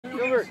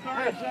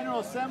the General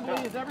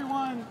Assembly. Is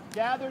everyone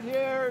gathered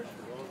here?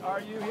 Are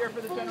you here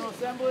for the General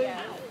Assembly?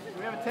 Do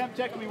we have a temp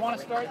check? Do we want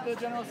to start the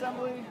General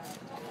Assembly?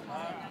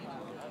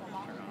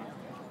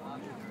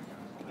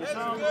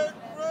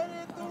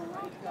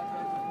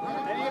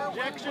 Any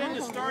objection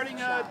to starting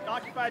an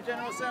occupied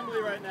General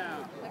Assembly right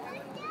now?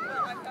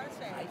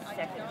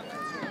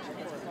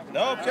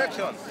 No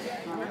objections.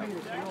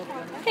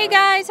 Hey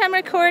guys, I'm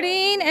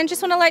recording and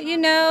just want to let you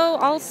know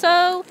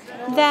also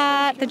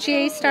that the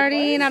GA is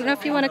starting. I don't know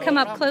if you want to come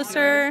up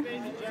closer.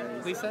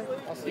 Lisa,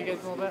 I'll see you guys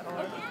in a little bit.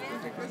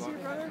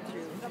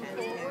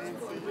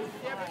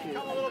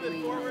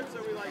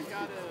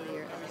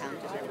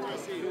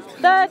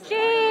 The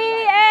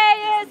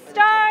GA is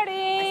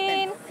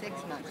starting. I spent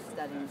 6 months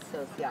studying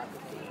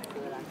sociopathy.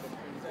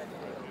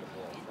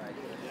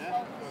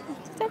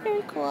 Is that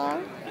very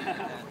cool?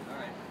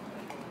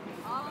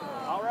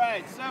 All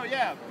right, so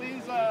yeah,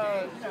 please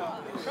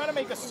try to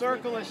make a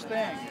circle-ish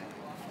thing.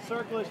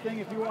 Circle-ish thing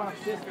if you want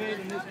to participate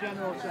in this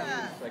General Assembly.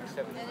 Like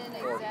 740. And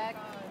an exact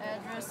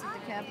address of the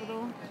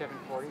Capitol.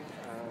 740.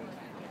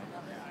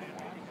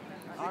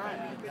 All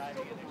right.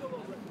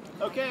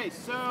 Okay,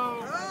 so...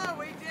 Oh,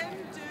 we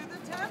didn't do the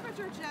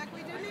temperature check.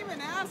 We didn't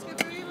even ask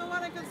if we even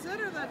want to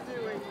consider them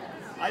doing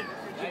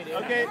it.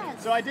 Okay,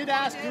 so I did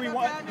ask, do we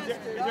want... Is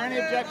there any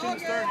objection to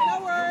starting? No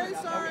worries,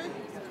 sorry.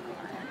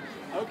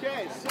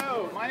 Okay,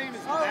 so my name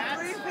is Matt.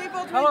 Three people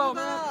tweeted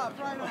up.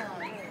 Right on.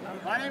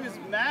 My name is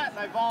Matt, and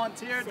I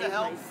volunteered to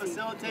help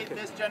facilitate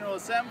this General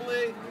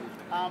Assembly.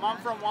 I'm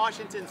from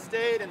Washington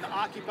State in the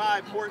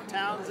Occupy Port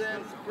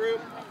Townsend group.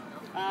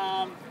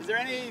 Is there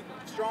any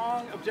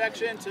strong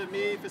objection to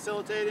me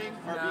facilitating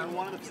or being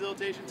one of the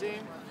facilitation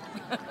team?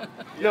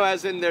 No,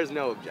 as in there's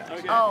no objection.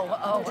 Okay.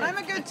 Oh, I'm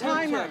a good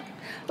timer.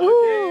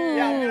 Ooh.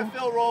 Yeah, I'm going to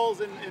fill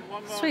roles in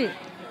one moment. Sweet.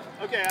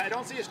 Okay, I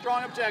don't see a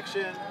strong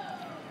objection,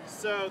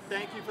 so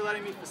thank you for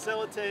letting me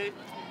facilitate.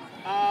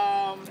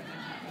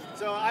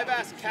 So I've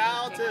asked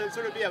Cal to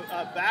sort of be a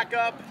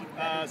backup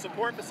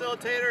support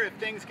facilitator. If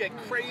things get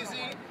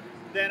crazy,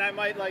 then I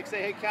might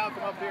say, hey Cal,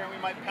 come up here, and we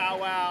might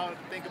powwow and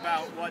think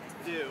about what to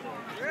do.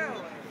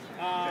 Really?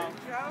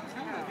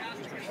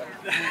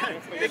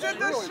 Is it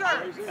the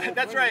shirt?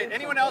 That's right.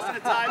 Anyone else in a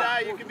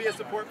tie-dye, you can be a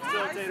support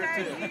facilitator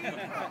too.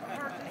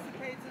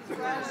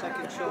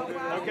 Second shoulder.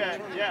 Okay,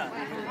 yeah,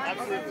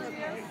 absolutely.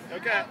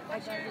 Okay.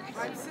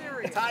 I'm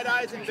serious.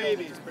 Tie-dyes and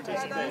babies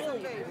participate.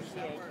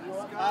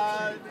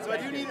 So I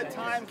do need a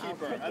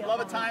timekeeper. I'd love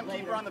a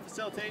timekeeper on the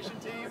facilitation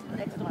team.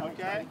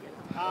 Okay.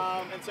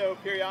 And so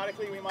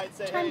periodically we might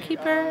say,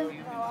 Timekeeper.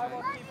 hey, I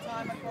will keep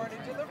time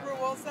according to the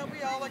rules that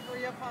we all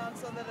agree upon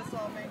so that it's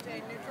all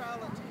maintained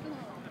neutrality.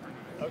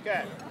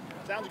 okay,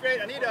 sounds great.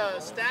 I need a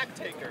stack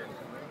taker.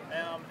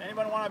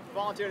 Anyone want to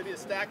volunteer to be a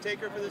stack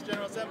taker for this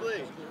General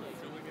Assembly?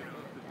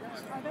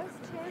 Are those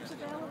chairs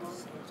available?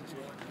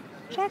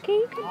 Jackie,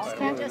 you can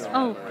stand.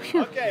 Oh,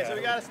 phew. Okay, so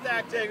we got a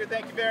stack taker.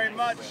 Thank you very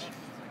much.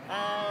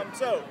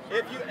 So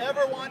if you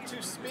ever want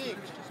to speak,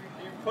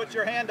 you put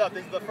your hand up.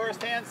 This is the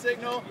first hand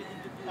signal.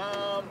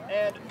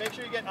 And make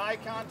sure you get eye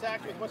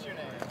contact with, what's your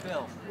name?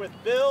 Bill. With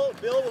Bill.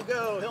 Bill will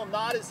go, he'll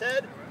nod his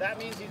head. That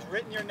means he's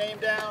written your name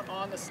down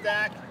on the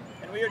stack.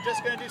 And we are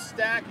just going to do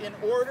stack in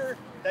order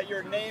that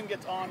your name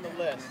gets on the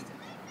list.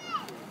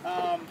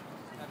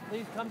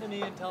 Please come to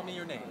me and tell me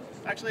your name.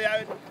 Actually,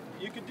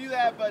 you could do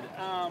that, but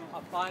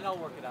Fine, I'll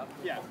work it out.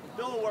 yeah,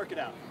 Bill will work it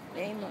out.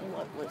 Name on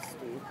what list,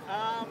 Steve?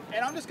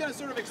 And I'm just going to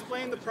sort of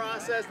explain the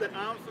process that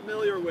I'm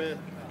familiar with.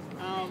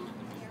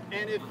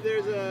 And if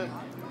there's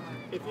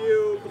if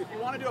you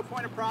want to do a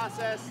point of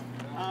process,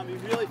 you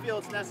really feel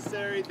it's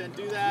necessary, then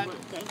do that,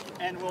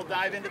 and we'll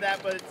dive into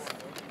that. But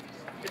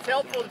it's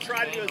helpful to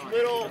try to do as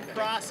little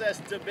process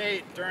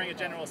debate during a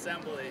General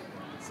Assembly.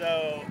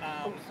 So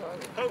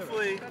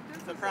hopefully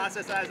the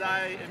process as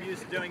I am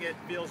used to doing it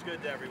feels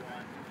good to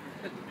everyone.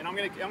 And I'm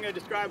gonna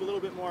describe a little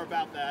bit more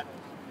about that.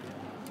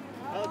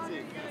 Let's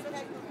see.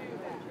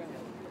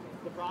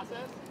 The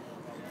process?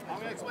 I'm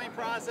going to explain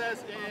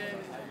process in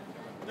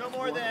no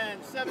more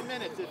than 7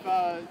 minutes if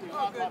there's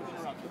not a lot of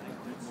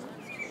interruptions.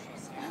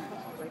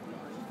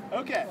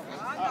 Okay.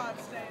 I'm not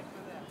staying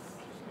for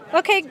this.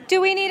 Okay,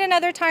 do we need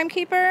another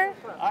timekeeper?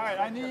 All right,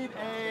 I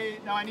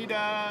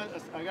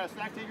got a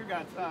stack taker,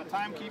 got a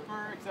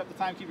timekeeper, except the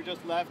timekeeper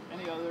just left.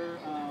 Any other?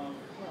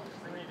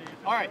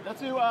 All right,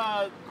 let's do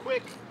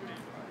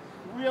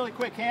really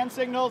quick hand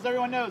signals.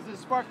 Everyone knows this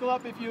is sparkle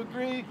up if you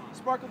agree,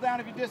 sparkle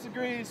down if you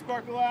disagree,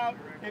 sparkle out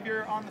if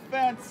you're on the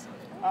fence.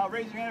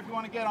 Raise your hand if you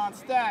want to get on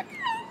stack.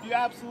 You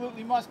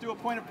absolutely must do a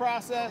point of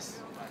process.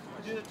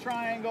 Do the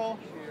triangle,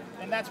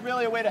 and that's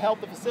really a way to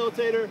help the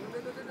facilitator.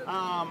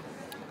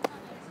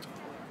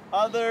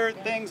 Other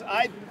things,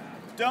 I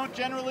don't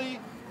generally,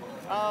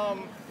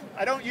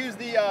 I don't use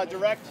the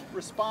direct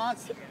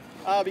response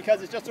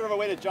because it's just sort of a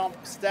way to jump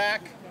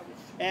stack.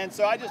 And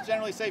so I just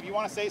generally say, if you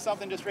want to say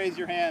something, just raise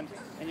your hand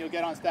and you'll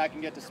get on stack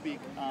and get to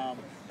speak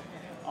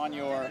on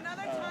your...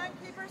 Another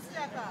timekeeper,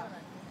 step up.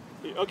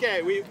 Okay,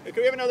 can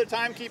we have another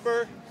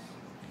timekeeper?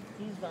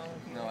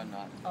 No, I'm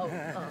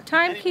not.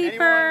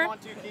 Timekeeper. Anyone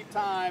want to keep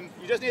time?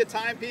 You just need a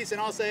timepiece,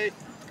 and I'll say,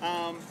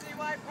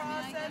 CY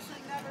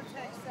processing never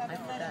takes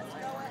 7 minutes.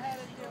 Go ahead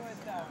and do it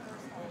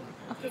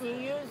though. Can you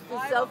use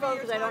the cell phone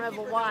because I don't have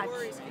a watch?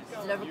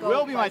 Does it ever You go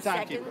will be my by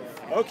seconds?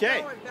 timekeeper.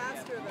 Okay. Going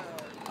faster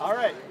though. All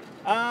right.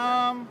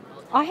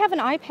 I have an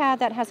iPad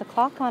that has a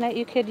clock on it.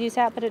 You could use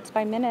that, but it's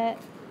by minute.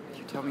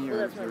 Tell me Well,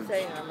 your, that's what I'm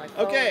saying on my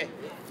phone. Okay.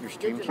 your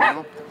stream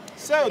channel.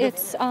 So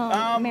It's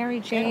Mary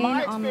Jane in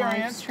my on live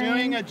experience stream.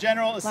 doing a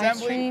general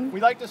assembly, stream,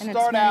 we like to and it's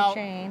start Mary out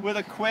Jane. with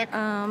a quick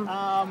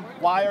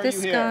why are This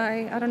you here?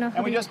 guy, I don't know how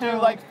And we to just do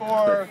tell. like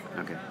for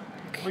Okay.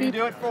 we can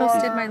do it for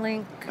Posted my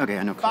link. Okay,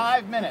 I know.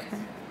 5 minutes.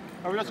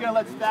 Or we're just gonna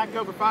let Stack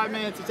go for 5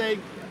 minutes and say,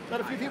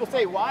 let a few people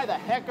say, why the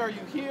heck are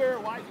you here?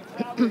 Why did you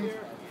travel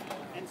here?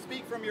 And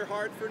speak from your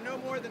heart for no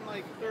more than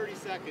like 30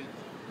 seconds.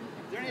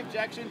 Is there any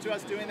objection to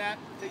us doing that?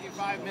 Taking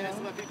 5 minutes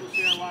to let people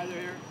share why they're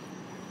here?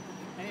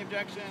 Any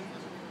objection?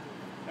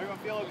 Everyone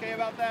feel okay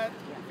about that?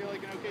 You feel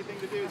like an okay thing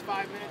to do is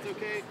 5 minutes,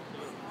 okay?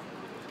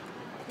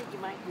 I think you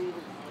might read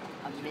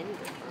a minute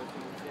or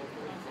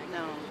something.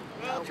 No.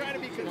 Well, try to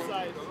be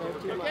concise.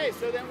 Okay,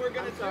 so then we're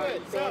going to do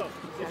it. So,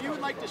 if you would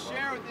like to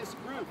share with this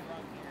group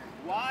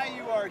why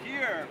you are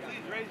here,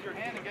 please raise your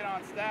hand and get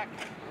on Stack.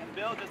 And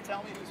Bill, just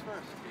tell me who's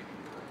first.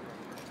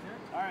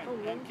 All right,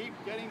 and keep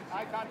getting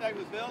eye contact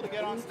with Bill to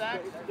get on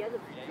Stack. Go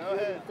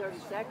ahead. 30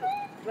 seconds.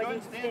 Do Go I ahead need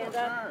and to stand stand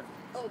up. up? Sure.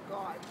 Oh,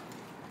 God.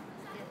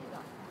 Standing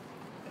up.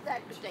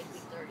 That could take me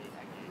 30 seconds.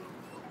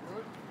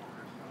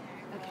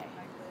 Okay.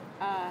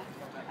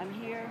 I'm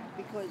here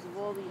because of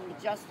all the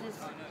injustice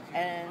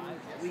and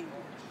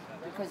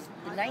because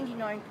the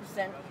 99%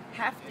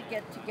 have to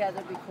get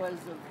together because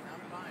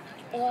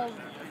of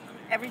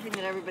everything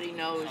that everybody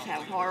knows,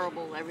 how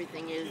horrible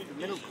everything is. The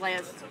middle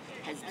class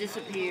has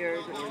disappeared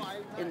or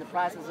is in the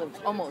process of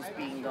almost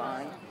being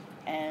gone.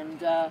 And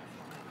the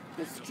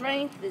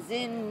strength is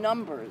in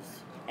numbers.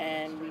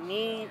 And we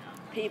need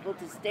people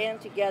to stand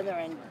together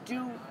and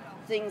do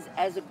things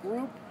as a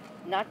group,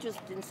 not just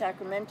in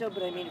Sacramento,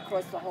 but I mean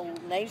across the whole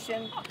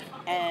nation.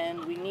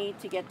 And we need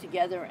to get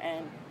together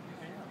and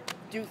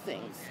do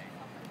things.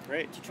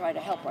 Great. To try to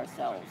help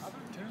ourselves.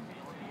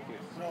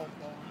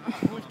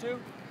 Who's two?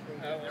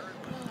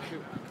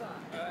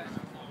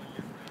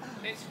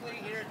 Basically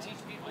here to teach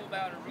people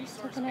about a Looking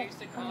at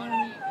resource-based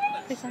economy,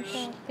 a present true the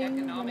thing when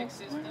economic it's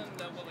system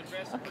that will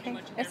address pretty okay.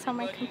 much It's on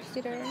my everybody's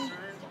computer.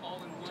 concerns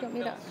all in Do you one want me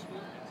to? fell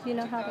swoop. You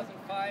know how to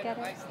 2005, get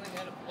it? Iceland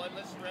had a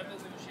bloodless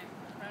revolution,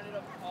 rounded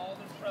up all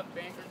the corrupt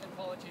bankers and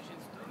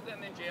politicians, threw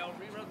them in jail,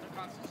 rewrote their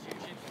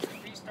constitution,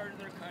 restarted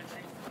their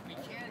country. We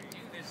can't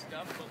do this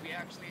stuff, but we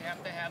actually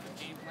have to have a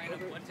game plan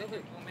of what to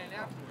implement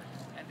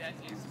afterwards, and that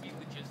needs to be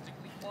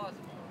logistically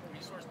plausible.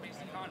 Resource-based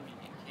economy,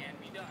 it can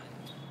be done.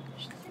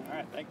 All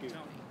right, thank you.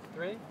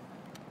 Three?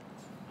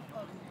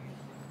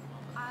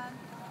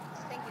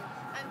 Thank you.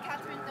 I'm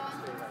Catherine Dawn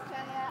from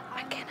Australia.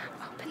 I cannot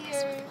open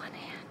this here with one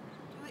hand.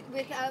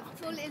 with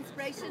full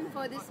inspiration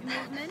for this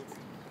movement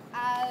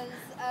as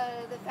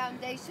the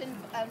foundation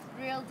of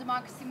real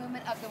democracy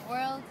movement of the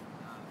world,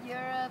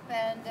 Europe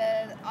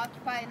and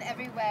Occupy and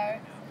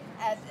everywhere,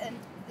 in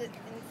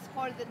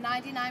support of the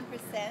 99%.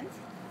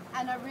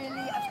 And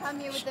I've come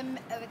here with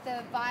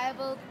a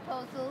viable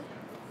proposal,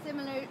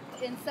 similar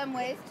in some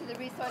ways to the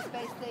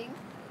resource-based thing,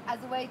 as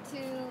a way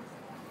to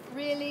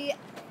really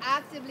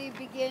actively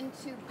begin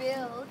to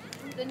build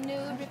the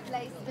new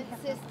replacement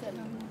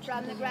system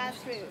from the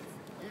grassroots.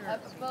 A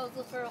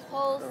proposal for a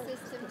whole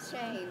system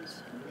change.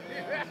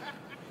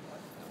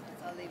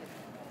 I'll leave it.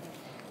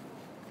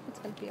 It's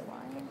going to be a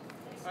while.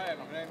 Hi,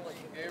 my name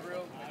is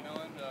Gabriel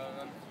McMillan.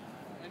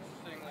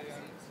 Interestingly,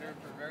 I'm here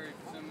for very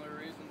similar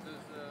reasons as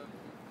the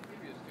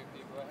previous two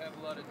people. I have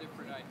a lot of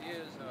different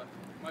ideas.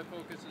 My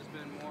focus has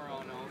been more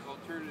on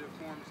alternative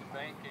forms of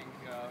banking,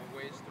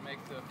 ways to make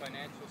the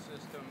financial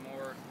system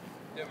more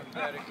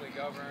democratically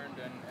governed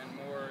and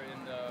more in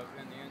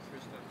the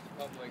interest of the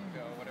public,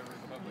 whatever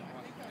the public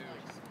wants to do.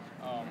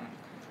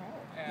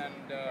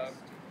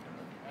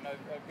 And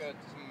I've got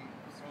some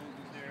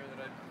proposals here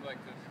that I'd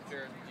like to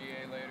share at the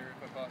GA later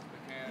if I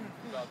possibly can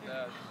about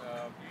that.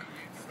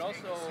 But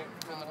also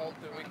in the hope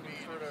that we can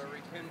sort of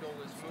rekindle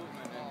this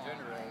movement in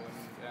general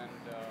and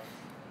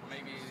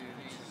maybe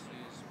these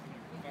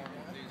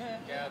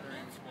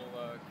gatherings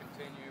will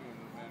continue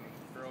and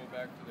grow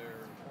back to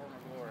their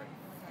former glory.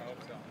 I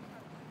hope so.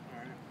 All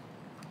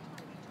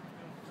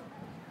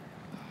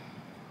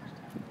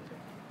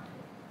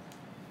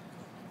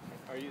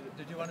right.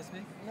 Did you want to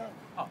speak? No.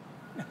 Oh.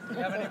 Do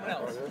you have anyone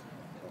else?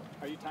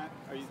 Are you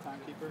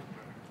timekeeper?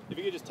 If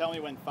you could just tell me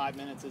when 5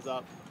 minutes is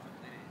up.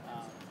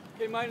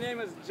 Okay, my name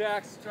is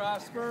Jack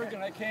Strasberg,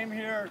 and I came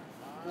here,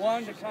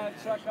 one, to kind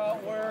of check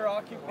out where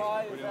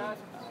Occupy is at,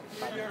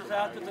 3 years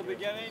after the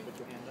beginning.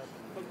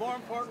 But more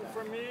important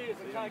for me is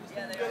to kind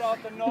of get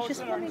off the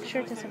notion or make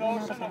sure it doesn't run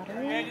out of battery.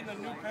 creating the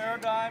new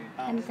paradigm,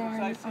 And which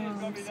I then see is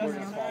going to be necessary.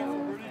 Samantha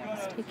We're really is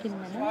going taking to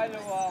try to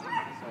minutes. look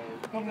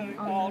at And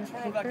on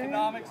alternative paper,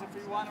 economics if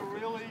we want to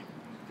really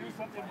do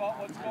something about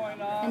what's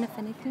going on. And if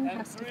anything and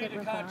has to 3, get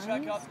to kind of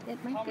check out revised, it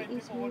how might be many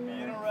people would be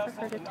easier for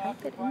interested her to in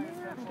type it in occupying there.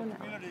 I central don't know.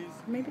 communities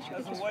Maybe she could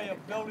as a just way write of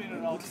it building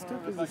an What stuff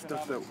alternative is the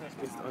stuff that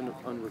economic is system.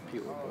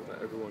 unrepealable that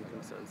everyone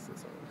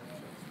consensus on?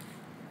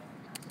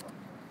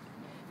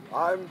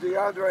 I'm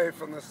DeAndre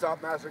from the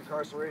Stop Mass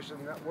Incarceration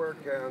Network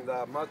and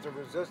Month of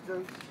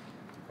Resistance.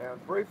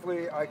 And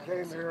briefly, I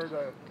came here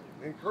to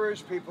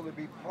encourage people to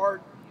be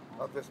part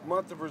of this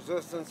month of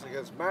resistance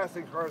against mass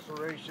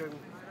incarceration,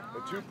 the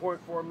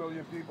 2.4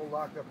 million people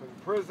locked up in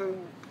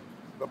prison,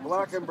 the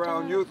black and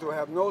brown youth who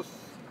have no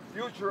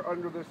future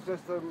under this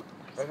system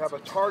and have a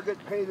target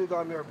painted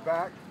on their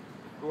back,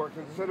 who are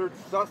considered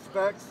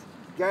suspects,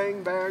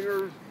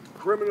 gangbangers,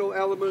 criminal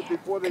element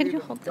before they've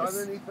even done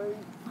anything.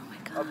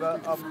 Of the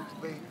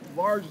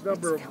large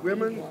number of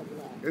women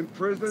in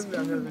prison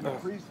that has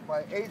increased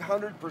by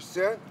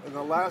 800% in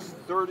the last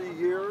 30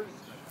 years,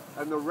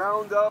 and the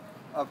roundup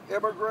of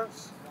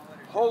immigrants,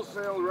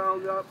 wholesale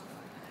roundup,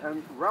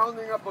 and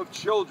rounding up of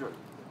children.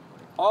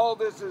 All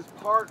this is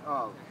part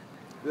of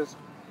this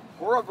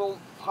horrible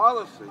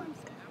policy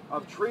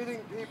of treating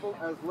people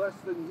as less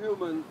than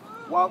human,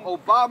 while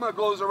Obama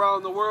goes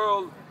around the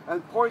world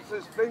and points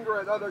his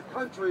finger at other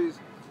countries,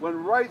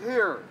 when right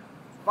here,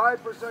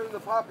 5% of the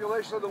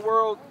population of the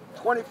world,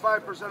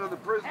 25% of the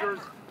prisoners,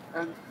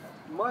 and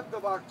month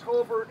of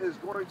October is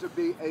going to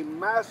be a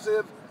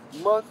massive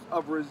month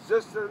of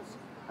resistance,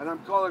 and I'm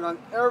calling on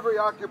every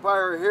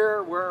occupier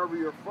here, wherever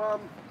you're from,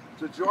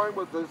 to join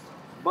with this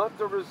month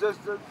of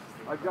resistance.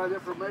 I've got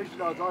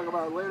information I'll talk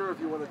about later if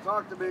you want to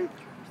talk to me,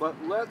 but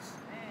let's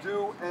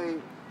do a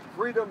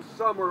Freedom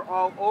Summer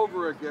all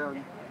over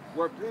again,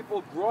 where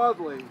people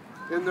broadly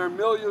in their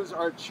millions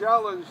are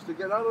challenged to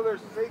get out of their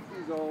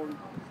safety zone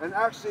and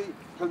actually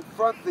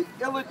confront the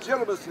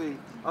illegitimacy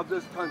of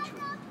this country.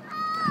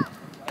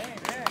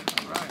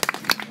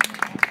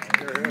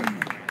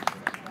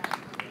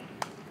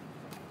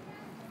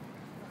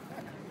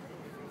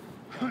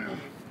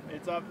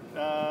 It's up.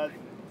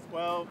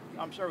 Well,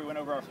 I'm sure we went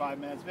over our 5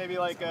 minutes. Maybe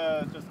like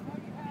just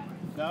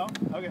no.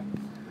 Okay.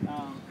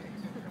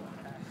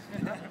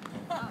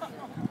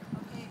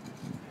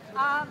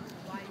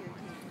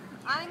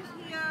 I'm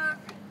here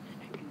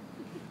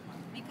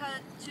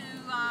because to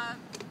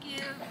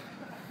give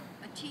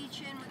a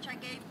teach-in, which I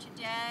gave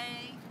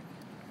today,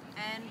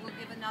 and we'll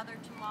give another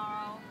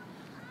tomorrow,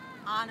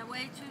 on a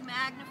way to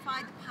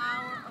magnify the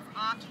power of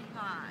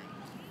Occupy.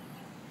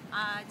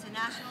 It's a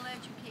national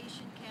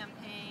education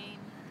campaign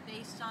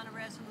based on a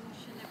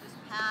resolution that was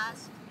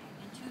passed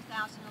in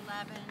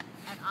 2011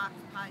 at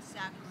Occupy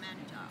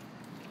Sacramento.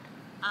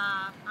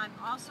 I'm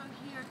also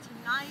here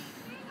tonight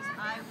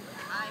because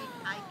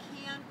I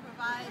can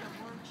provide a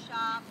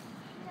workshop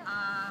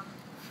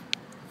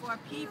for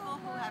people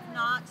who have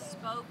not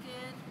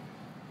spoken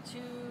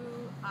to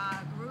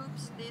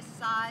groups this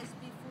size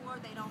before.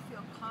 They don't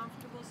feel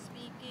comfortable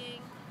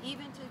speaking,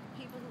 even to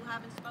people who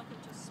haven't spoken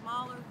to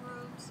smaller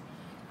groups.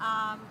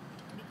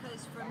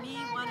 Because for me,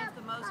 one of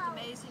the most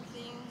amazing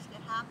things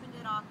that happened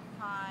at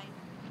Occupy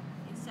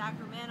in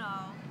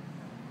Sacramento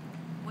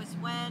was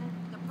when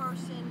the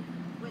person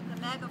with the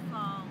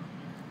megaphone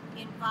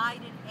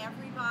invited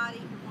everybody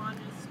who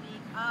wanted to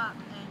speak up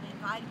and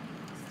invited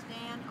people to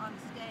stand on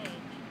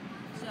stage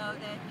so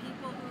that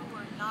people who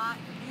were not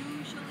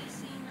usually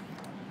seen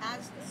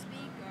as the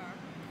speaker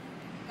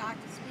got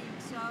to speak.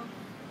 So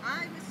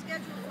I was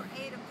scheduled for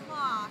 8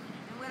 o'clock,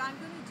 and what I'm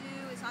going to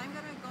do is I'm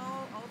going to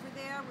go over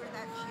there where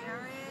that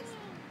chair is.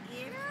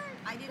 If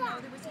I didn't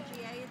know there was a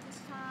GA at this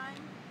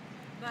time,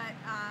 but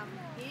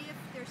if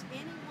there's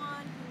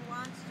anyone who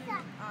wants to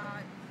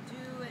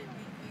do an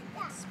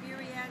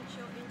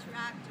experiential,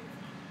 interactive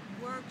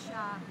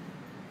workshop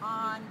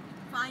on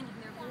finding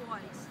their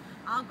voice,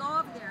 I'll go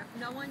over there.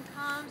 If no one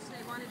comes,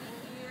 they want to be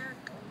here,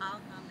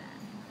 I'll come back.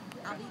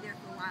 I'll be there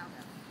for a while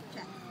though.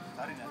 Check.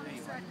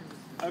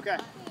 Okay.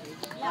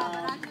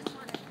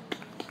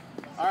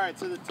 All right,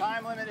 so the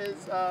time limit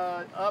is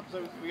up,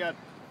 so we got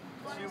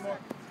 2 more.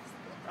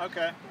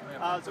 Okay,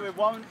 so we have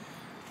one.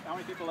 How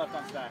many people left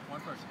on staff?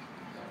 1 person.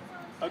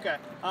 Okay,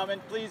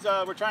 and please,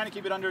 we're trying to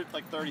keep it under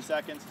like 30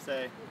 seconds to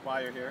say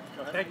why you're here.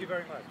 Go ahead. Thank you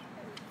very much.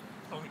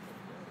 Only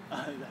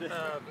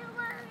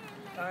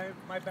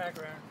my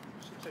background,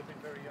 since I've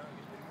been very young,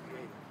 has been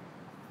creative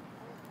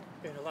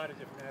in a lot of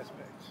different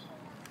aspects.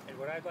 And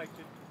what I'd like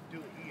to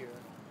do here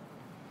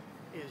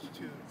is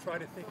to try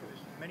to think of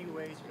as many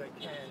ways as I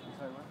can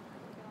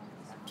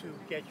to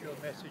get your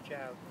message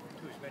out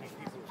to as many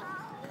people as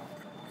possible.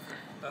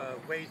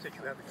 Ways that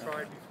you haven't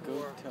tried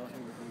before.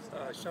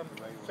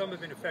 Some have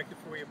been effective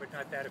for you, but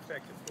not that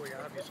effective for you,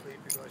 obviously,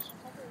 because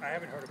I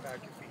haven't heard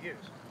about you for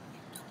years.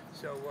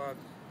 So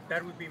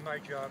that would be my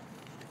job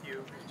with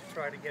you, is to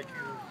try to get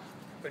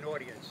you an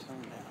audience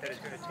that is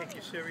going to take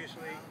you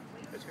seriously,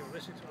 that's going to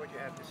listen to what you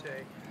have to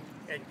say,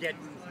 and get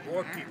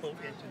more people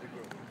into the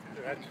group.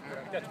 So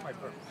that's my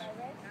purpose.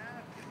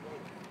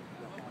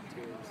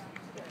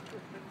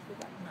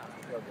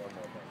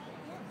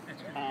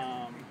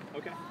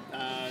 Okay.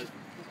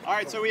 All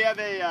right, so we have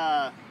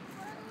a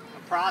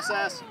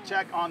process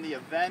check on the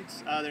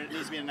event. There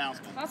needs to be an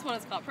announcement. That's what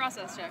it's called,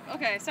 process check.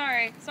 Okay,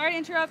 sorry to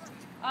interrupt.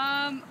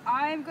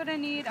 I'm gonna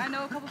need, I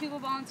know a couple people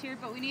volunteered,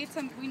 but we need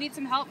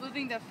some help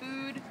moving the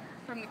food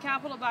from the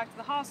Capitol back to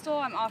the hostel.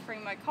 I'm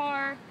offering my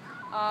car.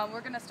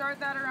 We're gonna start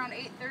that around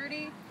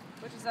 8:30,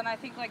 which is then I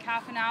think like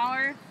half an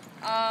hour.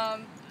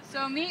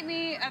 So meet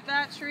me at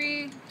that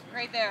tree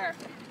right there,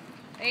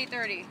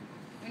 8:30.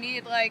 We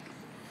need like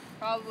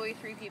probably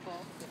 3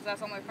 people, because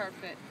that's all my park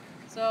fit.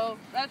 So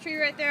that tree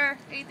right there,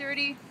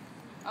 8:30,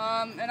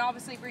 and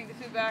obviously bring the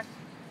food back,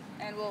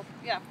 and we'll,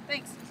 yeah,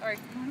 thanks, sorry.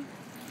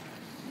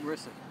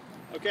 Marissa.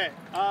 Okay,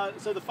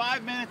 so the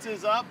 5 minutes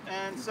is up,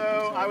 and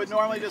so I would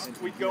normally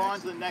we'd go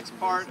on to the next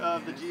part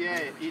of the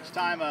GA. Each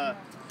time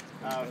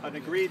an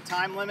agreed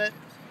time limit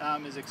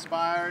is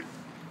expired.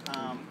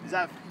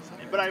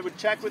 But I would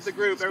check with the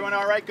group. Everyone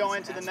all right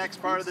going to the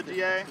next part of the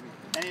GA?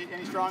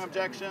 Any strong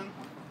objection?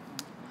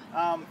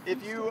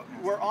 If you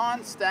were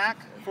on stack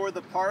for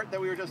the part that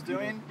we were just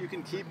doing, you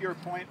can keep your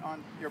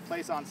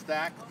place on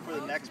stack for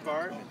the next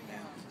part.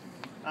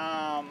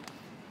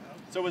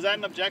 So was that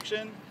an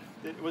objection?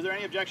 Was there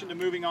any objection to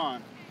moving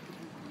on?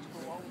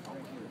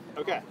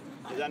 Okay.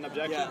 Is that an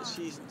objection? Yeah,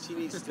 she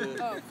needs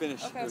to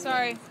finish. Okay,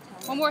 sorry.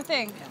 One more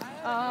thing.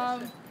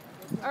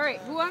 All right,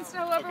 whoever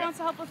wants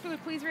to help with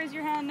food, please raise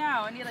your hand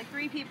now. I need like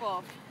 3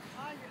 people.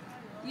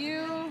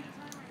 You,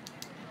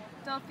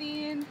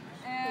 Delphine,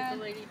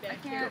 and I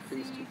can't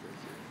see.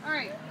 All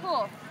right,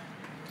 cool.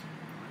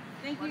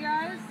 Thank you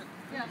guys.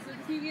 Yeah, so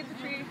just meet me at the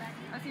tree.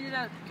 I just needed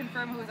to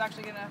confirm who was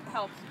actually gonna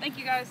help. Thank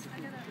you guys.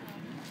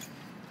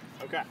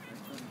 Okay.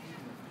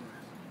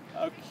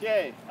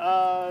 Okay,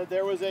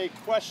 there was a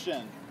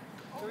question,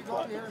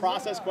 a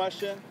process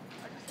question.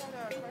 I just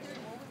had a question.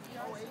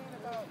 What was the saying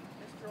about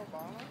Mr.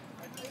 Obama?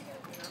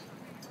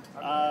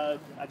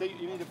 I think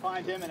you need to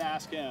find him and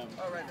ask him.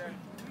 Oh, right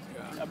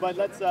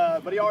there.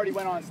 But he already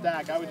went on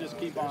stack. I would just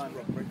keep on.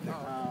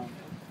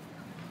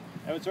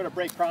 It would sort of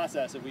break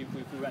process if we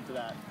went to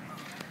that.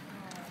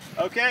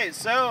 Okay,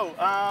 so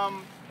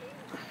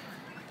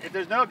if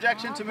there's no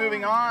objection to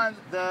moving on,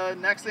 the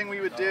next thing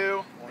we would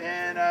do,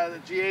 and the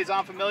GA's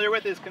I'm familiar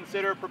with, is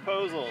consider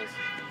proposals.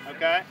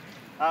 Okay,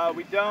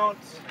 we don't.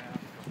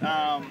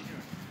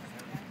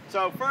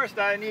 So first,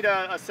 I need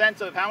a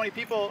sense of how many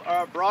people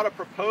brought a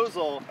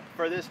proposal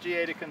for this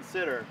GA to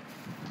consider.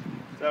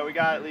 So we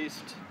got at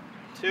least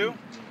 2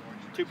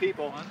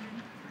 people,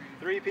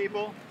 3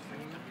 people.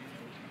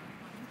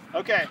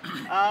 Okay,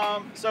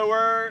 so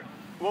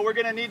what we're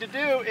going to need to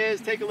do is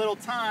take a little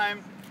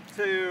time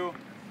to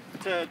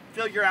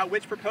figure out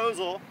which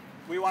proposal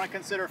we want to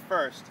consider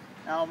first.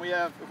 Now,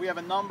 if we have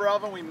a number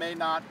of them, we may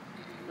not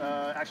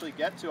actually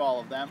get to all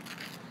of them,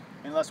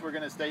 unless we're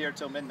going to stay here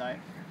till midnight.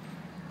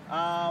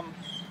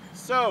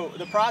 So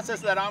the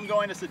process that I'm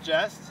going to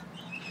suggest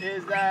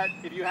is that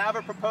if you have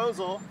a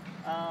proposal,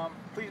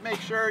 please make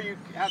sure you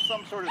have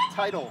some sort of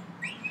title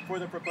for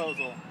the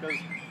proposal, because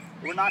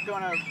we're not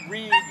going to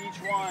read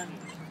each one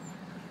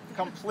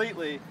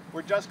completely.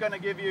 We're just going to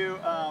give you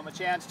a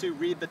chance to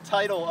read the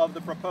title of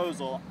the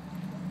proposal.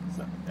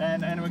 So,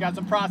 and we got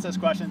some process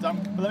questions.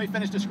 But let me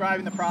finish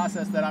describing the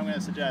process that I'm going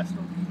to suggest.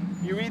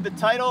 You read the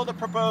title of the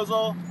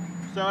proposal,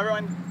 so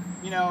everyone,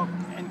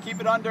 and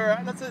keep it under,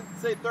 let's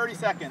say 30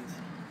 seconds.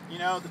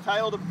 The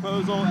title of the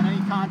proposal and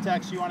any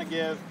context you want to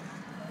give.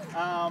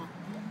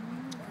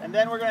 And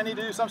then we're going to need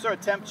to do some sort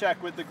of temp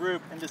check with the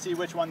group and to see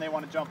which one they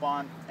want to jump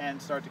on and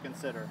start to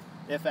consider,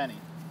 if any.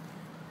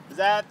 So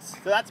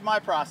that's my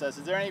process.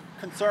 Is there any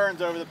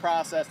concerns over the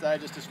process that I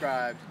just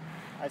described?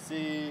 I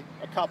see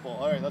a couple.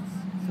 All right,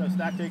 so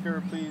stack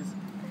taker, please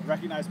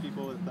recognize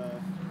people with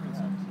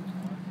concerns.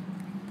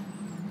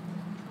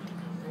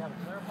 We have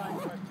a clarifying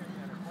question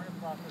and a point of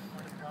process.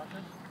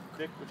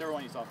 Vic, whichever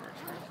one you saw first.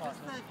 Just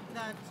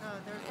that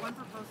there's one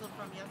proposal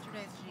from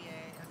yesterday's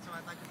GA, and so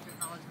I'd like us to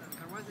acknowledge that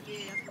there was a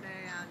GA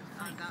yesterday,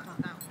 and that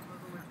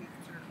proposal would be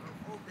considered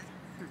old business.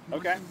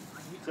 Okay,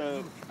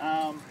 so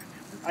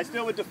I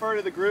still would defer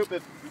to the group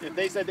if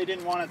they said they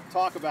didn't want to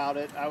talk about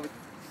it. I would,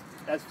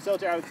 as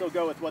facilitator, I would still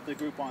go with what the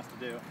group wants to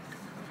do.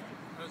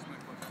 That's my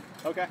question.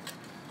 Okay.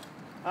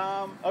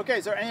 Okay,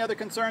 is there any other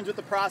concerns with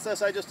the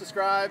process I just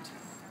described?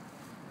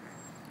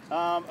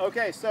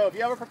 Okay, so if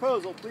you have a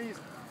proposal, please.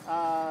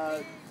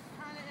 Kind of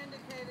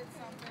indicated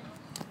something.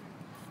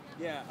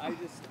 Yeah,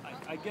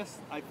 I guess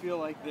I feel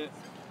like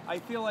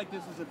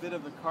this is a bit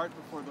of the cart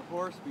before the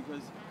horse,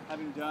 because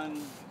having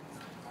done,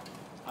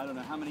 I don't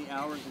know how many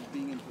hours of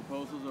being in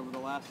proposals over the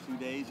last 2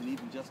 days and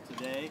even just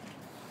today,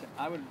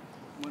 I would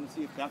want to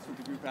see if that's what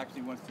the group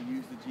actually wants to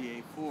use the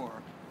GA for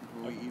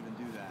before we even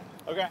do that.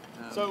 Okay.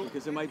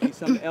 Because there might be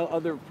some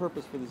other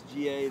purpose for this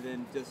GA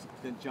than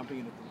jumping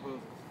into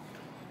proposals.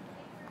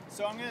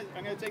 So I'm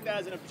gonna take that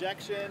as an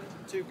objection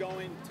to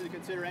going to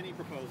consider any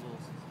proposals.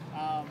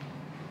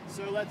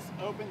 So let's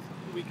open.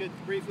 We could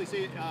briefly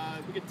see.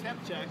 We could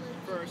temp check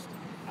first.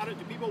 Do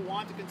people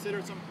want to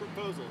consider some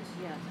proposals?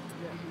 Yes.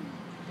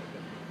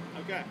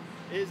 Okay.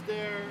 Is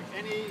there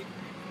any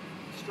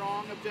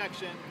strong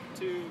objection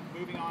to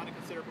moving on to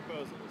consider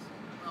proposals?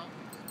 Well,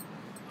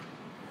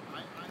 I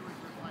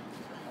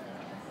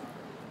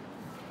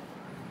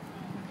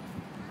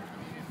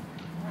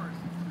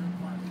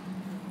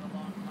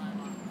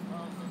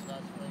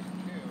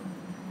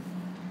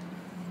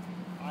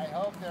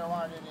there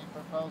aren't any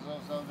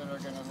proposals though that are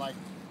going to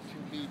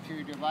be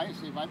too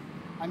divisive.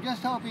 I'm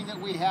just hoping that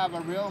we have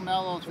a real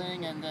mellow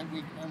thing and that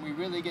we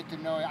really get to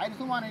know it. I just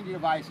don't want any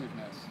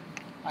divisiveness.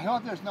 I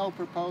hope there's no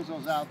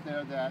proposals out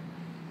there that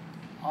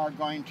are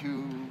going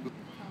to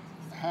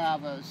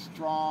have a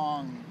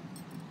strong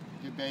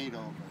debate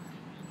over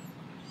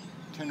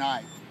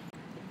tonight.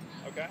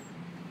 Okay.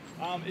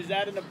 Is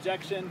that an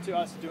objection to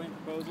us doing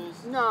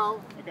proposals?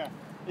 No. Okay.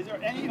 Is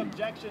there any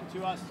objection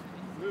to us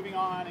moving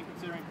on and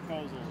considering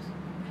proposals?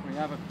 We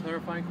have a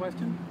clarifying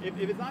question? If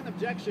it's not an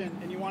objection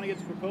and you want to get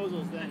to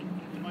proposals, then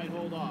you might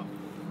hold off.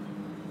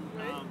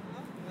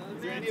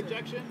 Is there any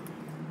objection?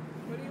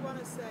 What do you want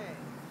to say?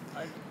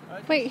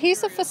 Wait,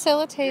 he's a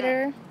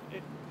facilitator. Yeah.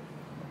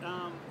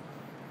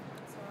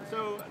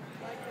 So,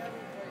 Like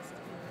every voice to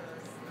be heard,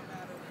 no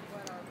matter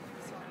what our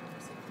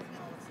safety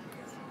policy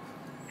is.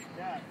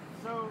 yeah.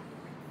 So,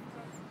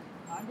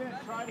 I'm going to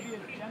try to be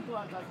as gentle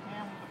as I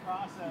can with the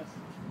process.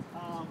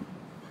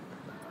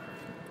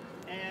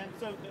 And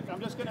so I'm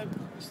just going to,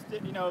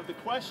 the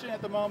question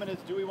at the moment is,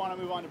 do we want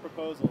to move on to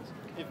proposals?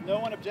 If no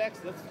one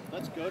objects,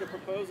 let's go to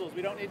proposals.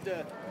 We don't need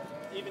to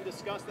even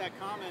discuss that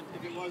comment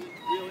if it wasn't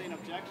really an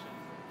objection.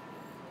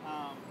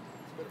 Let's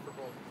go to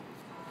proposals.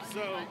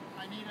 So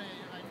I guess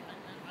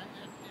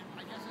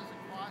it's a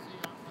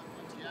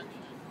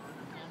quasi-objection.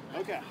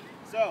 Okay.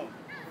 So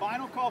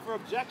final call for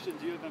objections.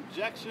 Do you have an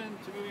objection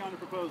to moving on to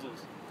proposals?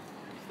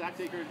 Stack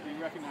takers, do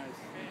you recognize?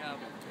 We have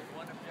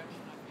one objection.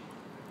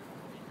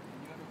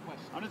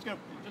 I'm just going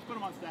to put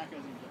them on stack as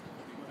an objection.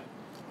 Go ahead.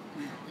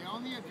 The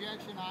only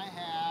objection I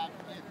have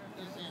is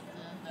if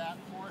that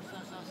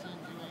forces us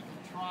into a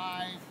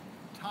contrived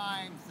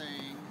time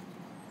thing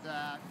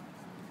that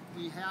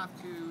we have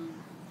to,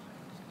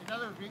 in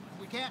other words,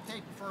 we can't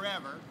take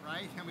forever,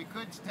 right? And we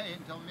could stay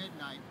until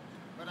midnight,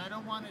 but I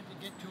don't want it to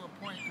get to a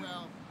point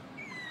where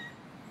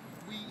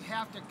we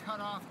have to cut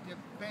off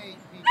debate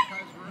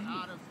because we're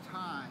out of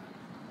time.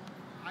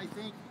 I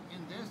think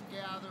in this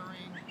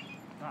gathering,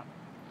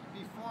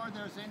 before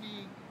there's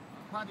any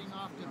cutting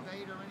off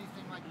debate or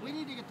anything like, we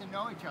need to get to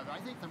know each other. I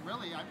think that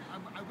really, I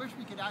wish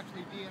we could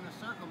actually be in a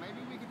circle.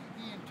 Maybe we could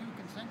be in two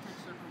concentric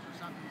circles or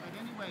something. But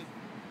anyway,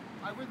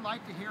 I would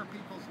like to hear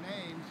people's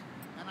names,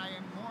 and I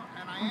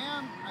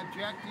am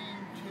objecting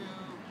to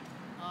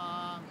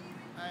a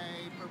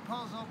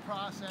proposal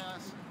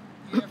process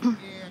if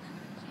it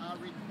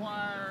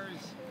requires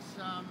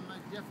some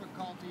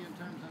difficulty in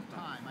terms of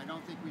time. I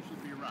don't think we should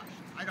be rushed.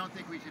 I don't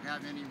think we should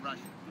have anything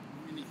rushed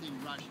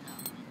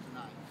happening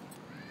tonight.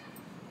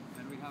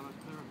 And we have a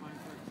clarifying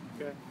question.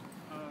 Okay.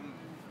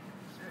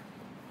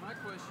 My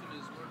question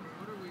is,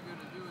 what are we going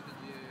to do with the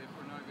DA if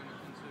we're not going to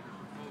consider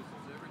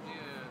proposals? Every DA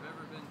I've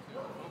ever been to,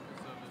 the focus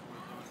of it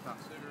was on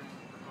considering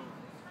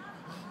proposals.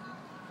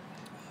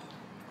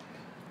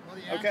 Well,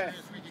 the answer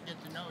is we could get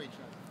to know each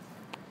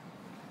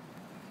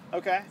other.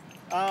 Okay.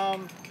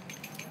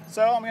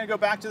 So I'm going to go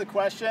back to the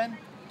question.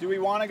 Do we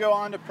want to go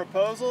on to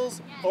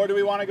proposals or do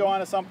we want to go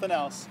on to something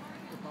else?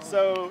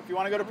 So if you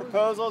want to go to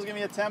proposals, give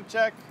me a temp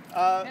check.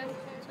 How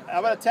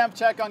about a temp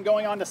check on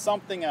going on to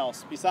something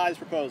else besides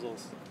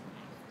proposals?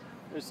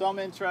 There's some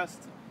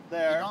interest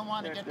there. You don't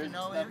want to get to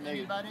know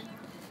anybody?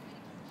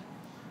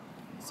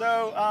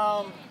 So,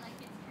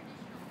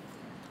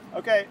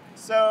 okay,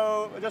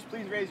 so just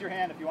please raise your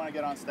hand if you want to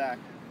get on stack.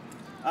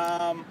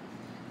 All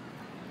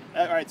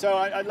right, so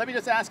let me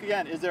just ask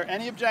again, is there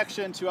any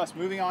objection to us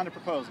moving on to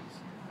proposals?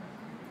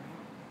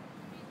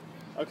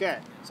 Okay,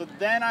 so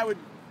then I would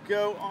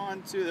go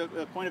on to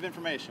the point of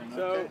information.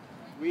 So Okay.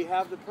 we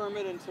have the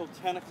permit until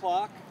 10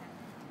 o'clock,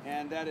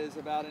 and that is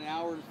about an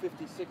hour and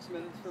 56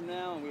 minutes from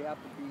now, and we have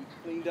to be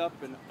cleaned up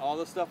and all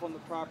the stuff on the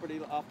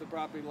property, off the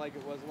property like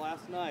it was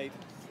last night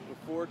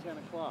before 10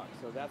 o'clock.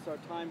 So that's our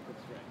time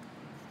constraint.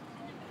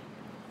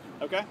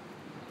 Okay.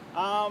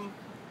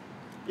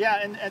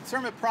 Yeah, and in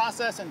terms of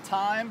process and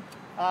time,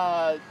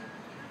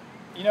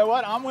 you know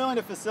what? I'm willing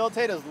to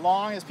facilitate as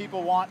long as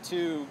people want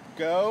to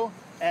go,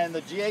 and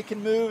the GA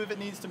can move if it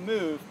needs to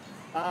move.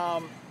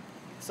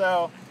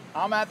 So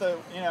I'm at the,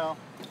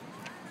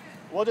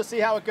 we'll just see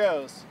how it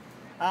goes.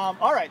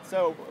 All right,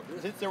 so,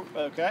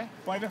 okay,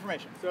 point of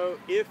information. So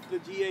if the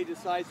GA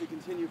decides to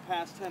continue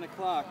past 10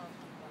 o'clock,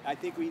 I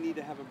think we need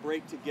to have a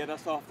break to get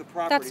us off the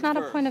property That's not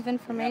first. a point of We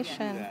have to do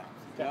information. that.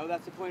 No,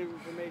 that's a point of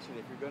information.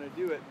 If you're going to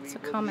do it, we It's a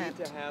will comment.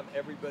 need to have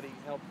everybody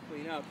help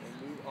clean up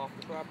and move off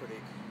the property.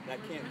 That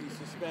can't be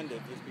suspended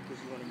just because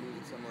you want to move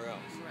it somewhere else.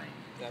 Right.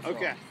 That's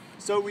Okay, all.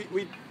 so we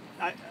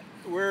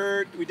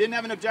didn't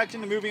have an objection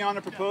to moving on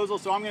to proposal,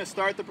 so I'm going to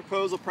start the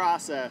proposal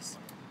process.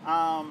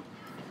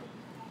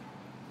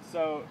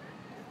 So,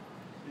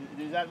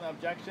 is that an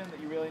objection that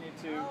you really need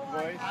to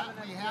voice?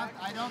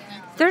 I don't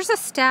think. There's a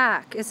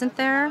stack, isn't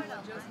there?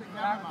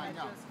 Never mind.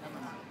 No, never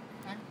mind.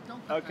 And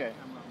don't put Okay. that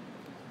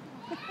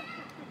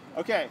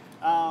Okay.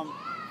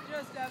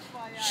 Just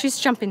FYI. She's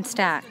jumping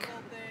stack. Thing,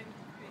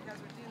 because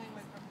we're dealing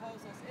with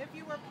proposals. If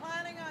you were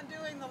planning on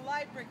doing the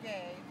light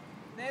brigade,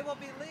 they will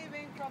be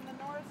leaving from the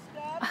north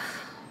steps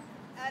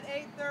at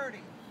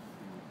 8:30.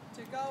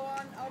 to go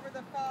on over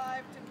the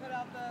 5 to put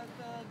out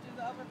do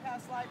the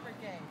overpass light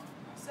brigade.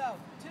 So,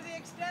 to the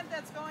extent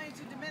that's going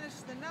to diminish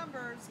the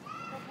numbers,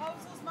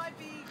 proposals might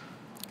be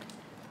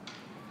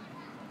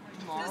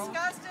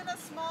discussed in a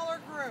smaller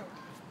group.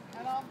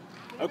 And I'll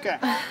Okay.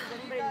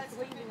 you guys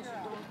can figure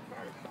out.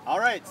 All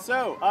right,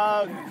 so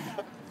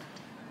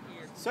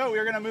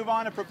we're going to move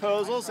on to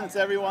proposals since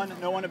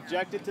no one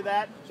objected to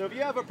that. So if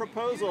you have a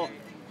proposal,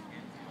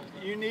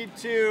 you need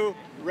to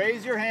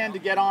raise your hand to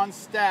get on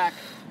stack,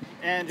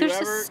 and There's a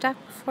whoever step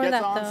for gets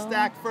that, on though.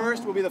 stack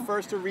first will be the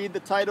first to read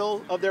the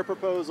title of their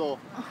proposal,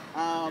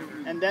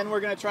 and then we're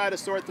going to try to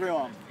sort through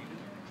them.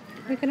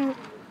 Are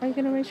you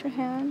gonna raise your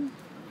hand?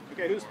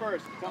 Okay, who's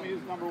first? Tell me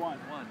who's number one.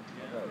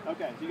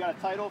 Okay, so you got a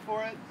title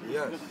for it?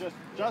 Yes.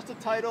 Just a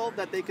title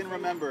that they can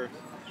remember.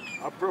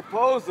 A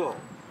proposal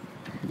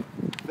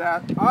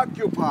that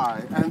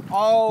Occupy and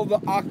all the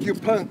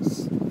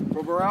occupants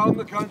from around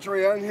the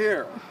country and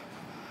here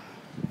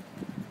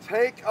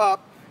take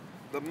up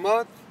the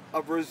month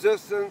of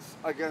resistance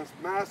against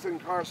mass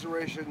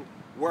incarceration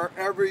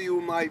wherever you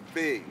might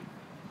be.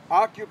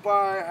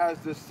 Occupy has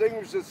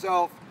distinguished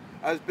itself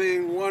as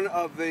being one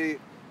of the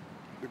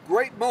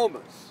great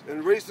moments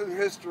in recent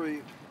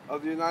history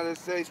of the United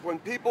States when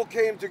people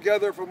came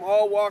together from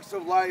all walks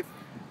of life,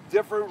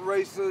 different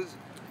races,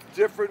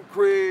 different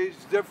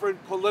creeds,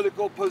 different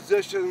political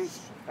positions,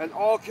 and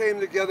all came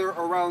together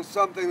around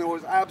something that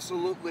was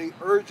absolutely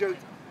urgent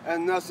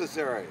and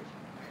necessary.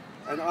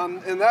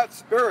 And in that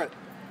spirit,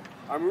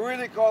 I'm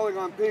really calling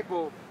on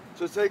people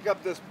to take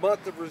up this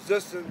month of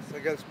resistance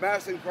against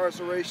mass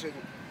incarceration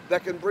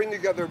that can bring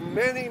together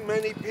many,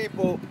 many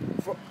people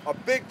for a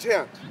big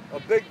tent, a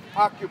big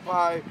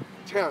Occupy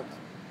tent,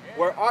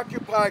 where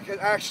Occupy can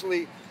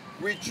actually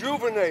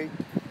rejuvenate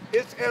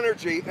its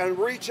energy and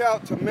reach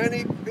out to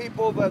many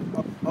people that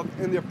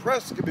in the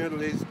oppressed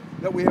communities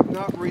that we have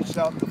not reached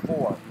out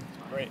before.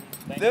 Great,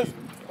 thank you.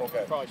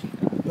 Okay. Probably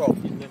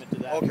should limit to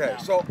that. Okay, now.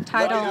 so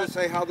Title. let me just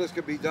say how this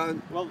could be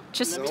done. Well,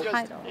 Just let me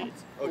title.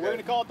 We're going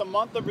to call it the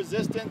Month of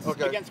Resistance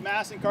Okay. Against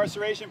Mass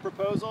Incarceration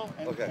Proposal,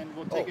 and, Okay. and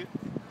we'll take it.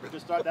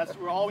 Just start. That's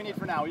all we need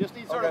for now. We just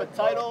need sort of a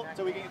title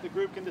so the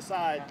group can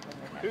decide.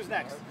 Who's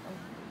next?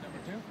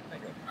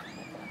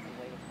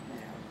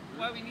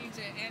 Why we need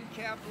to end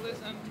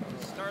capitalism,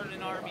 start an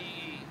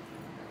RBE.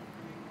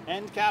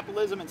 End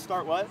capitalism and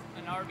start what?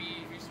 An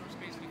RBE,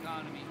 resource-based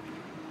economy.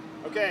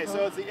 Okay,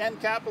 so it's the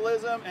end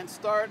capitalism and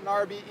start an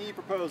RBE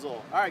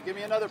proposal. All right, give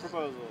me another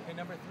proposal. Okay,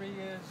 number 3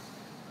 is?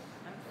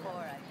 I'm 4,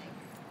 I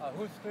think.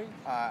 Who's 3?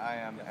 I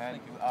am, and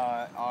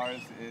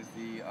ours is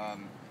the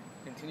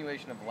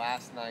continuation of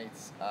last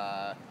night's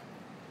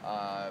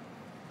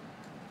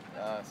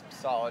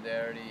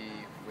solidarity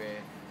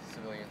with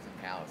civilians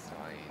in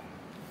Palestine.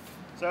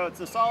 So it's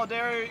the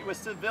Solidarity with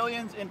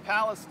Civilians in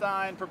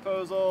Palestine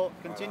proposal,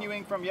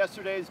 continuing from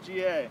yesterday's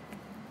GA.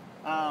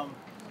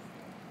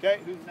 Okay,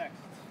 who's next?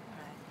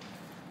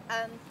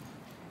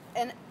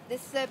 And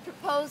this is a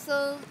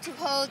proposal to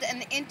hold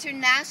an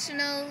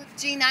international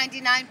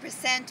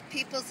G99%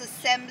 People's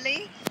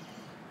Assembly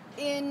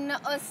in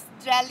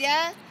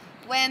Australia,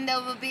 when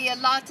there will be a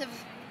lot of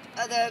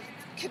the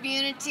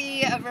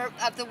community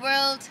of the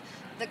world,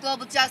 the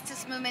global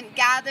justice movement,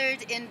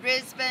 gathered in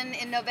Brisbane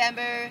in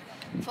November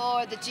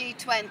for the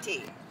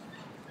G20.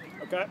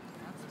 Okay.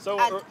 So,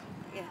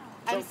 Yeah.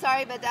 I'm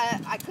sorry, but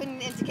I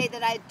couldn't indicate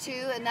that I had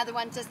 2. Another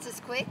one just as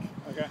quick.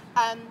 Okay.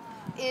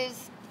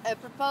 Is a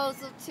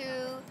proposal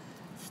to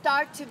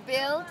start to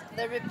build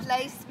the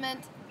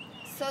replacement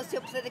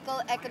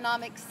socio-political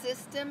economic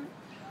system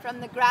from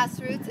the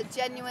grassroots, a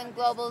genuine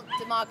global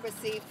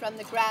democracy from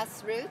the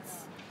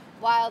grassroots.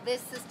 While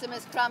this system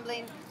is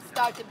crumbling,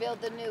 start to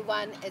build the new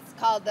one. It's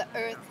called the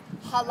Earth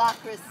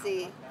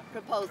Holocracy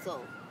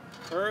proposal.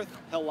 Earth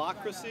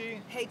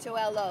Holocracy?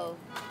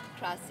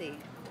 H-O-L-O-cracy.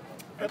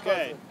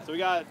 Okay, so we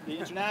got the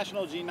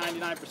International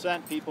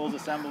G99% People's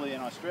Assembly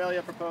in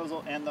Australia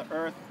proposal and the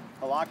Earth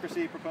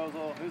Holocracy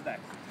proposal. Who's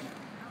next?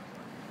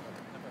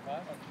 Number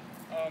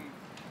 5.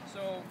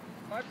 So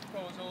my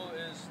proposal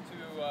is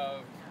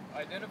to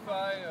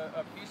identify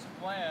a piece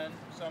of land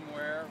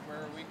somewhere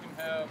where we can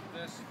have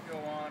this go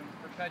on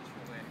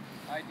perpetually.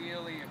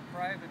 Ideally, a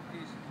private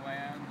piece of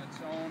land that's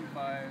owned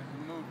by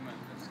the movement,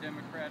 that's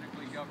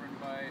democratically governed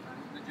by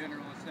the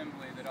General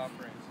Assembly that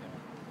operates there.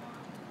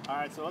 All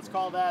right, so let's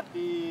call that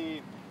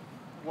the,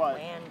 what?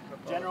 Land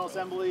proposal. General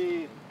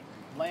Assembly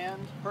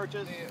land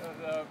purchase?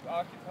 The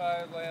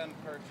Occupy land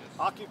purchase.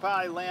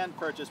 Occupy land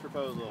purchase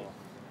proposal.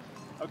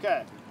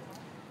 Okay.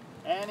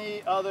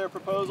 Any other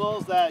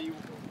proposals that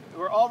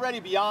we're already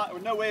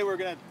beyond, no way we're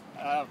going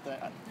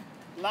to,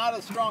 not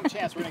a strong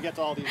chance we're going to get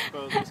to all these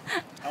proposals.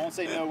 I won't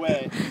say no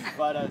way,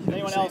 but does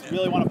anyone else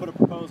really want to put a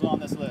proposal on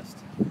this list?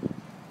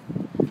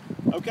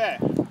 Okay,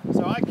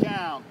 so I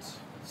count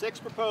 6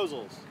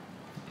 proposals.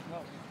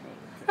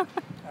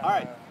 All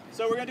right,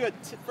 so we're going to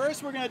do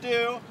first we're going to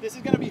do, this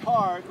is going to be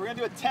hard, we're going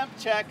to do a temp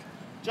check,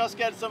 just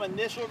get some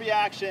initial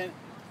reaction.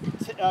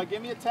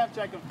 Give me a temp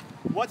check of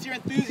what's your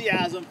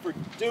enthusiasm for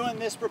doing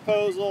this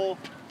proposal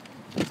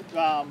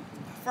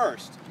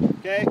first?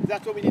 Okay,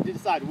 that's what we need to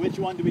decide. Which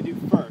one do we do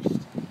first?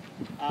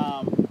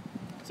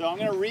 So I'm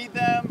going to read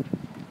them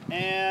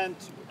and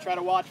try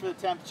to watch for the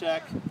temp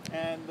check.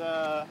 And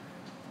all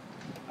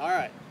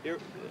right, here.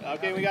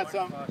 Okay, we got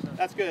some.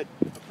 That's good.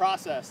 The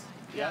process.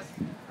 Yes.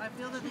 I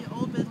feel that the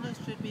old business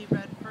should be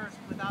read first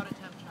without a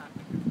temp check.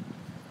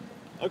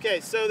 Okay,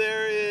 so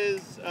there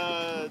is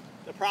a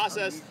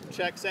process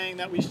check saying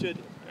that we should.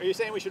 Are you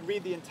saying we should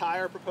read the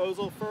entire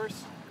proposal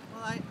first?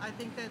 Well, I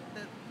think that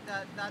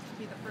should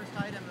be the first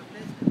item of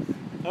business.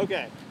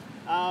 Okay.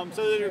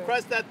 So the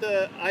request that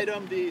the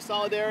item, the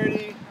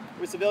Solidarity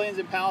with Civilians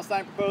in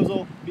Palestine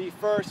proposal, be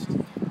first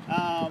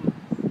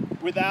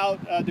without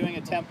doing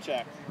a temp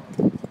check.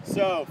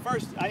 So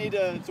first, we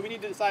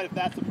need to decide if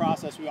that's the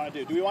process we want to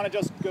do. Do we want to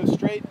just go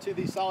straight to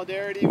the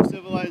Solidarity with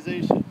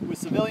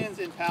Civilians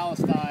in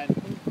Palestine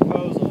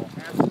proposal?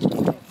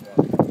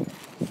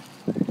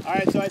 All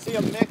right. So I see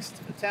a mixed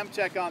temp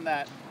check on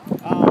that.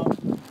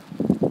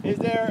 Is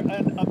there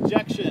an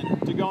objection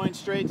to going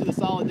straight to the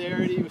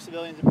Solidarity with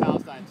Civilians in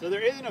Palestine? So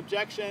there is an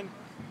objection.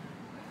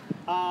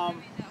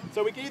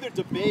 So we can either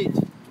debate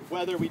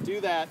whether we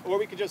do that, or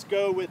we could just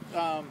go with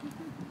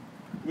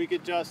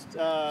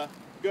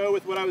go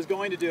with what I was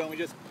going to do, and we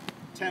just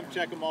temp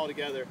check them all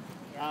together.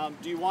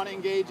 Do you want to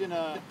engage in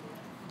a?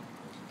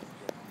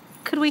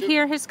 Could we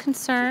hear his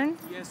concern?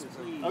 Yes,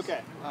 please.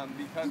 Okay.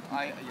 Because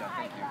thank you.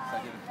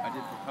 I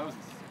did propose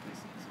this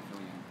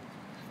civilian.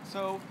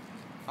 So,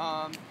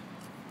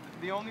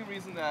 the only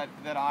reason that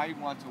I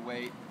want to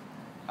wait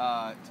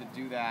to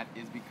do that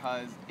is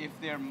because if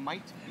there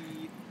might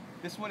be,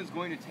 this one is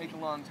going to take a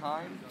long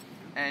time,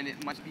 and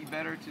it might be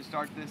better to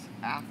start this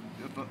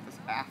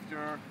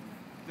after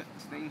the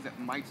things that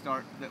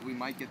we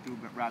might get through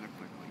rather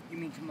quickly. You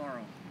mean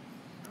tomorrow?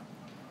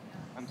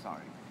 I'm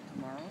sorry.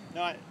 Tomorrow?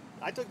 No,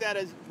 I took that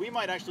as we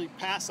might actually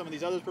pass some of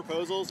these other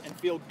proposals and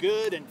feel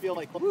good and feel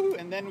like woo,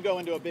 and then go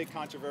into a big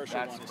controversial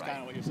one. Is kind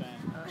of what you're saying.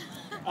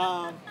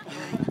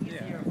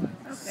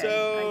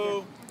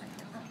 So,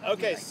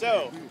 okay,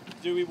 so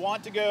do we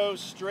want to go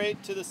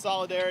straight to the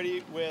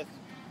Solidarity with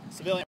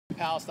Civilian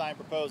Palestine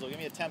proposal? Give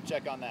me a temp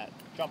check on that.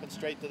 Jumping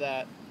straight to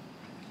that.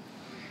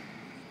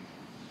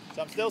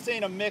 So I'm still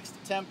seeing a mixed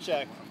temp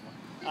check.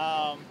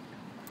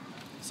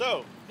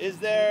 So is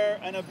there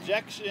an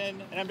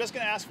objection? And I'm just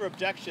going to ask for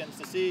objections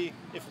to see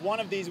if one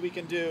of these we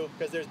can do,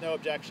 because there's no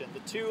objection. The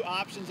two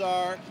options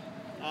are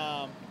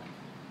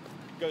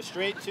go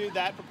straight to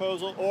that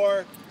proposal,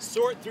 or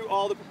sort through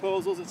all the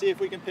proposals and see if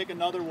we can pick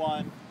another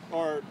one,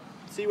 or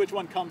see which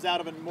one comes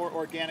out of a more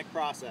organic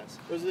process.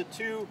 Those are the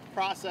two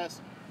process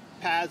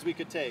paths we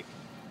could take.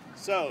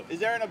 So is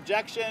there an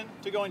objection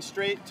to going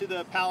straight to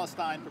the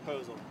Palestine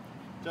proposal?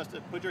 Just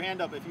to put your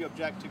hand up if you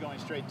object to going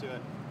straight to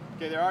it.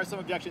 Okay, there are some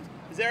objections.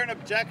 Is there an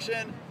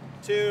objection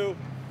to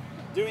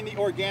doing the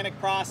organic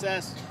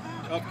process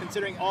of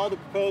considering all the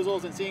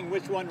proposals and seeing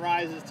which one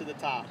rises to the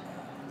top?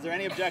 Is there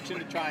any objection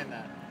to trying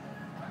that?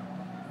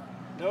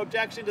 No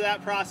objection to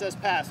that process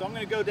path. So I'm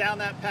going to go down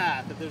that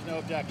path if there's no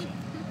objection.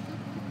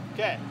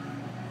 Okay,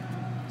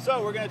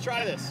 so we're going to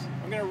try this.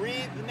 I'm going to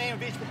read the name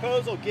of each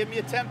proposal. Give me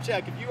a temp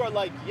check. If you are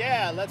like,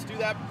 yeah, let's do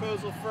that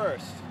proposal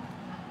first.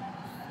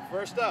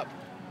 First up.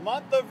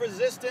 Month of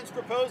Resistance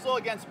proposal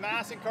against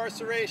mass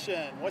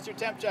incarceration. What's your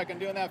temp check on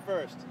doing that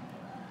first?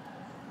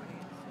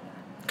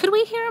 Could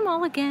we hear them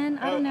all again?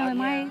 I don't know.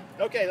 Am I?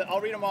 Okay,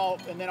 I'll read them all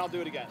and then I'll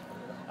do it again.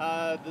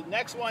 The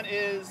next one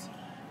is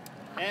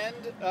End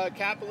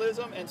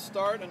Capitalism and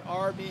Start an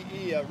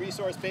RBE, a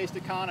resource-based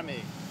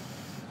economy.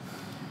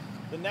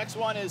 The next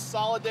one is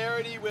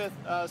Solidarity with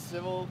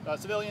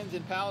Civilians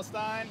in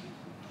Palestine.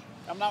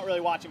 I'm not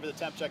really watching for the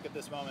temp check at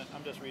this moment.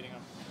 I'm just reading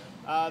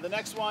them. The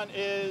next one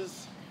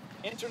is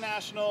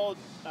International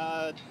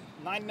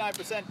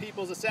 99%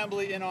 People's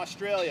Assembly in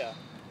Australia.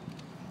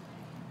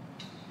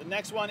 The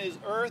next one is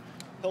Earth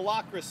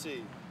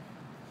Holacracy.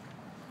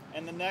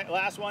 And the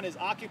last one is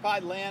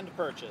Occupied Land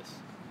Purchase.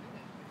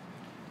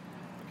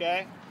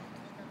 Okay?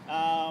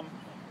 So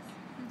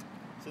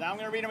now I'm going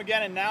to read them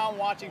again, and now I'm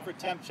watching for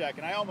temp check.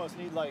 And I almost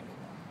need like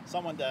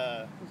someone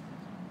to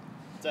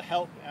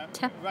help.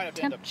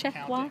 Temp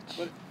check watch?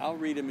 I'll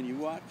read them and you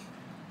watch.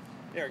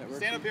 Here,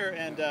 stand up here,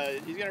 and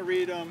he's gonna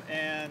read them,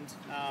 and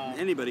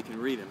anybody can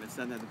read them. It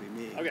doesn't have to be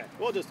me. Okay,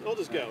 we'll just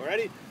go.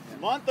 Ready? Yeah.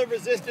 Month of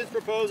Resistance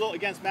proposal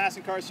against mass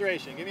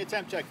incarceration. Give me a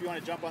temp check if you want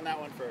to jump on that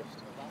one first.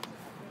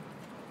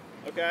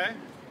 Okay.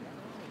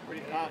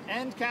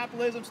 End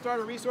capitalism,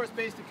 start a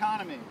resource-based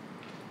economy.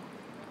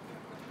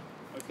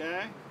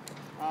 Okay.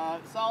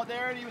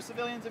 Solidarity with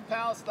Civilians in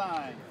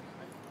Palestine.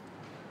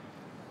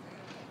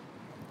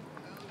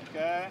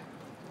 Okay.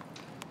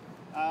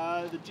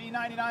 The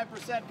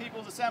G99%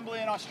 People's Assembly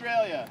in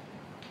Australia.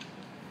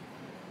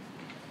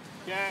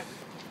 Okay.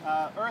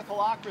 Earth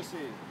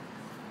Holacracy.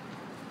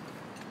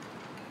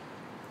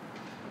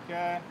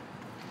 Okay.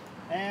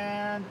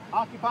 And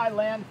Occupied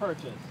Land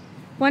Purchase.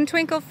 One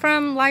twinkle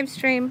from live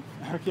stream.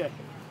 Okay.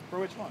 For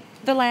which one?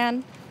 The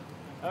land.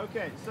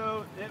 Okay,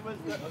 so it was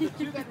the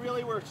two that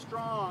really were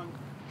strong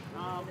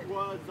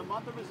was the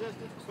month of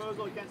resistance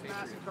proposal against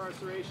mass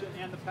incarceration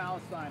and the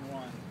Palestine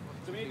one.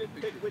 So we need to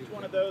pick which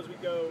one of those we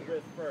go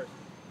with first.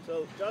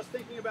 So just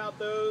thinking about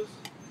those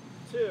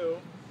two,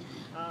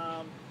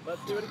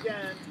 let's do it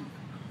again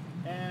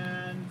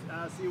and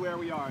see where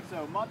we are.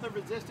 So month of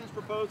resistance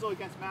proposal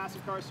against mass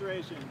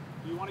incarceration.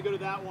 You want to go to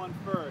that one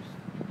first.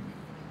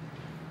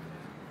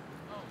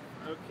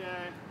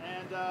 Okay,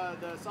 and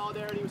the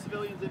solidarity with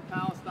civilians in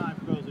Palestine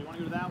proposal. You want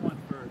to go to that one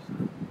first.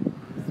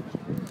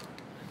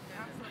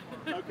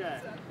 Okay,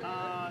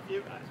 I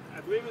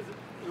believe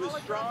it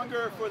was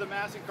stronger for the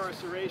mass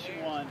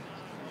incarceration one,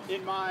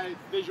 in my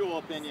visual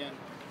opinion.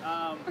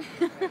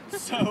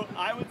 So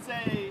I would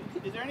say,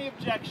 is there any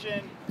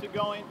objection to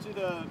going to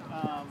the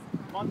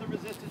month of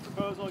resistance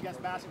proposal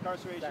against mass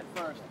incarceration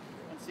first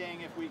and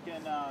seeing if we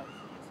can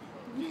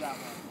do that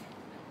one?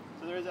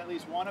 So there is at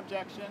least one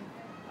objection.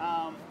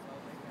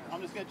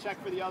 I'm just going to check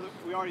for the other.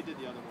 We already did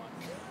the other one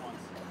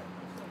once.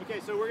 Okay,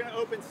 so we're going to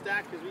open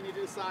stack because we need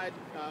to decide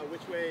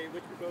which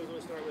proposal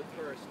to start with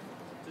first.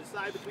 To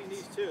decide between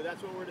these two,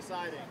 that's what we're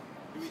deciding.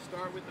 Do we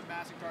start with the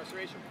mass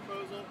incarceration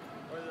proposal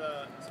or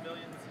the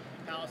civilians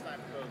in Palestine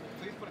proposal?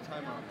 Please put a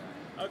timer on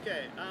that.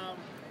 Okay.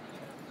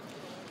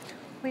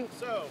 Wait.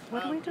 So,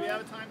 what are we doing? do we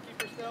have a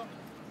timekeeper still?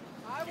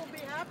 I will be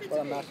happy to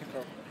Well, be. mass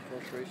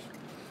incarceration.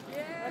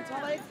 Yeah. Until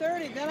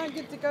 8:30, then I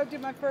get to go do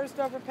my first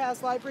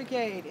Overpass Light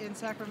Brigade in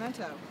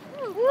Sacramento.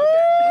 Woo!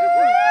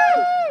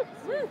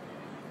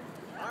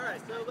 All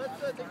right, so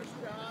let's take a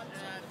shot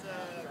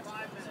at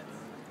 5 minutes.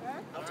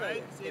 All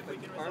right, see if we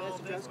can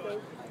resolve this one.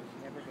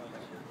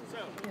 So,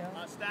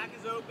 stack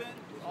is open.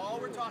 All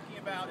we're talking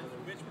about is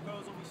which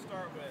proposal we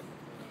start with,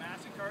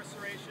 mass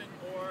incarceration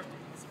or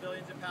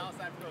civilians in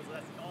Palestine proposal.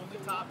 That's the only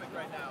topic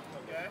right now,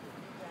 okay?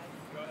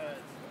 Go ahead,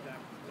 Stack.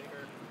 Take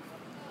her.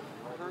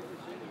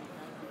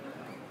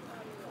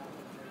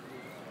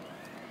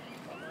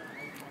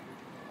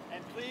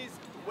 And please,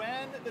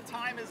 when the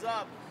time is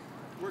up,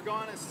 we're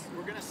gonna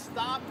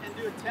stop and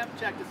do a temp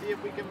check to see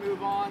if we can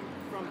move on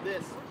from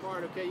this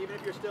part, okay? Even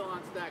if you're still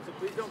on stack. So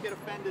please don't get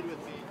offended with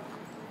me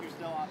if you're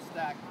still on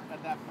stack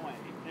at that point.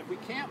 If we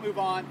can't move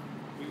on,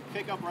 we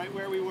pick up right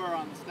where we were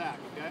on the stack,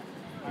 okay?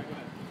 All right, go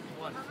ahead.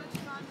 How much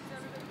time does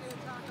everybody do to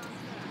talk on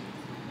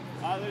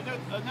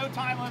stack? There's no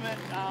time limit,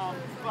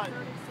 but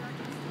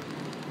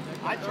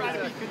I try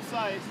to be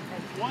concise.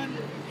 One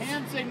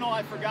hand signal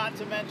I forgot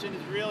to mention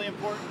is really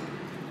important,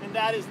 and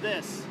that is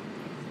this.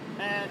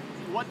 And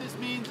what this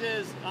means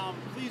is,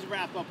 please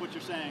wrap up what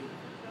you're saying.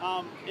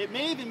 It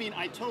may even mean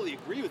I totally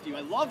agree with you.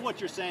 I love what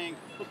you're saying,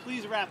 but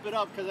please wrap it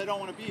up because I don't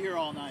want to be here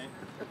all night.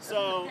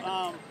 So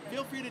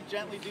feel free to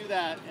gently do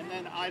that, and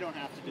then I don't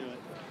have to do it.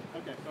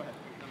 Okay, go ahead.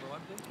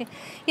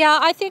 Yeah,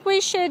 I think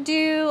we should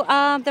do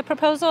the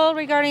proposal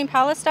regarding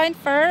Palestine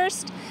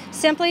first,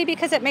 simply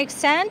because it makes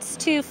sense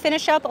to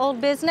finish up old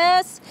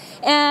business.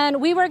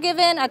 And we were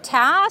given a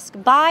task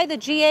by the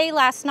GA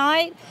last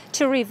night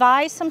to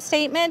revise some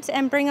statements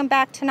and bring them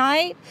back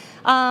tonight.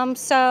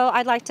 So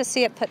I'd like to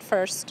see it put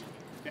first.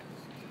 Okay.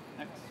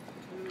 Next.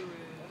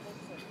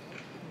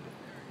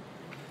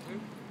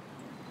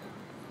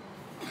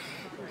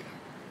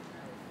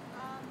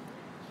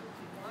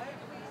 Why do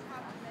we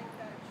have to make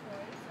that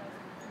choice as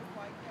a group?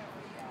 Why can't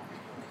we just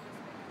make a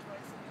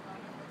choice and move on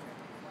to which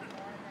one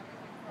more, and then we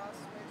can cross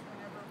switch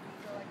whenever we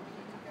feel like we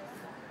need to go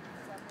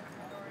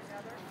something or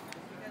another?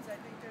 Because I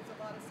think there's a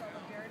lot of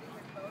solidarity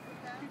with both of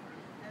them,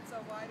 and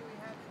so why do we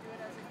have to do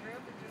it as a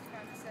group and just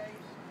kind of say,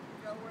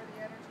 go where the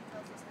energy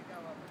tells us to go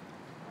over?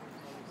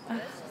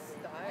 Let's just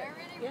start. I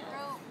already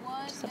wrote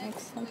one That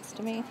makes next sense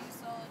to to me.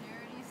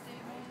 solidarity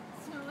statement,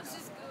 so let's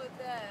just go with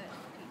that.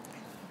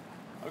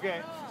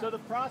 Okay, so the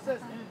process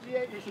in the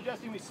GA, you're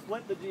suggesting we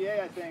split the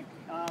GA, I think,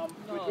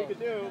 which we could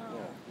do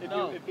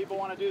if people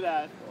want to do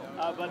that.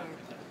 But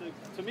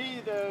to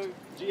me, the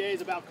GA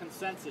is about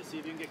consensus, see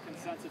if you can get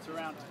consensus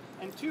around.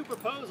 And two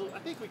proposals, I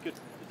think we could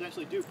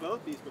potentially do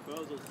both these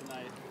proposals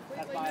tonight.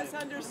 Completely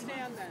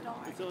misunderstand then.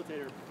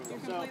 Facilitator proposal. You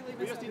So completely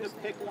we just need to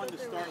pick one to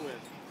start with.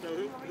 So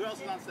who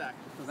else is on stack?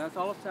 So that's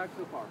all of stack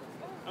so far.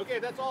 Okay,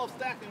 if that's all of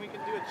stack, then we can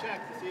do a check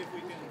to see if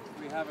we can.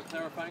 We have a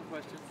clarifying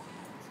question.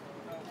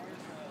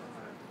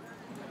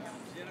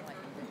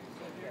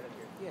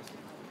 Yes.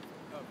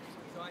 Oh,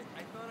 so I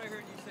thought I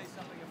heard you say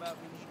something about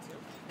we need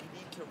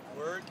to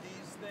word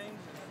these things.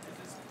 Is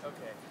this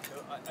okay? So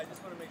I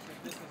just want to make sure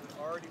this is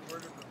an already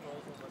worded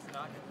proposal that's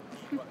not going to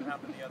repeat what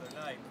happened the other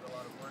night with a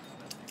lot of words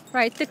missing.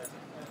 Right. It's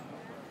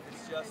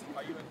just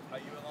are you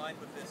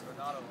aligned with this or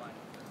not aligned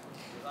with this?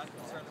 Because I'm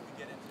concerned that we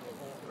get into a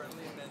whole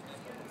friendly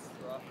amendment and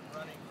we're off and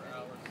running for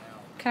hours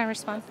now. Can I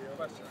respond?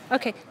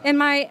 Okay, and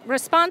my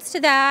response to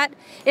that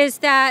is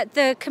that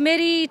the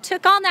committee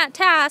took on that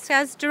task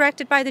as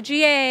directed by the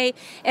GA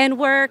and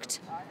worked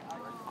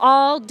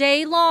all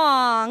day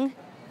long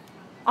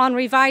on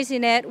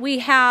revising it. We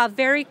have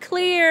very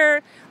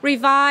clear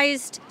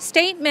revised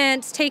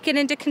statements taken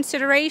into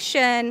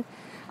consideration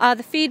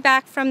the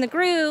feedback from the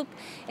group,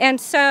 and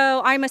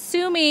so I'm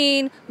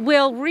assuming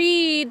we'll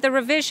read the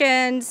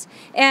revisions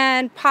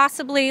and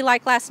possibly,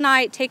 like last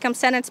night, take them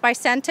sentence by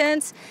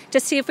sentence to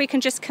see if we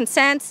can just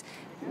consent.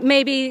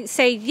 Maybe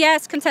say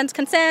yes,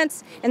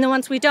 consents, and then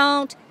once we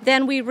don't,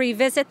 then we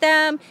revisit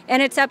them,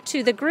 and it's up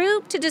to the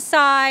group to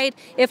decide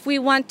if we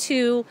want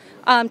to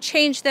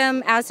change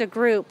them as a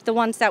group, the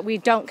ones that we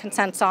don't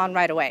consent on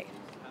right away.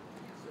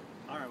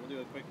 All right, we'll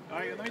do a quick. All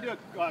right, let me do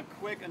a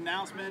quick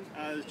announcement.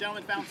 This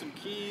gentleman found some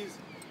keys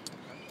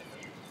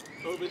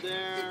over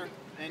there,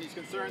 and he's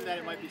concerned that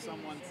it might be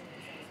someone's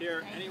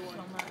here. Anyone?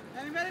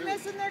 Anybody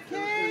missing their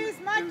keys?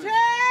 Mic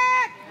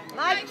check!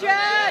 Mic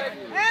check!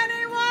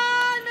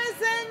 Anyone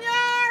missing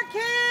your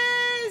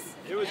keys?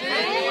 It was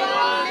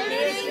anyone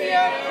missing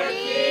your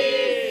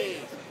keys?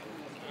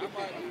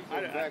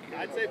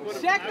 I'd say put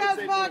them. Check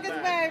those pockets,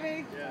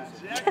 baby. Yeah,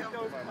 check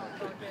those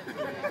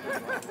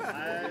pockets.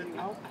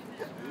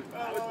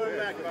 I was moving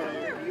back about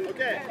you.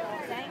 Okay.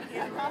 Thank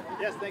you.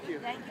 Yes, thank you.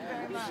 Thank you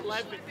very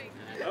much.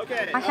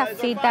 Okay. I have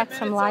feedback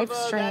from live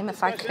stream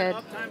if I could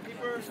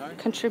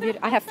contribute.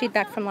 I have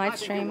feedback from live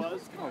stream.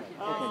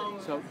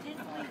 So,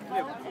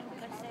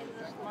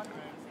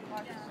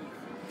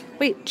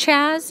 Wait,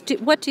 Chaz,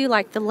 what do you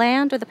like, the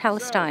land or the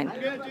Palestine? I'm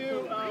going to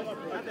do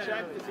a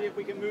check to see if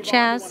we can move Chaz?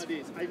 on to one of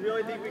these. I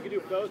really think we could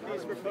do both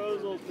these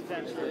proposals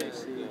potentially.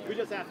 We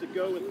just have to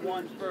go with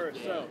one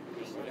first. So,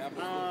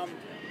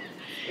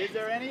 is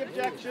there any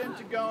objection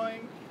to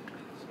going?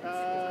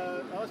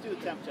 Let's do the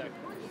temp check.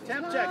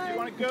 Temp check. Do you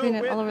want to go Doing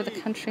it with all over the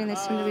country, and they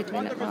seem to be doing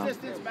month it of well.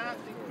 resistance,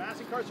 mass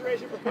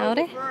incarceration proposal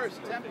Howdy.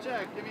 first. Temp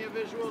check. Give me a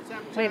visual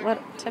temp check. Wait,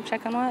 what? Temp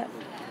check on what?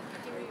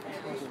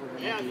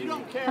 Yeah, if you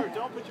don't care,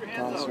 don't put your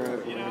hands up.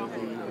 You know, if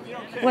you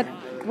don't care.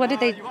 What did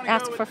they You wanna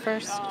ask go for with,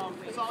 first?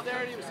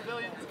 Solidarity with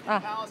civilians. Ah,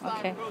 Palestine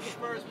okay. proposal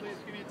first. Please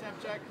give me a temp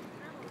check.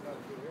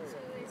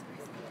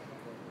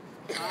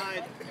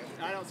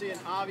 I don't see an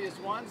obvious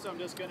one, so I'm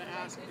just going to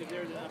ask if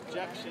there's an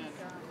objection.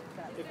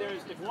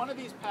 If one of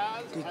these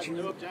paths has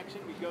no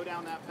objection, we go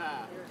down that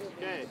path.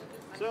 Okay.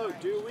 So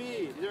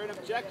is there an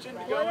objection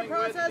to going with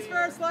Process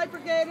first. Light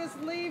Brigade is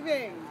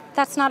leaving.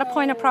 That's not a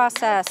point of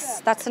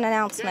process. That's an Okay,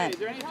 announcement. is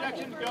there any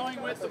objection to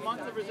going with the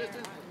month of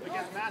resistance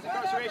against mass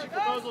incarceration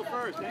proposal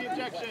first? Any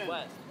objection?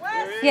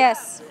 There is?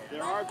 Yes.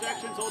 There are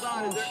objections. Hold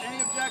on. Is there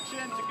any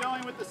objection to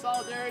going with the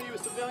solidarity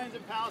with civilians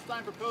in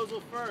Palestine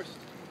proposal first?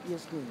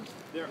 Yes, please.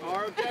 There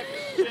are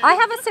objections. I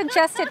have a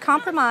suggested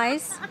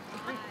compromise.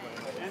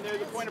 And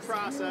there's a point of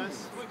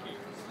process. we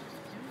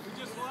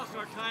just lost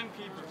our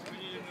timekeeper. We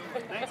need a new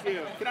one. Thank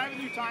you. Can I have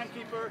a new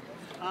timekeeper?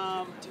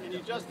 And you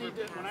just need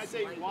to, when I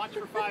say watch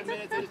for 5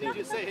 minutes, I just need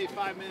you to say, hey,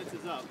 5 minutes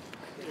is up.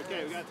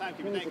 Okay, we got a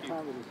timekeeper. Thank you.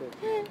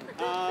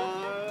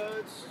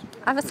 I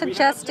have a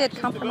suggested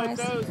compromise.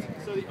 So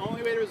the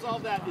only way to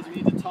resolve that is we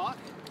need to talk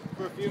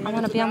for a few minutes. I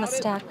want to be on the about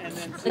it, stack, and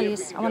then see if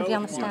please. we I want to be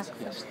on the go stack.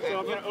 So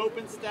I'm going to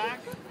open stack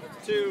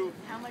to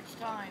How much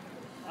time?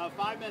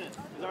 5 minutes.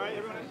 Is that all right,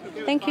 everyone? Okay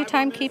with Thank you, 5 more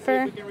minutes? See if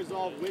timekeeper. we can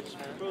resolve which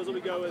proposal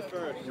we go with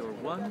first.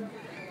 One,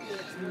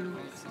 two,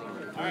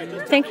 All right,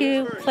 just Thank tell me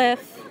you, first.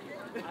 Cliff.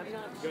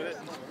 Go ahead.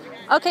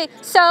 Okay,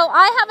 so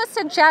I have a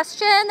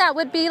suggestion that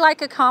would be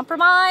like a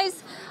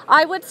compromise.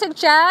 I would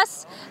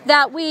suggest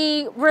that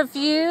we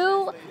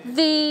review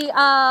the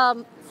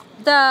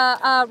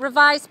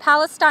revised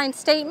Palestine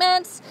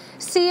statements,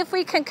 see if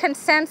we can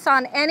consent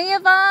on any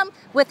of them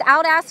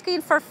without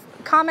asking for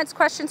comments,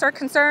 questions, or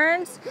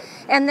concerns,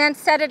 and then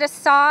set it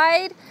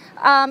aside.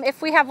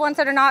 If we have ones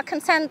that are not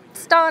consent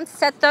on,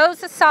 set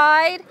those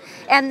aside,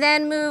 and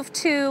then move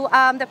to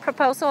the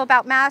proposal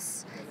about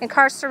mass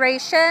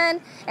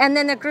incarceration, and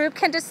then the group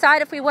can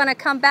decide if we want to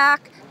come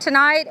back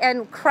tonight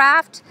and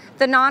craft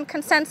the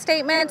non-consent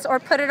statements or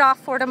put it off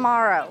for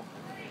tomorrow.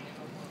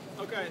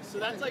 Okay, so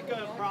that's like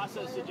a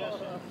process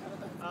suggestion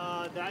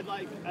that I'd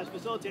like, as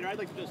facilitator, I'd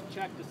like to just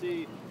check to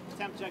see,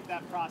 temp check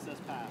that process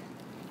path.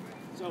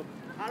 So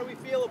how do we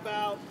feel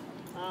about,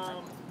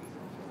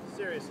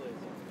 seriously,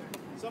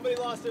 somebody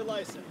lost their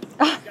license.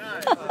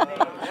 Guys,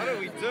 what are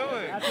we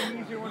doing? That's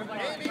an easier one.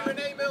 Amy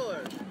Renee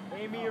Miller.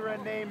 Amy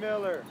Renee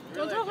Miller.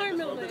 Don't tell her,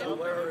 Milton.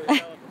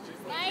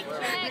 Mic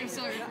check.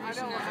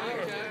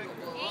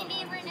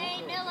 Amy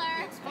Renee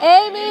Miller.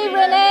 Amy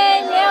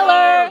Renee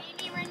Miller.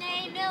 Amy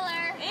Renee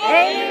Miller.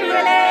 Amy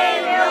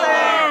Renee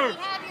Miller.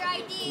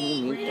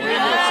 We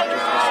have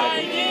your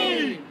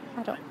ID. I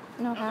don't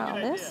know how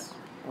this.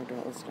 Oh,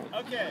 don't let's start.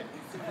 Okay,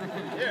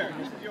 here,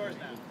 this is yours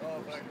now.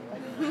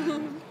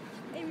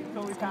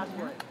 Totally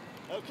passport.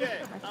 Okay,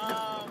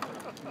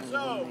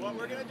 so what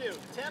we're going to do,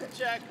 temp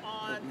check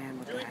on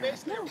doing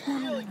basically a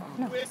really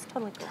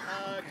quick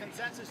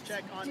consensus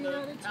check on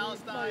the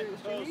Palestine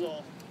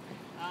proposal,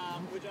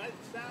 which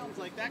sounds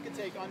like that could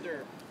take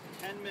under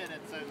 10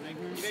 minutes, I think,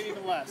 maybe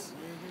even less.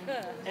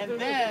 And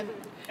then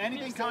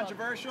anything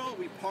controversial,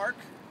 we park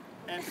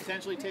and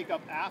potentially take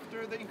up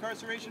after the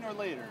incarceration or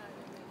later.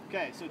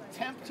 Okay, so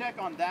temp check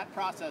on that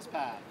process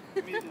path.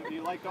 Do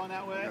you like going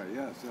that way?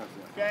 Yeah, yes.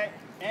 Okay,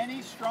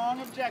 any strong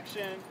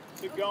objection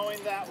to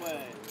going that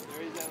way?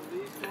 There is at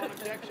least one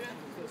objection.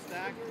 The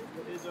stack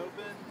is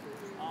open.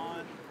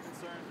 on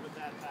concerns with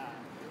that path?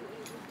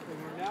 And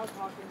we're now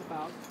talking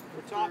about.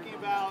 We're talking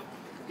about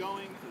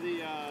going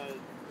the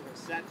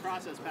that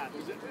process path.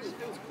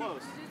 It was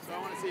close, so I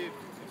want to see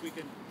if we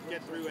can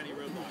get through any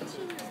roadblocks.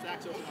 So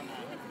stacks open on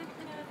that.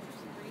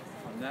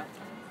 On that.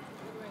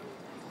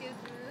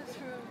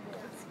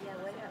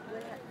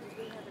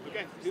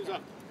 Okay, who's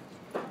up?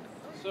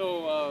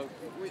 So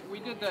we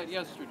did that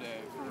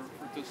yesterday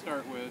to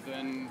start with,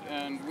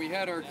 and we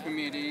had our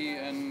committee,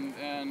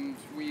 and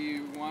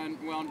we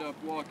wound up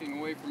walking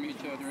away from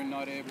each other and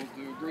not able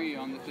to agree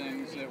on the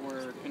things that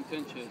were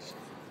contentious.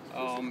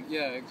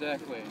 Yeah,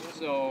 exactly.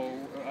 So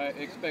I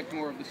expect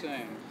more of the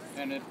same,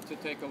 and it to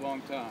take a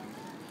long time.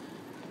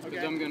 Because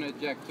Okay. I'm going to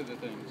object to the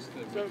things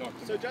that we talked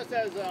about. So just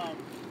as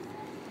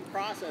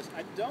process,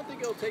 I don't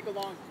think it'll take a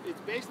long. It's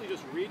basically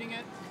just reading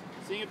it,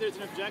 seeing if there's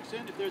an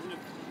objection. If there's an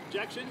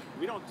objection,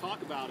 we don't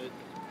talk about it.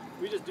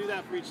 We just do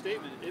that for each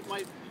statement.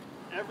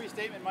 Every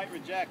statement might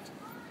reject,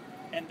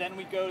 and then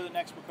we go to the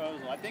next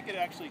proposal. I think it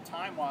actually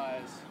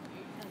time-wise,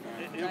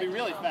 it'll be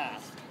really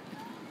fast.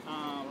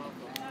 As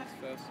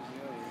fast as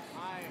the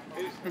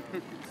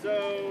others.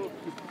 So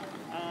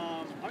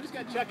I'm just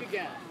going to check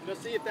again,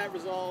 just see if that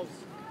resolves,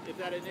 if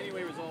that in any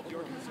way resolves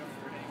your concern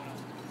or anyone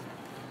else's concern.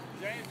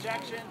 Is there any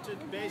objection to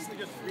basically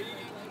just reading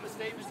the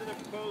statements of the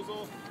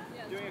proposal,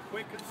 doing a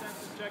quick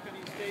consensus check on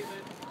each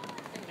statement,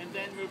 and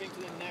then moving to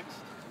the next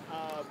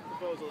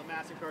proposal, the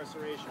mass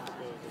incarceration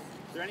proposal?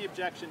 Is there any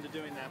objection to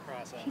doing that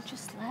process? He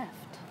just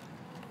left.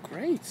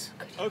 Great.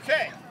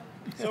 Okay,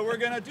 so we're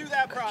going to do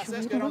that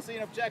process. I don't see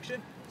an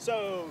objection.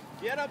 So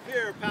get up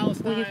here,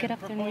 Palestine. Will you get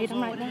up and read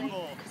them right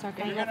now? Because our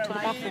guy left to the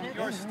bathroom.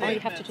 Or you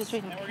have to just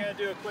read them. And we're going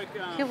to do a quick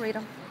He'll read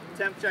them.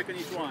 temp check on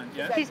each one.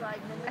 Yeah? Please, I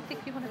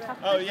think you want to talk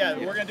Oh about yeah,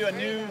 them. we're going to do a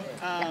new,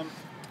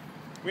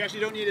 we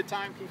actually don't need a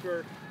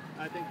timekeeper,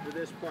 I think, for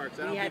this part,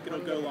 so I don't think it'll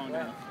go long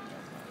enough.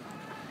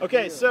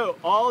 Okay, so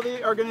all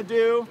they are going to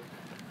do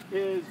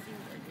is,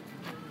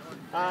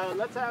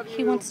 let's have you...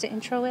 He wants to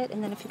intro it,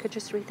 and then if you could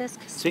just read this,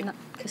 because Should we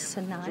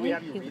Sanai,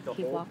 have you read the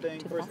he whole walked thing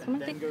to the first bathroom,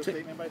 and I then think. go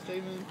statement by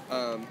statement?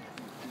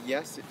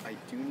 Yes, I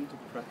do need to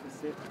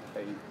preface it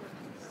a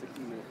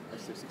 60 minute or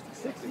 60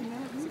 second.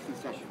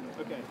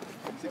 Okay.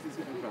 60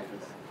 second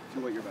preface to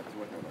what you're about to do.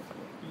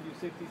 You do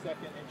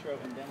 60-second intro,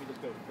 and then we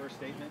just go first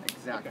statement?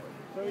 Exactly. Okay.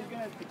 So he's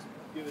going to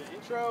give an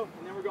intro,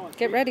 and then we're going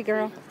Get ready,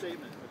 girl.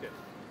 Statement. Okay.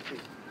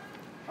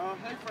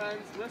 Hey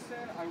friends,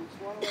 listen, I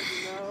just want to let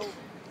you know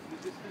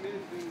that this committee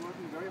has been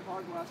working very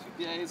hard the last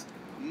few days.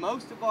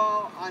 Most of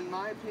all, in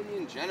my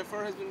opinion,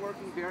 Jennifer has been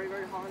working very,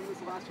 very hard in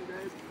this last few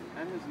days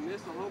and has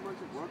missed a whole bunch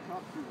of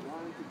workshops she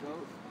wanted to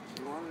go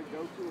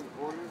to in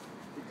order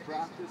to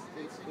craft this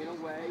in a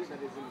way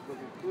that was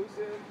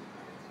inclusive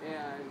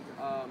and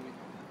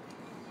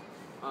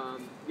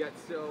yet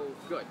still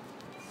good.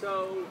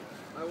 So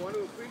I want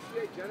to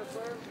appreciate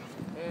Jennifer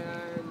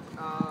and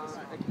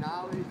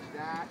acknowledge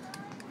that,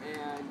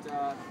 and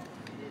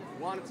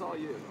Juan, it's all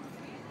you.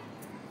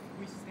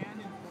 We stand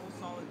in full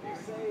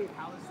solidarity with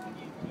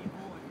Palestinian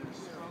people and their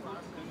struggle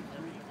to be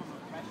free from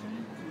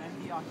oppression, to end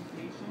the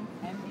occupation,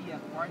 end the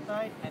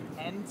apartheid, and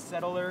end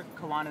settler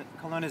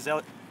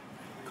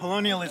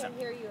colonialism.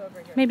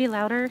 Maybe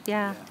louder,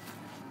 yeah.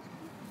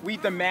 We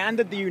demand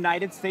that the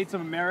United States of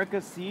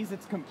America cease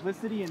its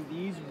complicity in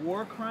these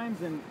war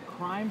crimes and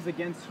crimes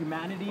against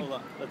humanity. Hold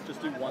on, let's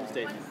just do one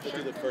statement. Let's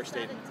do the first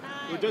statement.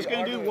 We're just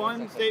going to do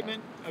one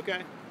statement,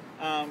 okay?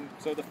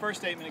 So the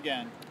first statement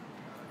again.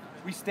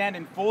 We stand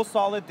in full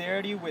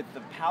solidarity with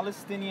the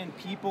Palestinian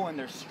people in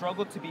their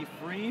struggle to be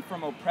free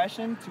from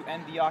oppression, to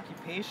end the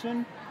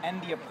occupation,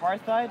 end the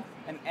apartheid,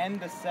 and end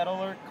the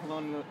settler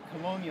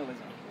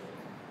colonialism.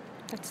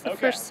 That's the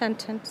first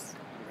sentence.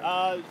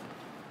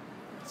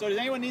 So does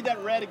anyone need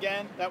that read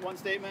again, that one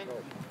statement?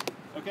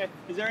 Okay.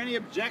 Is there any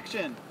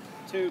objection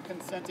to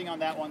consenting on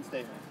that one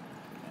statement?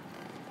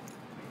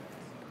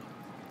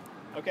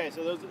 Okay,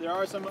 so there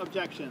are some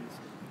objections.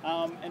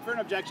 And for an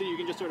objection, you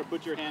can just sort of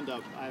put your hand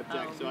up. I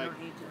object, so I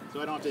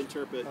don't have to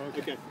interpret.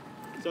 Okay.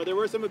 So there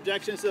were some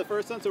objections to the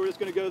first one, so we're just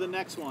going to go to the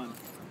next one.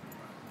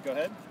 Go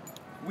ahead.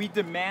 We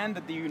demand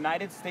that the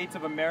United States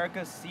of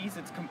America cease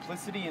its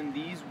complicity in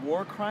these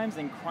war crimes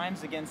and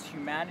crimes against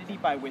humanity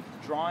by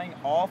withdrawing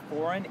all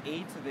foreign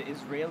aid to the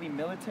Israeli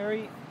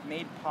military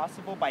made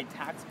possible by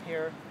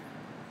taxpayer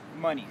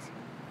monies.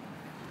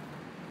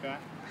 Okay.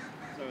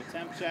 So a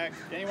temp check.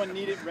 Anyone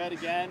need it read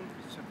again?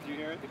 Did you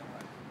hear it?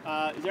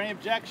 Is there any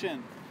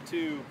objection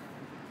to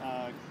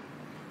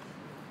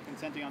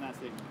consenting on that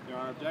statement? There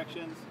are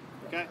objections.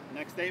 Okay,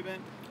 next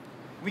statement.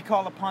 We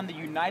call upon the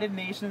United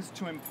Nations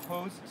to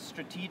impose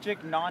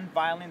strategic,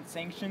 non-violent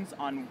sanctions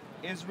on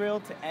Israel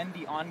to end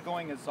the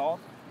ongoing assault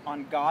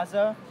on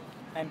Gaza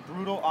and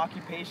brutal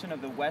occupation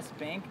of the West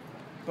Bank,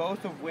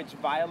 both of which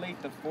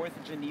violate the Fourth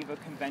Geneva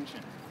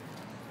Convention.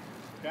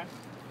 Okay.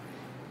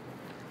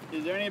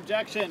 Is there any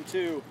objection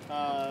to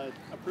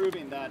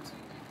approving that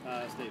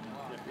statement?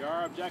 If there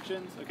are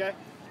objections, okay.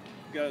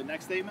 Go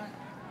next statement.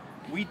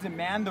 We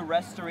demand the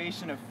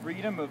restoration of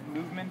freedom of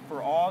movement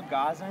for all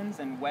Gazans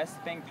and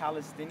West Bank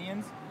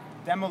Palestinians,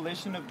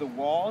 demolition of the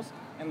walls,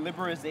 and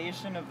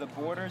liberalization of the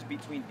borders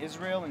between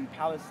Israel and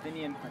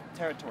Palestinian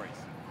territories.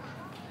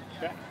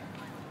 Okay.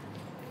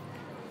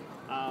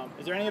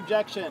 Is there any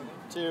objection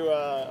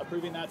to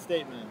approving that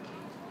statement?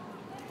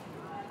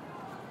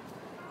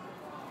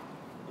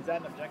 Is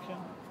that an objection?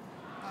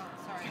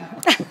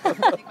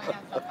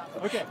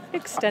 Okay.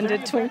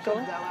 Extended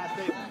twinkle.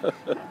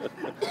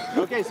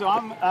 Okay, so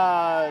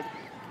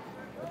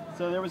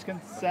so there was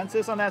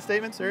consensus on that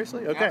statement?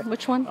 Seriously? Okay.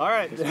 Which one? All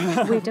right. We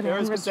There demand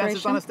was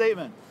consensus on restoration? the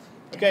statement.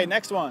 Okay,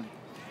 next one.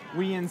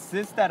 We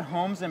insist that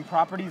homes and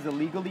properties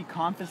illegally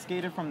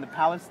confiscated from the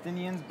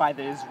Palestinians by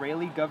the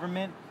Israeli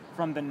government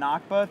from the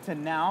Nakba to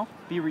now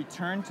be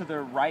returned to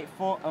their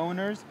rightful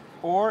owners,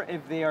 or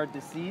if they are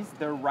deceased,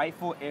 their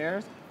rightful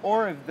heirs,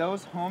 or if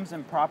those homes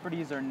and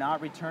properties are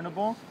not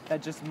returnable,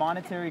 that just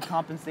monetary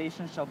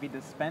compensation shall be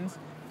dispensed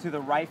to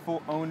the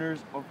rightful owners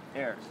of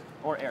heirs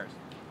or heirs.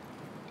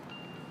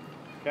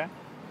 Okay.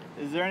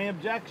 Is there any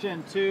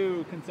objection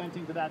to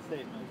consenting to that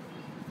statement?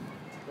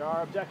 There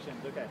are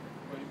objections. Okay.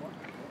 Any more?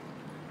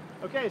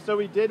 Okay, so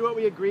we did what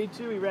we agreed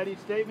to. We read each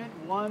statement.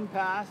 One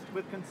passed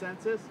with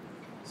consensus.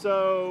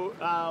 So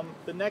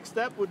the next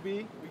step would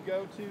be we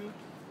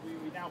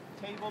now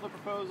table the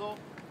proposal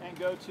and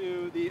go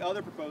to the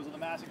other proposal, the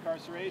mass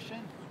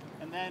incarceration.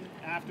 And then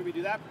after we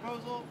do that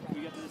proposal,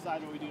 we get to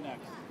decide what we do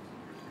next.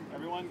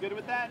 Everyone good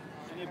with that?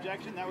 Any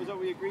objection? That was what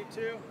we agreed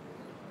to.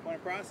 Point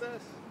of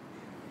process?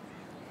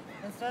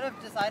 Instead of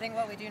deciding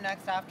what we do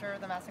next after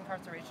the mass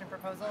incarceration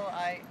proposal,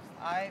 I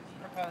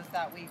propose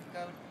that we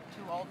go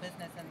to old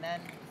business and then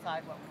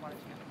decide what we want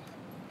to do.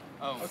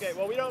 Oh. Okay,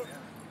 well we don't,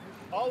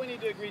 all we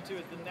need to agree to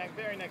is the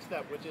very next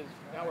step, which is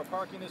now we're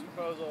parking this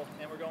proposal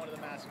and we're going to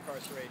the mass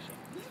incarceration.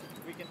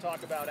 We can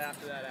talk about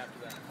after that.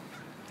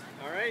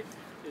 All right,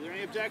 is there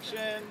any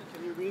objection?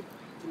 Can you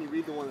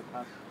read the one that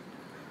passed?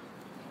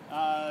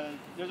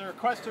 There's a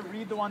request to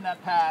read the one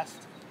that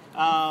passed.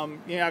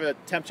 You have a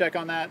temp check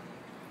on that?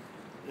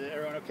 Is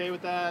everyone okay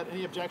with that?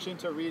 Any objection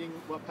to reading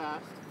what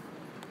passed?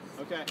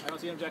 Okay, I don't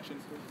see an objection.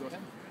 Go ahead.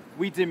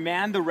 We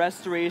demand the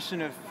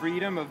restoration of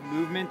freedom of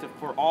movement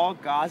for all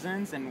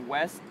Gazans and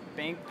West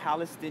Bank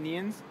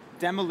Palestinians,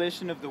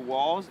 demolition of the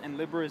walls, and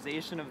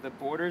liberalization of the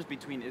borders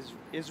between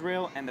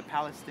Israel and the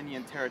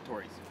Palestinian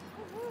territories.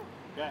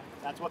 Okay,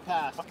 that's what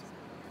passed.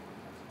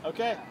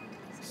 Okay,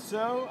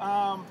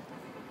 so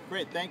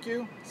great, thank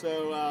you.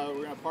 So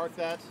we're going to park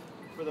that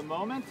for the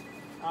moment.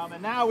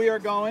 And now we are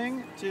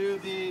going to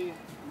the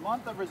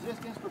month of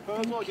resistance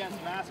proposal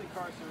against mass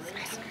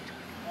incarceration.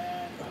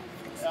 And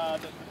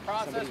the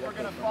process we're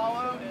going to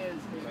follow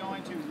is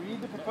going to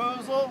read the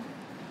proposal.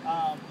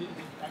 Is it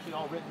actually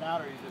all written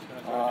out, or are you just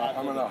going to add?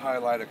 I'm going to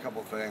highlight a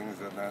couple things,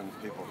 and then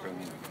people can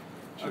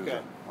choose Okay.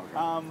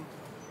 it.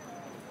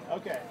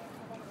 Okay.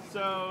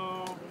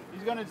 So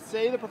he's going to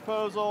say the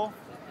proposal.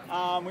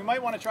 We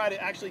might want to try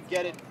to actually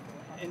get it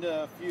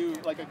into a few,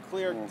 like a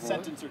clear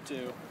sentence or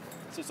two,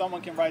 so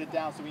someone can write it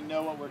down so we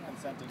know what we're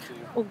consenting to.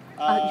 Oh,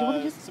 you want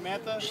to just...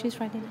 Samantha? She's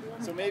writing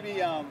it. So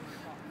maybe,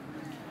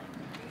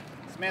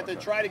 Samantha,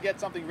 try to get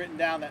something written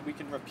down that we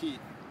can repeat.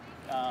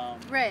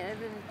 Right, I've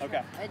been.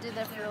 Okay. I did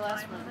that for the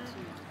last one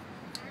too.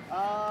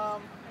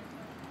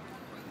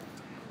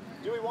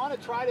 Do we want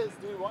to try to?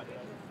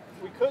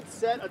 We could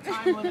set a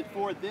time limit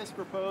for this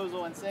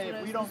proposal and say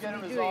if we don't get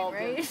it resolved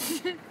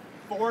in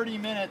 40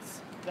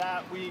 minutes,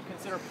 that we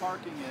consider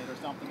parking it or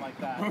something like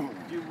that.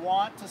 Do you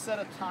want to set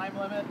a time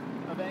limit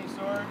of any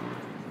sort?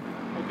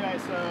 Okay,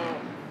 so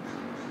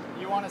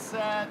you want to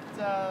set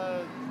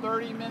a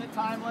 30-minute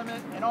time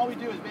limit, and all we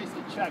do is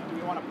basically check, do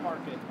we want to park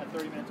it at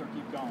 30 minutes or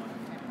keep going?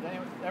 Does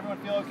everyone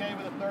feel okay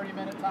with a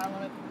 30-minute time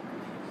limit?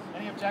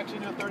 Any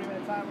objection to a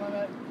 30-minute time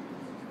limit?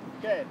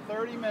 Okay,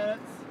 30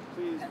 minutes,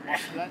 please.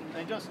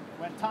 And just,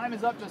 when time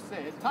is up, just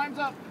say it. Time's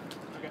up.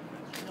 Okay.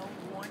 No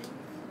warning?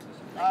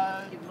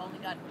 You've only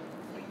got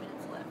 3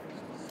 minutes left.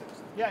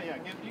 Yeah, you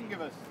can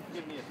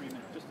give me a 3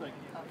 minute, just like,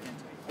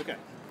 okay.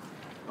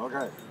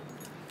 Okay.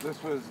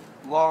 This was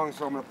long,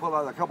 so I'm going to pull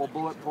out a couple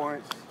bullet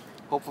points.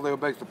 Hopefully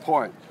it'll make the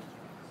point.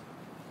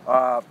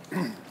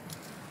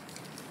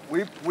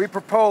 We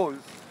propose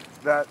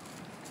that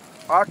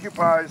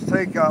occupiers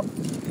take up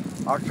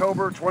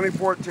October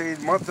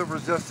 2014 month of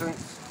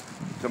resistance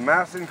to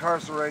mass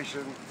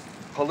incarceration,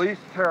 police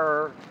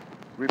terror,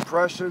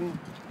 repression,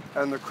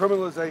 and the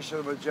criminalization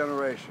of a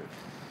generation.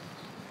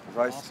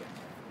 Awesome.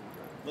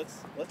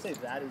 Let's say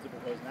that is the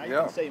proposal. Now you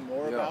can say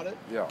more about it.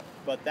 Yeah.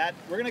 But that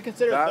we're going to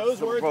consider That's those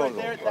the words proposal,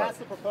 right there. right. That's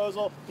the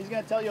proposal. He's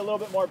going to tell you a little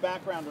bit more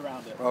background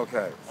around it.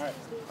 Okay. All right.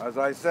 As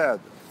I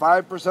said,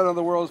 5% of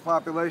the world's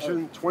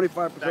population,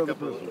 25% of the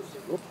prisoners.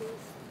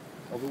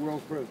 Of the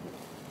world's prisoners.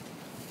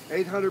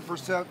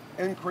 800%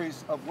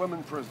 increase of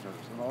women prisoners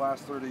in the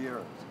last 30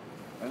 years.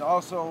 And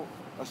also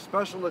a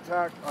special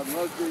attack on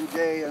lesbian,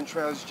 gay, and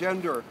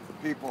transgender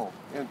people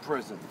in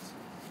prisons.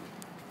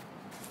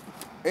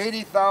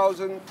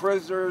 80,000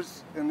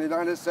 prisoners in the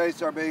United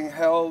States are being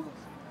held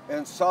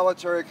in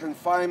solitary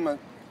confinement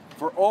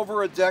for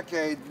over a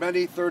decade,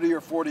 many 30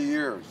 or 40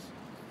 years,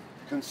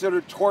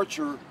 considered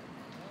torture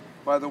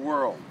by the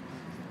world.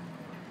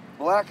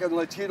 Black and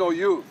Latino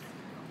youth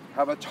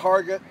have a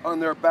target on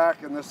their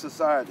back in this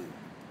society.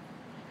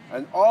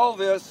 And all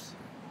this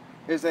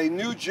is a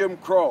new Jim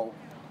Crow,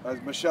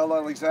 as Michelle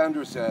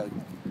Alexander said,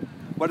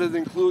 but it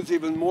includes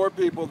even more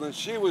people than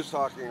she was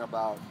talking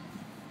about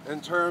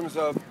in terms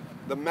of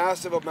the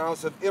massive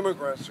amounts of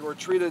immigrants who are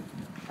treated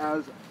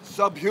as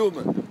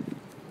subhuman,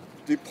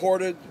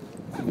 deported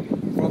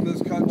from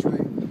this country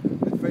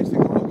and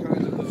facing all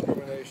kinds of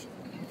discrimination.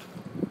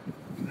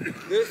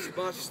 This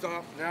must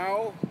stop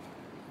now,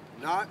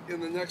 not in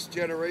the next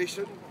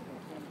generation,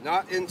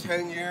 not in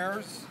 10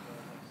 years,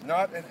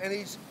 not in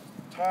any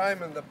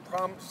time in the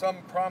some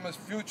promised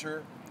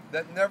future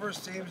that never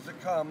seems to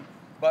come,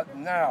 but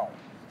now.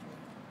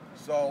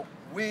 So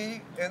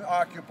we in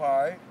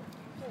Occupy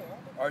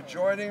are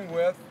joining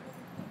with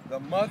the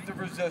month of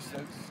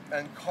resistance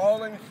and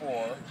calling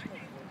for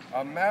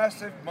a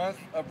massive month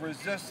of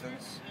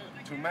resistance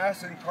to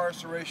mass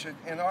incarceration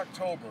in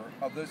October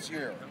of this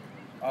year.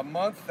 A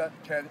month that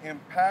can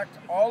impact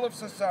all of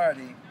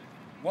society,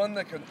 one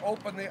that can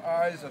open the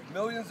eyes of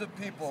millions of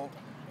people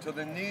to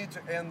the need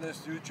to end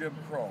this new Jim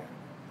Crow.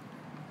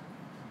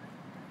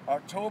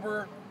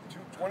 October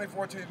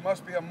 2014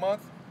 must be a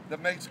month that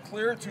makes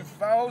clear to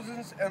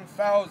thousands and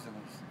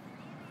thousands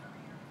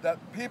that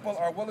people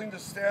are willing to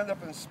stand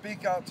up and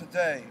speak out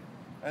today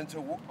and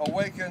to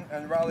awaken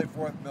and rally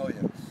forth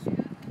millions.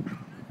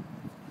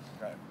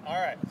 Okay. All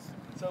right.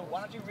 So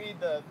why don't you read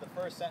the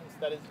first sentence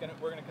that is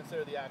we're going to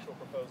consider the actual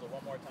proposal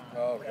one more time.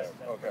 Okay,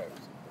 okay.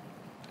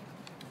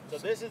 So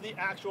this is the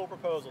actual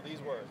proposal,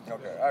 these words.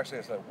 Okay, actually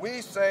it said,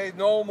 we say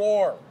no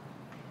more.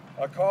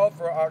 A call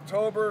for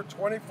October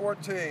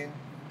 2014,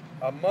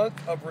 a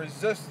month of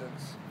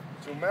resistance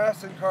to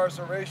mass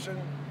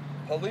incarceration,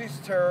 police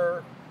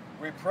terror,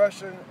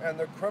 repression, and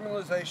the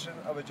criminalization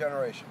of a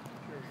generation.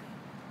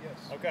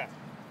 Yes. Okay.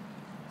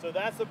 So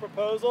that's the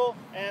proposal,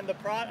 and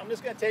I'm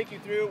just going to take you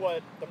through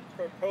what the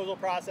proposal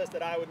process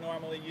that I would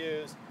normally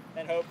use,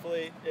 and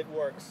hopefully it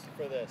works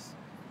for this.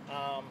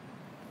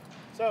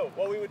 So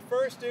what we would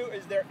first do,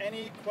 is there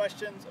any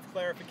questions of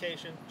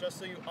clarification, just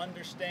so you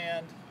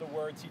understand the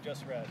words he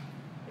just read?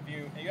 If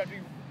you have to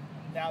be,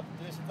 now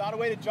this is not a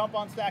way to jump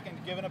on Stack and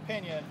give an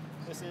opinion.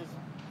 This is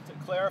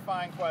a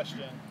clarifying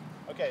question.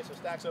 Okay, so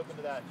Stack's open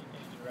to that. You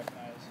need to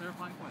recognize.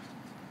 Clarifying questions.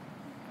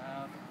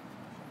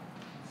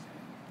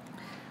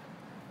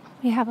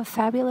 We have a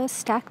fabulous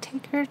stack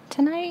taker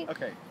tonight.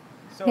 Okay.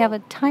 So we have a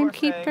you are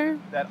timekeeper.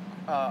 saying that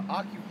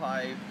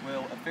Occupy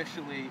will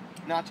officially,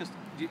 not just,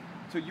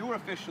 so you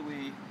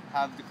officially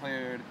have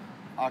declared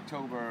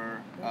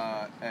October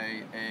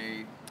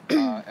a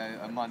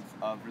month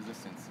of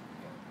resistance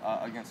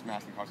against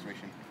mass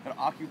incarceration. But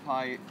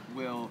Occupy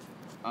will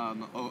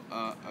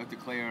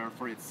declare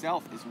for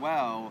itself as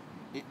well,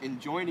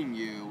 in joining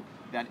you,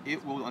 that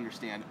it will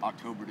understand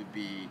October to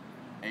be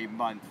a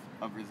month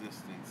of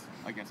resistance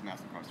against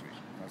mass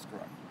incarceration. That's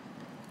correct.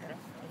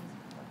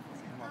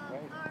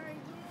 Are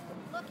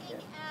you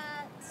looking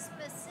at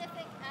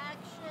specific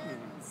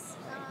actions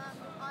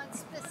on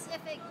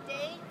specific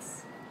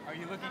dates? Are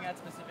you looking at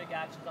specific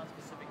actions on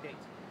specific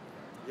dates?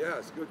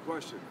 Yes, good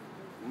question.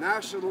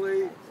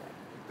 Nationally,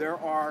 there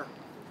are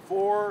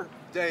 4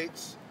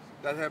 dates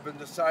that have been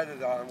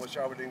decided on, which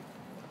I would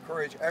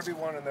encourage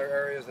everyone in their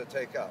areas to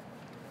take up.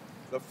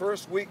 The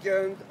first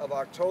weekend of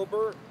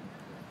October,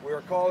 we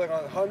are calling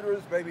on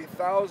hundreds, maybe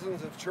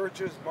thousands of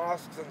churches,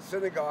 mosques, and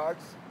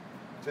synagogues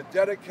to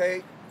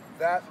dedicate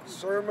that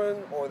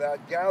sermon or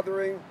that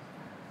gathering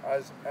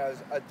as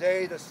a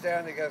day to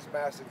stand against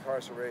mass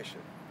incarceration.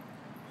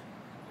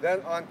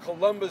 Then on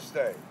Columbus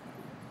Day,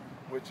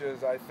 which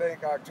is, I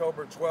think,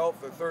 October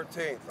 12th or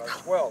 13th, on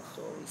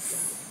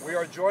 12th, we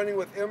are joining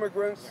with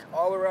immigrants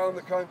all around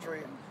the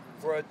country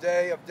for a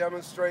day of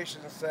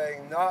demonstrations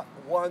saying not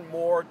one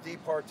more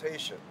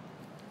deportation.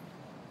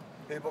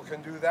 People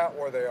can do that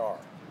where they are.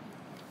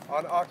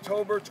 On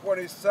October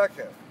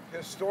 22nd,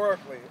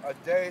 historically, a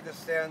day to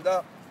stand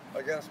up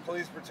against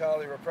police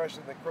brutality,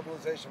 repression, and the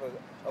criminalization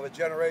of a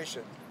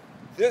generation.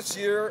 This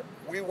year,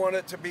 we want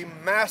it to be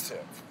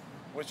massive,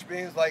 which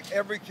means like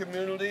every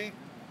community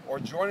or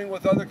joining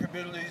with other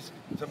communities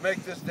to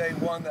make this day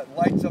one that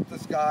lights up the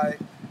sky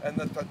and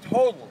that the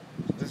total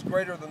is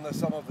greater than the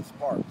sum of its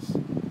parts.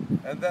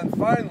 And then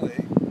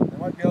finally, there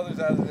might be others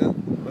added in,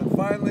 but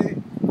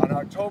finally, on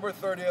October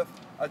 30th,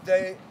 a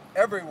day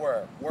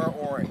everywhere wear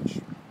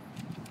orange.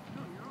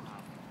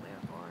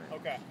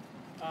 Okay.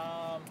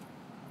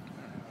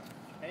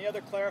 Any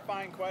other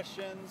clarifying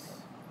questions?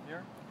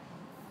 Here?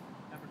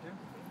 Number 2?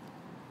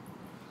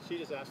 She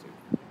just asked you.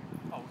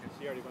 Oh, okay.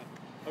 She already went.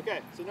 Okay,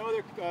 so no other,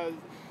 is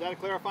that a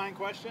clarifying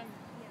question?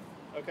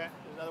 Yes. Okay,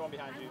 there's another one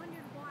behind you. I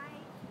wondered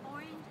why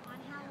orange on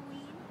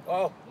Halloween?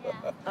 Oh,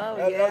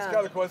 Yeah. that's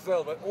kind of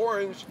coincidental, but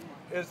orange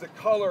is the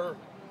color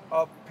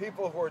of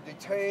people who are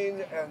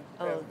detained and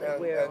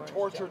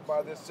tortured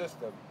by this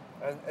system.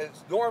 And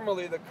it's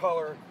normally the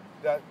color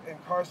that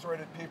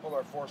incarcerated people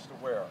are forced to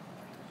wear.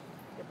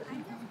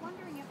 I'm just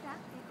wondering if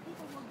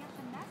people will get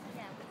the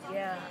message.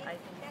 Yeah, I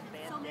think it's a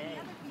bad day.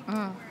 Other people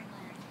are wearing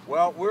orange.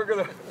 Well, we're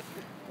gonna.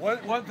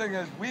 One thing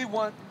is, we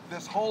want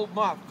this whole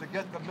month to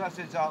get the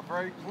message out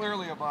very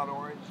clearly about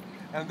orange,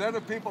 and then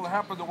if people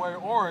happen to wear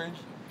orange,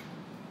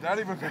 that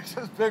even makes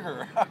us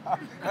bigger.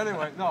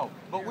 Anyway, no,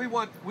 but we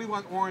want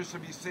orange to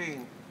be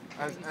seen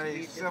as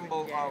a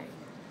symbol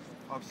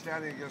of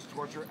standing against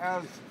torture,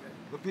 as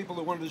the people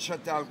who wanted to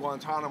shut down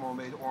Guantanamo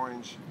made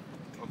orange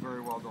a very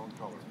well-known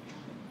color.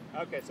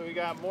 Okay, so we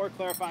got more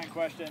clarifying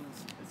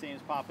questions, it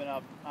seems, popping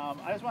up.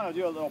 I just want to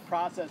do a little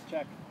process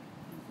check.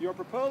 Your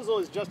proposal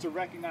is just to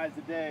recognize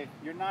the day.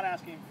 You're not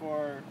asking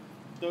for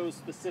those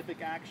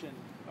specific action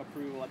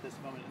approval at this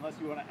moment, unless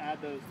you want to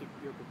add those to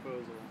your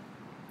proposal.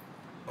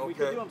 Okay. We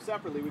could do them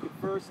separately. We could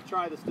first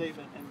try the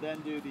statement and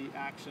then do the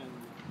action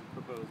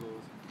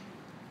proposals.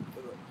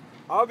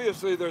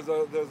 Obviously, there's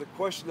a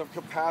question of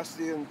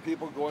capacity and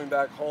people going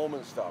back home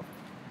and stuff.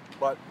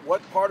 But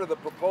what part of the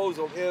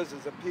proposal is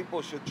that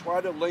people should try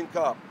to link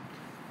up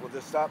with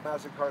the Stop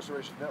Mass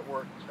Incarceration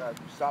Network at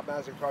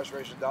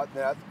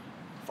stopmassincarceration.net,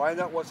 find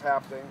out what's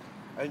happening,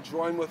 and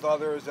join with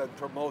others and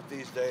promote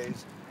these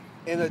days.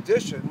 In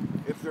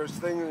addition, if there's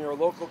things in your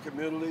local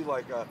community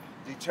like a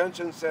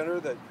detention center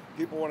that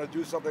people want to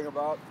do something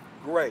about,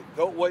 great.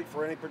 Don't wait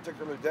for any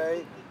particular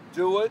day.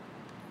 Do it,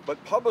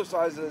 but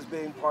publicize it as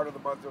being part of the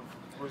month of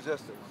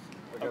resistance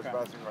against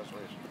mass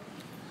incarceration.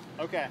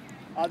 Okay.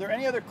 Are there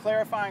any other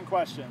clarifying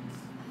questions?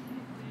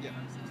 Yeah.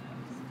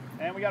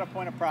 And we got a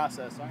point of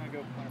process, so I'm going to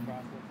go point of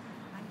process.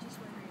 I'm just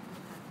wondering if we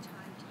have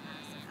time to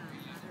ask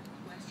other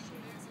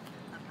questions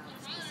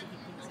about specific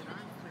things that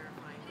aren't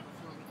clarifying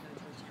before we go to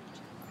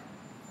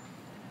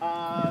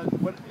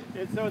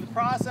attention. So the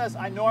process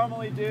I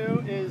normally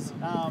do is,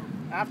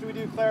 after we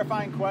do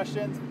clarifying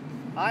questions,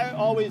 I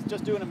always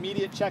just do an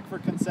immediate check for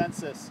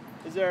consensus.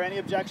 Is there any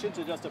objection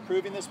to just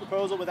approving this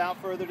proposal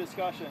without further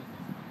discussion?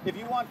 If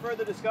you want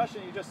further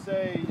discussion, you just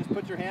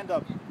put your hand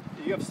up.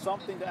 If you have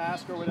something to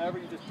ask or whatever,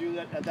 you just do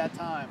that at that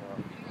time.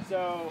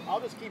 So I'll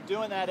just keep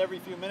doing that every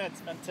few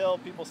minutes until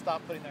people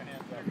stop putting their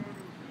hands up.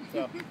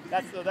 So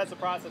that's the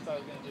process I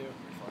was going to do.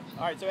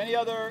 All right, so any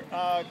other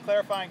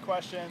clarifying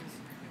questions?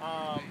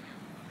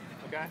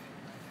 Okay.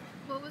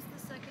 What was the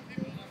second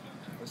date?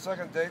 The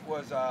second date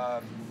was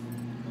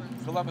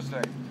Columbus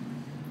Day.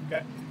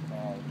 Okay.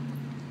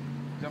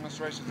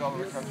 Demonstrations all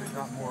over the country,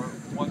 not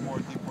one more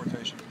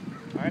deportation.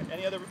 All right.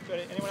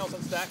 Anyone else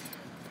on stack?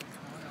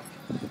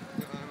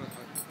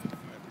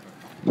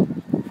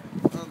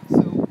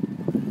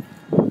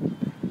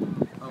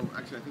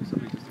 Actually, I think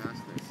somebody just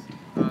asked this.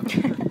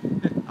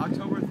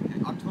 October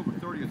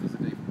 30th is the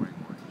day for wearing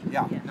orange.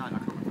 Yeah. Not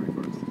October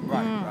 31st.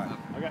 Right.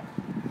 Okay.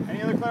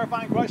 Any other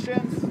clarifying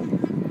questions?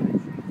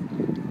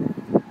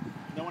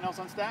 No one else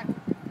on stack?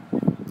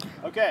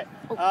 Okay.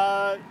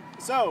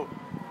 So,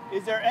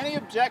 is there any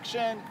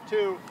objection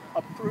to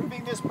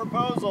approving this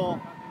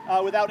proposal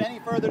without any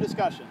further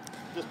discussion?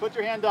 Just put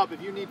your hand up if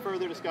you need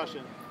further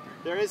discussion.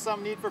 There is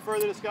some need for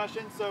further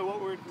discussion, so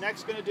what we're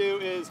next going to do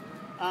is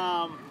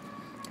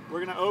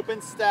we're going to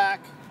open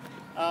stack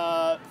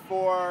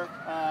for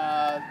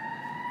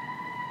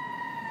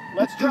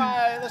let's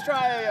try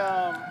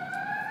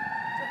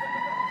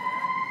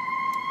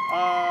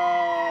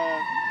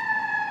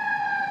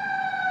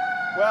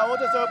well, we'll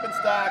just open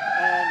stack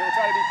and we'll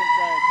try to be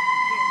concise.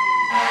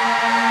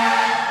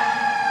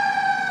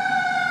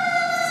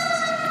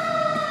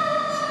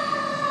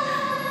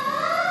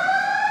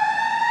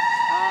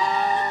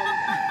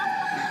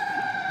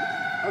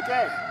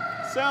 Okay,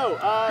 so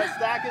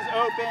stack is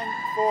open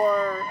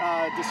for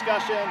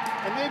discussion,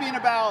 and maybe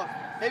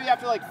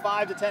after like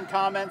 5 to 10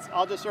 comments,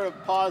 I'll just sort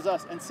of pause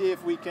us and see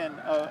if we can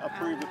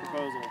approve the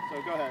proposal.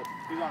 So go ahead.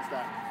 Who's on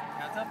stack?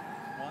 Hands up.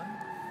 1,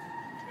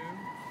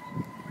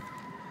 2.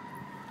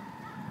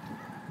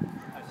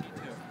 I see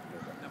 2.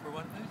 Number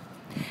 1, please.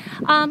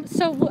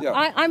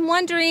 I'm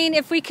wondering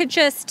if we could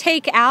just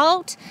take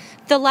out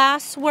the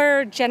last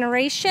word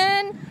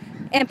generation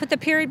and put the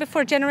period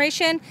before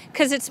generation,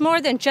 because it's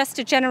more than just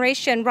a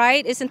generation,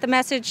 right? Isn't the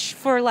message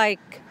for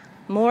like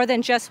more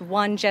than just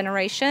one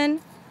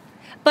generation?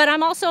 But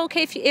I'm also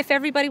okay if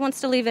everybody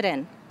wants to leave it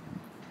in.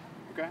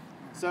 Okay.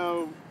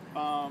 So,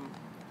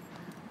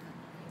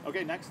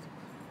 okay, next.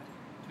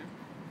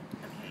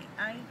 Okay,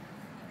 I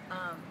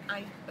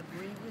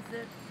agree with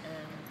it,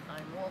 and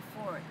I'm all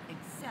for it,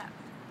 except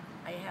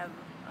I have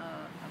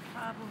a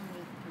problem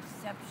with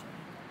perception.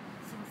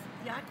 Since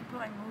the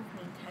Occupy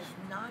movement has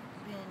not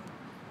been,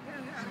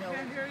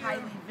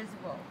 highly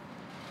visible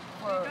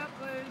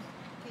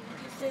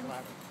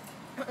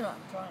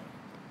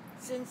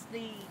since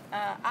the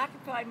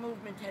Occupy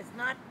movement has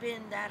not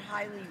been that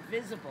highly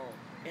visible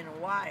in a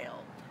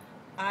while,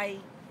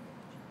 I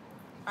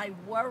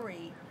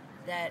worry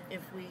that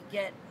if we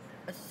get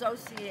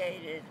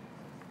associated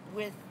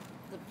with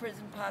the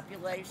prison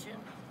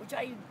population, which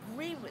I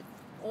agree with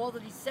all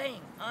that he's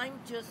saying, I'm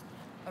just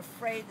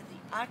afraid that the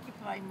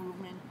Occupy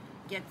movement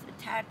gets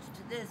attached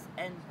to this,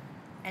 and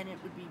it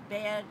would be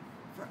bad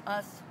for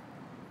us,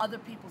 other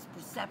people's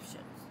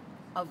perceptions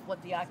of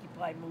what the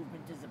Occupy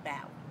movement is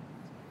about.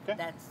 Okay.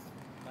 That's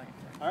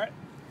all right.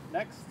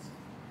 Next.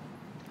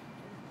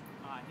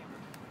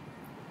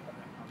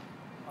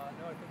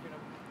 I think you're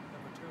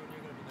number 2 and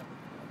you're going to be number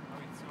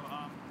 3. Okay, so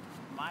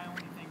my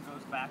only thing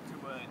goes back to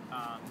what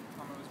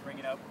Homer was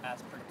bringing up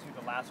as per to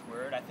the last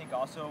word. I think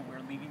also we're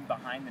leaving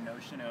behind the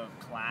notion of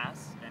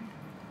class and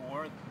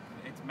poor.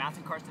 It's mass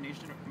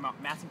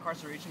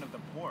incarceration of the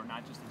poor,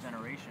 not just a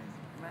generation.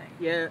 Right.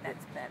 Yeah.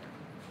 That's better.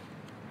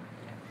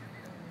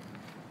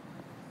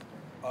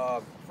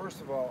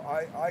 First of all,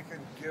 I can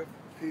give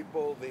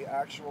people the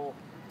actual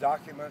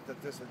document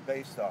that this is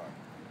based on,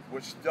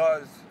 which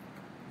does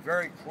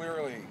very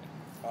clearly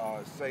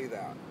say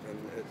that. And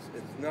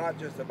it's not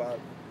just about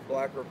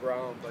black or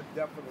brown, but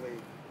definitely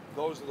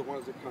those are the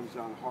ones that comes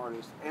down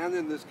hardest. And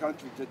in this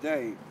country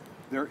today,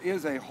 there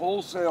is a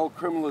wholesale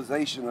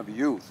criminalization of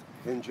youth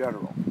in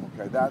general.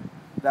 Okay,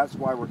 that's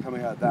why we're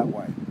coming at it that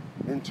way.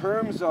 In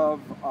terms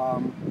of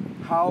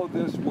how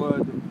this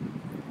would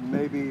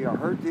maybe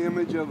hurt the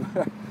image of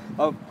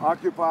of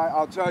Occupy,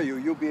 I'll tell you,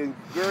 you'll be in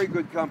very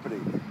good company.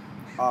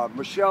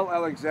 Michelle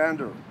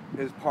Alexander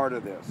is part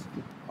of this.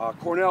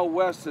 Cornel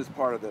West is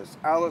part of this.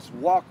 Alice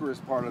Walker is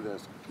part of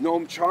this.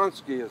 Noam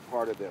Chomsky is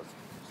part of this.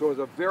 So it's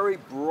a very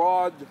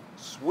broad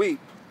sweep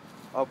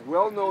of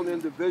well-known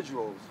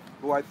individuals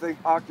who I think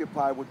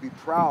Occupy would be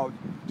proud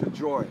to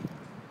join.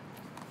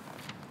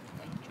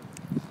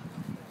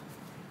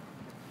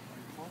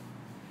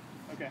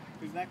 Okay,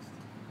 who's next?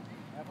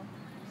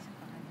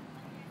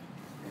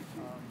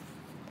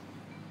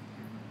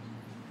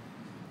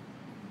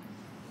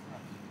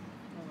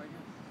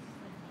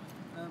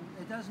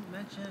 It doesn't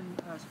mention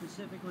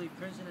specifically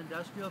prison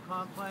industrial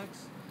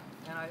complex,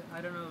 and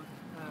I don't know,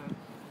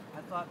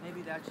 I thought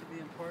maybe that should be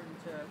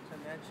important to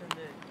mention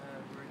that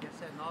where it gets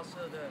that, and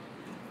also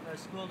the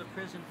school to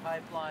prison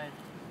pipeline.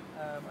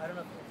 I don't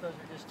know if those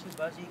are just too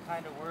buzzy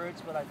kind of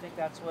words, but I think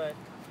that's what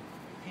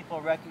people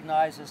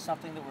recognize as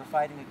something that we're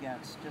fighting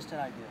against. Just an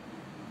idea.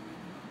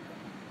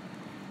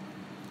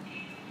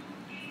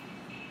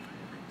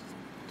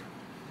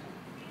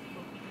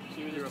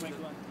 She was just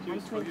twinkling. She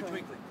was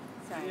twinkling.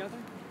 Sorry. Any other?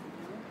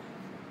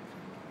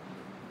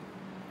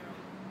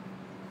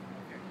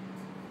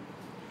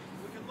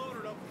 We can load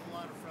it up with a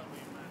lot of friendly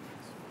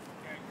amendments,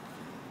 okay?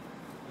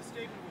 The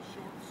statement was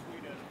short and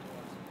sweet as it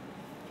was.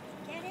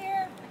 Can't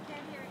hear. I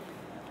can't hear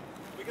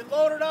you. We can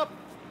load it up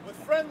with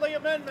friendly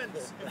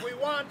amendments if we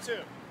want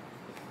to.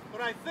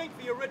 But I think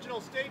the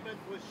original statement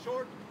was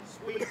short,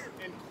 sweet,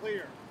 and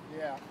clear.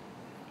 Yeah.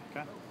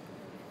 Okay.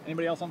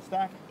 Anybody else on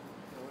stack?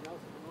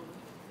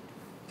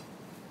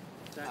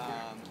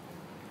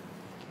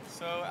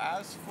 So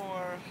as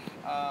for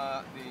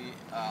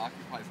the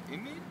Occupy's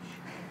image,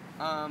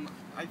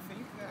 I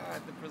think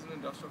that the prison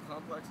industrial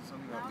complex is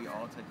something that we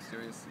all take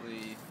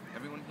seriously.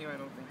 Everyone here, I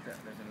don't think that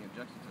there's any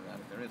objection to that.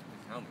 If there is,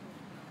 please tell me.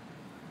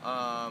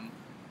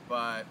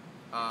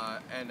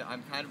 And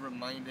I'm kind of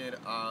reminded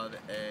of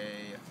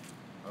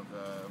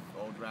the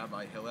old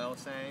Rabbi Hillel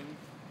saying,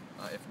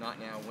 if not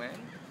now, when?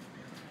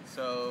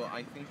 So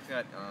I think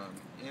that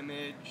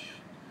image,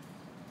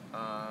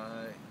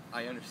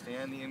 I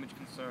understand the image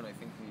concern. I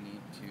think we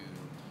need to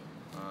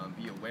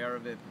be aware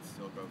of it, but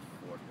still go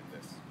forward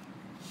with this.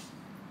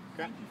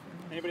 Okay.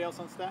 Anybody else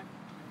on stack?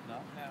 No.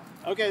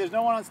 Okay, there's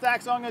no one on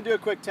stack, so I'm going to do a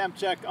quick temp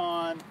check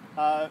on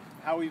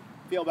how we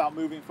feel about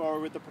moving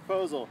forward with the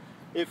proposal.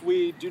 If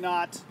we do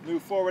not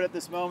move forward at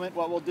this moment,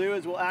 what we'll do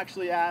is we'll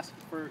actually ask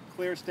for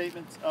clear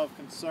statements of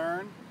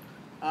concern,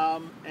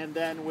 and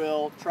then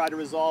we'll try to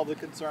resolve the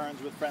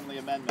concerns with friendly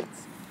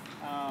amendments.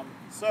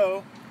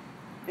 So,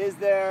 is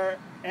there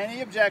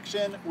any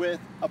objection with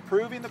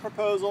approving the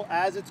proposal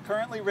as it's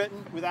currently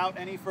written without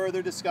any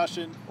further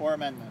discussion or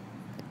amendment?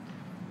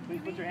 Please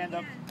put your hand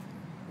up.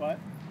 What?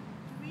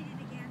 Read it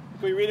again.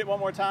 Can we read it one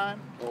more time?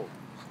 Oh,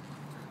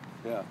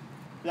 yeah. Is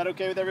that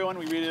okay with everyone?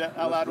 We read it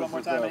out loud one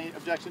more time. Any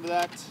objection to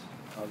that?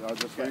 I'll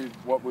just read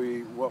what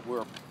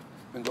we're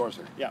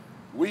endorsing. Yeah.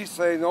 We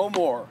say no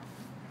more.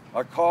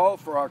 A call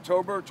for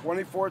October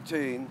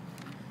 2014,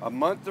 a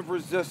month of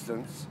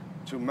resistance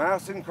to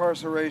mass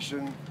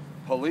incarceration,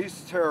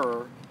 police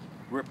terror,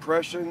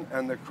 repression,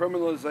 and the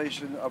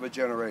criminalization of a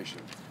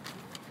generation.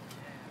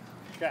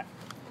 Okay.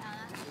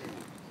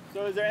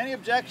 So is there any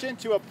objection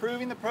to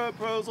approving the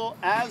proposal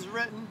as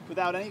written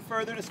without any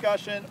further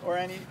discussion or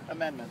any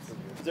amendments?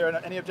 Is there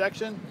any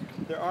objection?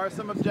 There are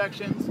some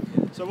objections.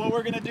 So what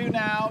we're going to do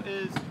now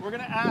is we're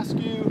going to ask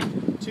you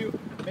to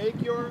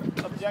make your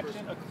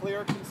objection a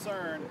clear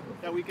concern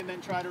that we can then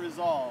try to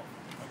resolve.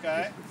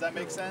 Okay? Does that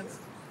make sense?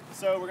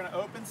 So we're going to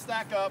open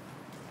Stack Up,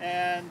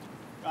 and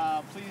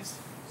please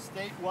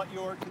state what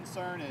your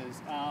concern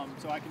is,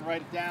 so I can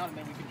write it down and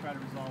then we can try to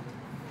resolve it.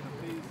 So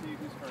please see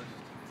who's first.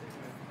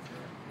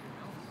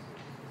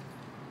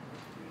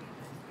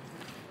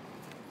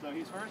 So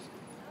he's first?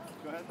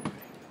 Go ahead.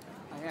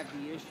 I have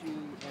the issue,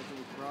 as it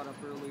was brought up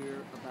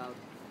earlier, about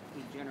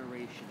a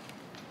generation,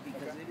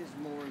 because it is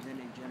more than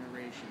a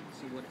generation.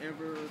 So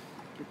whatever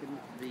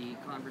the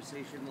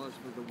conversation was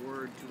for the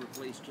word to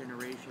replace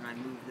generation, I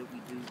move that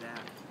we do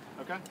that.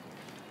 Okay.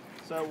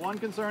 So one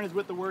concern is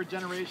with the word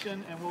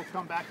generation, and we'll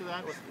come back to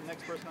that with the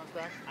next person on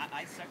stack.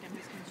 I second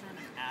his concern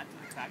and add to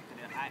the fact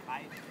that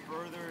I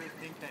further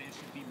think that it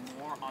should be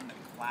more on the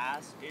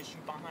class issue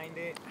behind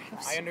it.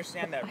 I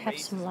understand that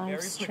race is very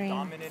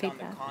predominant on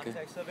the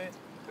context of it,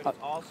 but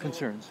it's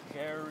also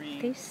very,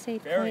 They say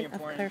very point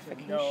of important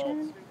to know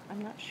clarification.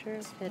 I'm not sure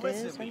if it is or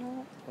explicitly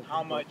not.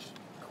 how much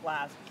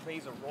class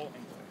plays a role into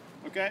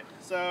it. Okay,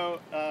 so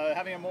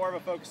having a more of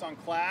a focus on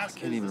class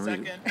is the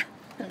second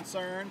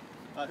concern.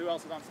 Who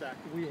else is on stack?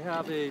 We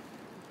have a.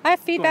 I have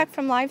feedback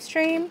from live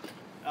stream.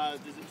 Does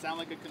it sound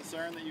like a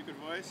concern that you could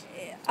voice?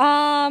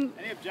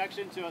 Any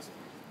objection to us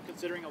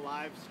considering a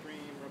live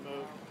stream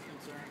remote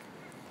concern?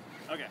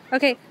 Okay.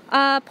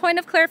 Okay, point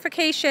of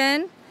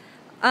clarification.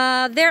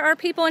 There are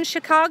people in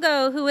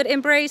Chicago who would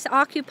embrace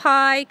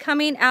Occupy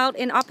coming out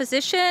in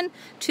opposition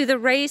to the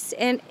race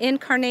and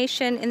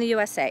incarnation in the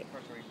USA.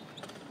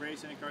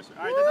 Race and incarceration.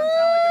 All right, that doesn't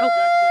sound like an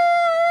objection.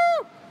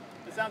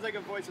 It sounds like a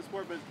voice of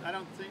support, but I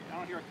don't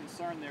hear a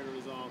concern there to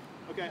resolve.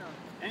 Okay.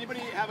 Anybody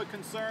have a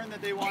concern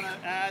that they want to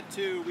add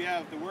to? We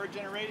have the word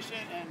generation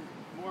and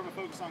more of a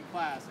focus on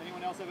class.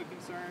 Anyone else have a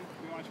concern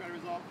we want to try to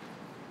resolve?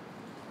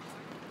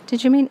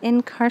 Did you mean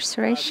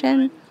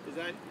incarceration? Is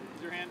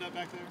your hand up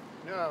back there?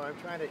 No, I'm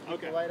trying to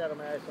keep the light out of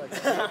my eyes.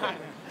 Okay.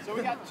 So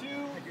we got two I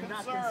do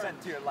not concerns.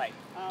 consent to your light.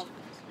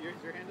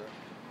 Your hand up?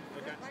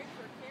 Okay. Right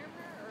for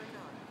camera or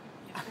not?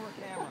 It's for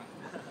camera.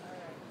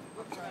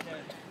 I'm trying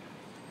to...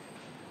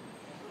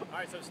 All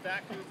right, so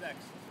stack, who's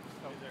next? Is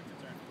there a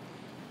concern?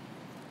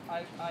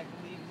 I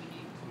believe we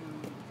need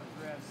to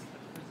address the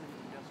prison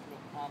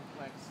industrial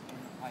complex in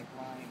the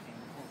pipeline and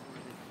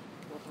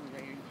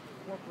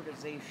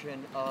corporatization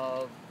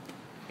of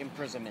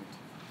imprisonment.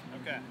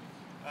 Okay.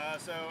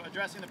 So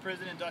addressing the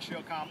prison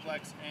industrial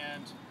complex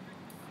and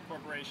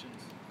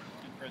corporations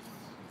in prisons.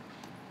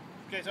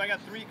 Okay, so I got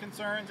 3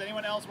 concerns.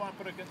 Anyone else want to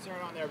put a concern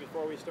on there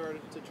before we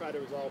start to try to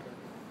resolve them?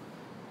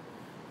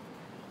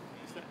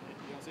 You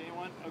don't see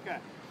anyone? Okay.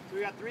 So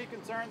we got 3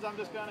 concerns. I'm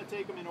just going to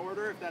take them in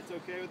order if that's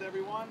okay with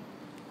everyone.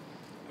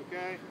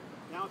 Okay.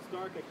 Now it's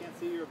dark. I can't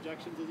see your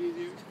objections as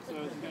easy, so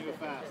it's going to go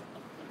fast.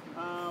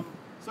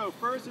 So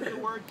first is the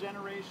word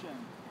generation.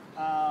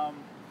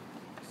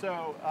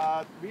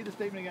 Read the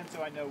statement again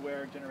so I know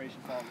where generation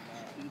falls.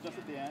 Is it just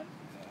at the end?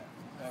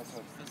 That's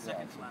the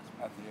second to last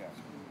at the end.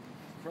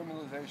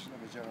 Criminalization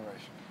of a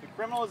generation. The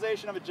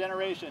criminalization of a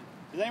generation.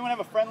 Does anyone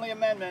have a friendly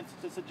amendment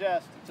to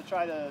suggest to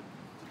try to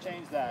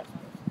change that,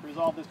 to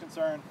resolve this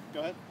concern? Go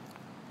ahead.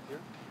 Here.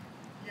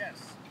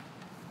 Yes.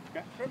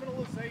 Okay.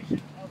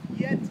 Criminalization of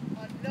yet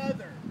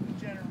another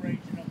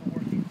generation of the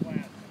working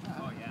class.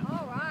 Oh yeah.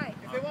 All right.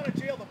 If they want to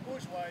jail the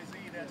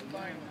bourgeoisie, that's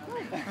fine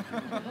with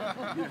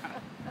me.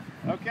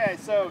 Okay,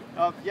 so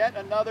yet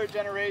another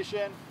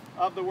generation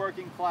of the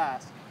working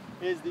class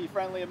is the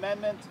friendly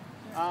amendment.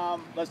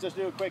 Let's just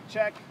do a quick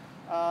check.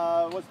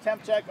 What's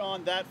temp check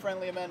on that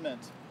friendly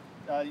amendment?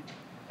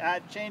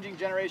 Add changing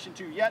generation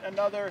to yet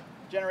another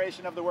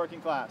generation of the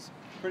working class.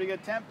 Pretty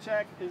good temp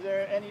check. Is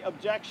there any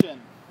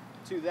objection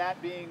to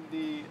that being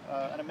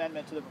an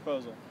amendment to the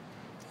proposal?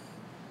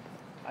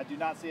 I do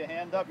not see a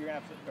hand up. You're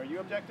gonna have to, are you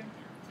objecting?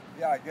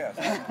 Yeah, I guess.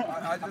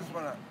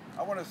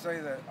 I want to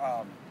say that,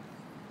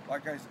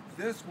 like I said,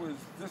 this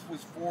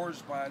was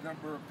forged by a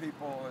number of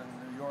people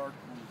in New York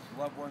whose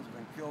loved ones have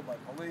been killed by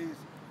police,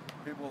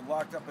 people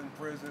locked up in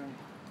prison.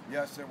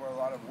 Yes, there were a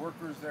lot of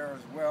workers there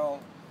as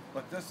well,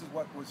 but this is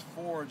what was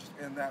forged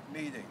in that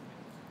meeting.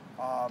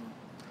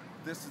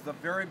 This is a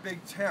very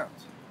big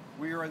tent.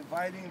 We are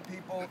inviting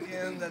people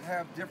in that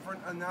have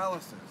different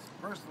analysis.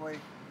 Personally,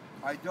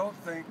 I don't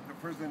think the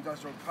prison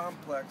industrial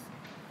complex,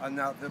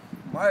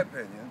 my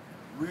opinion,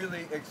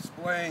 really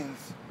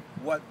explains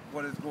what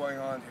is going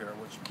on here,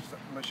 which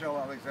Michelle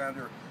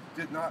Alexander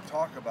did not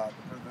talk about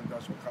the prison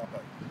industrial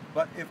complex.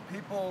 But if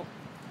people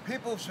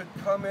should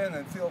come in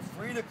and feel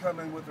free to come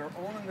in with their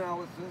own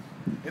analysis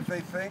if they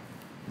think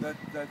that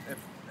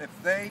if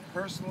they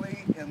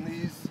personally in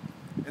these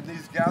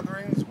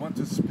gatherings want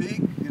to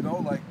speak,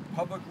 like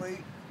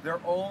publicly, their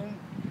own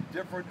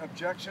different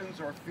objections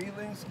or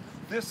feelings,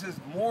 this is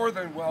more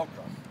than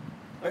welcome.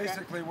 Okay.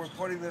 Basically, we're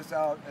putting this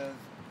out as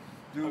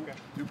do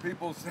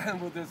people stand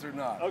with this or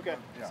not? Okay.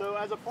 Yeah. So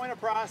as a point of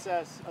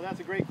process, that's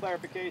a great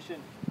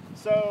clarification.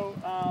 So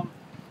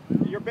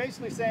you're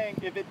basically saying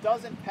if it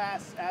doesn't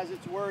pass as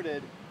it's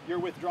worded, you're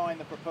withdrawing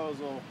the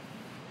proposal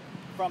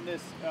from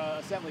this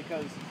assembly,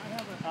 because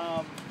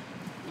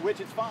which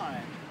is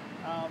fine.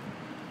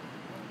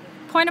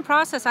 Point of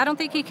process, I don't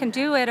think he can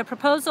do it. A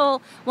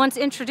proposal, once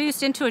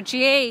introduced into a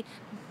GA,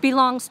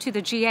 belongs to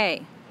the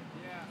GA.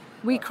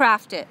 We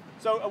craft it.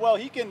 So, well,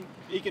 you can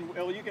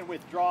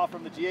withdraw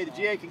from the GA. The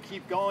GA can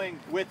keep going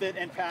with it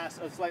and pass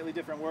a slightly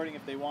different wording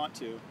if they want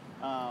to.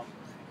 But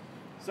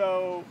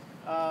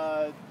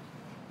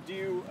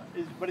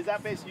is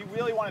that based, you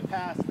really want it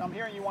passed? I'm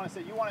hearing you want to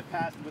say you want it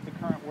passed with the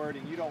current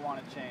wording. You don't want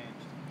it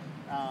changed,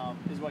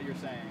 is what you're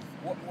saying.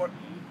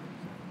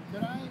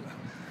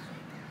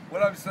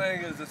 What I'm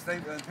saying is a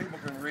statement, and people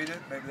can read it.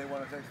 Maybe they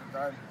want to take some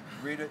time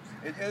to read it.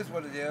 It is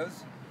what it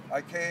is.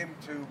 I came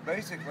to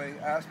basically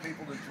ask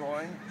people to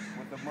join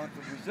with the month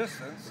of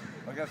resistance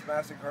against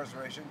mass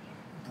incarceration.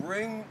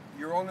 Bring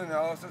your own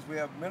analysis. We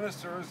have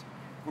ministers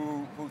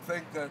who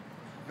think that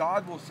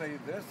God will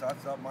save this.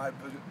 That's not my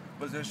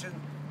position.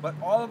 But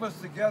all of us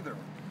together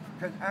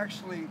can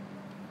actually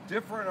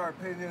differ in our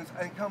opinions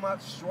and come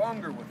out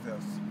stronger with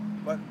this.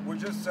 But we're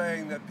just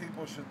saying that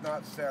people should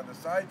not stand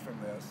aside from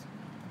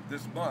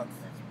this month,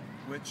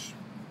 which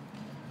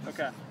is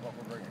what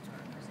we're bringing.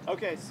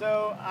 Okay,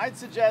 so I'd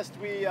suggest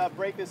we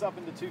break this up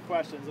into 2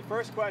 questions. The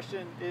first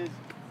question is,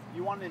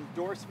 you want an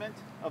endorsement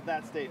of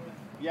that statement,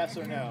 yes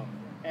or no?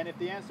 And if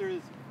the answer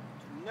is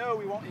no,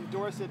 we won't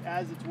endorse it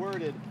as it's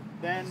worded,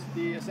 then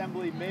the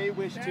Assembly may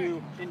wish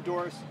to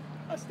endorse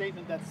a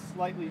statement that's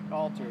slightly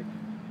altered.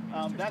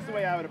 That's the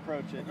way I would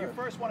approach it. You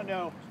first want to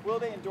know, will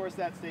they endorse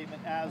that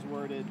statement as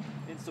worded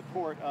in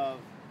support of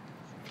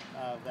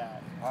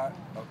that?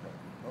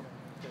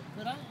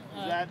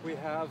 We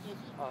have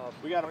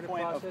we got a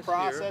point of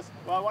process.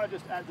 Well, I want to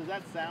just add, does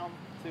that sound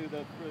to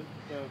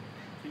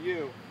to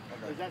you?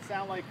 Does that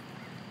sound like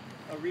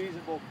a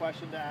reasonable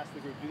question to ask the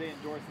group? Do they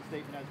endorse the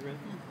statement as written?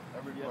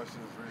 Every question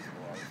is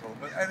reasonable, I was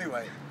told. But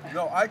anyway,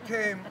 no, I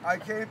came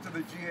to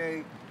the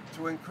GA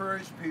to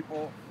encourage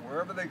people,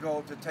 wherever they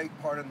go, to take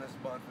part in this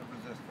month of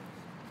resistance,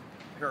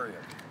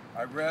 period.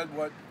 I read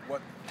what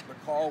the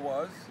call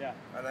was,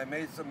 and I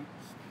made some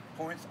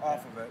points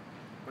off of it.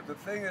 But the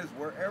thing is,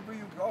 wherever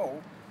you go,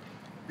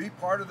 be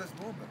part of this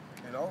movement,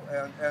 you know,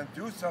 and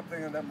do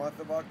something in that month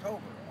of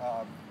October.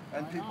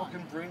 And people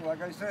can bring,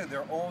 like I said,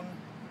 their own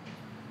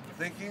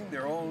thinking,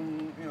 their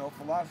own, you know,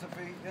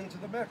 philosophy into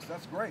the mix.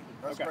 That's great.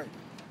 That's great.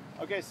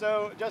 Okay,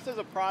 so just as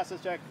a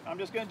process check, I'm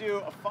just going to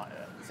do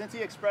since he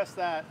expressed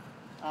that,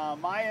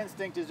 my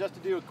instinct is just to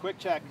do a quick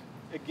check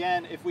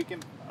again if we can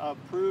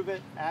approve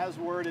it as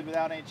worded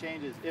without any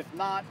changes. If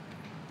not,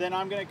 then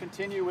I'm going to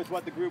continue with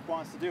what the group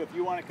wants to do. If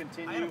you want to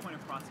continue. I had a point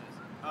of process.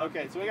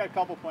 Okay, so we got a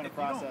couple point of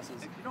processes.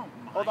 If you don't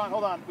mind.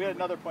 Hold on. We had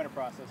another point of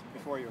process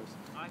before yours.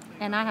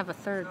 And I have a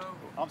third.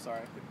 I'm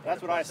sorry.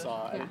 That's what I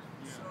saw. Yeah.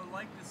 So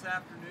like this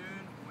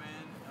afternoon when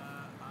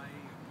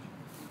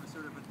there was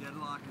sort of a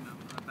deadlock and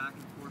a back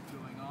and forth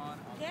going on.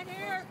 Can't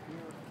hear.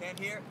 Can't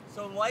hear.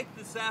 So like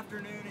this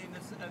afternoon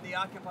in the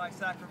Occupy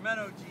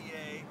Sacramento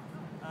GA,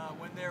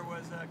 when there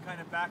was a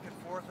kind of back and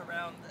forth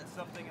around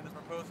something in the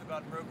proposal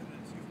got broken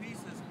into 2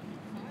 pieces,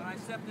 when I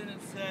stepped in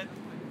and said,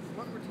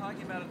 what we're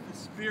talking about is the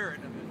spirit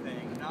of the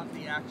thing, not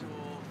the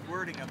actual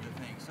wording of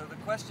the thing. So the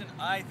question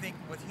I think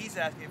what he's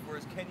asking for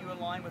is, can you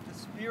align with the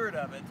spirit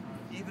of it,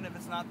 even if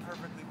it's not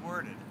perfectly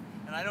worded?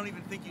 And I don't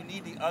even think you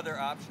need the other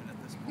option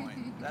at this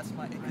point. That's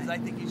because I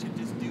think you should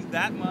just do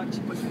that much.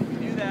 If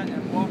you do that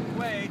and walk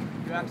away,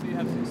 you actually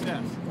have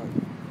success.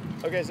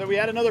 Okay, so we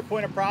had another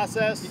point of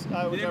process.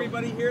 Did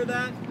everybody hear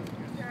that?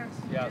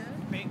 Yes.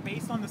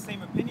 Based on the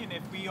same opinion,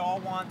 if we all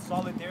want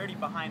solidarity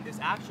behind this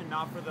action,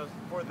 not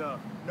for the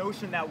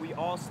notion that we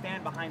all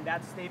stand behind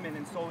that statement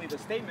and solely the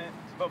statement,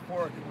 but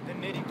for the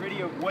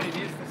nitty-gritty of what it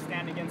is to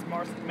stand against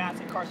mass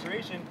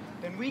incarceration,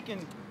 then we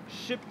can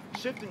shift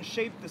and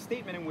shape the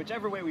statement in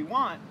whichever way we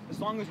want, as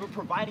long as we're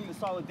providing the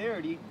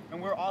solidarity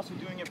and we're also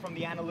doing it from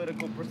the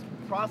analytical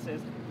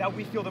process that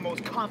we feel the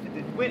most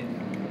confident with.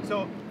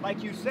 So,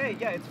 like you say,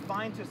 yeah, it's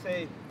fine to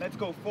say, let's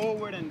go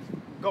forward and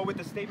go with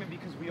the statement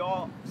because we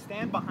all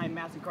stand behind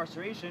mass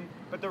incarceration,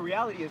 but the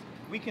reality is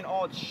we can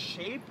all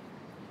shape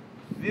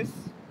this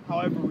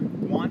however we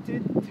want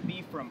it to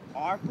be from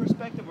our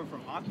perspective or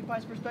from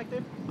Occupy's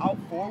perspective out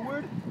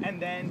forward,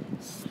 and then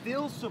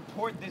still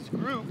support this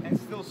group and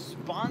still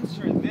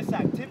sponsor this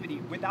activity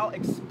without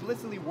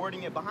explicitly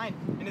wording it behind.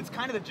 And it's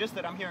kind of the gist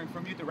that I'm hearing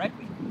from you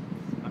directly.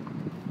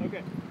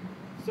 Okay.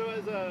 So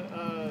as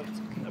a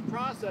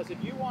process,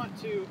 if you want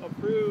to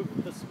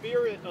approve the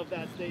spirit of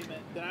that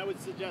statement, then I would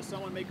suggest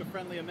someone make a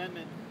friendly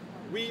amendment.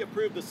 We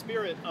approve the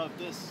spirit of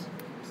this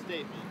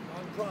statement.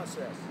 On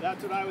process.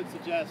 That's what I would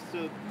suggest,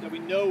 so that we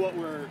know what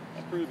we're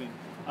approving.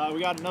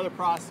 We got another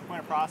point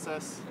of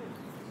process.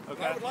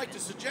 Okay. What I would like to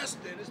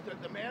suggest then is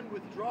that the man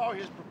withdraw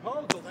his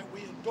proposal, that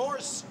we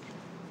endorse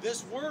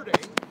this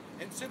wording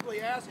and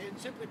simply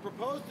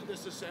propose to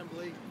this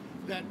assembly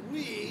that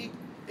we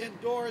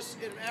endorse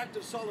in an act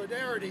of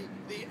solidarity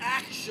the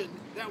action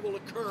that will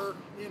occur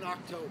in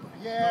October.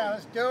 Yeah,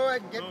 let's do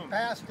it and get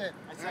past it.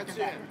 That's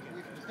it.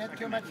 We've spent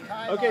too much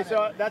time Okay, on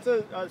so it. that's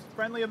a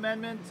friendly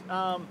amendment.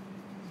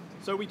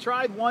 So we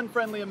tried one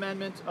friendly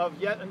amendment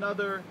of yet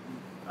another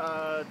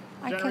I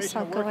generation guess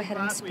I'll of go working ahead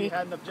and class. We speak.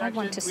 had an I objection.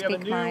 want to We have a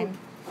speak new mine.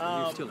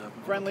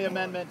 friendly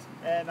amendment,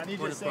 and I need you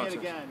Point to of say it process.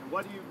 again.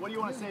 What do you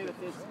want to say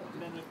that this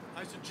amendment?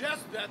 I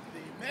suggest that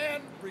the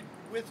man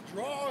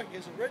withdraw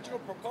his original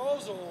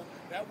proposal,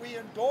 that we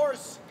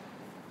endorse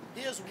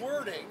his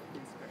wording,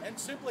 and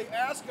simply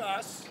ask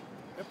us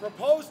and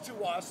propose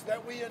to us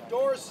that we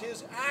endorse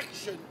his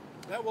action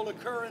that will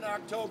occur in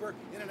October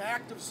in an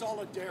act of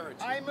solidarity.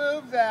 I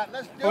move that.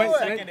 Let's do Wait, it.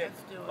 second it.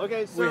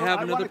 Okay, so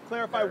I want to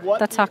clarify what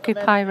That's the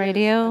Occupy amendment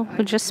Radio, is.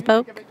 who just Make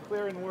spoke. it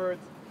clear in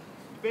words.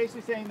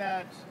 Basically saying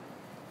that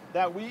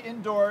we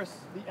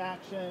endorse the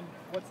action.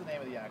 What's the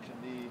name of the action?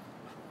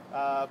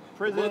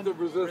 prison. Month of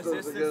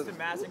resistance against, to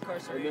mass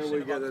incarceration. and then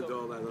we get into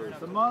all that other The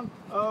stuff. month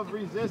of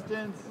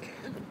resistance,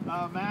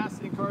 mass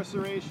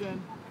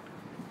incarceration.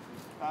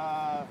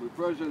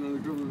 Repression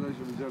and the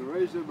criminalization of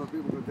generation, but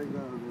people can take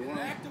that as they In want.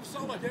 an act of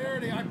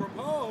solidarity, I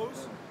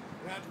propose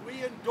that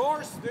we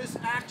endorse this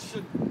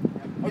action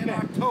in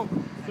October.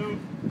 So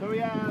we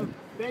have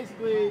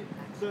basically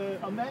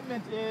the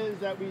amendment is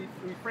that we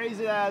phrase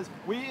it as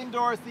we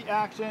endorse the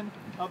action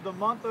of the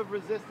month of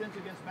resistance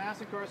against mass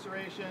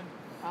incarceration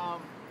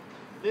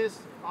this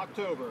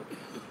October,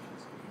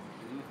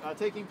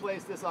 taking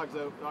place this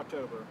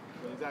October.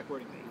 The exact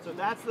wording. So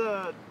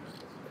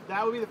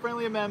that would be the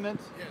friendly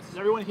amendment. Yes. Does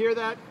everyone hear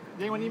that?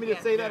 Does anyone need me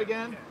to say that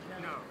again?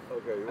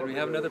 Okay. And we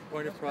have another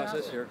point of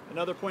process here.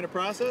 Another point of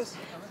process?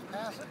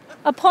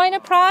 A point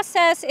of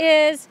process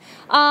is,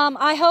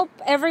 I hope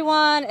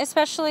everyone,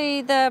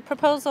 especially the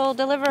proposal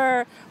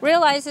deliverer,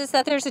 realizes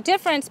that there's a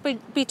difference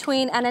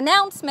between an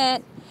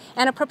announcement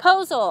and a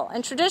proposal.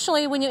 And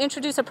traditionally, when you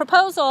introduce a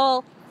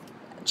proposal,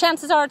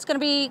 chances are it's going to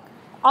be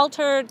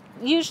altered,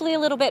 usually a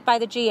little bit by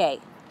the GA.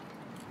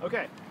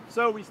 Okay,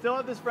 so we still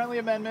have this friendly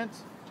amendment,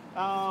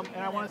 and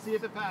I want to see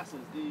if it passes.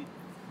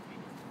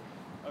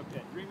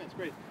 Okay, agreement's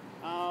great.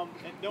 And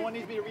no one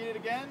needs me to read it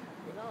again?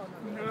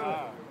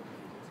 No.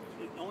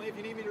 Only if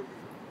you need me to.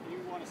 You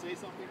want to say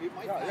something? It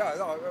might pass. Yeah,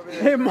 no, I mean,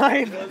 It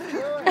might.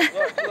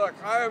 Look,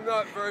 I am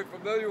not very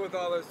familiar with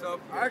all this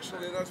stuff.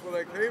 Actually, that's what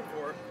I came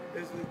for,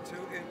 is to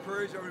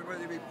encourage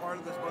everybody to be part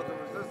of this month of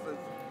resistance.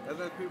 And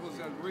then people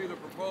said, read a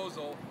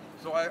proposal.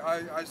 So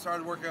I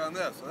started working on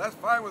this. So that's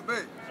fine with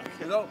me.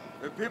 You know,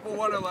 if people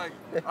want to my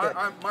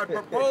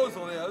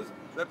proposal is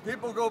that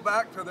people go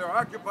back to their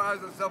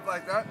occupies and stuff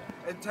like that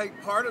and take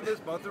part of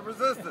this month of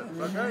resistance,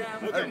 okay?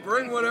 And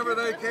bring whatever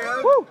they can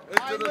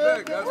into the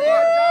thing. That's fine.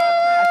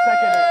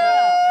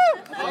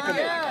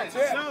 I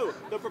second it. So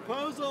the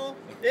proposal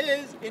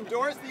is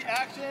endorse the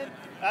action.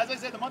 As I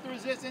said, the month of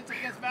resistance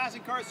against mass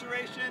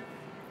incarceration.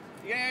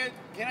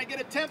 Can I get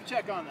a temp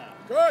check on that?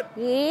 Good.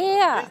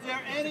 Yeah. Is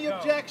there any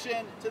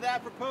objection to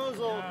that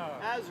proposal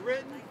as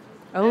written?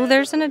 Oh,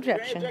 there's an Is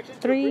there any objection. objection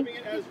to 3. approving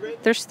it as written?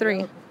 There's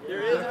 3.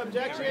 There is an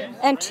objection.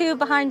 And 2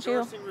 behind you.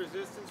 Endorsing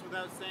resistance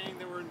without saying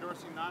that we're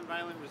endorsing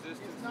nonviolent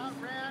resistance. It's not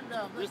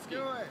random. Let's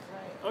do it.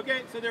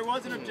 Okay, so there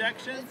was an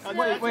objection.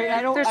 Wait,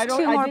 I don't. There's I don't.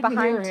 2 I more didn't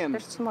behind. hear him.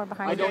 There's 2 more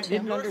behind. I don't. you.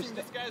 Didn't Endorsing understand.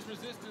 this guy's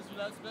resistance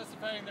without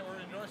specifying that we're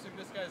endorsing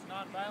this guy's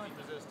nonviolent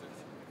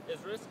resistance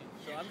is risky.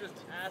 So I'm just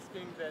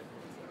asking that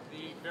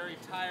the very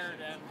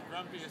tired and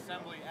grumpy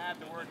assembly add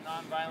the word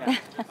nonviolent.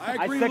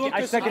 I agree, second- I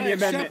Lucas. second the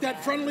amendment. accept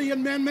that friendly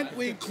amendment.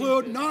 We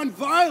include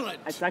nonviolent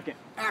I second.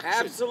 action.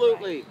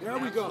 Absolutely. There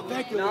we go.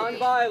 Thank you, Lucas.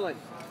 Non-violent.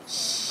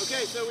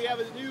 Okay, so we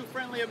have a new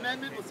friendly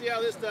amendment. We'll see how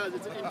this does.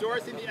 It's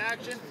endorsing the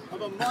action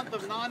of a month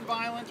of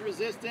nonviolent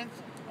resistance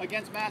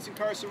against mass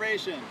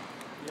incarceration.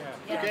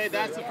 Okay,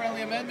 that's the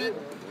friendly amendment.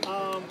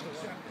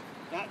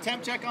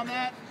 Temp check on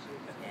that.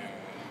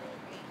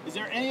 Is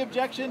there any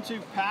objection to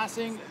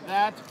passing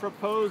that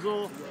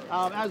proposal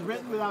as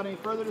written without any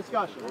further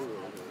discussion?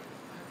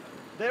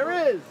 There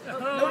is. No,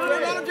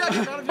 not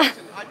objection, not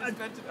objection. I just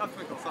meant to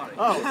twinkle, sorry.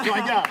 Oh, my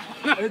God.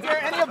 Is there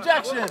any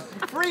objection?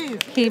 Freeze.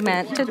 He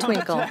meant to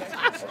twinkle.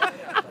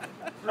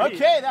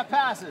 Okay, that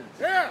passes.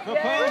 Yeah.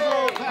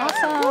 Proposal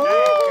passes.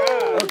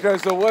 Awesome. Okay,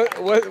 so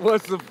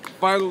what's the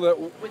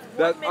final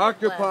that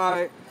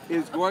Occupy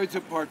is going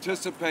to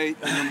participate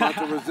in the month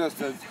of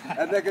resistance,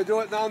 and they can do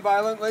it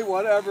non-violently,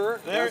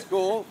 whatever. That's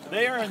cool.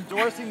 They are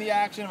endorsing the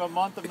action of a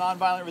month of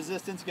nonviolent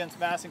resistance against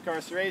mass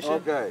incarceration.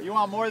 Okay. You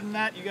want more than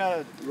that? You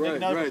gotta make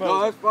another Right. proposal.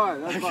 No, that's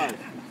fine. That's fine.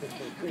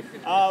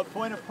 A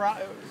point of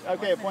process.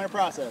 Okay,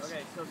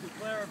 so to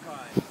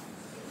clarify,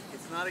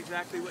 it's not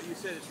exactly what you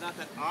said. It's not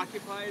that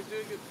Occupy is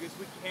doing it, because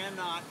we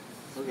cannot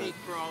speak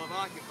for all of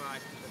Occupy.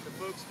 But the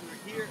folks who are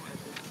here at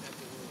the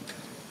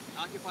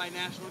Occupy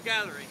National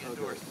Gathering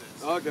endorsed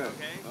this. Okay.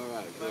 All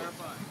right.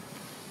 Clarify.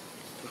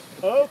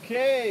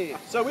 Okay,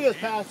 so we just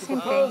passed the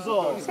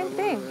proposal. Same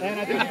thing. And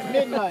I think it's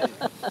midnight.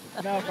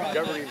 No problem.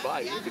 Governing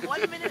body.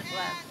 1 minute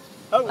left.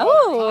 Oh,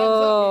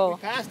 Oh. time's up.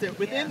 We passed it.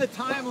 Within the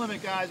time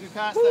limit, guys, we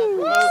passed that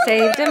proposal.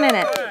 Saved a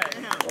minute.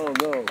 Oh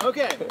no.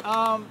 Okay,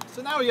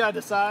 so now we gotta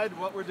decide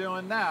what we're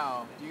doing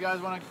now. Do you guys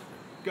want to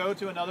go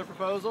to another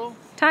proposal?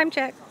 Time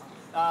check.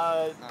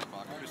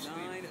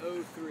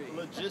 9:03.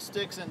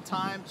 Logistics and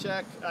time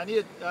check.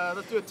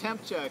 Let's do a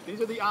temp check.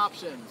 These are the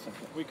options.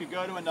 We could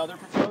go to another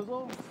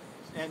proposal,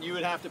 and you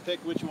would have to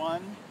pick which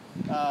one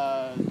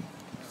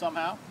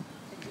somehow.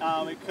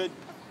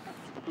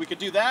 We could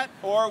do that,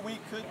 or we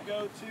could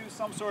go to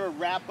some sort of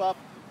wrap-up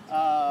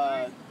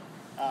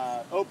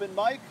open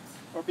mic,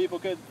 where people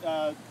could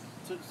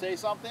say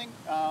something,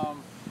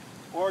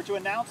 or to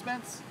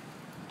announcements,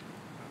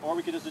 or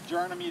we could just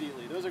adjourn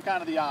immediately. Those are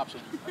kind of the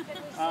options.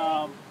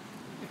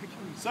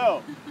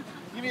 So,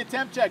 give me a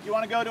temp check. You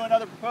want to go to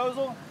another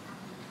proposal?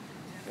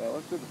 Yeah,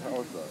 let's do the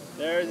power side.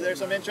 There's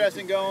some interest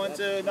in going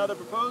to another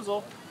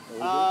proposal.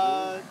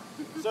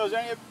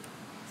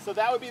 So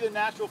that would be the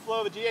natural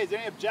flow of a GA. Is there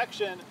any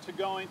objection to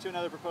going to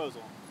another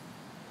proposal?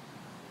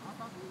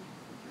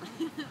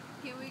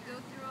 Can we go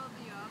through all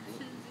the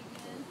options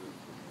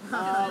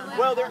again?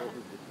 Well,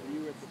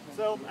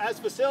 so as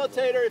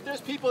facilitator, if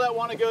there's people that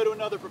want to go to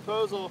another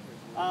proposal,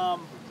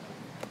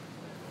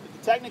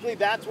 technically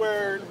that's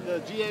where the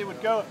GA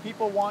would go. If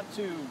people want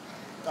to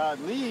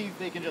leave,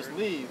 they can just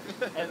leave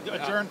and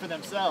adjourn for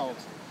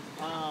themselves.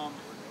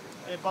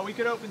 But we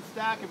could open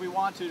stack if we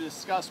want to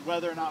discuss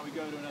whether or not we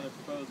go to another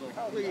proposal.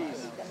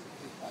 Please.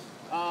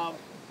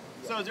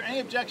 So is there any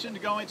objection to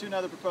going to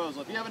another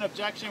proposal? If you have an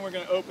objection, we're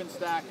going to open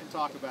stack and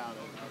talk about it.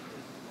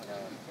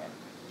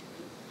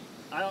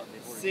 I don't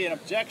see an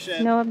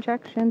objection. No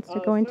objections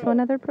to going to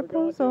another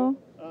proposal.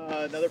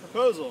 Another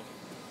proposal.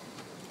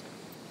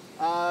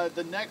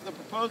 The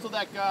proposal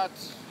that got,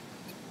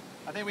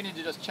 I think we need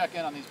to just check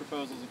in on these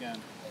proposals again.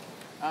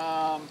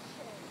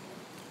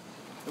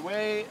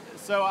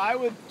 So I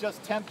would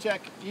just temp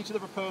check each of the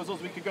proposals.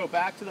 We could go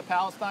back to the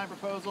Palestine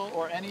proposal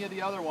or any of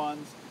the other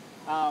ones.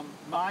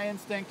 My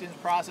instinct in the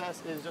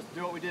process is just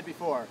do what we did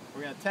before.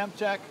 We're going to temp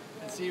check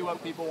and see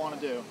what people want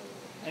to do.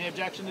 Any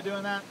objection to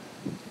doing that?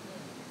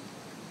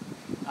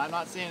 I'm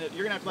not seeing it.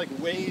 You're going to have to like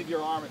wave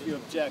your arm if you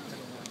object.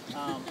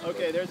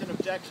 Okay, there's an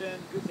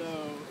objection.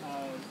 So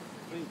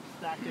please,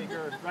 stack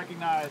taker,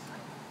 recognize.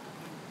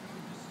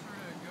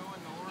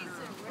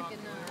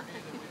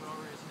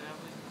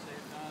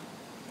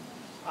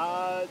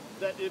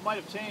 That it might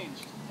have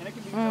changed, and it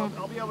can be.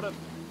 I'll be able to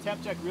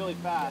temp check really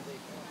fast.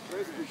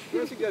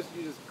 I suggest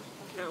you just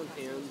count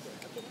hands.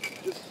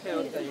 Just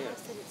count the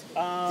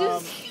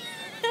hands.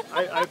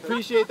 I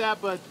appreciate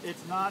that, but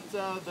it's not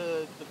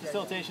the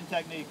facilitation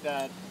technique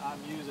that I'm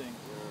using.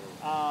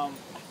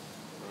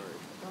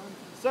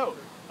 So,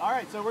 all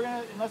right. So we're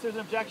gonna, unless there's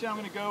an objection, I'm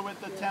gonna go with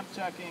the temp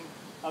checking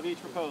of each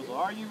proposal.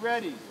 Are you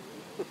ready?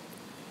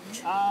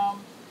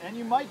 And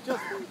you might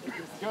just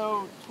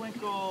go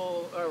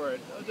twinkle, or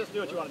just do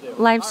what you want to do.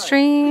 Live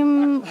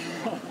stream,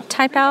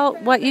 type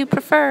out what you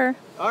prefer.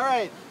 All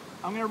right,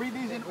 I'm going to read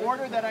these in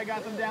order that I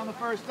got them down the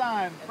first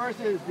time. First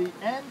is the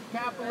End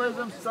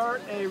Capitalism,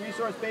 Start a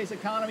Resource-Based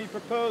Economy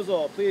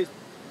proposal. Please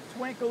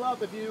twinkle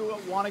up if you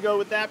want to go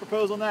with that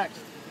proposal next.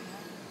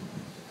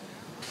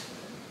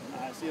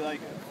 I see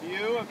like a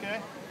few,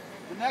 okay.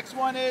 The next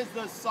one is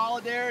the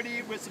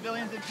Solidarity with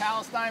Civilians in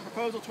Palestine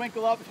proposal.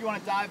 Twinkle up if you want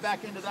to dive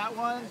back into that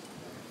one.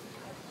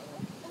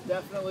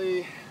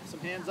 Definitely some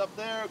hands up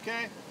there,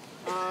 okay.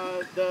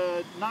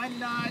 The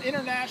 99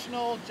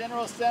 International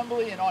General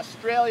Assembly in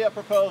Australia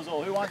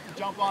proposal. Who wants to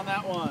jump on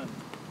that one?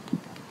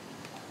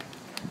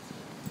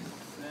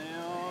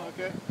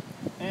 Okay.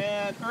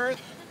 And Earth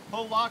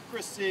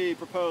Holacracy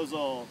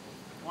proposal.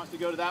 Who wants to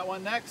go to that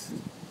one next?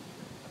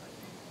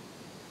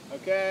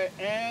 Okay.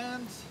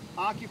 And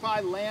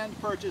Occupy Land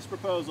Purchase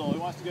proposal. Who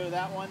wants to go to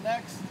that one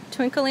next?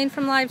 Twinkling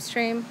from live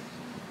stream.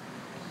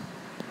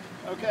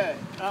 Okay.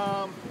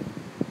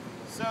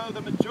 So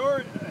the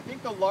majority, I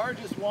think the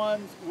largest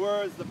ones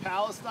was the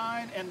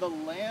Palestine and the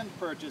land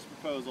purchase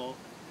proposal,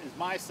 is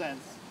my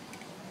sense.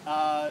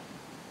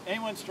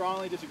 Anyone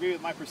strongly disagree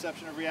with my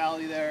perception of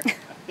reality there? I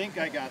think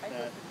I got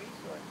that.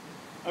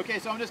 Okay,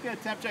 so I'm just going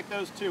to temp check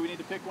those two. We need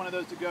to pick one of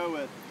those to go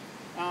with.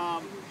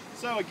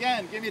 So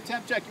again, give me a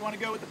temp check. You want to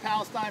go with the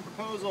Palestine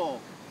proposal?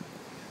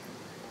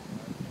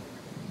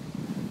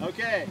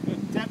 Okay,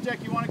 temp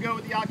check. You want to go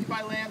with the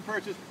Occupy Land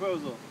Purchase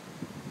proposal?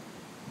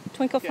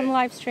 Twinkle from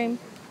live stream.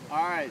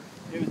 All right,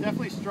 it was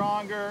definitely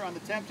stronger on the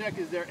temp check.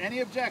 Is there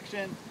any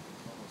objection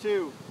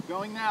to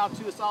going now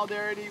to the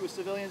Solidarity with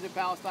Civilians in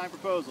Palestine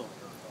proposal?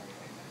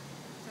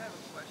 I have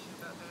a question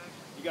about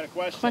that. You got a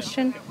question?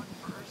 Question?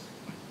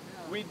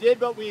 We did,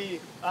 but we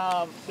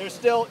there's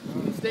still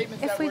statements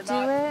that If we we're do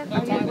not. it,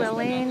 are you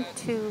willing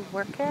to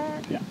work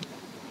it? Yeah.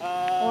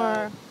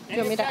 Or do you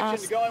want me to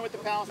ask going with the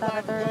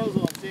Palestine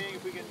proposal and seeing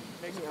if we can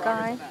make some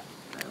progress on that?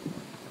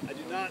 I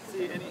do not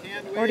see any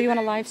hand waving. Or do you want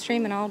to live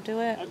stream and I'll do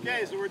it?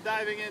 Okay, so we're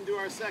diving into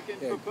our second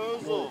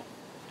proposal.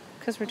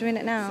 Because we're doing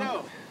it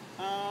now.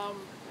 So,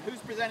 who's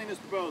presenting this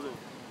proposal?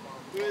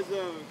 Who is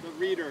the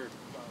reader?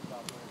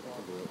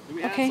 Do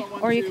we have Okay,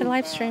 someone or you can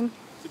live stream.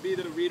 To be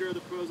the reader of the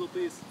proposal,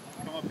 please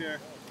come up here.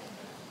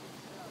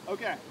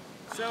 Okay,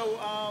 so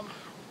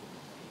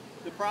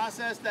the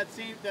process that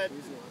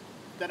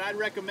I'd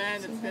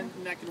recommend and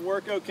that can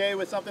work okay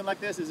with something like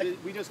this is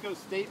we just go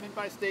statement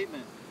by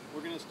statement.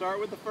 We're going to start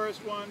with the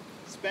first one,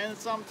 spend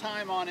some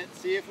time on it,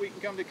 see if we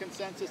can come to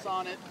consensus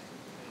on it,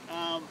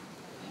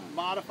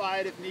 modify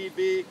it if need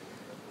be,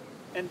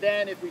 and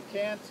then if we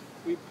can't,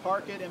 we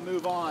park it and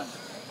move on.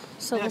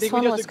 So and this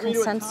one was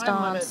consented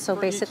on, so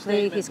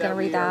basically he's going to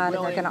read that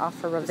and they're going to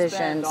offer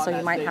revisions, so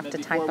you might have to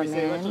type them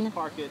Let's in. just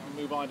park it and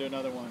move on to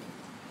another one.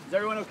 Is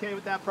everyone okay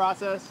with that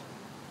process?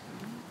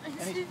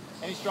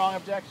 Any strong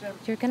objection?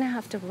 You're going to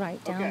have to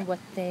write down what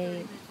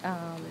they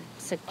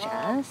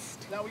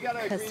suggest, now we got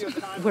to agree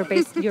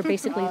with time you're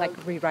basically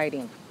like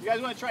rewriting You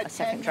guys want to try a 10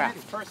 second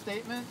minutes draft. per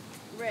statement?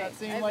 Right. That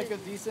seemed like a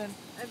decent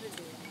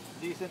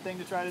thing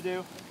to try to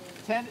do.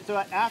 So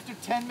after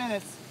 10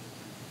 minutes,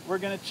 we're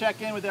going to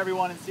check in with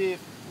everyone and see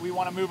if we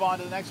want to move on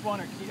to the next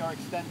one or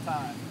extend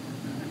time.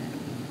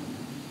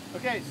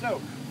 Okay, so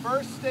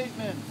first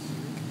statement.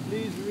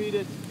 please read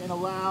it in a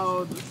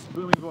loud,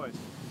 booming voice.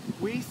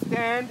 We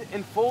stand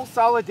in full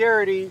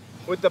solidarity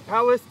with the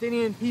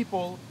Palestinian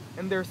people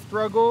in their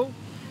struggle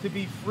to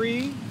be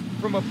free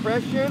from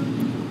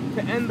oppression,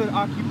 to end the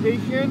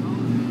occupation.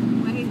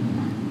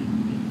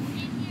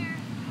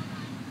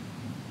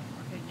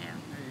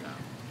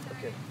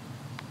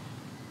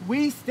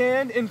 We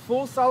stand in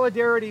full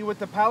solidarity with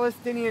the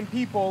Palestinian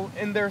people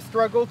in their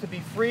struggle to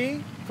be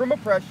free from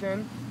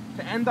oppression,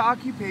 to end the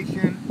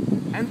occupation,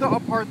 end the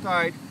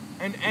apartheid,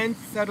 and end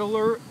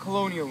settler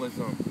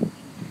colonialism.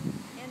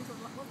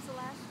 What's the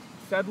last?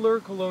 Settler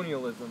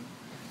colonialism.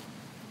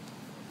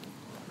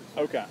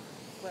 Okay.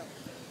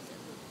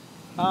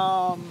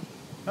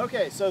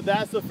 Okay, so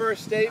that's the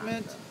first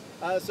statement.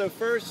 So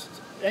first,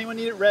 anyone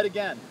need it read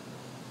again?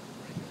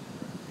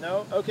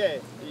 No?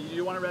 Okay.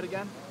 You want it read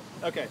again?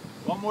 Okay.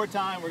 One more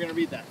time, we're going to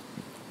read that.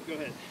 Go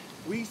ahead.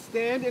 We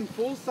stand in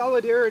full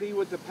solidarity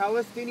with the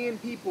Palestinian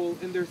people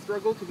in their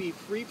struggle to be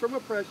free from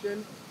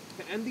oppression,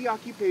 to end the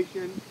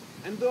occupation,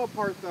 end the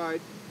apartheid,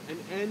 and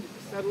end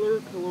settler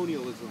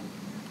colonialism.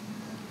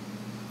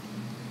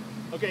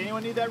 Okay,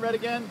 anyone need that read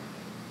again?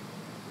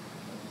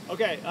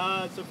 Okay,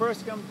 so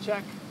first come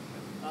check.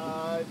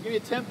 Give me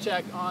a temp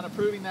check on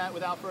approving that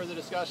without further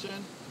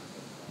discussion.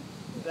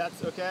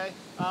 That's okay.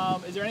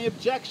 Is there any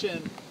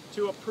objection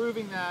to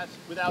approving that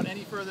without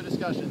any further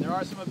discussion? There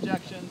are some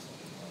objections.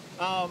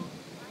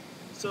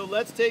 So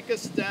let's take a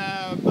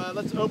stab.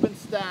 Let's open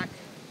stack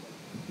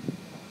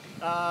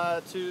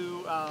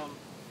to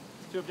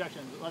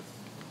objections.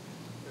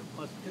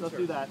 Let's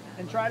do that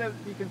and try to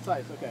be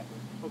concise. Okay.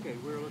 Okay,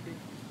 we're looking.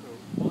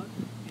 So one.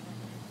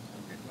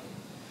 Okay.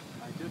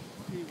 I just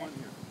see one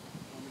here.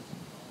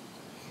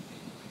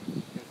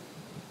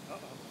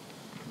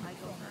 I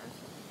go first?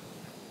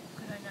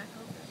 Could I not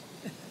go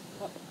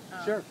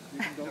first? Sure, you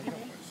can go Go first.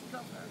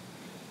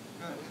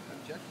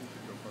 Objection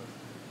should go first.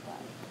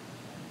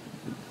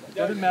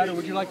 Doesn't matter.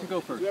 Would you like to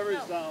go first?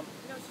 Whoever's No,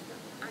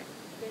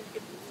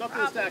 it's up to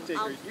the stack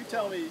taker. You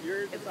tell me.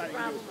 You're If it's a deciding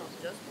who problem, goes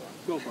I'll just walk.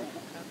 Go for it.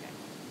 Okay.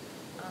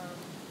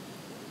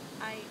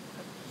 I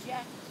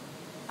object.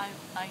 I'm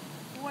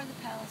for the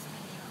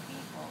Palestinian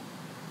people,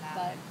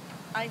 but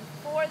I'm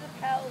for the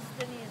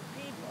Palestinian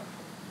people,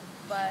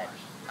 but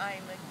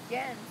I'm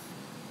against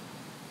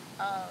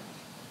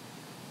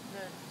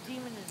the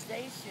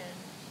demonization.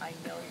 I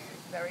know this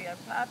is very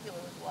unpopular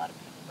with a lot of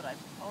people, but I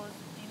oppose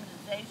the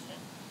demonization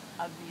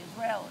of the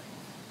Israelis.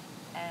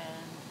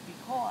 And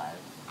because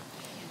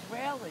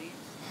Israelis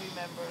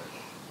remember,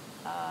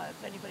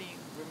 if anybody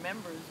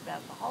remembers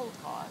about the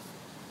Holocaust,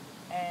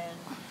 and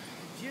the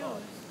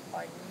Jews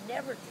are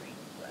never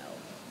treated well.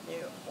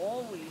 They're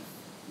always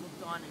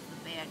looked on as the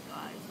bad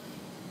guys.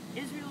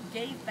 Israel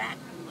gave back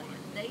the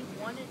land. They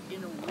won it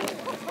in a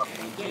war.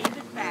 They gave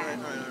it back.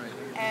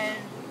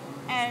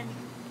 And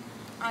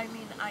I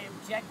mean, I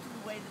object to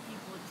the way the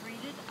people are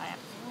treated. I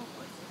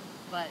absolutely.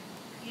 But,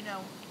 you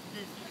know,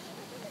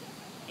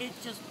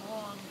 it's just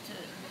wrong to,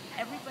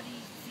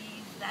 everybody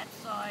sees that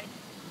side.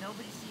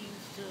 Nobody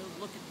seems to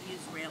look at the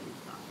Israeli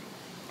side.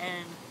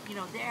 And, you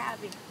know, they're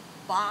having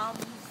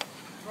bombs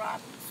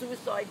dropped,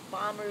 suicide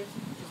bombers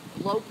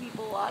just blow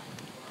people up.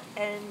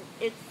 And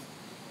it's,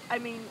 I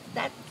mean,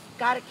 that's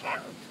got to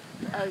count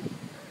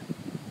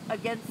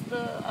against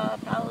the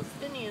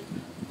Palestinians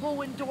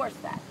who endorse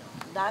that.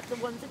 Not the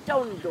ones that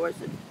don't endorse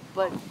it,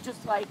 but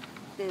just like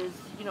there's,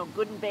 you know,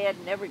 good and bad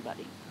in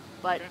everybody.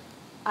 But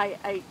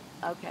I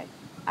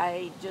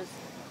just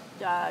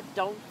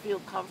don't feel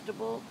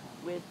comfortable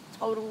with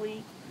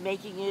totally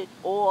making it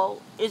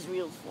all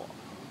Israel's fault.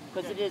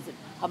 Because it isn't.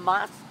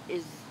 Hamas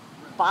is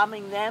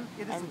bombing them.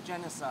 It is a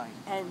genocide.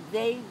 And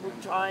they were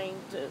trying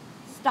to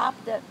stop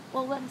that.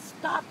 Well, then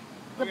stop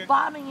the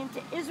bombing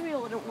into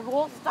Israel and it would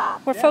all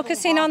stop. We're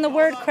focusing on the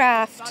word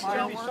craft.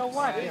 So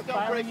what? They're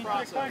firing into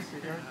the country.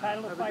 They're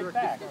entitled to fight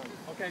back.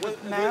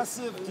 With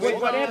massive...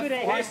 Whatever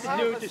they have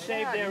to do to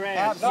save their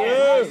ass.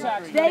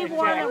 They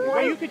want to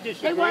Well, you could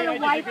disagree. They want to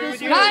wipe I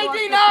disagree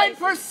this.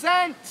 with you.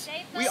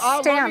 99%! We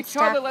all love each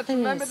Stack, other. Let's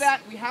remember please.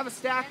 that. We have a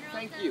stack.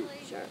 Thank you.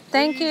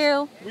 Thank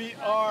you.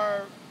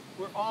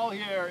 We're all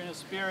here in a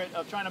spirit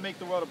of trying to make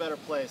the world a better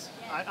place.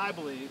 I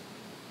believe.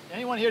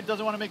 Anyone here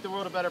doesn't want to make the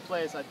world a better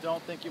place, I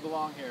don't think you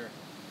belong here.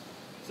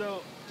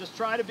 So just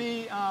try to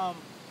be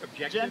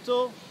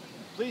gentle.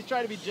 Please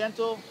try to be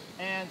gentle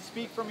and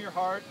speak from your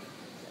heart.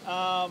 We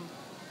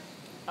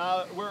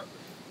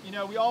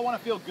all want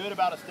to feel good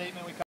about a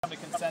statement we come to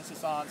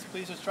consensus on. So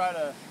please just try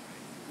to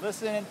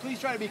listen and please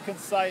try to be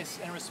concise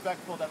and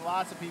respectful that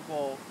lots of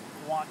people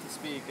want to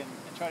speak and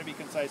try to be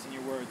concise in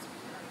your words.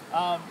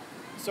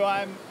 So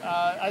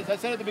as I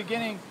said at the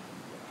beginning,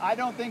 I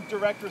don't think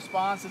direct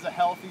response is a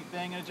healthy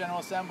thing in a General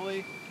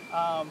Assembly.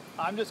 I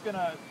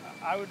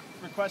would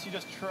request you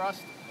just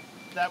trust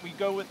that we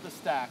go with the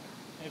stack.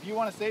 And if you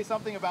want to say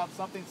something about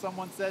something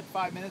someone said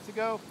 5 minutes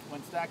ago,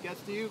 when stack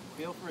gets to you,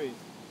 feel free.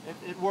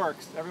 It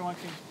works. Everyone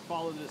can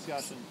follow the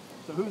discussion.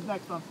 So who's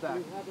next on stack?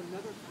 We have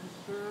another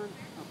concern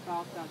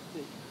about that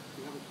statement.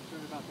 We have a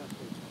concern about that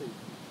statement, please.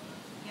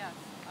 Yes.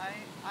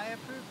 I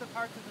approve the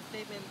parts of the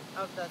statement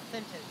of the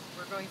sentence.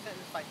 We're going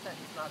sentence by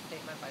sentence, not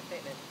statement by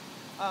statement.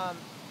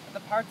 The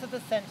parts of the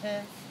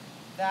sentence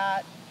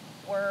that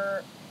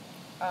were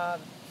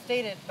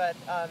stated, but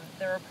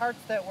there were parts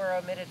that were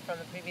omitted from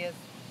the previous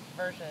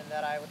version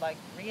that I would like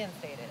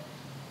reinstated.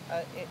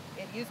 It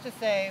used to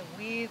say,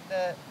 we,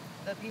 the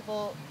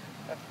people,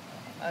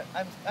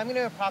 I'm going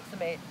to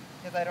approximate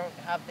because I don't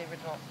have the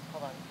original.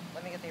 Hold on,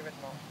 let me get the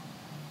original.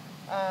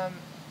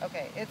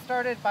 Okay, it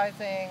started by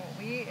saying,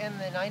 we in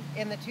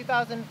the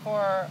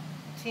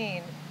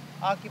 2014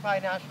 Occupy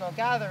National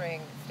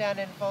Gathering stand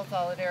in full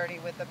solidarity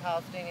with the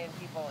Palestinian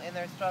people in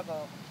their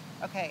struggle.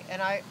 Okay,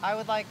 and I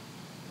would like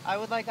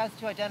us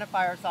to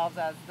identify ourselves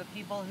as the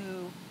people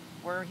who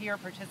were here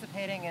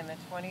participating in the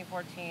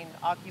 2014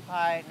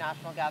 Occupy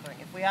National Gathering.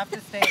 If we have to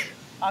state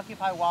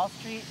Occupy Wall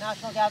Street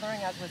National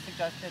Gathering, as was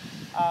suggested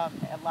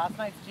at last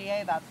night's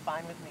GA, that's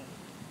fine with me,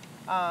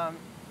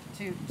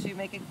 to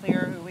make it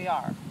clear who we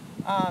are.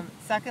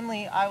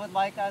 Secondly, I would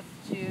like us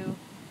to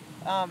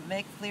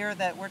make clear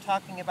that we're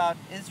talking about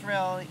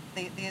Israel,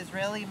 the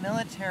Israeli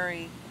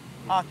military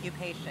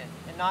occupation,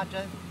 and not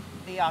just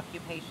the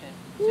occupation,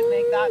 to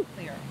make that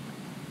clear.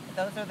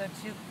 Those are the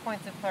 2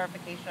 points of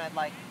clarification I'd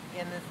like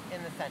in the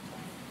sentence.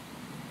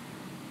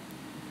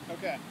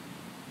 Okay.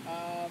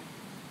 All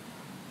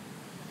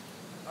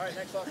right,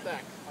 next on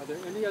stack. Are there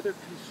any other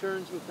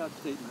concerns with that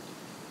statement?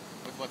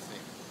 With what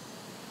statement?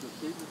 The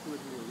statement that we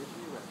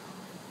originally read.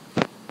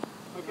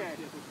 Okay.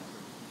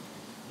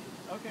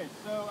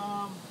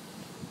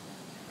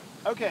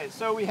 Okay,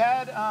 so we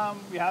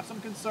have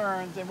some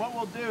concerns, and what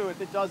we'll do if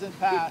it doesn't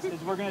pass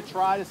is we're going to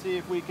try to see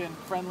if we can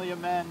friendly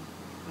amend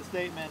the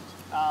statement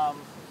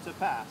to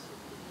pass.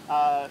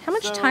 How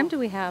much time do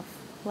we have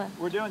left?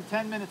 We're doing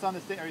 10 minutes on the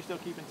statement. Are you still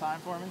keeping time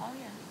for me? Oh,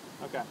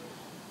 yeah. Okay.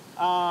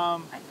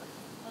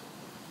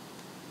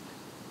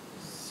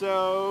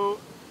 So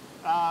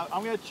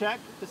I'm going to check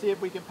to see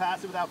if we can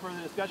pass it without further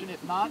discussion.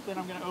 If not, then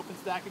I'm going to open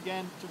stack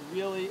again to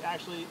really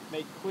actually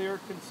make clear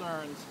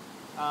concerns.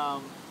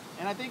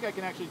 And I think I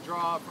can actually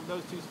draw from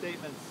those 2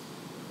 statements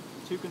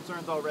 2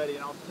 concerns already,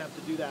 and I'll attempt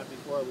to do that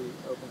before we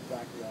open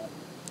stack again.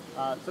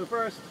 So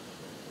first,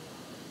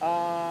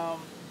 so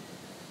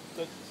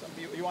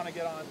you want to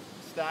get on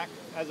stack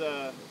as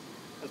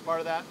part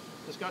of that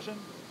discussion?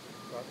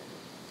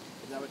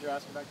 Is that what you're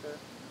asking back there?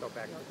 Go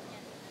back.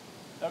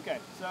 Okay,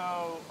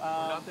 so We're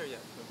not there yet,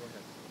 so go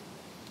ahead.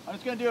 I'm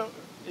just going to do,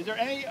 is there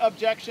any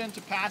objection to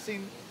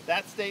passing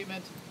that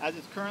statement as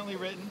it's currently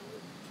written?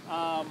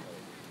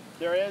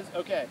 There is?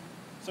 Okay.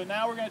 So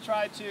now we're going to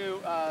try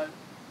to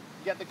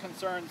get the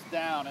concerns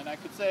down. And I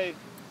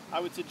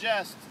would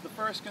suggest the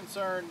first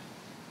concern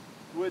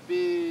would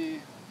be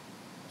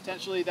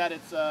potentially that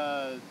it's,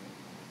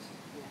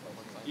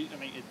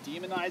 it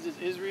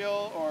demonizes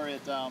Israel, or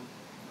it,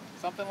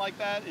 something like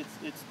that.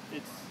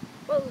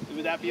 Well,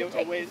 would that be a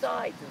way?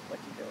 Sides is what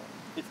you're doing.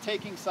 It's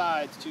taking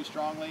sides too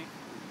strongly.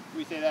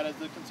 We say that as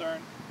the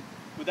concern.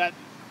 Would that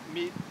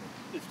meet?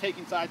 It's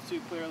taking sides too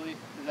clearly.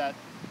 Does that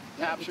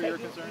capture your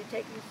concern? You're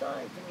taking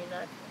sides, and you're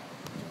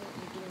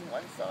doing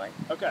one side.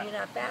 Okay. And you're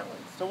not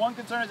balanced. So one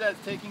concern is that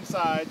it's taking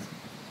sides.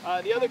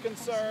 The other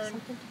concern,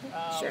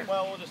 Sure.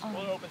 well,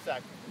 we'll open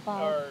stack.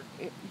 While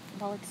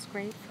it's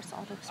great for us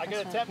all to express I can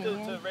our attempt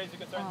opinion, to raise a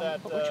concern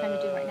that. what we're trying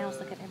to do right now is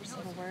look at every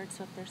single word.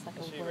 So if there's like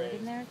a word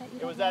in there that you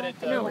don't that like,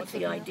 it, No, it's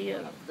the idea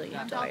of the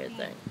entire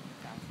thing.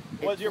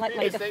 Was your like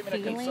previous the statement a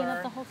feeling of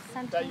concern the whole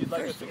that you'd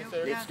like us First, to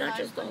consider? it's not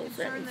just the whole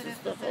sentence, it's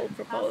the whole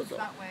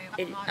proposal.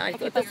 I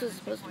thought this was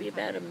supposed to be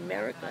about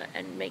America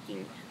and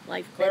making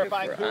life better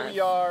Clarifying for who us. we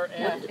are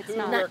and it's who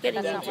not. we're Not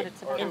getting That's not what into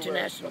it's about.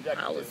 international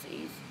objecting to.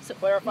 policies. So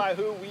clarify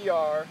who we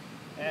are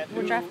and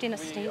We're who drafting a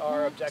we statement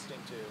are objecting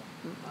to.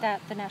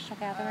 that the National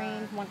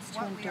Gathering wants to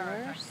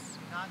endorse.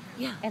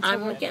 Yeah, And so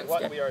I'm we're- against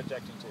What it. we are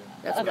objecting to.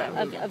 That's Of, what I'm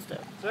of, against of,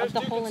 it. So there's of the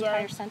two whole concerns.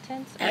 entire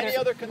sentence? Any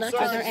other concerns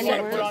Are there any you want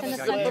to words put on in this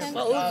the list sentence?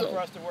 Proposal. for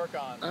us to work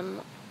on?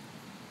 I'm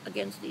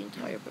against the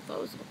entire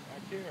proposal.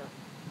 Back here.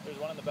 There's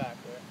one in the back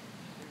there.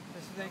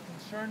 This is a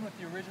concern with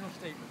the original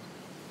statement.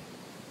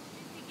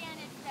 Just again,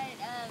 it's that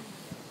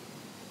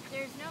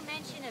there's no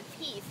mention of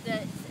peace.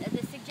 The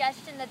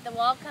suggestion that the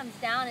wall comes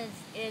down is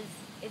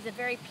a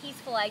very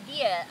peaceful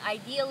idea.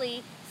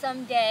 Ideally,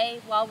 someday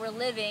while we're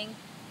living,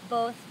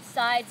 both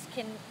sides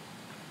can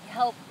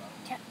help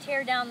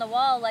tear down the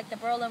wall like the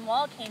Berlin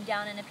Wall came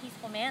down in a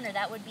peaceful manner.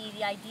 That would be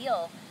the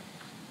ideal.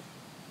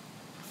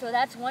 So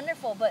that's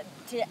wonderful, but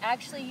to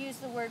actually use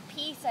the word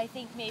peace, I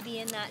think maybe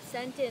in that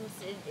sentence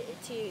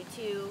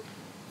to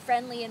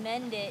friendly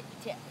amend it,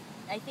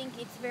 I think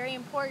it's very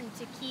important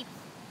to keep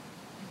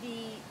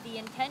the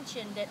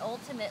intention that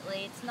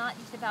ultimately it's not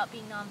just about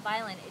being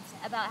nonviolent, it's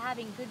about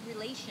having good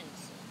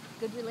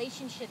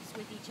relationships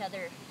with each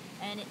other,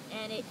 and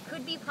it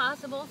could be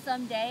possible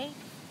someday.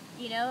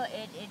 You know,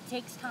 it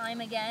takes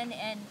time again,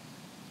 and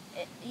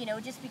you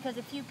know, just because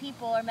a few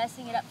people are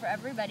messing it up for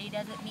everybody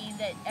doesn't mean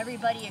that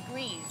everybody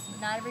agrees.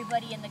 Not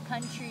everybody in the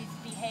country's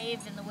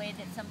behaved in the way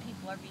that some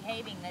people are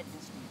behaving.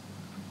 That's,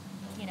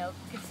 you know,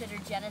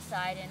 considered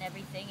genocide and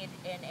everything,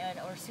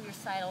 or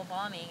suicidal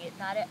bombing.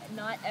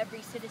 Not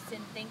every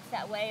citizen thinks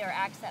that way or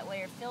acts that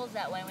way or feels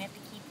that way, and we have to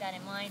keep that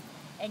in mind.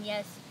 And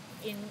yes,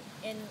 in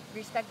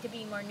respect to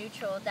being more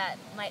neutral, that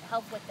might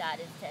help with that,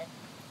 is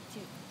to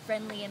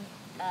friendly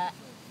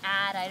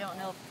add, I don't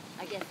know if,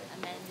 I guess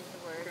amend is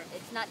the word. Okay.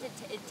 It's not to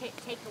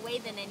take away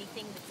than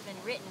anything that's been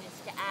written,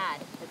 it's to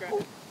add.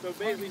 Okay. So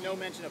basically no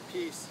mention of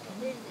peace.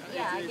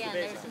 Yeah, is the again,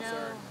 basic there's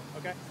concern.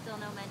 Okay. still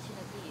no mention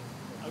of peace.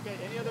 Okay,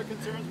 any other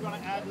concerns we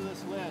want to add to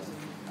this list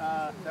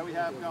that we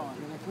have going?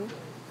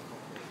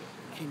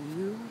 Can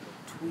you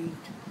tweet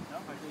to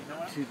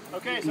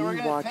Okay, so we're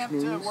going to Watch attempt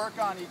News to work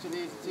on each of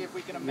these and see if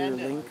we can amend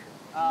your it. link?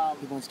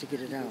 He wants to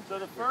get it out. So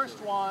the first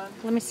one.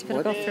 Let me see if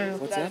it'll go through.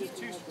 What's that?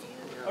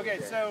 Okay,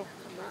 so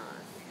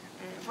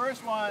the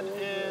first one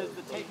is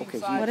the taking Okay,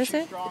 sides What is too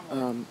it?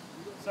 strongly.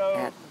 So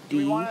at do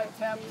we D, want to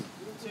attempt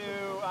to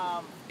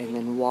and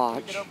then we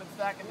watch. could open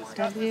stack and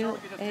discuss this, or we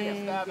could just take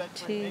a stab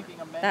at making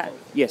that.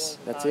 amendments. Yes,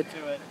 that's it.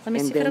 To it. Let me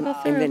and see if then it'll go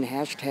through. and then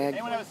hashtag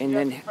Anyone have a and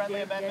then suggested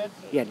friendly amendment?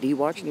 yeah, D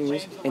Watch News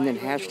Change the and then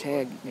language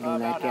hashtag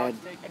about how NatGad it's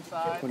taking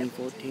sides.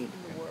 2014.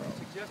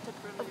 Which Suggested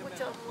friendly I'm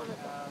amendment. one of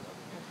them.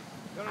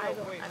 No,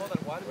 wait, hold on.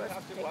 Why do we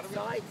have to? Why do we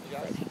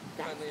suggest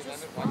friendly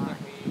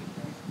amendment?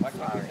 Why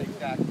can't we take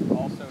that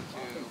also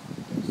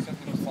to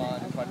simply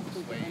respond and try to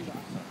persuade?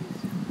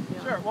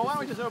 Sure. Well, why don't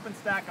we just open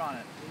stack on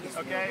it?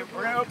 Okay,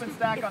 we're going to open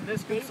stack on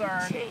this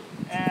concern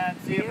and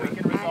see if we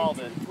can resolve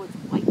it.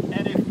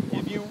 And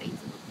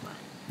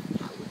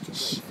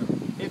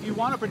if you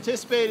want to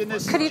participate in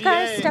this, Could you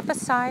guys GA, step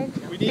aside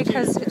we need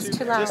because you it's to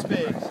too loud.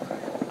 participate.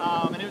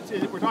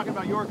 And we're talking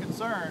about your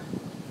concern.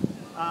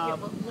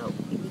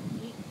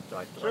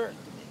 Sure.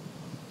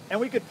 And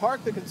we could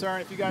park the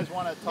concern if you guys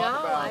want to talk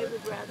about I it.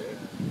 would rather.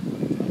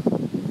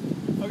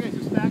 Okay, so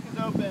stack is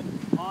open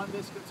on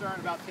this concern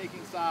about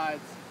taking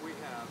sides. We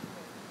have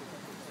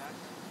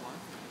one,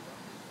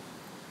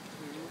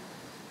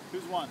 two,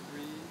 Who's one?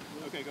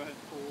 three, Okay, go ahead.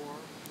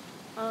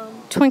 4.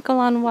 Twinkle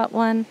on what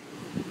one?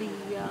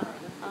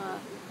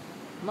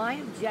 My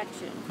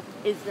objection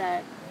is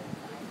that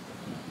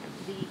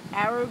the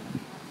Arab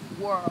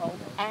world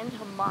and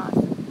Hamas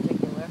in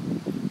particular,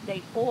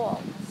 they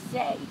all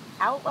say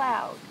out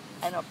loud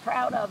and are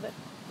proud of it,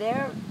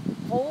 their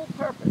whole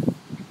purpose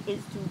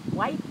is to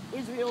wipe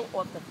Israel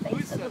off the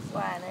face of the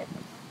planet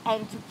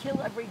and to kill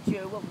every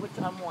Jew, of which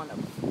I'm one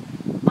of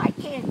them. I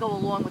can't go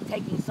along with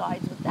taking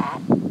sides with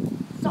that.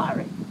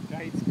 Sorry.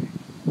 Okay.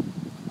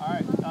 All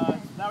right.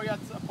 Now we got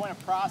a point of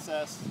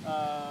process.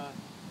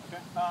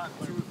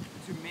 Okay.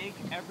 To make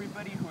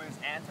everybody who is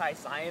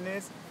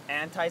anti-Zionist,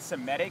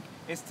 anti-Semitic,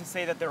 is to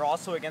say that they're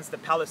also against the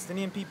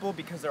Palestinian people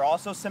because they're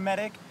also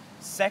Semitic.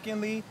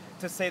 Secondly,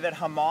 to say that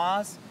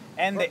Hamas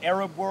and the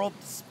Arab world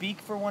speak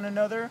for one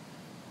another,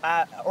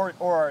 or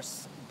are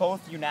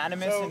both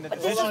unanimous in the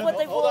decision.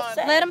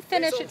 Let him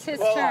finish. It's his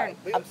turn.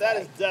 That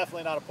is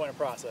definitely not a point of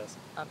process.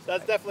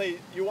 That's definitely,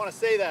 you want to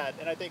say that,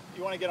 and I think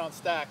you want to get on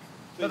stack.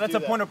 So that's a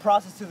point of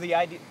process to the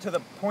idea, to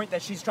the point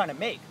that she's trying to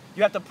make.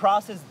 You have to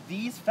process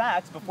these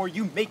facts before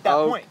you make that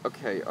point.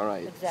 Okay, all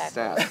right. Exactly.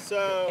 Stack.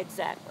 So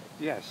exactly.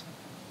 Yes.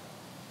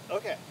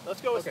 Okay,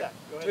 let's go with stack.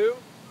 Go ahead. 2?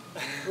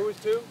 Who is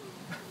 2?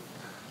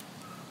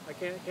 I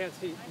can't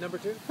see. Number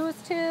 2? Who's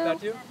two?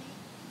 That you?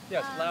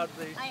 Yes, loud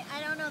please.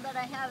 I don't know that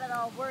I have it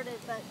all worded,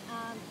 but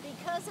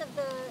because of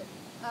the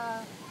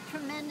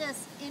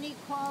tremendous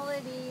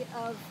inequality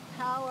of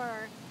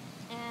power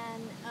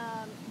and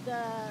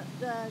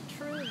the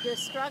true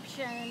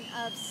destruction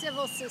of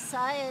civil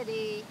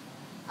society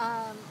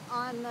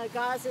on the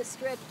Gaza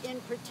Strip in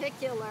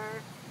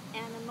particular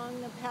and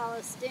among the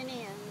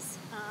Palestinians,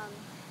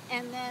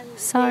 and then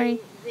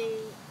the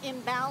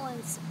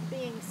imbalance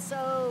being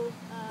so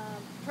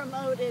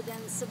promoted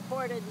and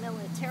supported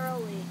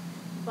militarily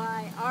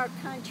by our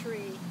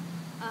country,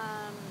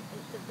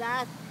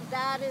 that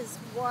is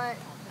what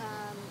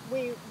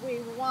we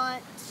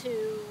want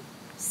to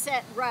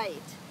set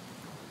right.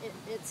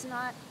 It's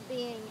not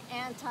being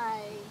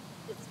anti,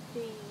 it's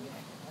being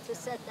to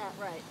set that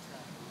right.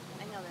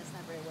 I know that's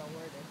not very well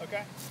worded.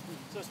 Okay.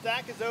 So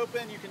stack is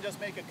open. You can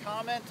just make a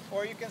comment,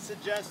 or you can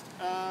suggest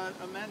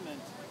amendment.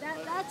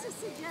 That's a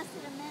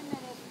suggested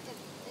amendment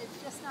if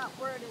it's just not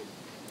worded.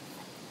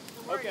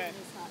 The wording Okay. is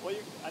not. Well,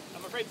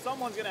 I'm afraid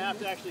someone's going to have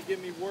to actually give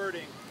me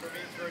wording for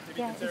it to be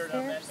Yeah, considered is an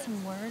there amendment.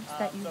 some words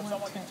that you so want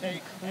someone to can take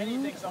include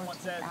anything or someone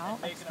take says out,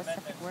 and make like an specific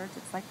amendment. words?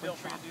 It's like we're Feel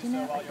free to do drafting so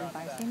it, while like you're on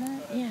revising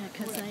stack. it. Yeah,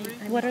 because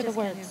I What are the just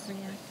kind words?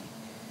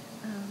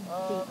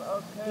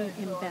 of the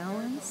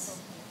imbalance.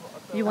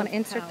 You want to of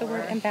insert the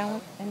word power.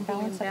 imbalance of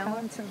power?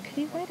 imbalance of- Could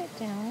you write it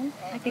down?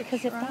 I could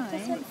Because if that try.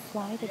 doesn't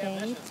fly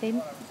today, they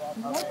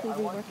likely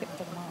rework it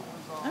for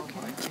tomorrow.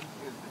 Okay.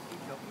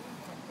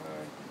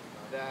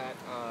 That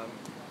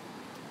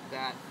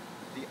that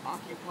the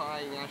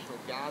Occupy National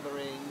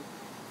Gathering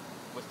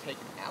was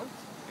taken out.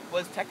 It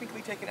was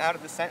technically taken out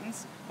of the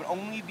sentence, but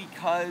only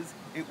because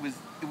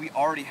we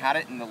already had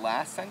it in the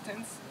last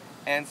sentence,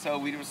 and so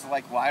we were just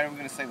like, why are we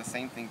going to say the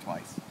same thing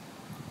twice?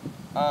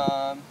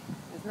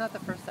 Isn't that the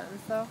first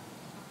sentence though?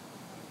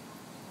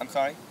 I'm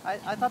sorry?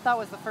 I thought that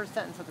was the first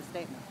sentence of the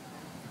statement.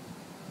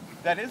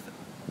 That is,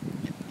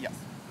 yes,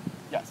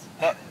 yes.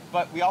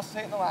 But we also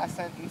say it in the last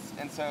sentence,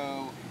 and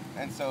so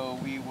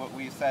we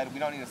said we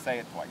don't need to say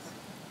it twice.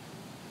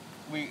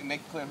 We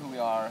make clear who we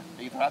are,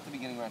 either at the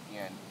beginning or at the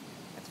end.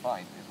 It's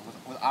fine.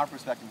 It was our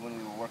perspective when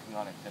we were working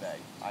on it today.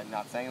 I'm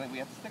not saying that we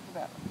have to stick with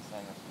that. I'm just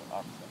saying that's what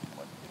our perspective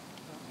was.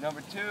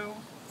 Number two,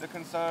 the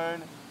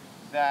concern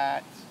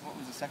that, what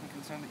was the second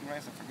concern that you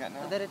raised? I forget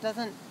now. That it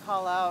doesn't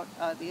call out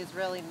the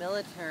Israeli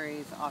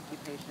military's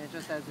occupation. It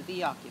just says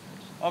the occupation.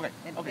 Okay.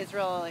 And Okay.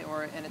 Israel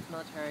and its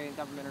military and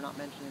government are not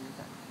mentioned in the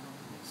text.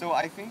 So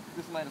I think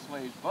this might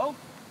assuage both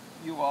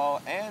you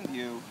all and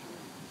you.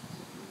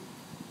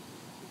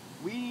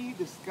 We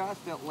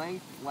discussed at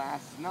length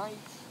last night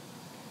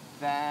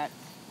that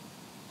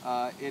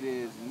it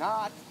is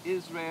not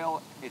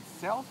Israel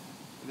itself,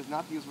 it is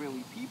not the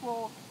Israeli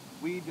people.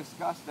 We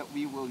discussed that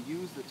we will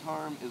use the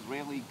term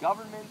Israeli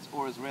government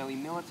or Israeli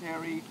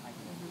military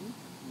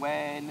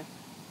when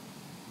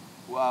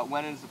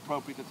it is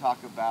appropriate to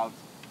talk about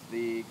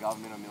the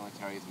government or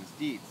military's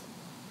misdeeds.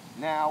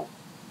 Now,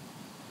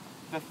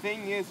 the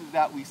thing is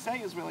that we say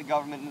Israeli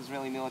government and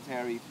Israeli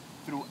military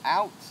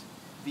throughout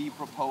the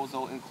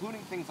proposal,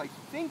 including things I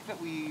think that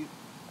we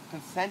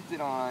consented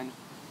on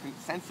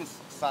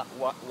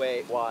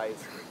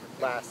consensus-wise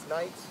last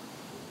night.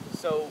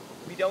 So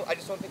I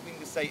just don't think we need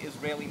to say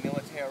Israeli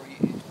military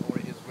or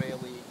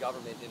Israeli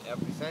government in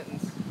every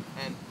sentence.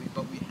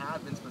 But we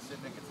have been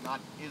specific. It's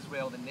not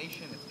Israel the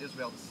nation, it's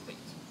Israel the state,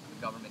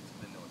 the government,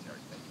 the military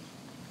state.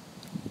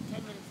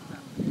 10 minutes is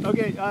up.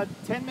 Okay,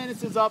 10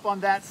 minutes is up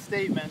on that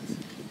statement.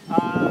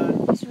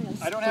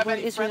 I don't have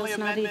any friendly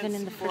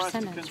amendments for us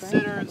to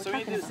consider, right? so we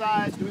need to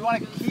decide, do we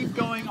want to keep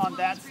going on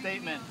that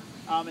statement?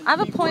 I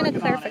have a point of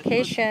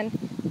clarification.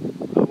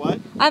 What?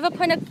 I have a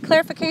point of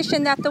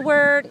clarification that the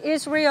word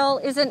Israel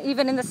isn't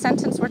even in the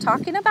sentence we're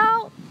talking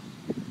about.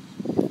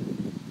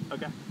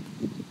 Okay.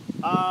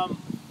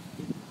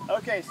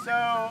 Okay,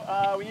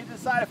 so we need to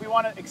decide if we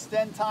want to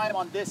extend time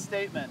on this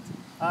statement.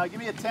 Give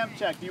me a temp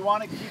check. Do you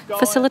want to keep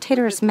going?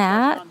 Facilitator is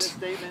Matt.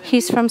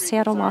 He's from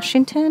Seattle,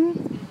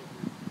 Washington.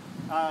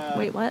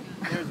 Wait, what?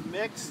 There's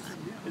mixed.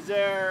 Is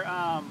there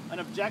an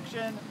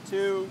objection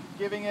to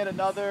giving it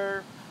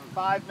another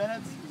 5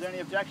 minutes? Is there any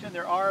objection?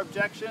 There are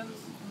objections.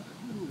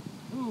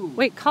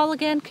 Wait, call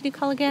again. Can you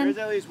call again? There is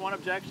at least one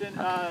objection.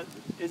 Okay.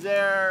 Is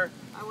there...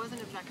 I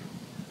wasn't objecting.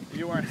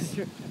 You weren't.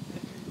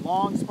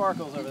 Long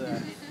sparkles over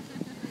there.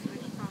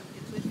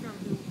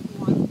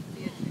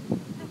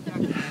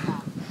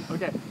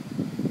 Okay.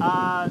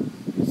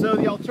 So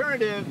the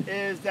alternative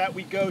is that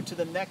we go to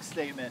the next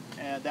statement,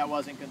 and that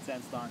wasn't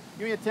consensus on.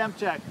 Give me a temp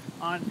check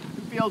on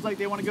who feels like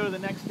they want to go to the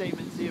next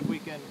statement and see if we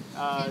can...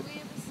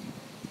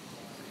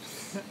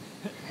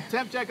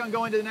 temp check on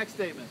going to the next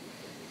statement.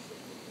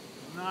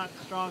 Not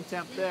strong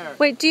temp there.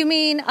 Wait, do you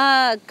mean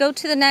go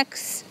to the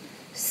next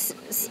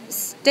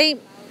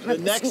statement?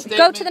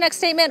 Go to the next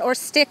statement or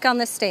stick on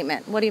this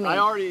statement? What do you mean?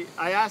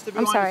 I asked if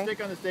we wanted to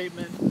stick on the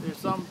statement. There's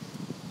some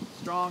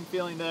strong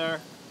feeling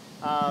there.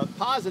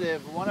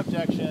 Positive, one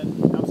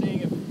objection. I'm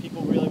seeing if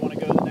people really want to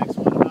go to the next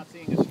one. I'm not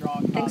seeing a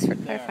strong positive. Thanks for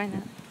clarifying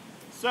that.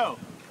 So,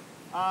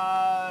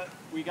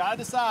 we got to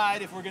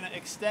decide if we're going to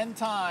extend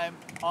time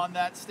on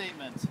that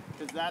statement,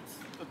 because that's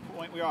the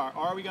point we are.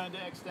 Are we going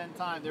to extend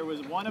time? There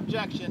was one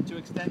objection to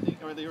extending,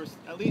 or there was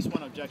at least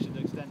one objection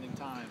to extending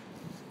time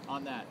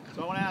on that.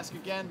 So I want to ask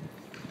again,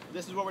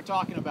 this is what we're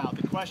talking about.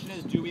 The question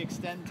is, do we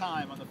extend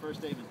time on the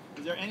first statement?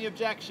 Is there any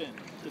objection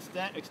to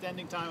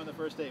extending time on the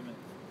first statement?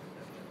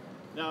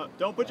 No,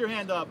 don't put your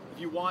hand up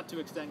if you want to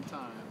extend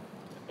time.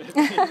 An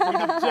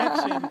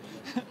objection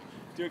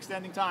to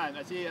extending time.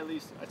 I saw at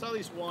least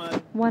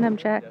one. One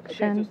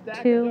objection. Okay, so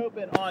stack two. is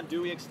open on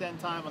do we extend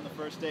time on the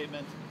first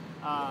statement.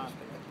 And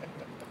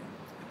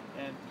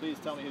please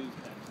tell me who's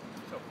next.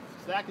 So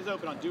stack is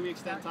open on do we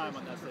extend time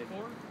on that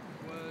statement.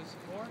 Was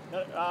 4?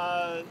 No,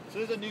 so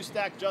there's a new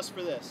stack just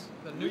for this.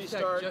 The new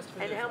Restart. stack just for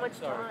this. And how much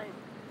time?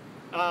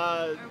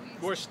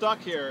 We're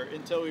stuck here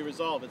until we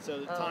resolve it, so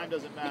the time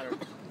doesn't matter.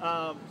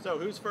 So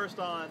who's first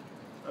on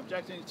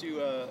objecting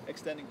to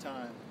extending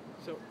time?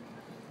 So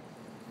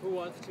who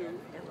wants to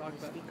talk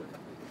about it?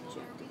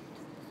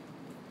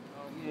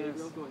 Yes.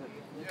 Go ahead.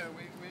 Yeah,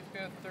 we've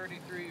got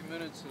 33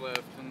 minutes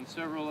left and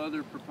several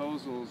other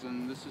proposals,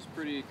 and this is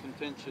pretty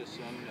contentious,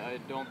 and I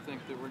don't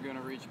think that we're going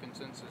to reach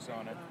consensus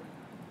on it.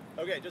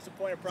 Okay, just a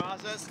point of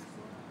process.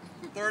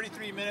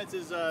 33 minutes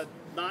is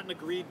not an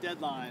agreed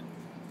deadline.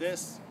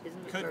 This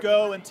could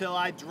go until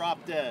I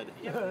drop dead,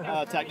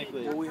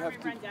 technically. Well, we have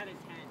to.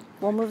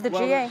 We'll move the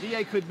GA. The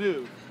GA could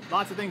move.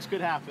 Lots of things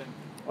could happen.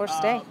 Or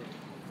stay.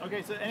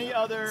 Okay, so any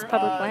other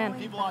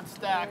people on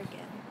stack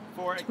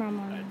for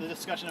the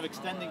discussion of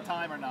extending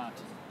time or not?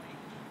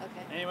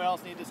 Okay. Anyone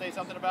else need to say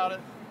something about it?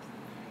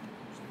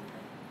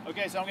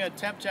 Okay, so I'm going to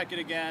temp check it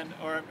again,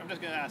 or I'm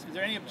just going to ask, is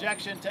there any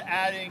objection to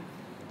adding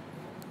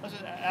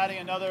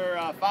another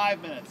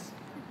 5 minutes?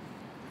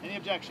 Any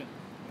objection?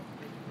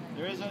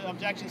 There is an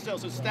objection still.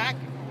 So stack,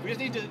 we just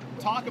need to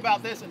talk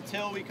about this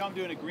until we come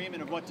to an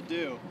agreement of what to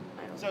do.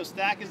 So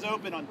stack is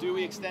open on do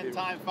we extend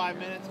time 5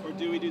 minutes or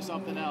do we do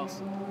something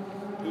else?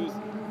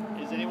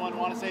 Does anyone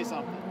want to say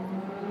something?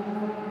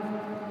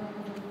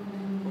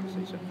 Want to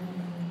say something?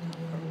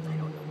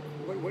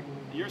 What?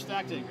 You're a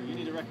stack taker. You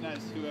need to recognize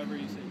whoever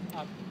you see.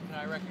 Can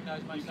I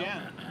recognize myself? You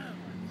can.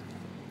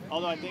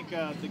 Although I think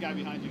the guy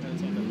behind you had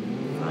his hand up.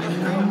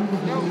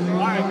 All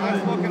right, I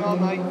was looking all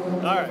night.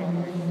 All right.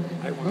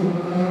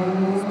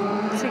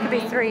 So it could be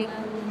 3.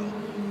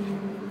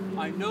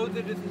 I know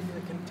that it is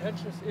a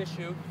contentious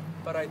issue,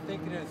 but I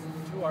think it is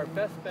to our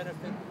best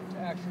benefit to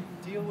actually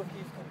deal with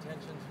these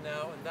contentions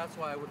now, and that's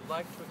why I would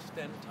like to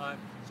extend time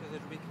so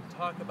that we can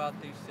talk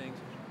about these things,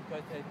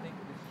 because I think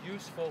it is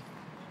useful,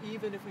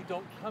 even if we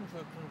don't come to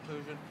a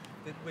conclusion,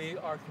 that we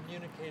are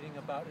communicating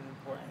about an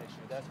important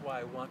issue. That's why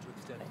I want to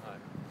extend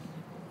time.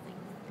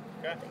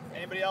 Okay.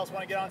 Anybody else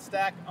want to get on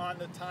stack on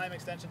the time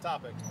extension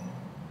topic?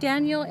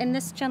 Daniel and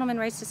this gentleman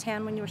raised his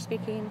hand when you were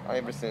speaking. I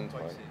rescind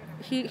time.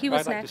 He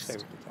was I'd like next. to stay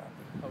with the topic.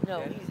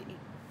 No,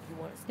 he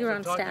wants You were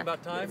on Talking stack.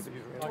 about time?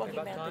 Talking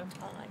about time?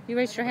 You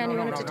raised your hand. You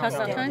wanted to talk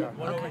about time?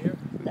 One over here?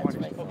 That's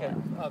right. Okay.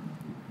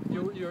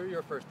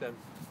 You're first then.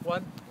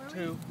 1,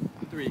 2,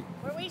 3.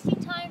 We're wasting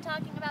time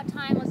talking about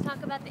time. Let's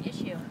talk about the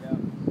issue.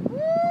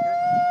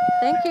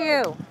 Thank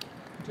you.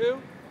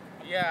 2.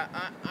 Yeah,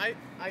 I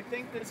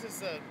think this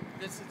is a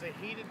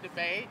heated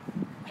debate,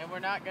 and we're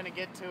not going to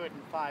get to it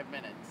in 5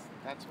 minutes.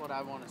 That's what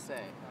I want to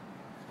say.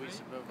 We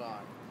should move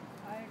on.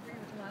 I agree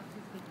with the last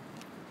two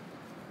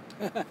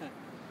speakers.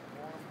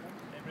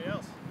 Anybody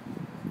else?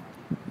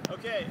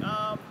 Okay,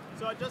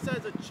 so just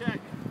as a check,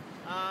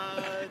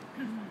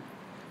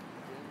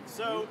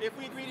 so if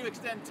we agree to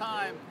extend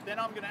time, then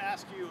I'm going to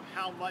ask you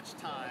how much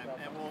time,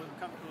 and we'll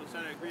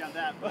try to agree on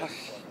that. But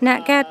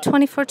NatGat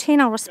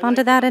 2014, I'll respond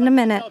to that in a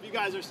minute. if you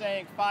guys are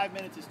saying 5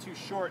 minutes is too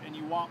short and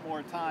you want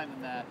more time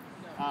than that,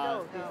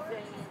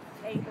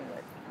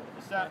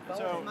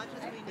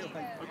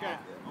 okay.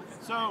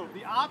 So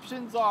the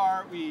options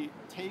are we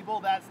table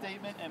that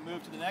statement and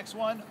move to the next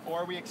one,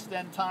 or we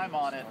extend time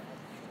on it.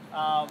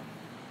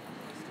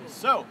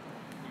 So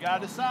you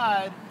gotta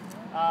decide.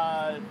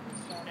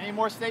 Any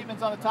more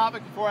statements on the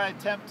topic before I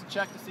attempt to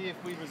check to see if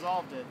we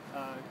resolved it?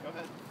 Go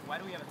ahead. Why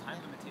do we have a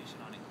time limitation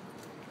on it?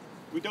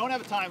 We don't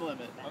have a time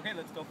limit. Okay,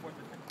 let's go forth.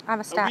 I have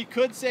a stack. We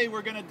could say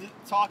we're going to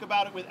talk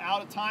about it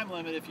without a time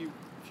limit if you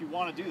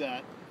want to do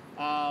that.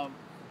 I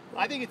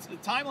think the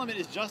time limit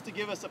is just to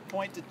give us a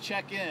point to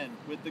check in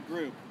with the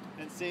group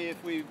and see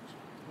if we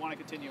want to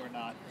continue or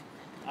not.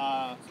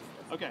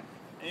 Okay.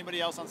 Anybody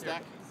else on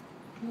stack?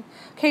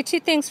 Okay, 2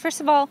 things. First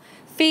of all,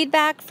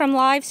 feedback from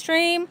live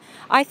stream.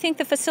 I think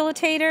the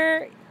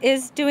facilitator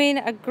is doing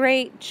a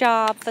great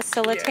job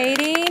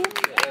facilitating.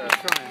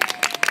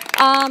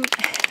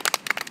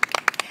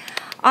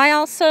 I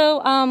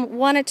also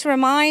wanted to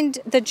remind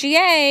the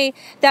GA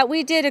that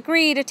we did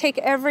agree to take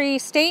every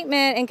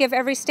statement and give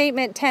every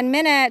statement 10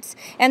 minutes,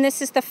 and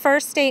this is the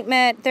first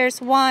statement.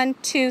 There's 1,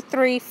 2,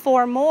 3,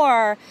 4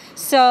 more.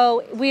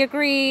 So we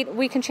agreed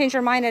we can change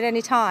our mind at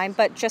any time,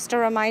 but just a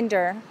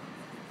reminder.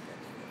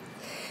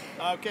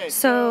 Okay,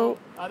 so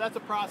that's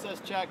a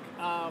process check,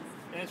 and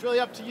it's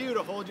really up to you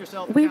to hold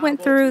yourself We went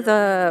accountable through to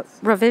the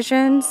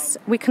revisions.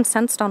 We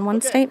consensed on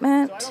one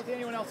statement. So I don't see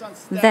anyone else on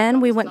stack.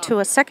 Then we went to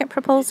a second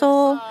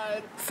proposal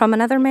from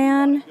another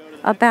man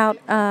about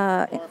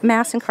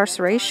mass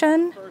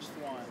incarceration.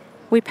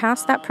 We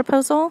passed that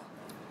proposal.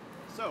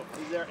 So,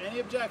 is there any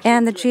objection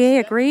And the to GA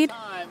extend agreed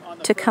time on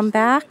the to first come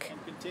statement back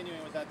and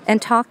continuing with that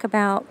and talk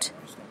about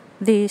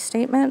the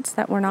statements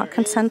that were not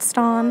consensed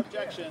on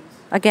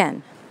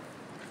again.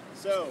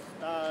 So,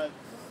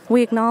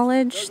 We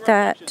acknowledge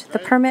that the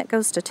permit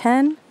goes to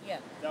 10.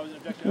 that was an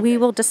objection. We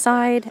will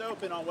decide It's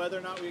open on whether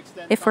or not we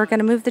extend if we're going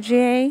to move the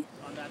GA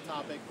on that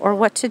topic. or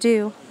what to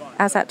do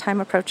as that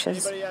time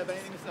approaches. Anybody have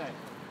anything to say?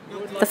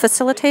 The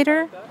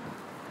facilitator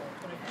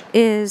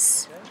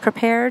is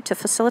prepared to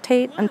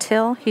facilitate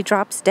until he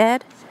drops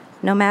dead,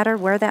 no matter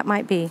where that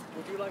might be.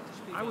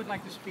 I would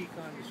like to speak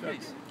on the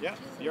subject. Yeah,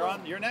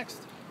 you're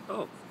next.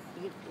 Oh.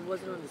 It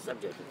wasn't on the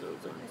subject of those.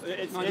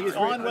 It's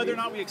on whether or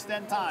not we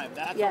extend time.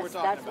 That's what we're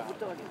talking that's about. what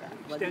we're talking about.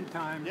 Extend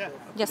time. Yeah.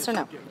 Yes or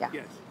no? Yeah.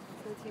 Yes.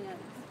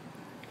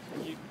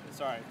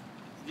 Sorry.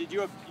 Did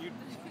you?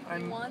 I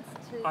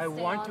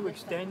want to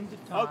extend the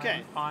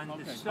time on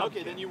the subject.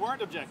 Okay, then you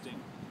weren't objecting.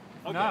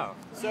 Okay. No.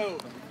 So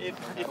if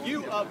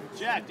you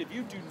object, if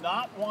you do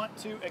not want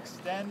to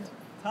extend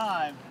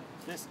time,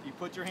 you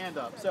put your hand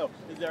up. So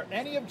is there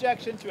any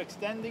objection to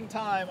extending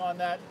time on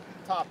that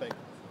topic?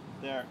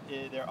 There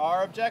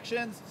are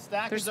objections.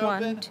 Stack There's is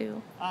open. 1,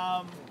 2.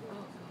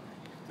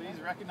 Please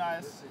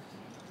recognize. If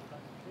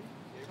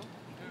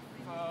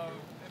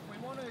we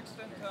want to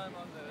extend time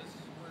on this,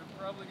 we're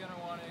probably going to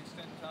want to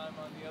extend time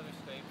on the other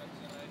statements,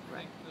 and I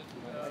think that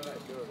we should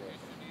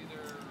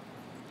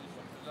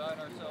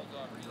design ourselves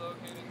on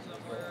relocating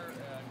somewhere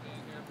and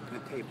being here for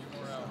a few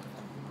more hours.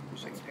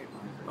 You're saying table.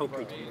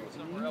 Okay. Being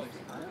somewhere else.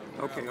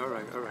 Okay, all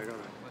right. Let's go ahead.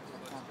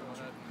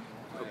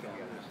 Okay.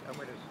 I'm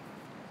with us.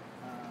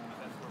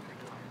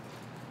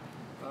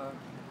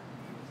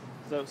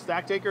 So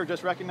stack taker,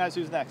 just recognize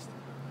who's next.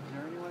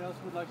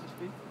 would like to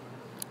speak?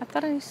 I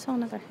thought I saw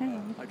another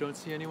hand. I don't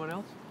see anyone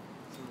else.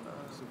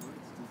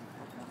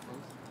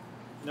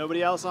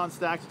 Nobody else on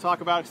stack to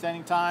talk about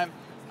extending time.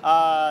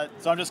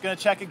 So I'm just going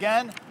to check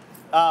again.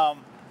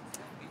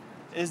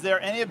 Is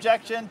there any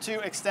objection to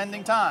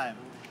extending time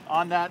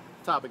on that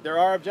topic? There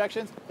are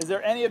objections. Is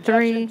there any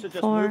objection to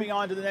just moving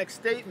on to the next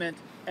statement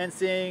and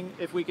seeing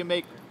if we can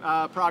make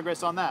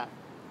progress on that?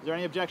 Is there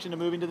any objection to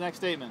moving to the next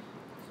statement?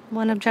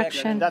 One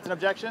objection. That's an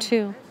objection?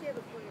 2. I have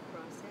a point of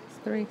process.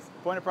 3.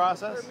 Point of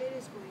process? The permit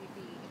is going to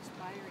be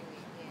expiring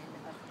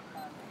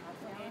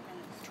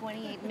in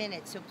 28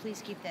 minutes, so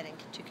please keep that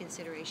into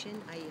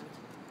consideration. I yield.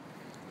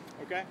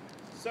 Okay.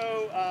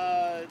 So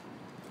the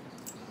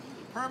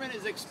permit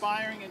is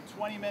expiring in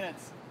 20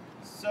 minutes.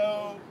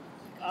 So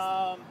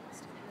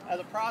as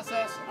a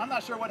process, I'm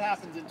not sure what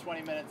happens in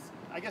 20 minutes.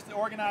 I guess the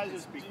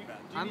organizers...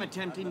 I'm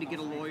attempting to get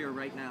a lawyer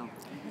right now.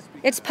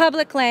 It's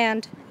public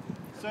land.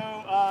 So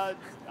I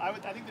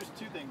think there's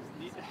two things.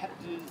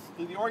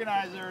 Do the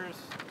organizers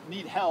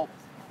need help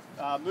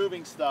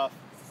moving stuff?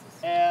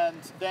 And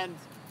then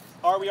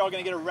are we all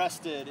going to get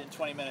arrested in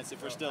 20 minutes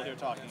if we're still here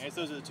talking? I guess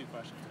those are the two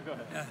questions. Go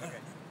ahead. Okay.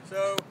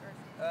 So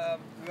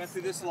we went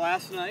through this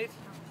last night,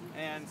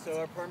 and so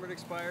our permit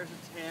expires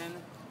at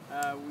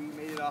 10. We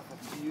made it off a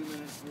few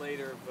minutes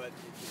later, but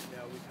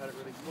we cut it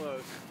really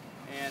close.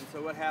 And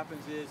so what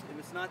happens is, and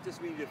it's not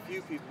just we need a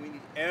few people, we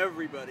need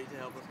everybody to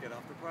help us get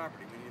off the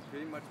property. We need to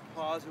pretty much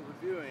pause what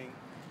we're doing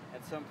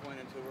at some point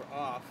until we're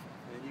off,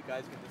 and then you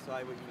guys can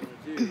decide what you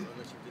want to do,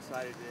 unless you've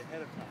decided it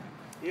ahead of time.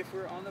 If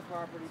we're on the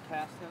property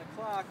past 10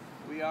 o'clock,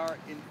 we are,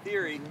 in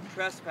theory,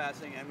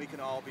 trespassing, and we can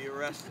all be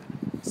arrested.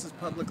 This is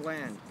public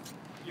land.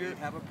 You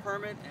have a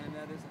permit, and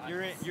that is...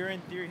 You're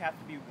in theory have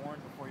to be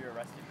warned before you're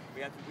arrested.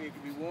 We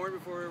can be warned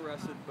before we're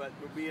arrested, but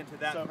we'll be into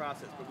that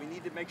process. But we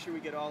need to make sure we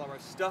get all of our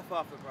stuff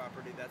off the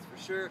property, that's for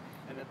sure.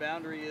 And the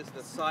boundary is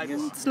the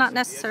sidewalk. It's not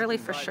necessarily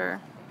for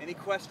sure. Any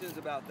questions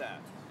about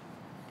that?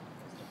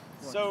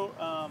 So,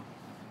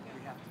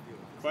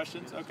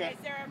 questions? Okay. Is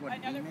there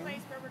another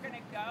place where we're going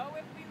to go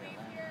if we leave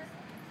here?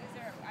 Is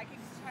there? I can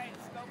just try to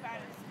scope out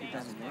of the space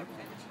and the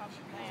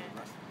public land.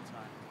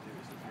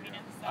 I mean,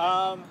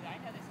 I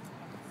know this is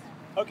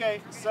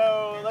Okay,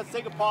 so let's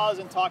take a pause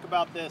and talk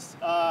about this.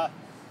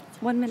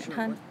 1 minute,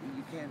 hon.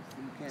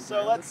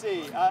 So let's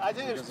see. I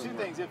think there's two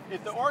things.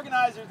 If the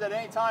organizers at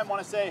any time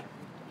want to say,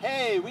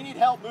 hey, we need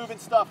help moving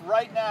stuff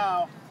right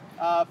now,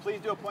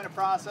 please do a point of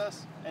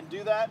process and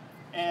do that,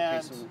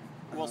 and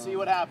we'll see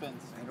what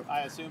happens.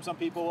 I assume some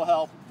people will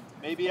help.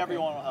 Maybe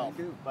everyone will help.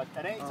 But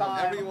at any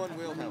time... Everyone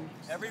will help.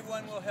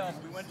 Everyone will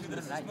help. We went through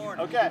this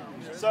morning. Okay,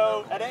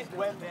 so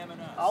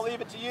I'll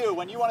leave it to you.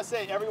 When you want to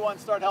say everyone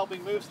start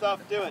helping move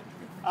stuff, do it.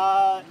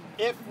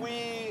 If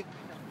we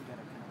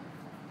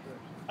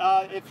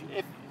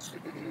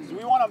do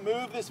we want to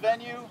move this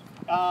venue?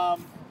 I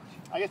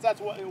guess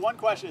that's one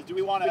question is, do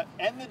we want to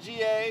end the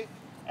GA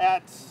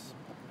at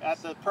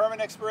the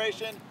permanent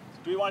expiration?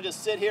 Do we want to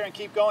just sit here and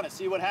keep going and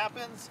see what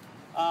happens?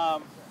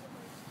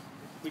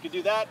 We could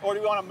do that, or do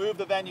we want to move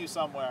the venue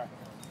somewhere?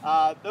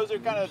 Those are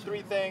kind of the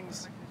three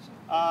things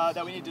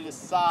that we need to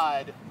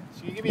decide.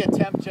 So you give me a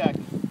temp check.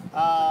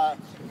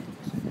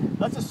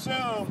 Let's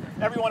assume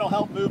everyone will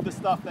help move the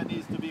stuff that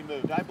needs to be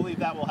moved. I believe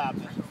that will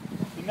happen.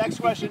 The next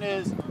question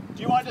is,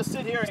 do you want to just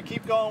sit here and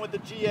keep going with the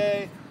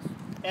GA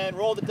and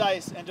roll the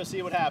dice and just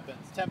see what happens?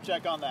 Temp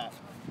check on that.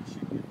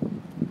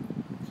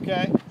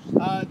 Okay.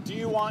 Do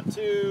you want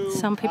to...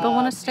 Some people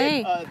want to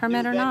stay,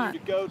 permit or not. ...to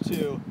go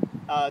to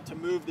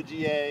move the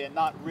GA and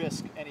not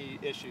risk any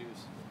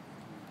issues?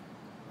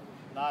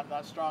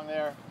 Not strong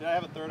there. Did I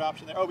have a third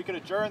option there? Oh, we could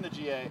adjourn the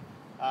GA.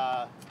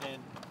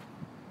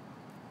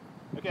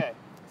 Okay.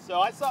 So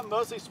I saw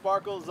mostly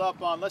Sparkles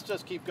up on let's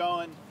just keep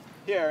going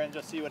here and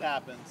just see what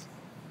happens.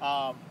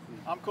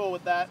 I'm cool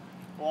with that.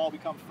 We'll all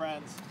become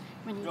friends.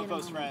 Real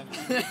close friends.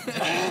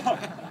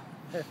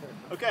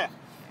 Okay.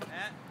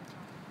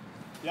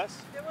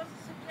 Yes? There was a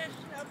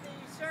suggestion of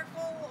the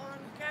circle on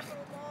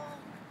Capitol Mall,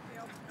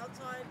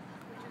 outside,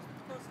 which is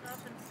close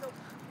enough and still...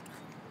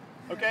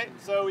 Okay,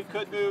 so we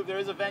could move. There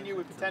is a venue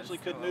we potentially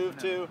could move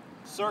to.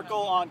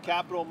 Circle on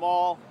Capitol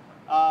Mall.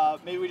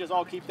 Maybe we just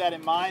all keep that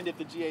in mind if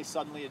the GA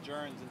suddenly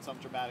adjourns in some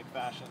dramatic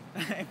fashion.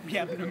 We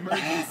have an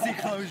emergency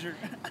closure.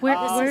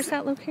 Where's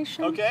that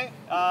location? Okay.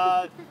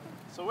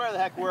 So where the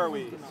heck were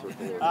we?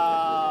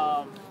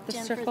 The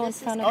circle in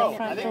front of the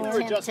front door. I think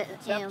we were just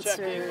temp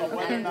checking on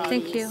whether or not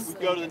Thank you. we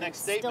go to the next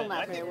statement. Still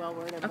not very well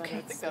worded. Okay.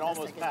 I think that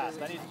almost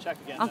passed. I need to check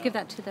again. I'll give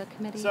that to the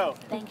committee. So,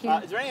 thank you.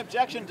 Is there any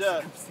objection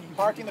to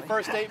parking the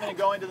first statement and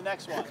going to the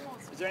next one?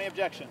 Is there any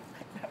objection?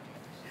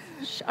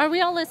 Are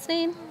we all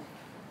listening?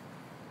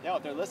 Yeah,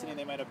 if they're listening,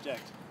 they might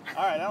object.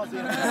 All right, I don't see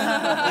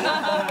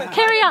anything.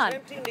 Carry on. I'm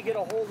attempting to get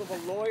a hold of a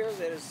lawyer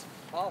that has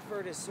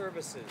offered his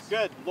services.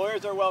 Good.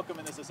 Lawyers are welcome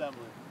in this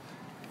assembly.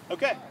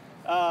 Okay.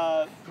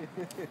 All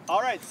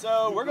right,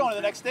 so we're going to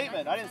the next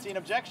statement. I didn't see an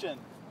objection.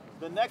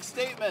 The next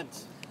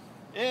statement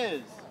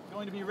is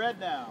going to be read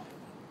now.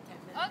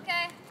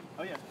 Okay.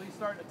 Oh, yes, please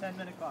start a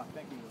 10-minute clock.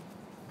 Thank you.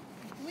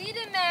 We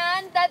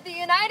demand that the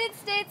United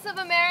States of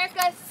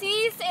America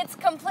cease its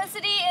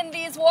complicity in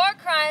these war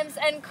crimes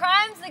and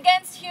crimes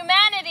against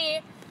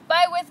humanity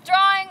by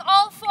withdrawing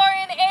all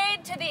foreign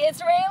aid to the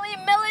Israeli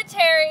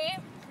military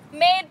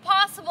made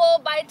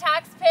possible by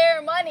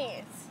taxpayer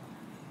monies.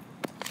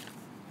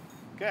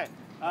 Okay.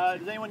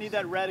 Does anyone need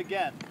that read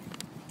again?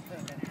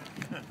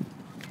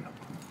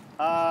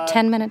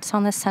 10 minutes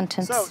on this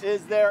sentence. So,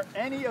 is there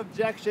any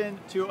objection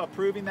to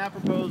approving that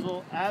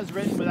proposal as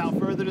written without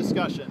further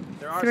discussion?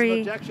 There are 3 some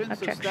objections, so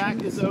objections.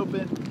 stack is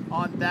open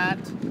on that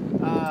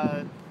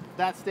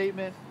that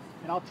statement.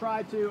 And I'll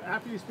try to,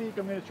 after you speak,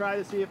 I'm going to try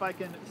to see if I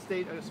can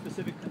state a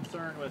specific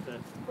concern with it.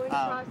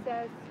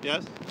 process.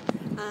 Yes?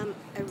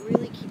 I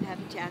really keep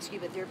having to ask you,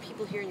 but there are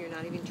people here and you're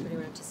not even turning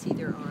around to see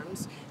their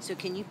arms. So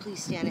can you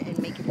please stand and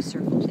make it a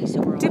circle, please,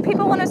 so we're all... Do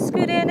people want to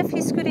scoot in if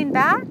he's scooting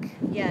back?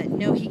 Yeah,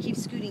 no, he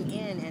keeps scooting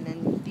in, and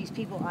then these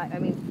people, I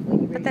mean...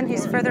 When you But then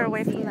he's further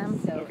away from them.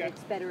 So Okay.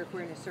 it's better if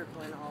we're in a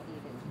circle and all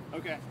even.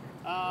 Okay.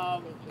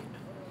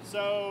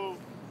 So,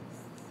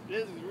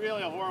 this is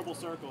really a horrible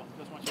circle.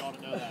 Just want you all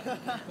to know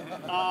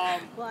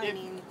that.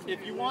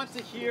 If you want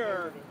to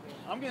hear,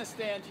 I'm going to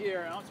stand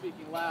here and I'm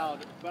speaking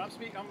loud, but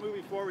I'm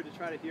moving forward to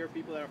try to hear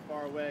people that are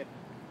far away.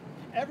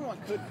 Everyone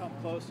could come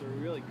closer,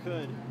 we really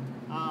could.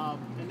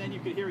 And then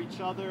you could hear each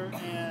other,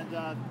 and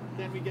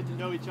then we get to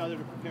know each other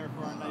to prepare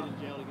for our night in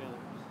jail together.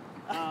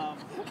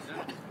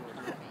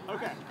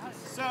 Okay,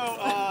 so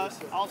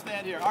I'll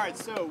stand here. All right,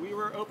 so we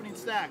were opening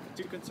stack.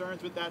 2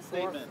 concerns with that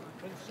statement.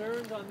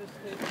 Concerns on this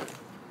statement.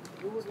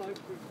 Who would like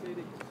to state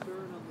a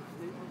concern on the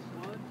statement?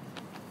 1,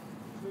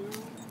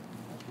 2,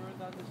 concerns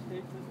on the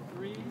statement.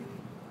 3,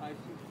 I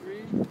see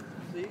 3.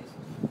 Please.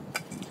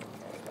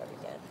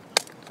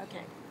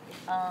 Okay.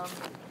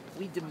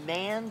 We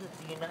demand that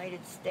the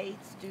United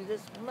States do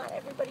this. Not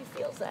everybody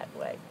feels that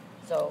way.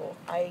 So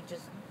I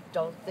just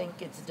don't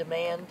think it's a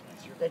demand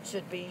that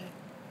should be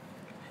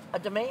a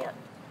demand.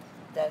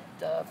 That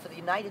for the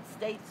United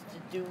States to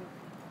do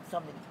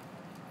something.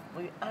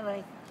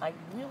 I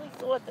really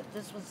thought that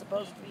this was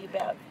supposed to be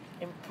about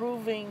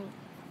improving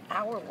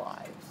our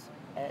lives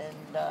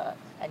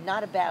and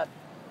not about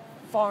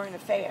foreign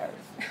affairs.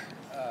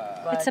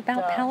 It's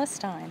about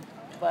Palestine.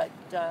 But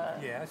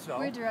Yeah, so-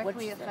 We're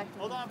directly affected.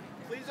 Hold on,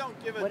 please don't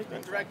give a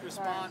direct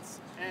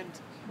response. And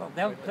Well,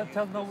 they'll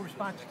tell no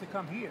response to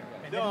come here,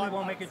 and then we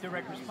won't make a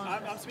direct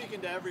response. I'm speaking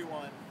to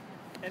everyone,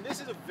 and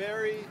this is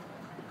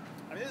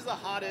this is a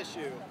hot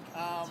issue.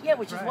 yeah,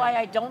 which is why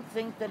I don't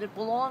think that it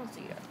belongs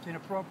here. It's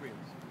inappropriate.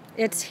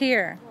 It's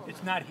here.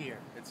 It's not here.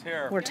 It's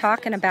here. We're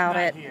talking about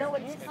it. No,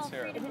 it is. It's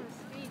here.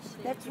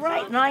 That's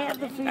right, and I have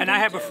the freedom. And I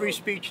have a free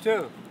speech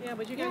too. Yeah,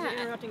 but you guys are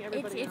interrupting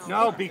everybody else.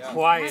 No, be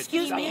quiet.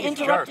 Excuse me, You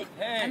interrupting.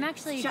 jerk. I'm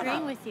actually Shut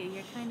agreeing up. with you.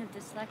 You're kind of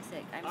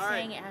dyslexic. I'm All right.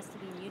 saying it has to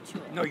be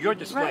mutual. No, you're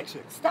Right.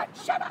 dyslexic. Stop.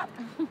 Shut up.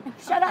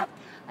 Shut up.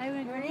 I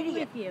would You're an agree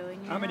idiot. with you,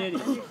 and you're I'm an not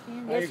idiot.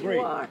 understanding. I Yes, agree.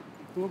 you are.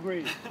 Who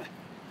agrees?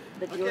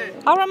 But you're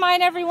I'll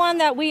remind everyone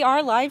that we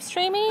are live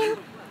streaming.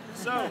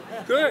 So,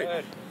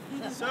 Good.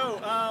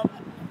 So,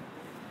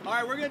 all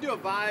right, we're going to do a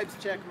vibes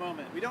check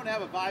moment. We don't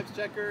have a vibes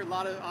checker. A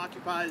lot of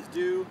occupies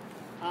do.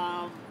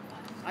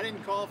 I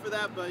didn't call for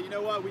that, but you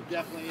know what? We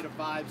definitely need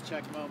a vibes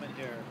check moment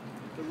here.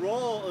 The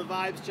role of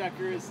vibes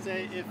checker is to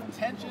say if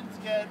tensions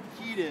get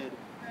heated,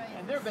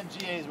 and there have been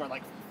GAs where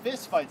like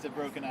fist fights have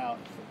broken out.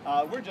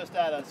 We're just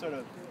at a sort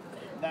of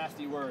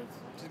nasty words.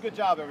 Which is a good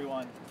job,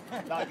 everyone.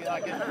 Not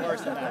getting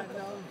worse than that.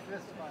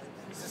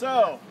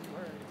 So,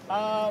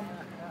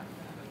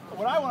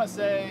 what I want to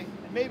say,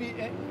 maybe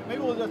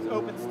we'll just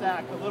open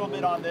stack a little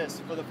bit on this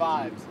for the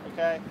vibes,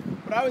 okay?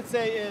 What I would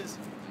say is,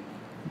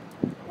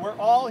 we're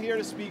all here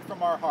to speak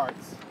from our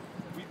hearts.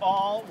 We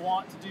all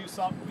want to do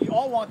something. We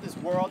all want this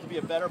world to be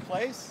a better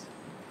place,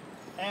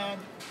 and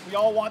we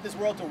all want this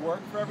world to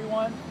work for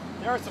everyone.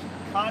 There are some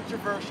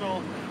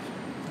controversial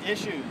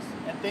issues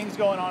and things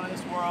going on in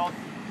this world,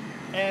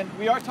 and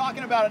we are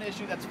talking about an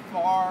issue that's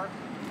far,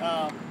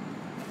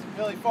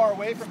 really far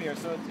away from here.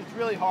 So it's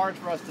really hard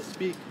for us to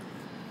speak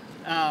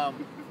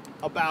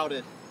about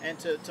it and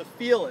to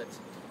feel it.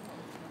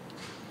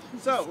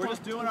 So we're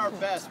just doing our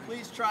best.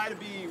 Please try to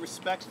be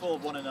respectful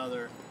of one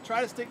another. Try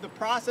to stick. The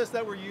process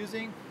that we're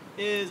using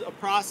is a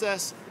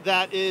process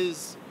that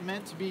is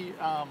meant to be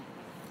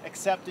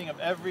accepting of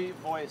every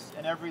voice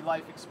and every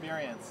life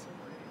experience.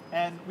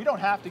 And we don't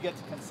have to get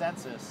to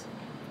consensus,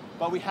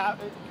 but we have.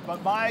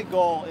 But my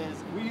goal is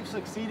we've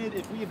succeeded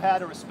if we've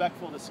had a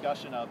respectful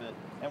discussion of it,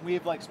 and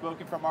we've like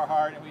spoken from our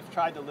heart, and we've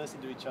tried to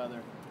listen to each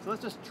other. So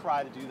let's just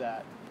try to do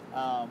that,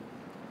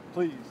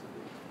 please.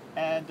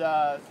 And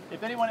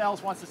if anyone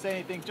else wants to say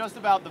anything just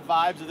about the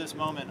vibes of this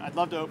moment, I'd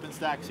love to open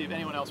stack, see if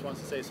anyone else wants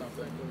to say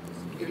something.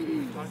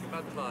 Talking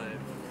about the vibe,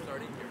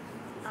 starting here.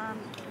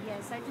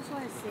 Yes, I just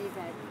want to say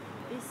that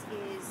this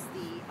is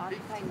the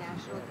Occupy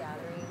National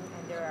Gathering,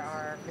 and there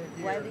are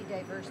widely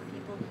diverse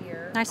people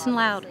here. Nice and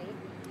loud. obviously.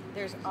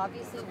 There's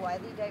obviously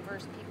widely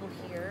diverse people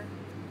here.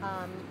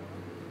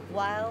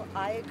 While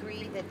I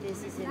agree that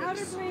this is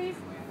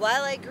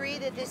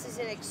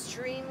an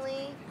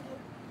extremely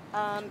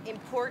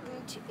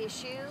important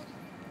issue,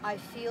 I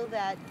feel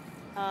that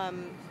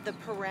the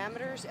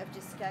parameters of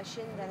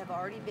discussion that have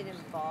already been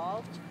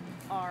involved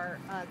are,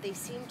 they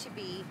seem to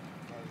be,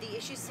 the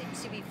issue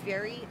seems to be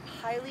very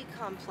highly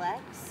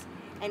complex,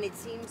 and it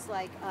seems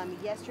like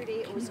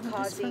yesterday it was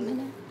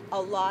causing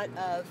a lot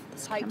of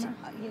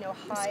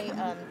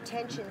high,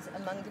 tensions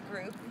among the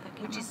group,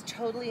 which is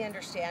totally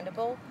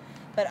understandable.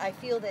 But I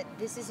feel that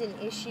this is an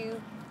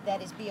issue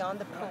that is beyond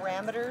the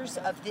parameters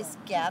of this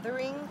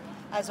gathering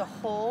as a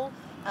whole.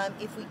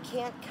 If we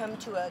can't come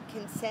to a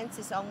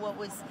consensus on what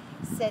was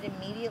said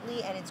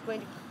immediately, and it's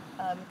going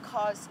to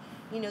cause,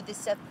 this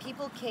stuff.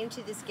 People came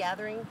to this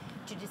gathering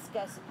to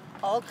discuss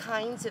all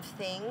kinds of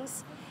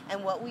things,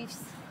 and what we've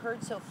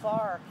heard so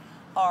far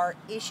are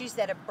issues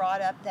that have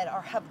brought up that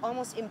have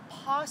almost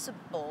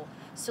impossible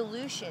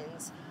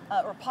solutions,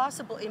 or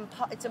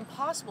it's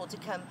impossible to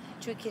come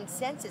to a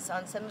consensus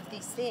on some of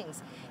these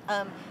things.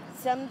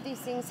 Some of these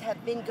things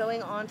have been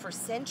going on for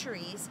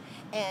centuries,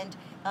 and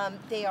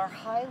they are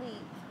highly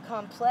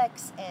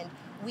complex, and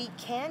we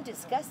can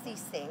discuss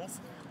these things.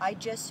 I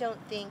just don't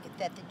think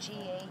that the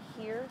GA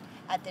here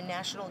at the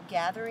National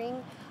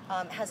Gathering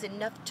has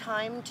enough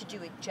time to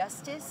do it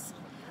justice,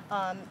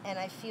 and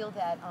I feel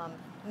that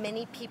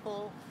many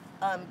people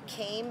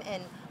came,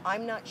 and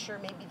I'm not sure,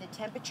 maybe the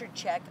temperature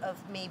check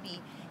of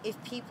maybe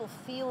if people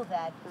feel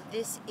that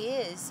this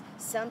is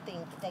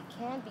something that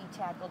can be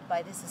tackled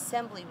by this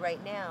assembly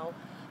right now,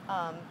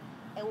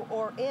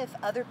 or if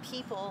other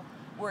people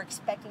were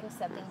expecting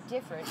something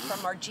different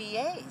from our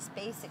GAs,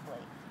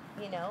 basically,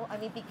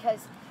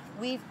 because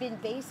we've been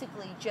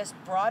basically just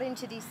brought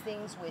into these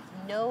things with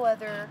no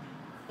other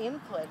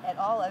input at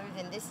all other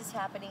than this is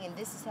happening and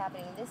this is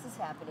happening and this is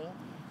happening,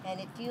 and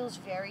it feels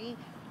very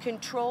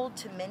controlled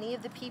to many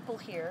of the people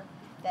here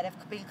that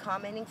have been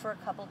commenting for a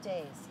couple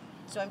days.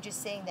 So I'm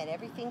just saying that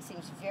everything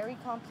seems very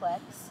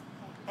complex,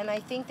 and I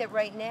think that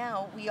right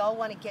now we all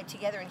want to get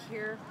together and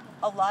hear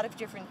a lot of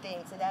different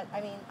things, and that,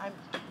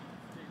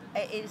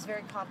 it is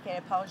very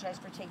complicated. I apologize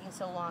for taking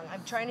so long.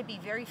 I'm trying to be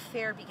very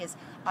fair because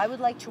I would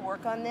like to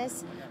work on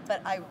this,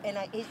 but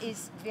it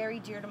is very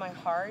dear to my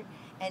heart,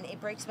 and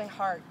it breaks my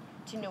heart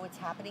to know what's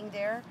happening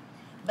there.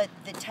 But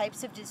the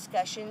types of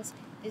discussions,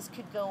 this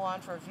could go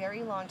on for a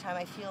very long time.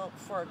 I feel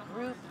for a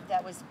group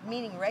that was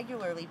meeting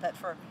regularly, but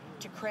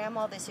to cram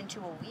all this into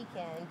a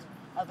weekend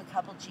of a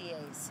couple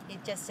GAs,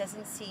 it just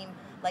doesn't seem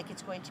like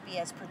it's going to be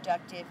as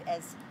productive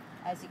as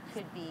it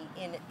could be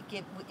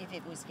if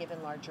it was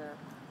given larger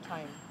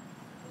time.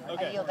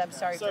 Okay. I yield. I'm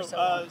sorry so, for so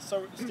long.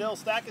 So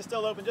Stack is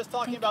still open. Just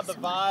talking about the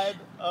vibe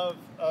of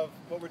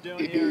what we're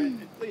doing here.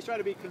 And please try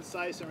to be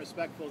concise and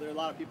respectful. There are a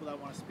lot of people that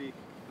want to speak.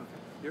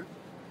 Here?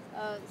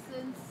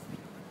 Since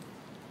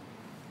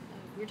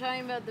we're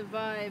talking about the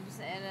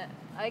vibes, and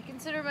I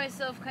consider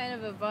myself kind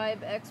of a vibe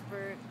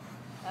expert,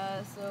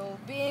 so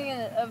being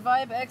a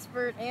vibe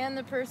expert and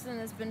the person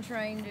that's been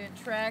trying to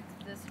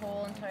attract this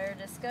whole entire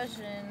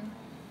discussion,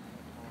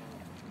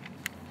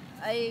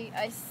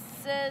 I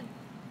said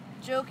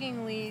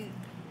jokingly,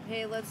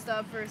 hey, let's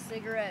stop for a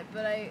cigarette,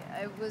 but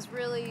I was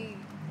really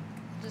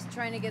just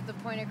trying to get the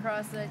point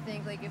across that I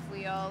think, like, if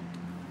we all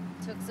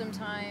took some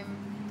time,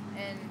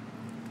 and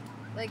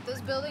like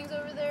those buildings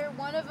over there,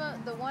 one of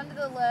them, the one to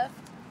the left,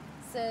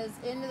 says,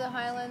 "Into the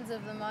highlands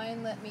of the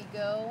mind, let me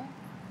go."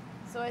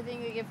 So I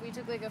think, like, if we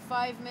took like a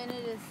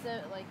 5-minute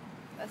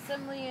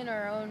assembly in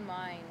our own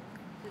mind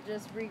to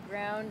just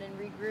reground and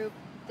regroup,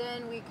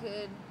 then we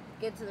could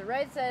get to the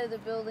right side of the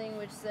building,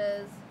 which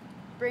says,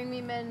 "Bring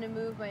me men to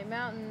move my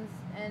mountains."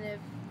 And if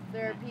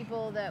there are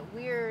people that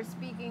we're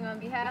speaking on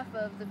behalf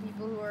of, the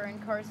people who are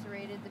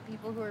incarcerated, the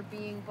people who are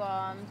being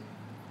bombed,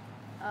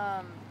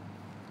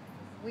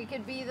 we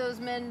could be those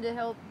men to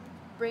help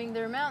bring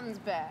their mountains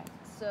back.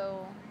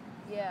 So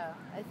yeah,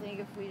 I think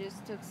if we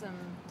just took some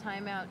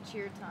time out,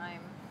 cheer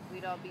time,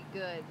 we'd all be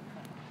good.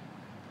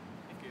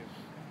 Thank you.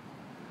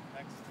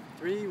 Next.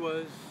 3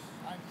 was...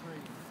 I'm 3,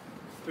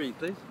 3.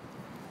 please.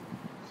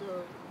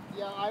 So,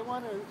 yeah, I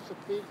want to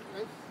speak.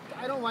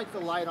 I don't like the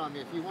light on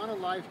me. If you want to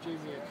live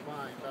stream me, it's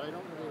fine, but I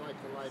don't really like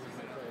the light in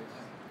my face.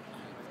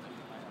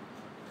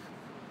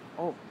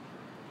 Oh.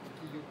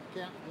 You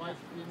can't live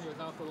stream me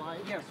without the light?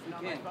 Yes, we can.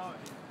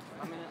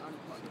 I'm going to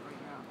unplug it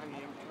right now. I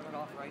mean, turn it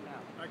off right now.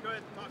 All right, go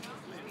ahead. Talk to us,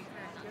 please.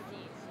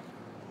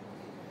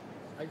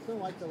 I just don't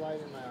like the light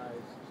in my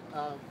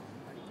eyes.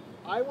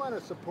 I want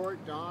to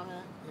support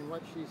Donna in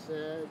what she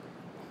said,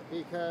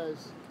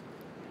 because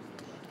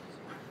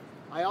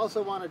I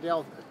also want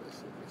to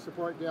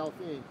support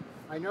Delphine.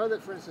 I know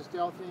that, for instance,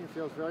 Delphine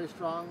feels very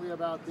strongly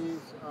about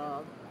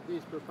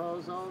these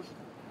proposals,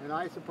 and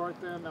I support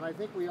them, and I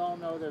think we all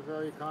know they're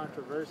very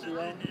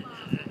controversial.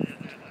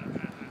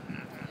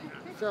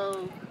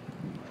 So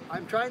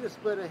I'm trying to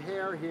split a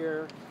hair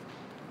here,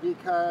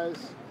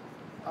 because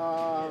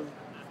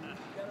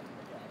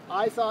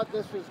I thought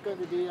this was going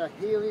to be a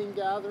healing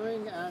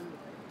gathering, and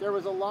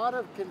there's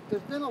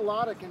been a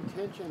lot of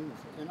contentions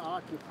in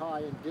Occupy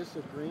and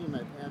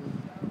disagreement, and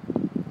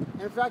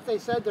in fact they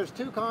said there's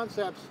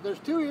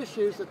two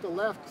issues that the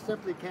left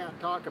simply can't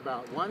talk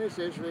about. One is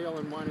Israel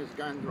and one is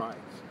gun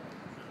rights.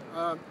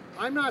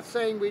 I'm not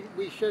saying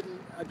we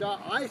shouldn't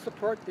adopt. I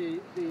support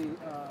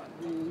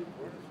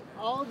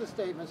all of the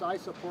statements. I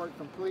support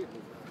completely.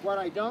 What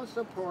I don't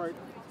support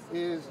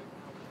is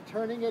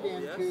turning it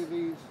into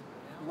these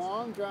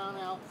long,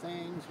 drawn-out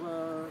things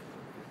where,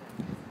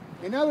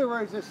 in other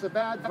words, it's the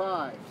bad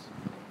vibes.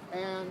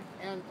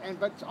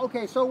 But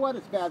okay, so what?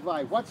 It's bad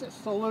vibes. What's the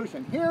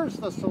solution? Here's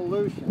the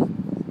solution.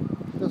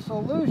 The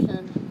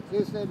solution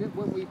is that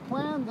when we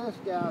planned this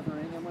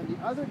gathering and when the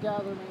other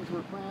gatherings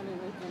were planned in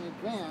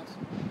advance,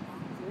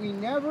 we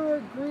never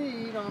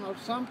agreed on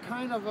some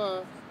kind of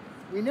a,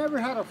 we never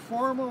had a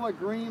formal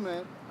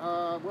agreement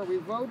where we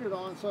voted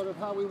on sort of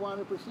how we want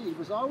to proceed. It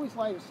was always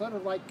like, sort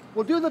of like,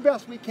 we'll do the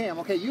best we can.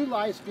 Okay, you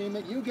live stream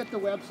it, you get the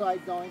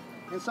website going.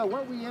 And so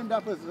what we end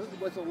up with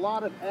was a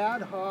lot of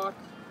ad hoc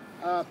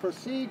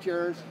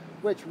procedures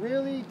which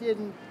really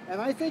didn't,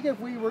 and I think if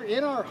we were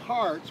in our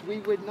hearts,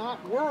 we would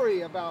not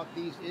worry about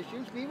these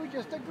issues. We would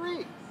just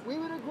agree. We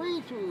would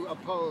agree to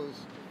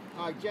oppose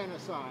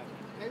genocide.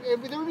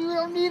 We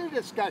don't need a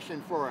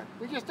discussion for it.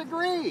 We just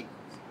agree.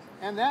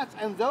 And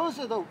those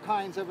are the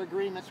kinds of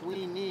agreements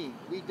we need.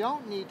 We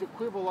don't need to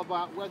quibble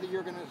about whether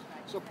you're going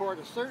to support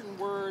a certain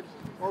word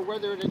or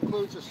whether it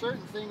includes a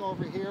certain thing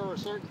over here or a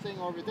certain thing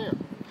over there.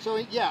 So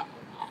yeah,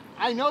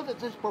 I know that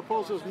these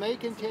proposals may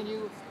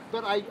continue,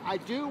 but I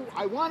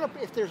want to,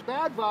 if there's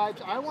bad vibes,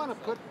 I want to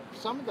put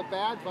some of the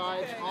bad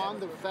vibes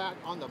on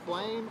the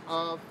blame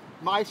of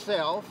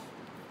myself,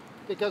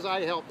 because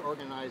I helped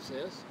organize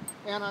this,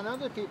 and on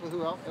other people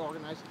who helped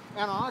organize,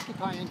 and on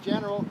Occupy in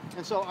general.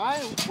 And so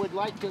I would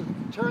like to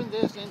turn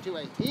this into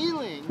a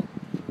healing,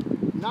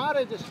 not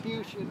a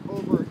disputation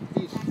over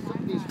these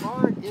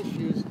hard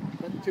issues,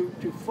 but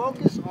to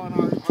focus on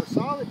our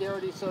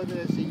solidarity so that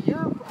as the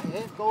year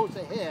goes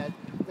ahead,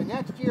 the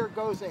next year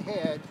goes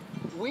ahead,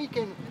 we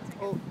can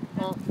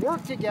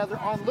work together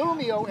on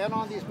Loomio and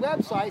on these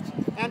websites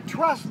and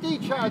trust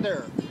each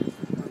other.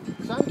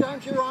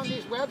 Sometimes you're on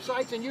these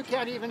websites and you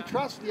can't even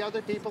trust the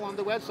other people on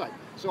the website.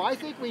 So I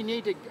think we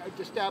need to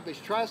establish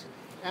trust,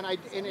 and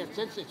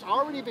since it's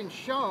already been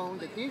shown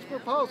that these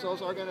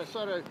proposals are going to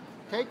sort of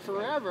take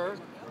forever,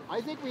 I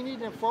think we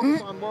need to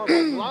focus on more of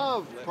a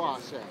love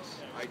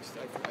process. I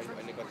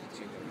neglected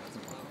to.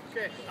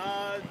 Okay,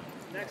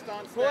 next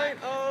on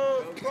point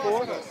of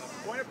process.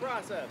 Point of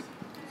process.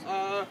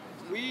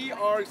 We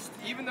are,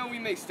 even though we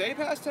may stay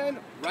past 10,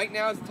 right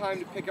now is the time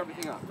to pick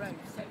everything up.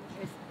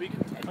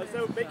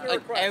 So make your Like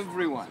request.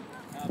 everyone.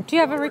 Do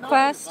you have a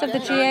request of the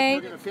GA?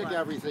 We're going to pick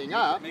everything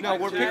up. No,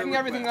 we're picking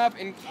everything up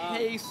in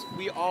case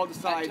we all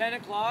decide. At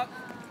 10 o'clock,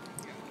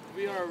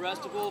 we are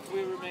arrestable if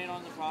we remain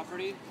on the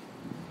property.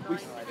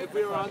 If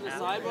we were on the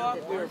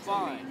sidewalk, we were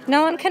fine.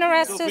 No one can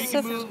arrest us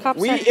if cops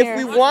aren't here. If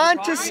we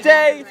want to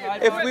stay,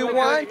 if we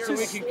want to, so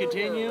we can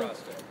continue.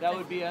 That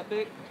would be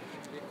epic.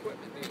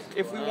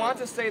 If we want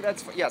to stay,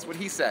 that's yes. What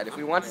he said. If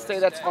we want to stay,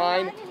 that's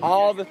fine.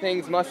 All the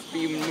things must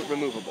be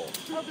removable.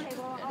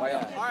 All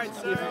right,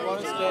 so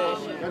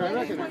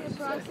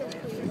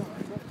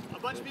a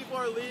bunch of people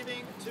are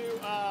leaving to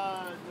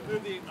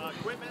move the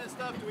equipment and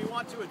stuff. Do we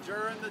want to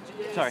adjourn the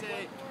GA,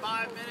 say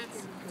 5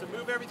 minutes to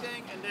move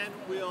everything, and then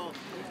we'll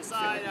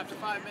decide after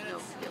 5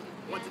 minutes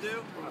what to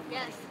do?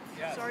 Yes.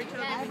 Sorry,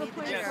 I have a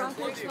point of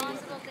process.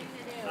 Responsible thing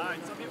to do. All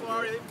right, some people are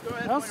already. Go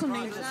ahead. Also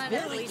named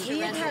we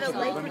have had a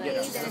light brigade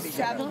that has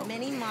traveled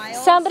many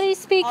miles. Somebody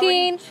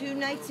speaking. 2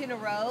 nights in a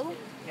row.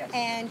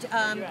 And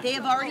they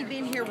have already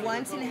been here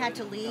once and had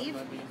to leave.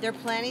 They're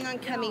planning on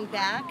coming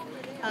back.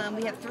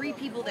 We have 3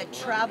 people that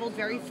traveled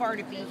very far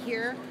to be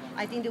here.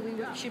 I think that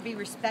we should be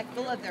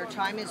respectful of their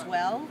time as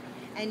well,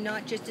 and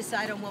not just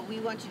decide on what we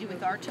want to do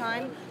with our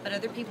time, but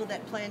other people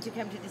that plan to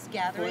come to this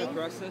gathering. Point of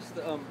process,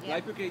 the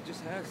Light Brigade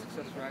just had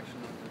successful action.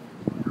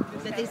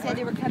 But they said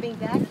they were coming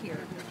back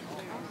here.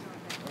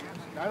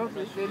 I don't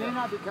think they may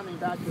not be coming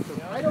back to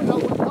the. I don't know.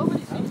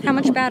 Nobody seems. How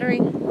much battery?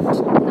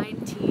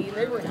 19.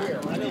 They were here.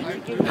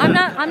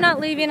 I'm not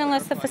leaving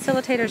unless the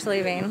facilitator's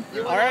leaving.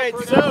 All right,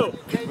 so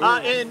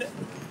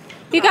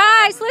you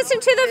guys, listen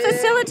to the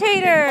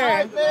facilitator.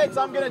 5 minutes,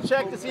 I'm going to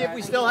check to see if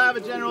we still have a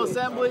General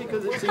Assembly,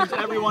 because it seems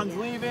everyone's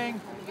leaving.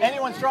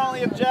 Anyone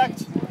strongly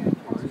object?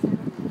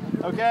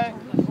 Okay.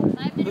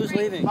 Who's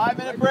leaving? 5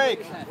 minute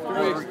break.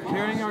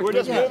 We're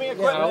just moving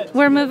equipment.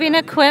 We're moving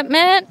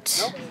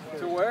equipment.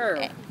 To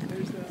where?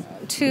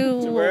 To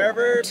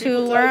wherever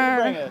people tell you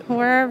to bring it.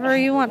 wherever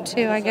you want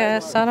to, I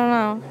guess. I don't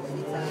know.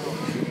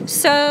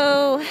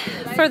 So,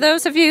 for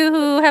those of you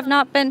who have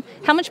not been,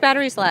 how much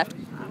battery's left?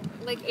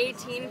 Like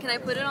 18. Can I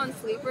put it on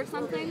sleep or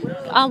something?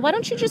 Why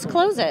don't you just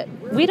close it?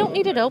 We don't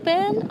need it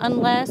open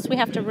unless we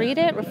have to read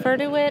it, refer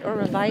to it, or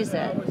revise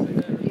it.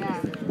 Yeah.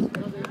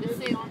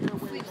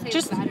 Sleep saves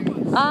Just,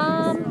 batteries.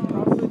 are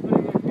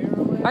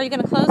you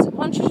going to close it?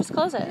 Why don't you just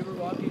close it?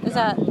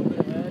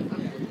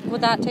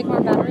 Would that take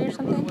more battery or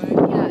something?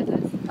 Yeah, it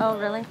does. Oh,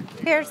 really?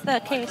 Here's the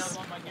case.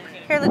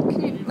 Here,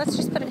 let's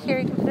just put it here.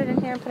 You can put it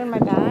in here and put it in my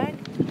bag.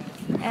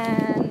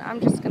 And I'm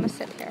just going to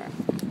sit here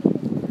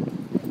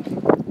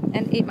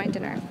and eat my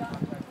dinner.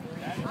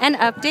 And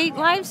update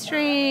live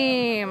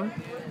stream.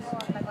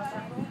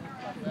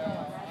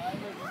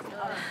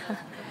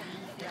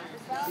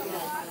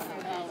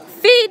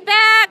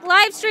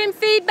 live stream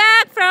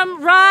feedback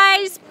from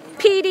Rise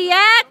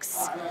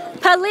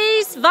PDX.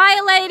 Police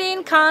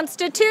violating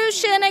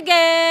Constitution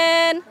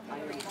again.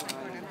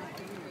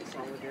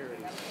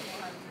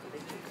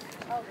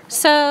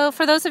 So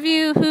for those of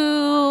you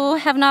who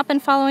have not been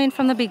following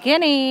from the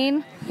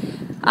beginning,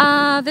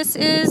 this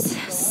is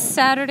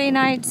Saturday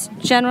night's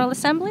General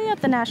Assembly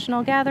at the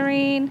National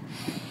Gathering,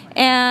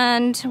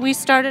 and we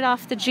started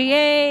off the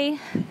GA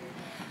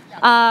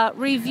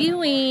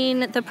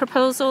reviewing the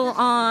proposal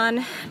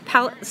on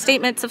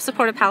statements of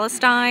support of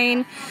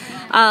Palestine.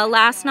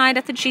 Last night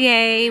at the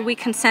GA, we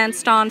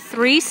consented on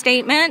 3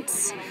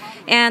 statements,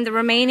 and the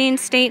remaining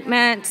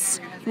statements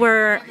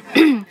were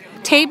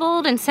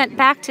tabled and sent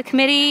back to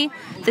committee.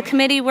 The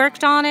committee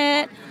worked on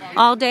it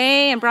all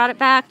day and brought it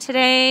back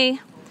today.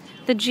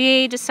 The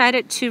GA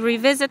decided to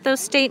revisit those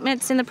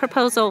statements in the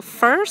proposal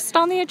first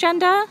on the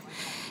agenda.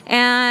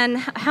 And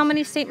how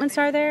many statements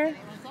are there?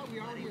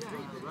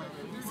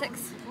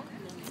 6.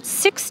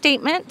 6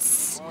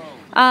 statements.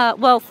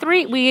 Well,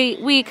 3.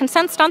 We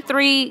consented on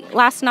 3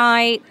 last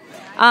night.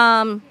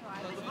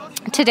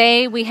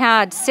 Today we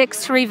had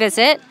 6 to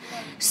revisit.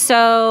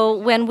 So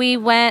when we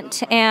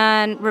went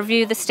and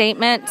reviewed the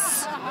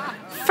statements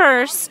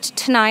first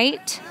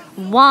tonight,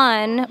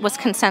 1 was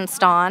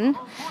consented on.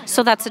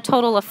 So that's a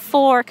total of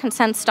 4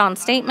 consented on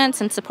statements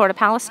in support of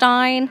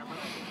Palestine.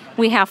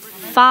 We have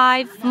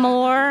 5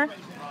 more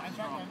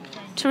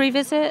to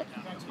revisit.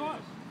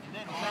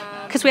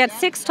 Because we had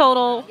 6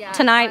 total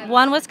tonight,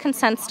 1 was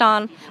consented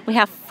on. We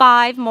have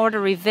 5 more to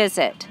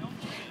revisit.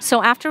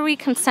 So after we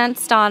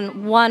consented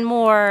on 1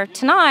 more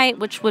tonight,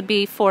 which would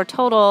be 4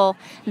 total,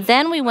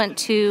 then we went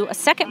to a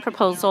second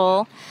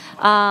proposal,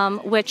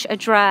 which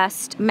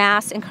addressed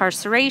mass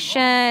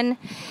incarceration,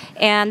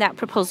 and that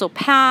proposal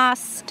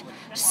passed.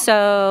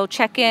 So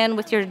check in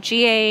with your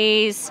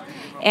GAs,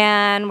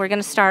 and we're going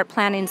to start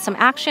planning some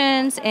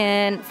actions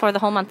for the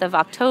whole month of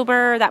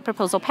October. That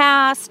proposal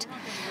passed.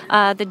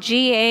 The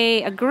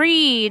GA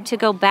agreed to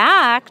go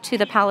back to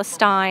the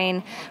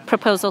Palestine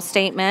proposal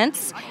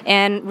statements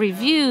and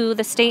review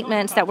the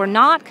statements that were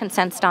not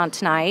consented on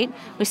tonight.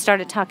 We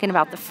started talking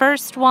about the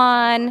first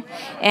one,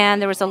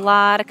 and there was a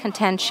lot of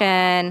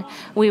contention.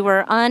 We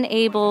were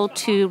unable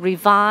to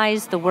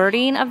revise the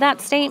wording of that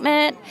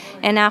statement,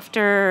 and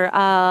after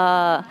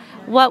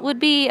what would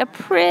be a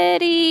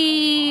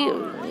pretty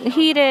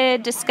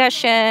heated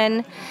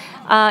discussion,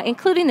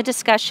 including the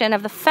discussion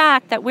of the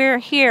fact that we're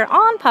here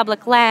on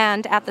public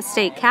land at the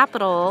state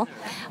capitol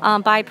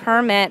by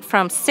permit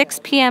from 6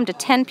 p.m. to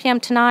 10 p.m.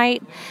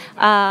 tonight.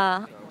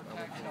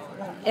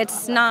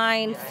 It's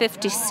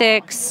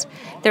 9:56.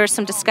 There's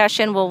some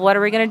discussion, well, what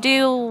are we going to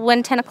do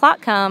when 10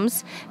 o'clock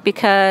comes?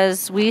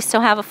 Because we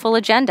still have a full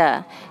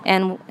agenda.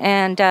 And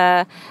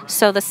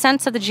so the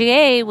sense of the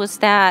GA was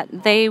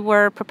that they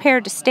were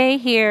prepared to stay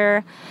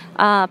here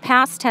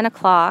past 10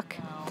 o'clock.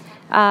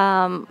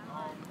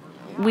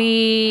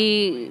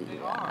 We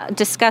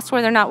discussed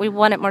whether or not we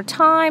wanted more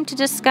time to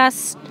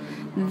discuss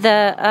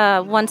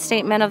the 1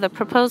 statement of the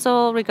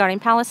proposal regarding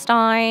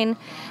Palestine.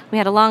 We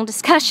had a long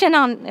discussion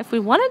on if we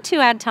wanted to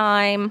add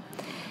time,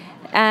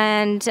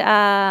 and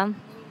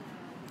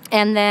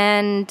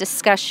then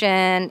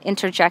discussion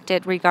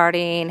interjected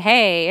regarding,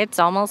 hey, it's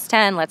almost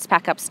 10, let's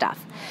pack up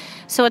stuff.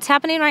 So what's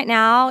happening right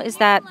now is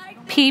that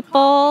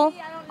people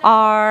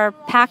are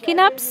packing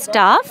up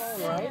stuff,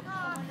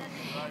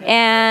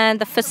 and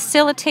the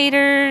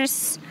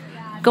facilitator's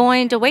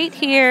going to wait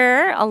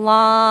here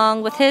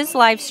along with his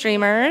live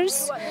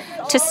streamers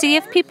to see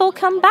if people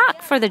come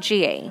back for the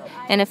GA.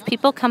 And if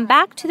people come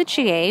back to the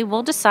GA,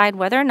 we'll decide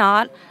whether or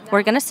not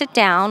we're going to sit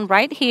down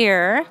right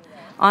here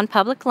on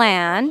public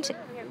land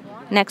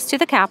next to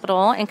the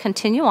Capitol and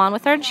continue on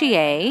with our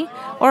GA,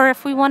 or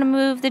if we want to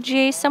move the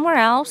GA somewhere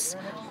else,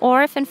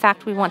 or if in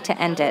fact we want to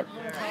end it.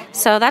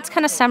 So that's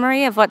kind of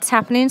summary of what's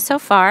happening so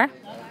far.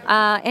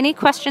 Any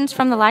questions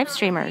from the live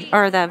streamers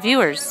or the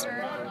viewers?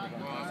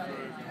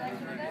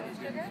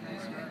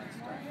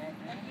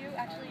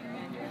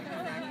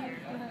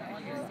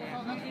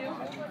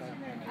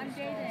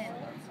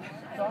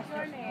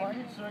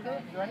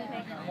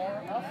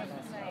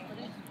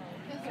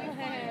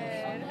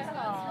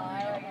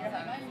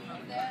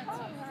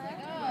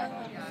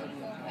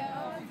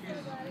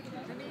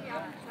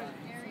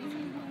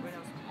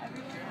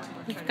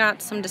 We've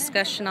got some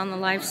discussion on the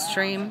live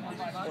stream.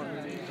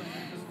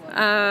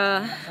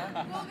 Are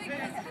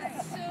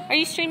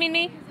you streaming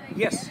me?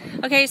 Yes.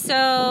 Okay, so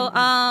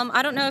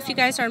I don't know if you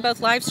guys are in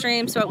both live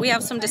streams, but we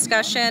have some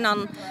discussion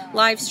on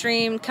live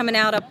stream coming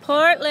out of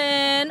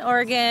Portland,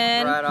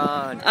 Oregon. Right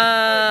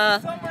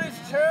on.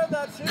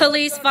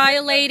 Police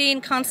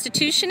violating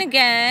Constitution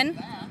again.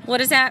 What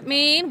does that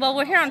mean? Well,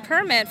 we're here on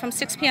permit from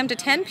 6 p.m. to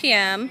 10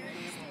 p.m.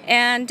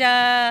 And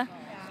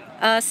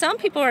some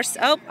people are,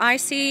 oh, I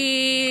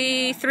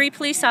see 3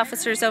 police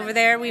officers over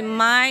there. We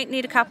might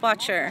need a cop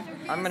watcher.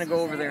 I'm going to go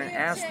over there and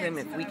ask them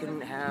if we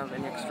can have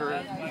an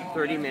extra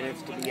 30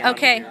 minutes to be out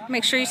Okay, here.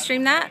 make sure you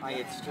stream that.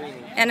 It's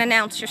streaming. And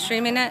announce you're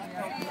streaming it.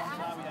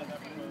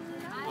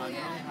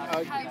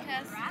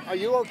 Are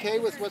you okay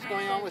with what's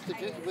going on with the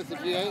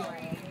GA?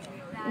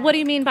 What do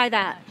you mean by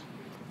that?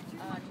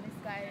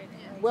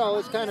 Well,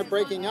 it's kind of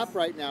breaking up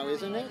right now,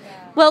 isn't it?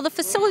 Well, the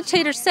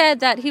facilitator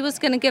said that he was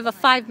going to give a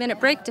 5-minute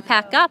break to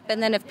pack up,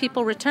 and then if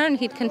people return,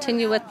 he'd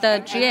continue with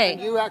the GA.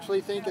 And you actually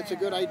think it's a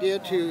good idea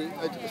to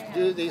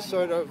do these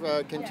sort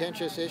of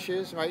contentious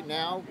issues right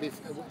now?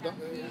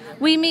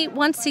 We meet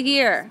once a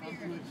year.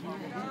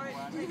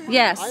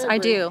 Yes, I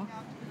do.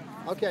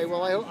 Okay,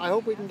 well, I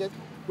hope we can get...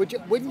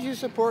 Wouldn't you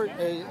support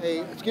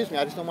excuse me,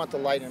 I just don't want the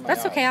light in my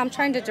That's eye. okay. I'm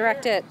trying to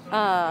direct it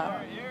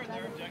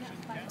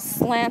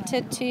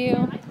slanted to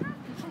you.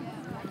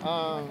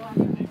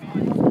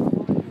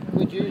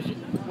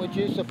 Would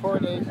you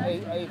support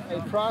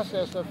a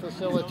process of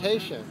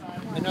facilitation?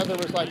 In other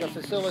words, like a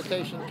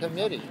facilitation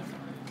committee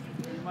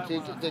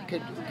that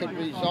could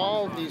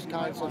resolve these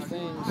kinds of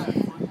things,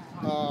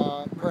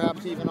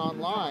 perhaps even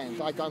online,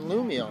 like on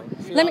Lumio.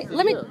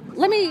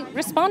 Let me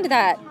respond to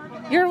that.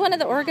 You're one of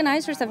the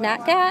organizers of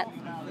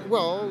NatGat?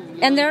 Well,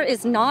 and there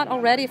is not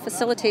already a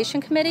facilitation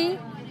committee?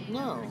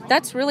 No.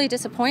 That's really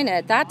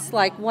disappointed. That's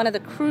like one of the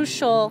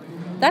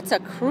that's a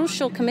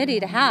crucial committee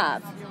to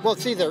have. Well,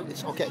 see,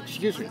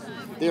 excuse me.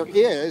 There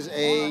is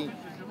a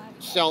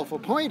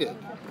self-appointed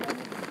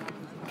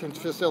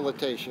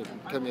facilitation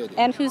committee.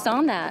 And who's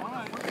on that?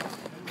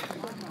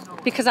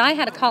 Because I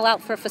had to call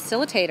out for a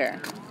facilitator.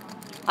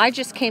 I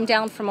just came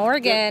down from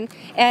Oregon,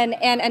 and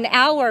an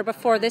hour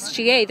before this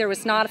GA, there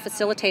was not a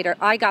facilitator.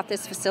 I got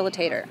this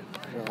facilitator.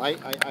 Well,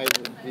 I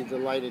would be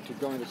delighted to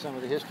go into some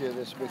of the history of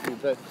this with you,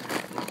 but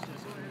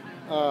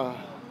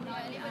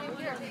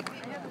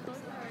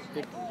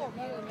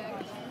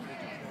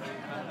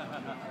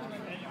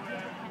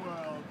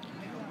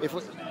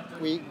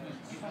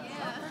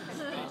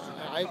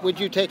would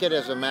you take it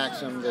as a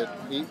maxim that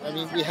we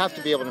have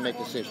to be able to make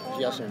decisions,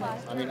 yes or no?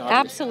 I mean, obviously.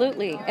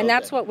 Absolutely, and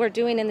that's what we're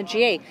doing in the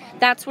GA.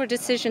 That's where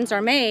decisions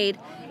are made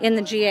in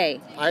the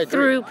GA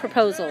through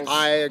proposals.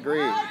 I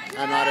agree.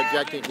 I'm not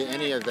objecting to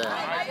any of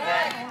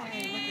that.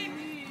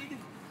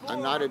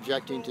 I'm not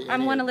objecting to any. I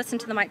want to listen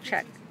to the mic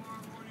check.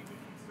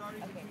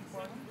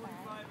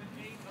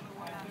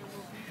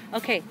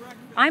 Okay,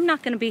 I'm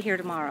not going to be here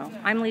tomorrow.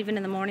 I'm leaving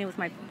in the morning with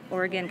my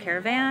Oregon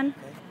caravan.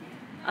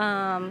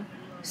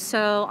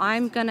 So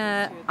I'm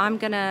gonna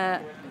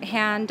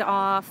hand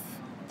off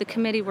the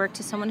committee work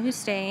to someone who's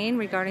staying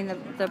regarding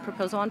the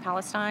proposal on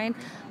Palestine.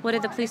 What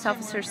did the police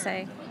officers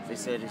say? They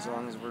said as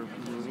long as we're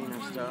moving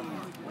our stuff,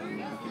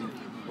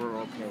 we're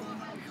okay.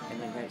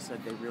 And then they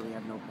said they really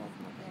have no problem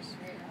with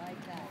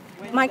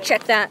this. Mike,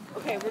 check that.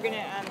 Okay, we're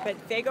gonna. But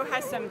Fago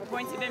has some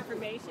points of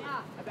information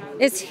about.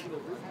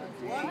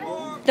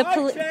 The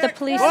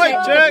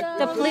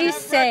police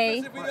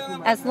say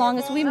as long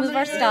as we move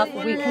our stuff,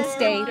 we can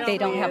stay. They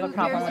don't have a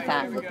problem with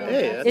that.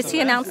 Hey, is he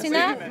announcing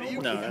that?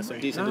 No, that's some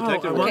decent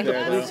detective work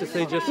there.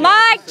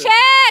 Mike,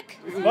 check!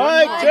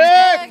 Mike,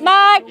 check!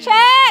 Mike,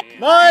 check!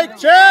 Mike,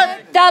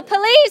 check! The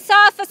police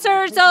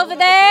officers over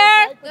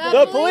there.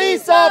 The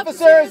police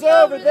officers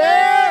over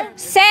there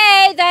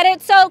say that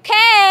it's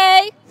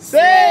okay.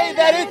 Say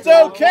that it's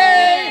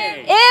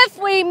okay. If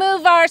we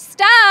move our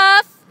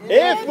stuff.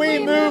 If we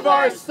move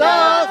our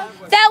stuff,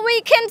 that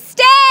we can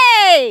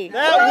stay.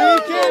 That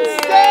we can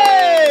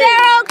stay.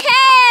 They're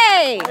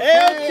okay.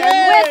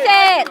 With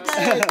it.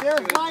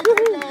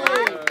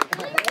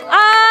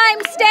 I'm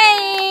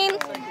staying.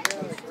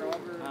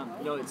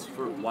 No, it's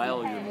for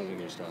while you're moving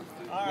your stuff.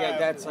 Yeah,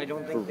 I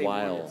don't think they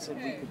said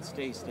we could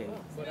stay.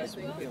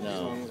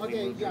 No.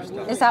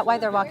 Is that why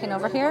they're walking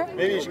over here?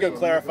 Maybe you should go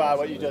clarify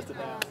what you just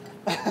announced.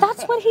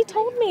 That's what he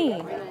told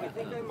me.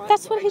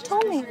 That's what he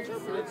told me.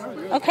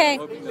 Okay.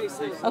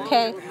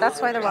 Okay.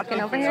 That's why they're walking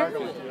over here?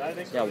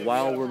 Yeah,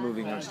 while we're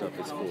moving our stuff,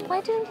 it's cool.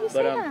 Why didn't he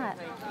say that?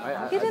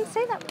 He didn't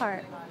say that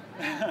part.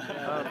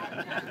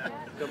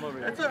 Come over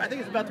here. I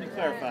think it's about to be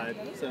clarified.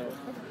 So.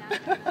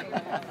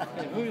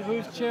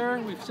 Who's chair?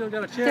 We've still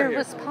got a chair There here.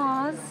 was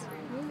pause.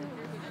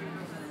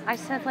 I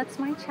said, let's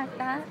mic check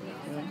that.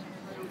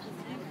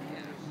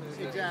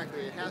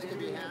 Exactly, it has to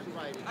be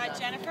handwriting.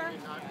 Jennifer,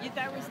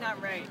 that was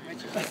not right.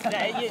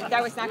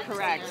 That was not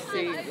correct.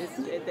 See,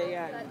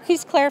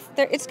 He's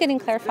it's getting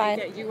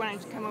clarified. You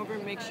wanted to come over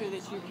and make sure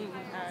that you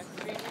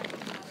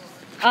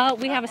can.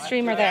 We have a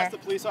streamer there. Ask the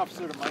police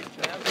officer to mic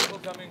check. People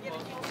coming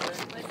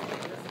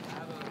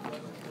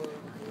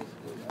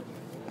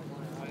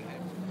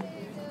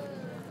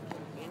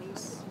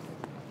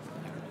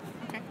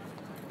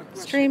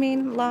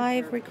Streaming,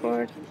 live,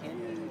 record.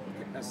 Can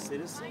a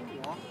citizen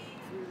walk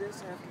through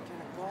this after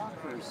 10 o'clock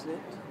or sit?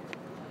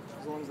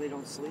 As long as they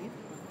don't sleep?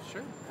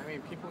 Sure. I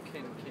mean, people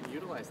can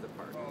utilize the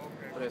park,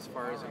 but as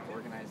far as an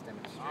organized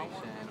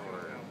demonstration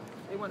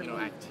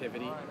or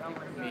activity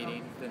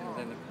meeting,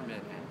 then the permit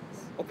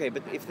ends. Okay,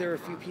 but if there are a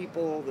few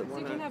people that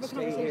want to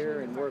stay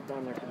here and work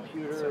on their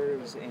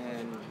computers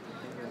and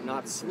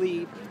not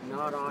sleep,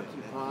 not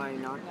occupy,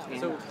 not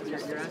camp. So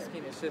you're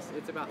asking,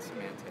 it's about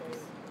semantics,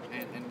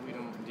 and we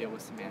don't deal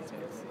with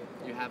semantics.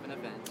 You have an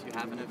event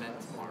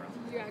tomorrow.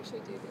 You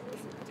actually do deal with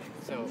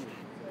semantics. So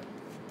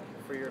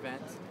for your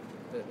event,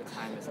 the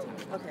time is 10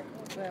 o'clock. Okay,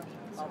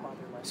 well,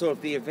 so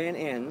if the event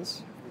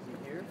ends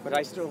But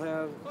I still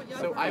have.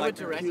 So I my would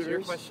direct your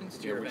computers. questions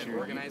to your event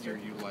organizer.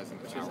 Utilizing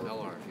which is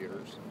LR.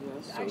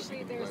 Yes.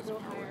 Actually, there's no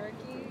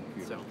hierarchy.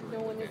 So No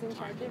one is in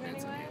charge of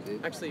anyway.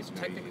 actually,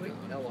 technically,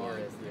 LR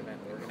is the event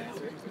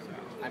organizer.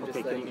 I'm just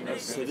Okay, letting you can know a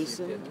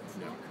citizen?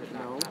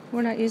 No.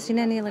 We're not using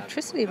any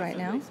electricity right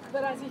now.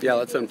 Yeah,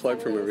 let's unplug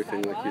from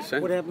everything like you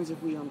said. What happens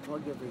if we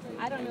unplug everything?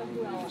 I don't know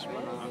who else.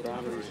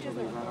 Batteries till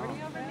they run off.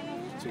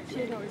 She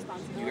has no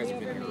responsibility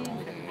over me,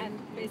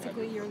 and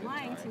basically you're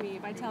lying to me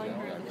by telling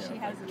her that she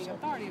has any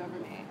authority over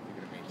me.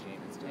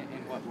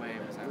 In what way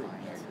was I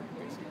lying?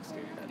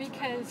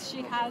 Because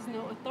she has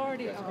no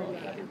authority over me.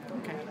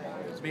 Okay.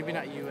 So maybe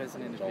not you as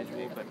an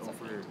individual, but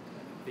over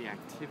the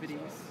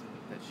activities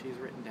that she's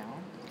written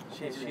down.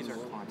 She's our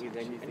contact. She's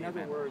In the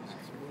other event. words,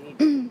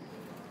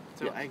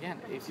 So again,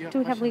 if you have Do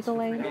we have questions, legal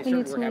feel free aid? to We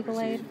need ask. some legal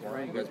aid. She's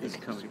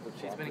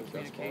been in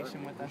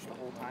communication with us the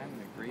whole time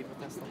and agreed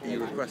with us the whole You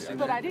time. requesting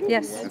But I didn't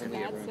Yes. consent to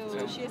that,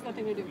 so she has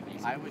nothing to do with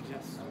it. I would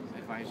just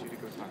advise you to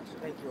go talk to her.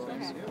 Thank you.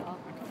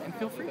 And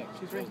feel free.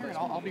 She's right here, and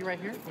I'll be right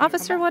here.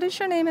 Officer, what is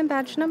your name and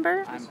badge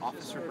number? I'm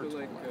Officer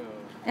Bertolo.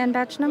 And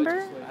badge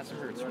number? Officer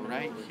Bert's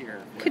right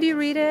here. Could you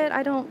read it?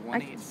 I don't.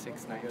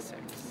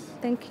 18696.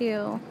 Thank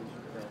you.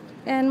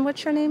 And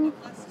what's your name,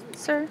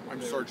 sir?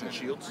 I'm Sergeant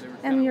Shields.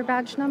 And your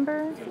badge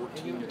number?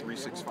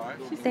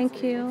 14365.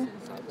 Thank you.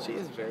 She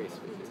is very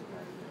sweet.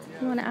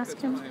 You want to ask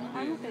him?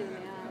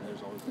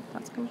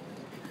 Ask him.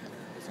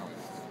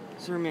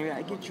 sir, may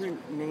I get your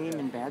name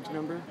and badge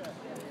number?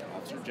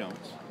 Officer Jones.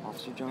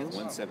 Officer Jones?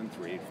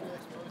 17384.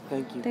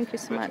 Thank you. Thank you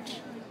so much.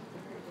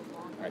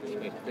 All right,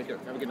 take care.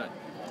 Have a good night.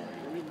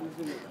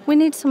 We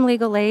need some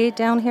legal aid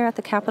down here at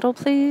the Capitol,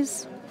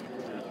 please.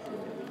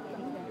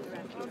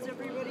 How's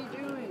everybody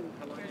doing?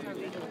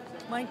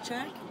 Mic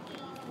check?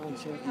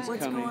 He's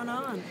What's coming. going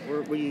on?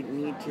 We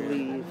need to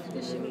leave.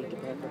 We need to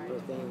pack up our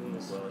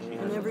things.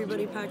 And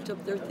everybody packed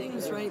up their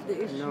things, right?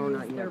 The issue No,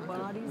 not is their yet.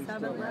 bodies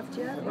haven't left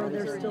yet, or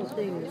there's still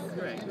things?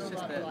 Correct. It's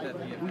just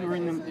that We were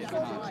in the.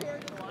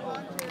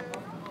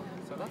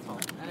 So that's all.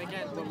 And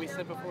again, what we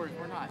said before is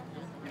we're not,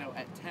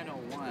 at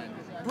 10:01.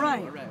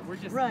 Right. We're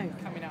just Right.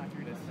 coming out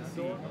here to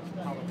see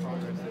how the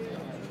progress is.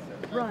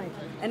 Right.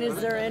 And is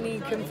there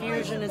any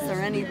confusion? Is there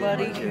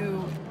anybody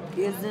who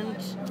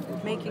isn't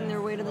making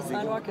their way to the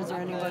sidewalk? Is there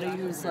anybody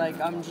who's like,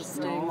 I'm just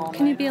staying all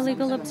Can you night be or a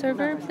legal something?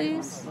 observer,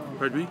 please?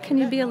 Pardon me? Can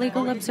you be a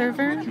legal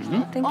observer?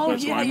 Thank Oh,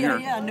 you.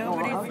 yeah.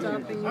 Nobody's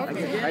stopping you.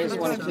 I just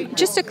want to keep.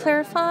 Just to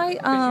clarify,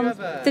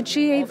 the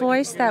GA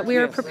voiced that we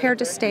are prepared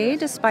to stay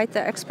despite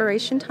the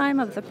expiration time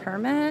of the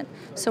permit.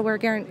 So we're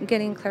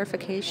getting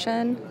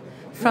clarification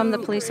from the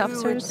police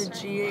officers. The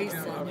GA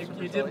said.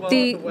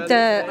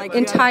 The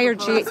entire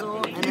GA.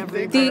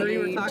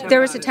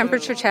 There was a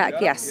temperature check,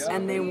 yes.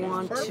 And they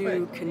want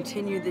to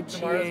continue the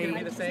GA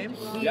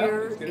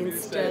here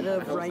instead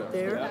of right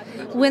there.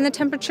 When the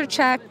temperature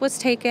check was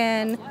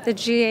taken, the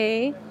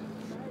GA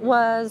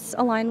was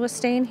aligned with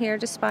staying here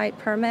despite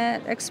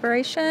permit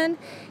expiration,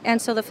 and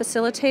so the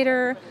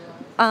facilitator,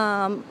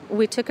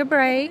 we took a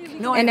break,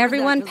 No, I and heard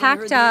everyone that 'cause I heard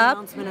packed the up,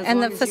 announcement, as and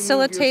the long as you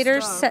move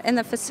your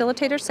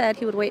facilitator said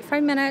he would wait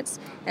 5 minutes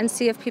and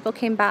see if people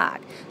came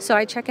back. So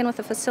I check in with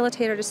the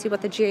facilitator to see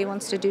what the GA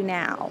wants to do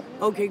now.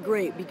 Okay,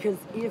 great. Because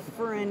if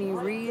for any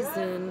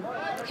reason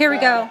Here we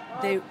go.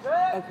 they We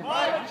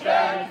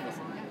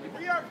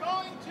are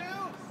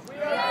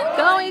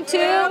Going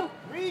to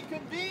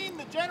reconvene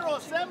the General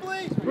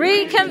Assembly.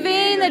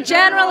 reconvene the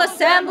General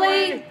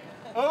Assembly.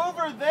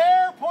 Over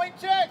there, point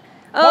check.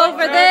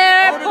 Over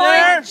there,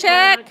 point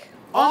check.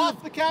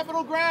 Off the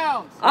Capitol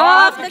grounds.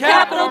 Off the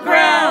Capitol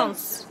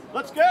grounds.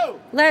 Let's go.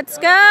 Let's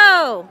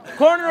go.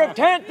 Corner of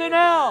 10th and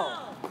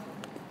L.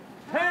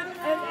 10th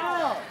and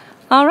L.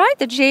 All right,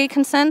 the GA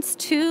consents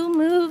to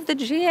move the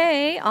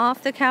GA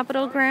off the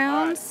Capitol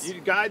grounds. You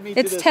guide me to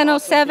It's this 10:07.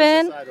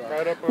 awesome piece of sidewalk.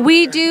 Right up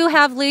We do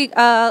have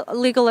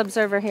legal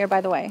observer here,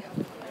 by the way.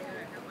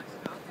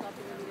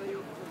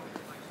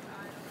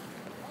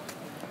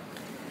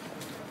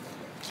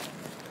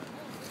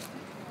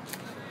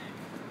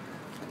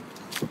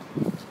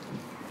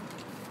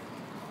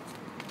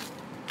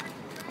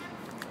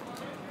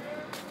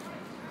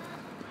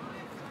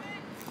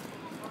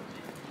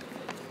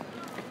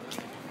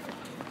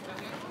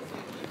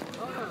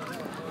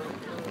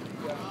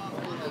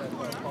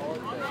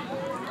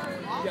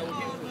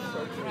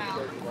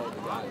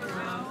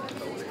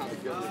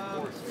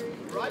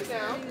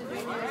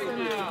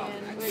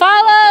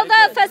 Follow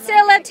the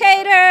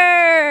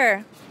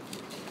facilitator.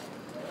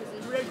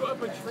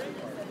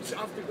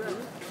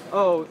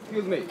 Oh,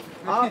 excuse me.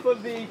 Off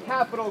of the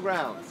Capitol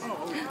grounds.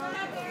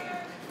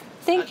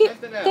 Thank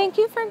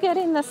you for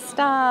getting the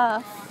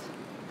stuff.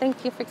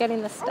 Thank you for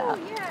getting the stuff.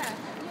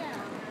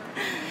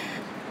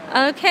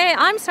 Okay,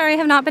 I'm sorry I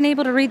have not been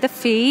able to read the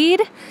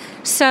feed.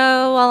 So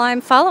while I'm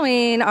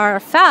following our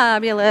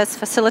fabulous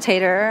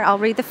facilitator, I'll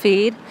read the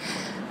feed.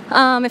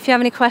 If you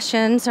have any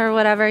questions or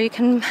whatever, you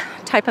can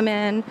type them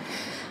in.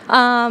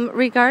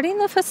 Regarding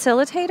the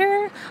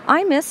facilitator,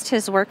 I missed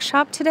his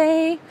workshop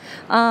today.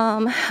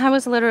 I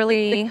was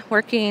literally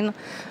working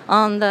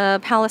on the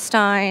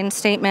Palestine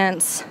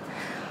statements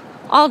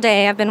all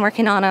day. I've been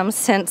working on them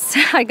since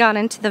I got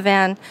into the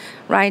van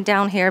ride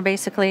down here,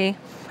 basically,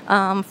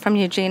 from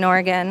Eugene,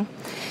 Oregon.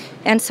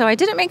 And so I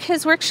didn't make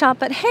his workshop,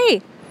 but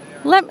hey,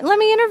 let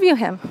me interview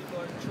him.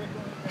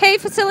 Hey,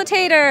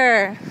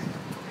 facilitator.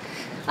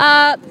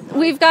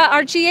 We've got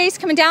our GAs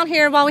coming down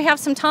here while we have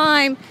some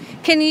time.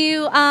 Can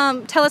you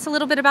tell us a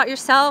little bit about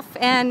yourself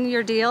and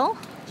your deal?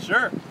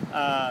 Sure.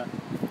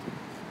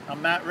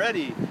 I'm Matt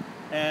Reddy,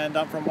 and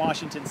I'm from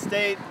Washington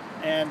State,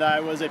 and I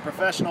was a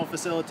professional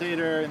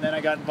facilitator, and then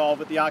I got involved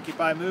with the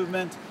Occupy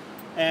movement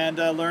and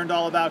learned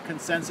all about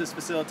consensus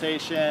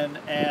facilitation,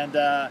 and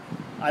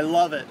I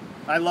love it.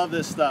 I love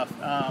this stuff.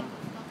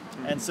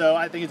 And so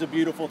I think it's a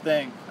beautiful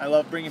thing. I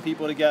love bringing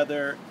people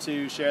together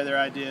to share their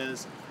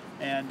ideas.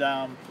 And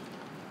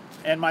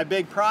my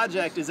big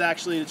project is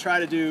actually to try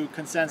to do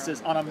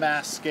consensus on a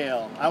mass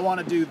scale. I want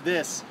to do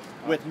this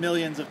with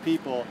millions of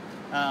people,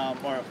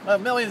 or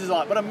millions is a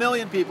lot, but 1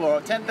 million people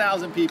or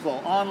 10,000 people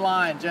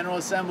online, general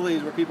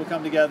assemblies where people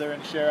come together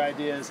and share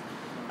ideas.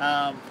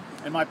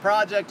 And my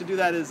project to do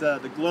that is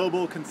the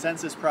Global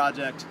Consensus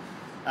Project.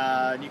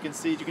 And you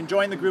can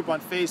join the group on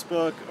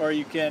Facebook, or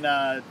you can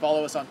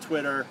follow us on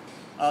Twitter,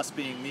 us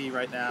being me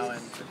right now,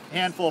 and a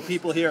handful of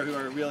people here who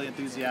are really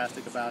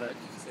enthusiastic about it.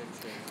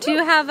 Do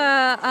you have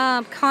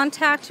a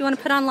contact you want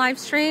to put on live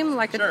stream?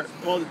 Sure.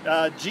 Well,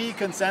 G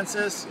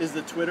Consensus is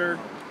the Twitter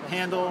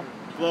handle,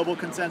 Global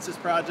Consensus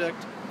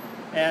Project,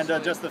 and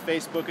just the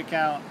Facebook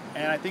account.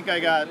 And I think I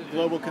got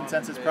Global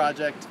Consensus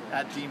Project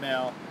at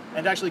Gmail.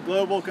 And actually,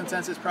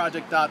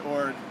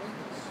 globalconsensusproject.org.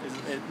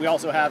 We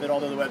also have it,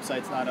 although the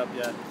website's not up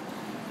yet.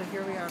 So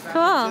here we are.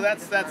 Cool. So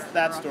that's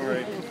that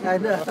story. I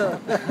know.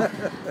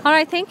 All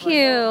right, thank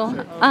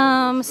you.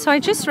 So I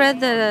just read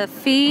the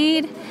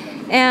feed,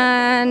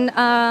 and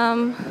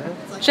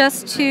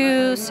just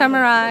to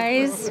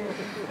summarize,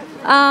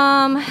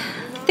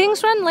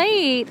 things run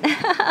late.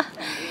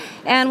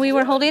 And we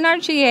were holding our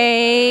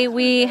GA.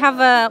 We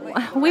were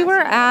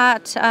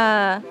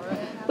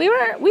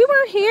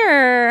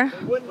here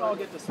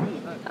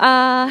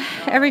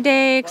every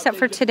day except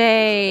for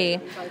today.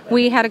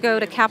 We had to go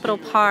to Capitol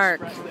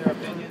Park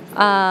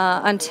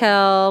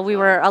until we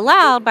were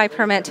allowed by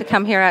permit to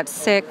come here at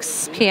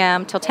 6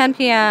 p.m. till 10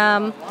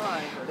 p.m.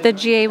 The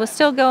GA was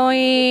still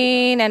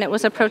going, and it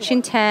was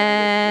approaching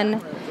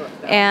 10,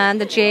 and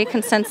the GA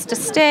consents to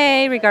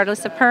stay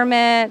regardless of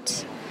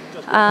permit.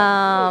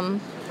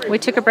 We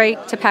took a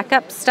break to pack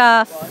up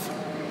stuff.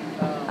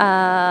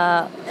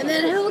 And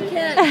then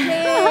Hellcat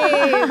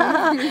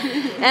came.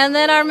 And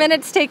then our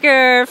minutes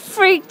taker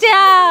freaked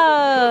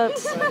out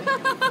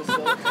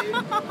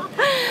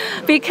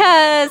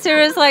because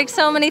there was like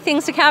so many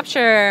things to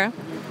capture.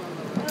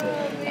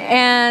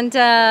 And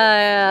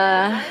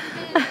I've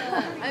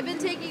been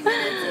taking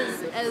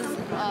minutes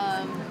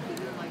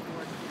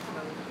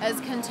as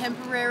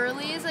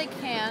contemporarily as I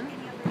can.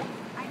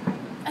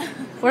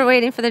 We're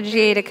waiting for the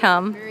GA to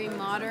come. Very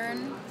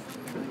modern,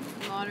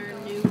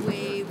 new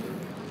wave.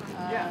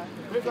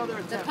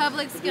 The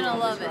public's gonna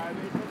love it.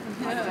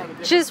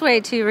 Just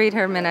wait to read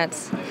her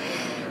minutes.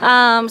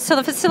 So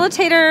the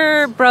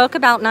facilitator broke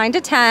about 9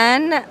 to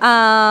 10.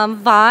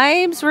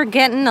 Vibes were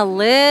getting a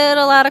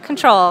little out of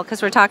control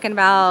because we're talking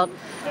about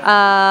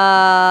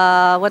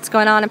what's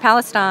going on in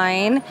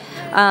Palestine.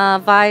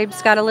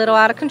 Vibes got a little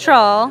out of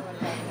control,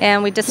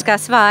 and we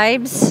discussed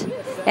vibes.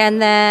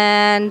 And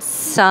then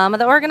some of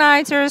the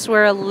organizers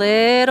were a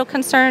little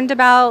concerned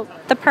about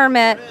the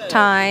permit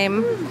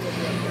time.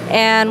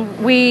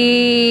 And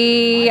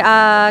we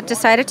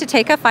decided to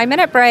take a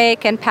 5-minute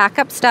break and pack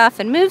up stuff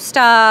and move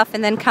stuff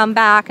and then come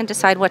back and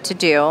decide what to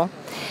do.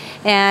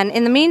 And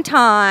in the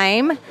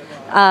meantime,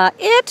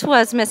 it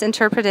was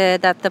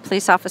misinterpreted that the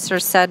police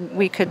officers said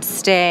we could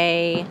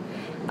stay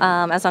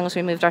as long as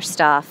we moved our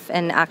stuff.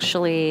 And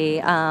actually,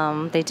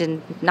 they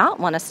did not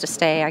want us to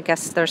stay. I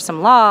guess there's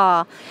some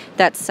law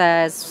that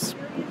says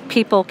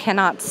people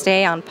cannot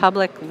stay on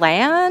public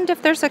land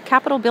if there's a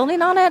Capitol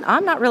building on it.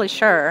 I'm not really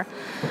sure.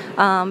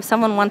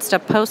 Someone wants to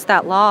post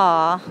that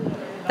law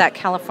that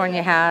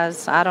California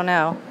has. I don't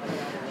know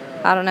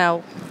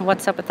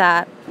what's up with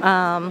that.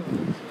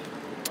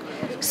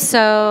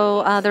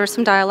 So there was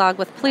some dialogue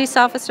with police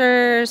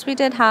officers. We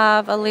did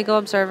have a legal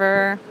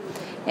observer,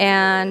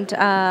 and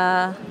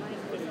the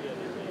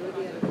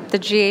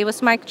GA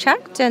was mic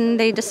checked, and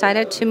they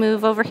decided to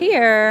move over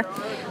here,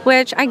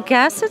 which I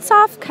guess it's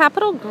off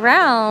Capitol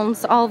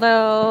grounds,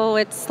 although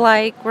it's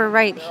like we're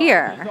right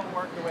here.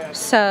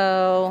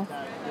 So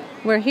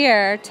we're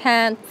here,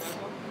 10th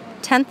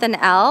and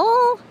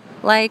L,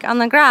 like on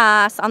the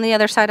grass on the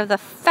other side of the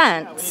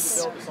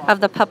fence of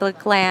the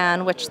public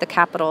land which the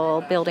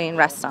Capitol building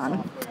rests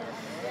on.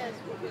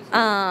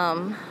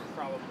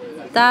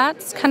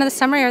 That's kind of the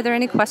summary. Are there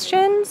any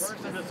questions?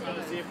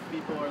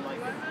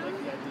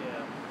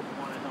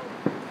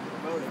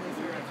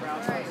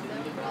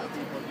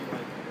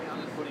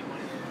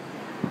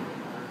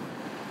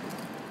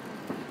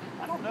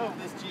 I don't know if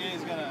this GA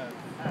is gonna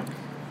happen.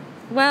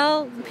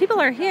 Well, people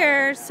are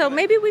here, so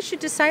maybe we should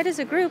decide as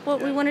a group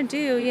what we want to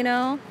do, you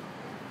know?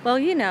 Well,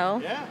 you know.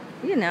 Yeah.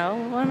 You know.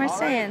 What am I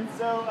saying?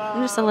 So,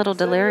 I'm just a little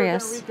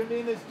delirious. We're going to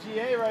reconvene this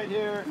GA right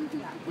here.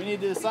 We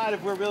need to decide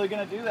if we're really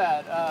going to do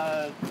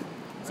that.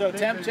 So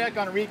temp check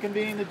on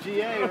reconvening the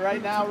GA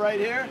right now, right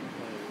here.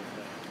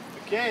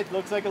 Okay, it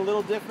looks like a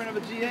little different of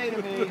a GA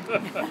to me.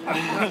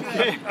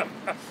 Okay.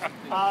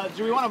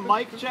 Do we want a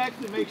mic check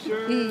to make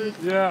sure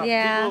people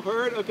have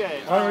heard?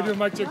 Okay. Why do we do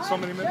mic check so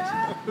many minutes?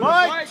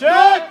 Mic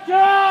check!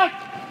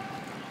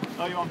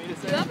 Oh, you want me to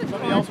say it?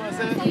 Somebody else want to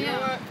say it?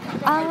 Yeah.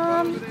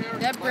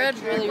 That bread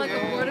really like a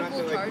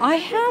portable charger. I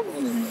have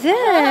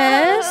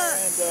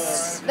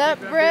this. That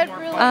bread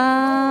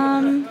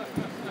really.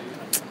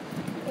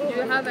 Do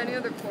you have any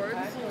other cords?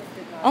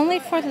 Only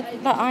for the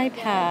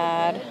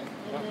iPad.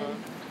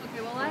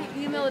 Okay, well I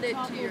emailed it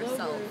to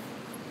yourself.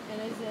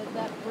 And I said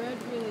that bread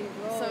really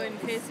rolls. So in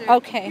case your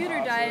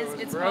computer dies,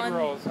 it's bread on.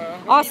 rolls, huh?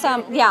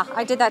 Awesome. Yeah,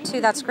 I did that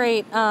too. That's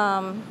great.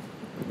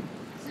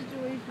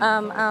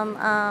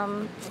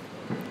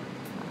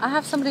 I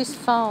have somebody's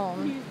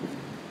phone.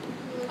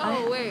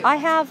 Oh wait. I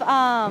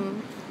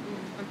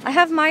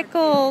have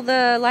Michael,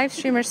 the live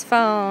streamer's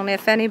phone.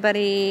 If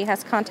anybody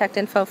has contact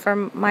info for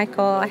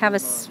Michael, I have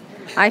his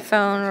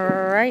iPhone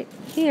right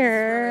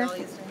here.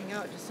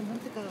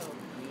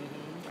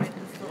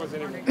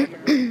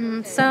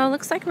 So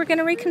looks like we're going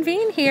to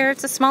reconvene here.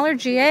 It's a smaller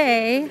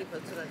GA.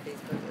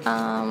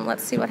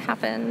 Let's see what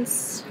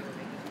happens.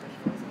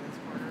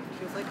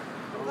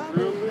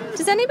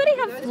 Does anybody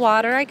have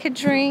water I could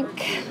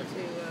drink?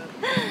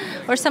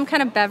 Or some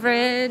kind of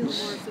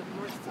beverage?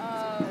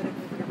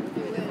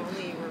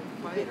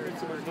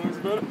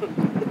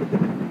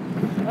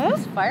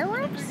 Those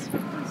fireworks?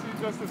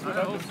 Justice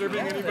without disturbing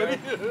anybody.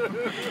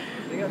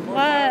 They got more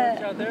What?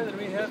 fireworks out there than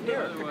we have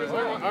here.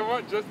 I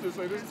want justice.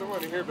 I just don't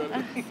want to hear about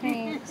it.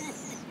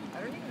 Thanks. I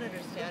don't even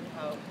understand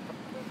how. Of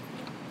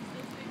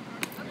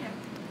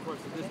course,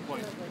 at this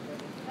point.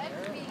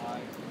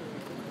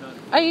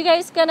 Are you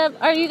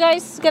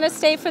guys gonna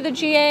stay for the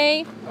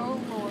GA? Oh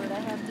Lord, I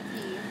have to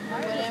pee.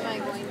 What am I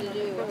going to do?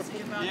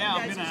 Yeah,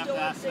 I'm going to have to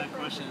ask that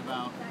question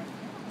about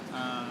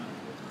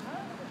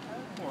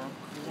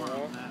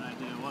quorum, that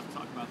idea. We'll have to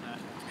talk about that.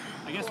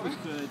 I guess we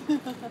could.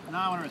 No,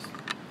 I want to.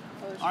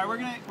 All right, we're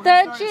going to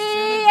The start GA is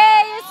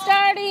as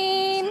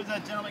starting. soon as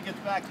that gentleman gets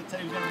back to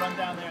town, he's going to run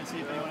down there and see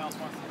if anyone else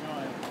wants to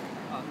join.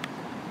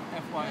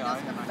 FYI. All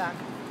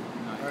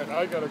right,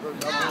 I gotta go. I'll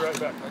be right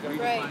back. I gotta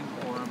go. Redefine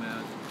quorum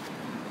as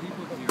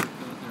people here feel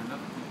that there are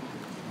enough people to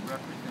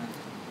represent the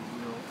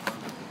will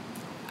of the people.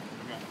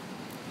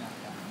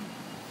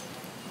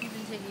 You've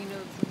been taking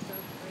notes and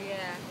stuff.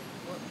 Yeah.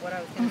 What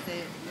I was going to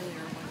say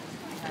earlier when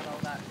we had all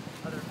that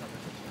other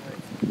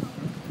conversation,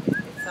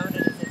 where it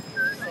sounded as if you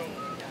were saying.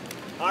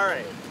 All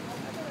right.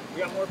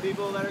 We got more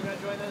people that are going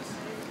to join this?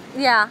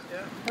 Yeah,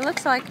 it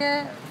looks like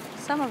it.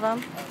 Some of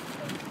them.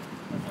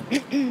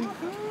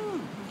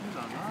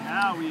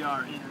 Now we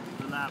are in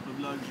the lap of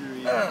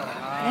luxury.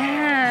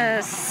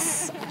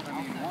 Yes.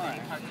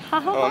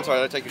 Oh, I'm sorry.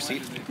 Did I take your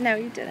seat? No,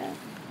 you didn't.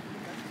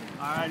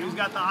 All right, who's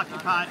got the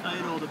Occupy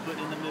idol to put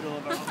in the middle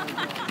of our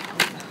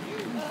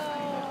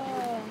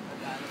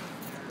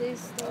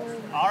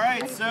All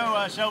right,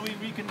 so shall we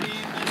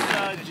reconvene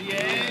this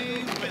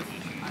GA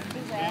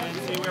and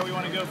see where we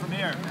want to go from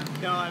here?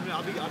 No,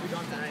 I'll be gone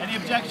tonight. Any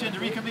objection to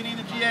reconvening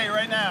the GA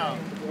right now?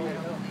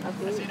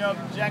 I see no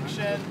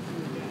objection.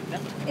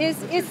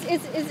 Is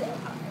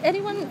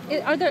anyone?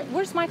 Are there?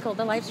 Where's Michael,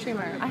 the live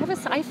streamer? I have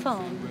his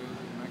iPhone.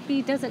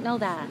 He doesn't know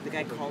that. The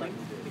guy calling?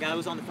 The guy that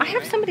was on the phone, I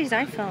have somebody's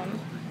iPhone.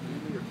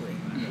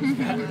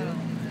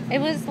 It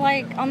was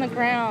like on the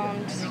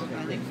ground.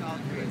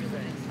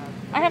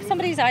 I have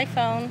somebody's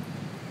iPhone.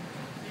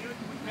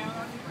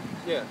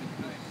 Yeah.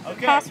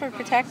 Okay. Password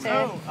protected.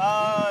 So,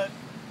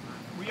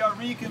 we are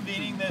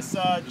reconvening this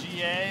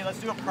GA.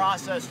 Let's do a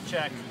process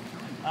check.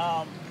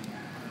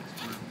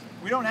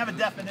 We don't have a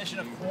definition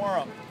of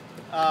quorum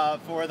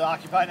for the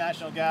Occupy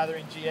National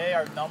Gathering GA.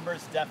 Our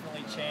numbers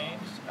definitely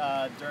changed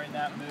during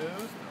that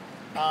move.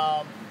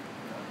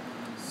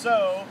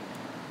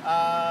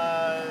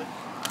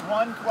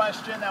 One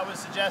question that was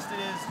suggested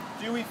is,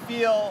 do we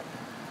feel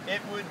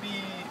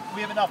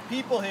we have enough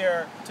people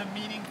here to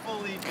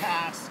meaningfully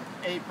pass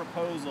a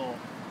proposal?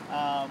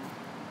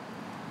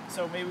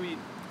 So maybe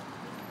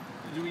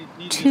do we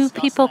need to Two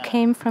discuss people that?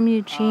 came from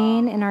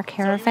Eugene in our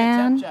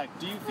caravan,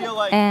 Do you feel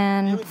like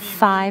and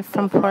 5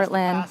 from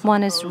Portland.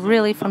 One is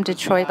really from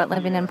Detroit but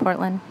living in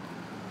Portland.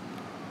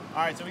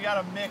 All right, so we got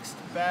a mixed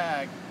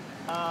bag.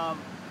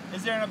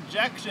 Is there an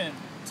objection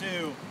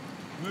to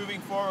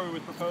moving forward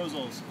with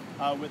proposals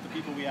with the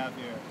people we have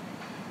here?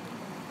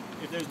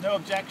 If there's no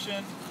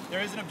objection,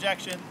 there is an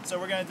objection, so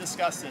we're going to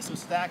discuss this. So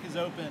Stack is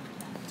open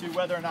to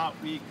whether or not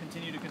we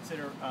continue to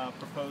consider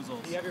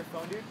proposals. Do you have your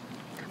phone here?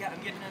 Yeah, I'm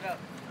getting it up.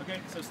 Okay,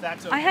 so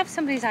Stack's open. I have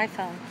somebody's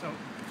iPhone. So,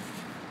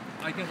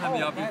 I can have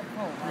the opportunity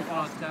to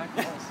contact.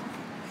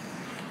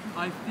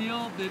 I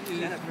feel that it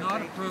is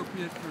not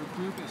appropriate for a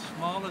group as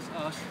small as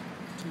us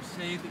to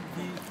say that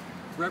we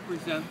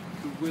represent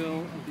the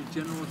will of the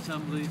General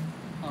Assembly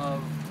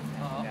of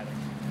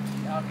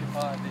the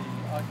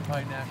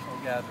Occupy National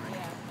Gathering.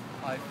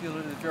 I feel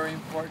it is very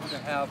important to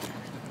have the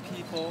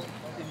people,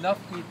 enough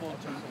people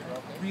to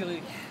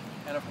really,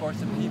 and of course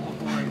the people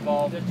who are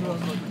involved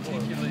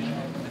particularly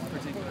in this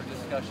particular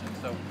discussion.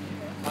 So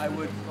I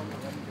would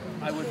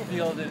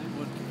feel that it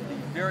would be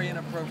very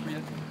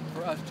inappropriate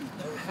for us to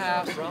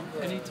pass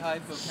any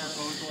type of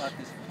proposal at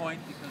this point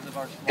because of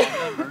our small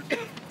numbers.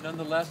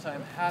 Nonetheless, I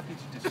am happy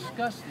to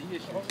discuss the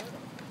issues.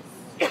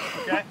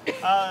 Okay.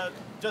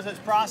 Just as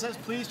process,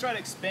 please try to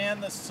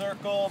expand the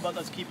circle, but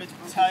let's keep it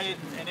tight.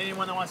 And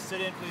anyone that wants to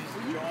sit in,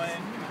 please join.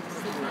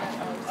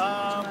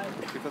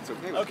 If that's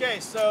okay. Okay,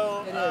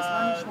 so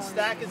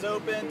STAC is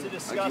open to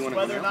discuss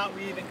whether or not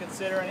we even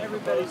consider any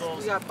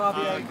proposals,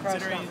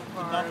 considering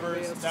the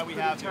numbers that we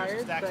have here.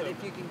 So STAC's but open.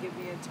 if you can give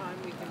me a time,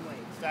 we can wait.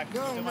 STAC,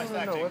 No, my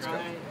STAC no, take, it's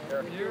right?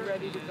 fine. If you're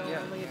ready to go,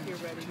 only if you're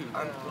ready to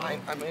go.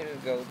 I'm ready to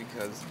go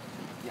because,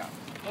 yeah.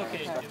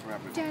 Okay,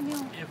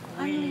 Daniel, if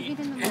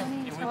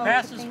we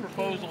pass this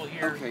proposal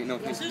here,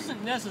 this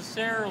isn't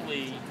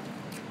necessarily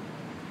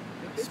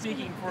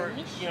speaking for,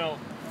 you know,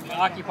 the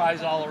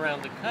occupies all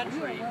around the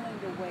country,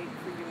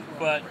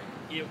 but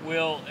it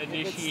will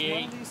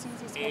initiate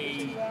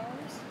a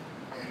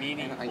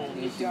meaningful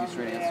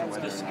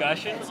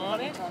discussion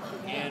on it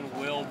and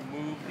will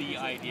move the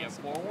idea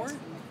forward.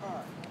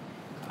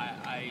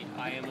 I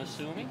am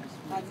assuming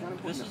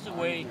this is a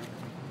way to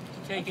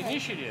take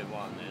initiative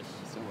on this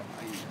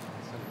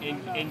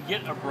and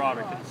get a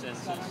broader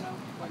consensus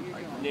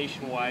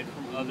nationwide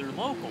from other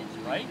locals,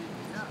 right?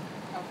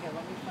 Okay,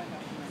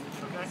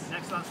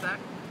 next on STAC.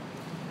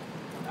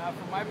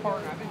 For my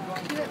part, I've been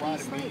going to a lot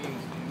of meetings,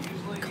 and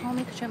usually call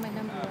me because you have my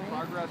number, right?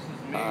 progress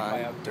is made by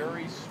a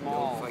very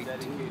small,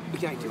 dedicated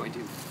Yeah, I do. who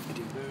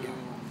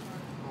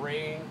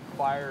rain,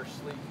 fire,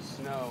 sleet,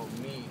 snow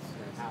meets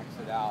and hacks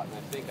it out, and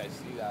I think I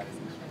see that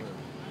in this group.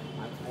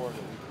 I'm for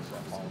the weakness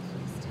policy.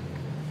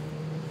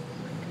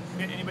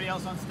 Okay, anybody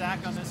else on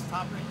STAC on this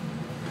topic?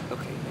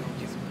 Okay.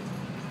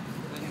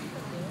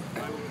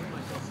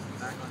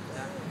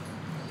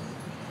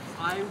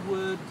 I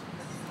would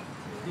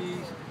be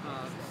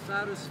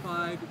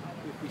satisfied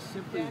if we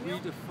simply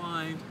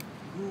redefined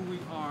who we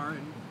are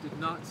and did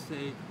not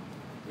say,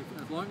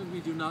 as long as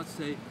we do not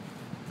say,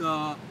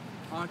 the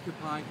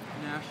Occupy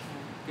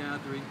National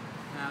Gathering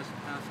has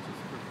passed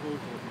its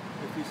proposal.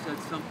 If we said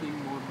something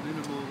more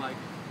minimal like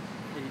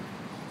a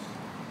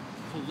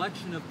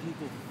collection of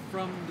people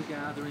from the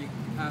gathering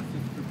passed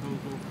its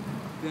proposal,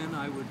 then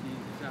I would be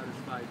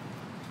satisfied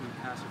to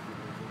pass a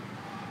proposal.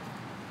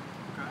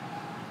 Okay.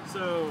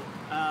 So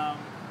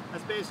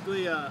that's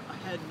basically a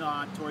head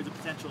nod towards a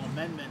potential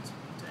amendment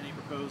to any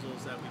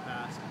proposals that we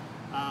pass.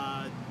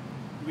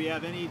 Do we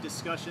have any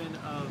discussion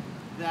of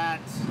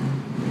that?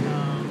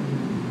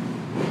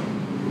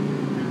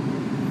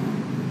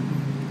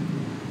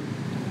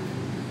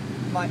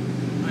 I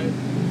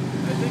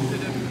think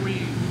that if we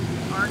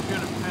aren't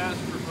going to pass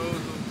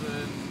proposals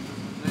in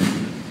the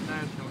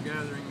national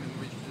gathering, then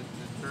we should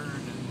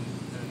adjourn and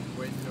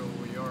wait till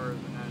we are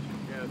the national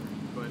gathering.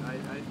 But I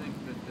think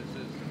that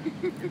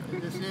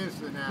This is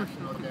the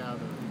national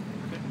gathering.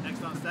 Okay,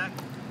 next on STAC.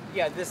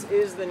 Yeah, this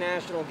is the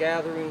national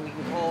gathering. We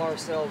can call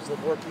ourselves the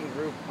Working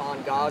Group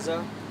on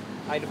Gaza,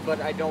 but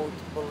I don't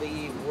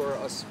believe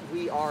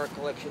we are a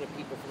collection of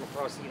people from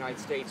across the United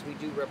States. We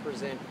do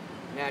represent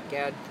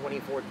NatGad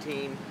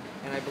 2014,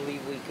 and I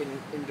believe we can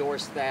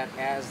endorse that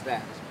as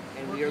that.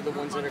 And we are the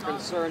ones that are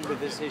concerned with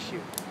this issue.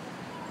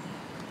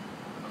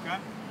 Okay.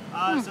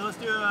 So let's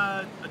do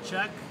a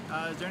check.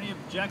 Is there any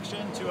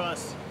objection to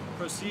us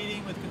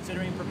proceeding with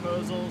considering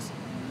proposals?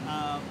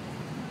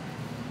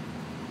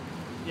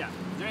 Yeah.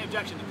 Is there any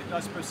objection to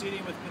us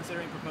proceeding with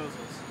considering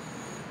proposals?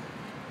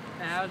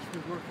 As the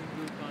Working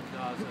Group on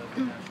Gaza,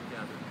 the national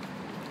gathering.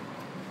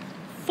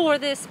 For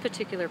this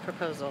particular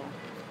proposal.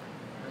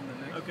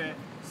 Okay,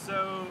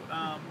 so,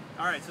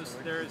 all right, so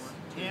there's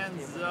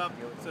hands up,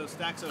 so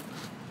STAC's open.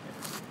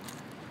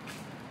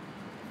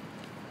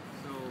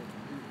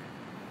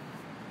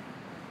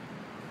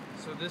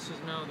 So this is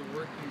now the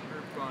working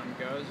group on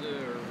Gaza,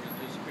 or are we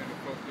just going to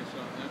focus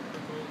on that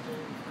proposal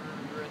for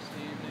the rest of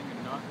the evening and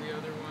not the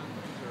other ones?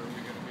 Or are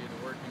we going to be the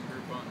working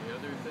group on the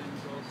other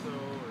things also?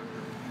 Or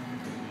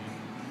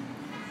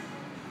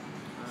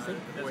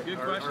That's a good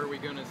question. Are we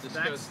going to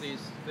discuss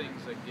these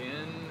things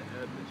again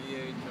at the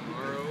GA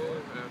tomorrow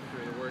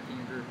after the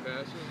working group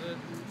passes it?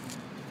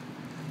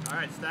 All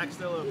right, STAC's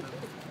still open.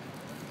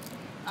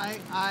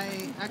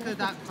 I echo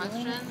that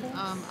question.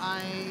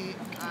 I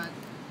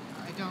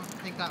don't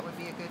think that would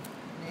be a good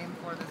name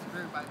for this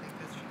group. I think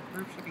this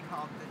group should be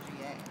called the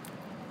GA.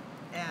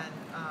 And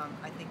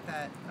I think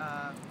that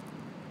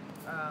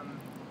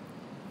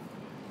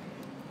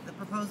the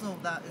proposal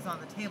that is on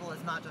the table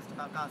is not just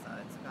about Gaza,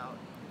 it's about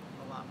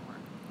a lot more.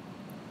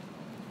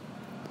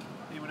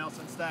 Anyone else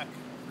on STAC?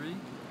 Three?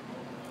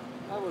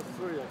 I was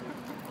three, I think.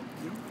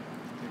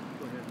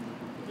 Go ahead.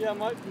 Yeah,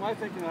 my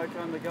thinking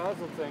on the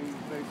Gaza thing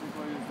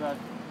basically is that,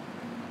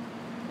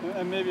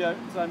 and maybe I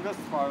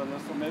missed part of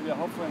this, so maybe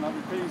hopefully I'm not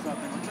repeating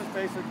something, but just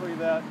basically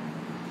that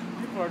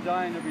people are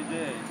dying every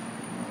day.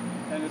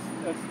 and it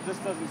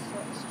just doesn't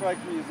strike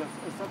me as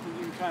it's something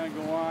you can kind of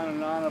go on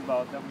and on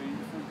about. That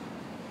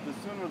the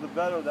sooner the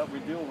better that we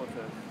deal with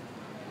it.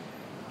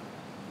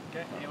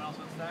 Okay. Anyone else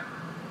want to start?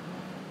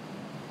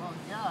 Well,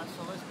 yeah.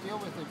 So let's deal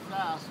with it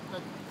fast.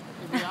 But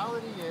the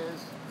reality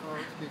is, or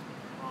excuse me,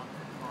 wrong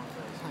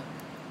phrase.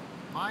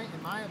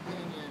 In my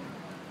opinion,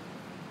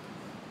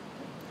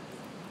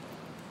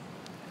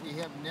 we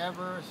have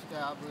never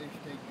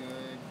established a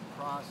good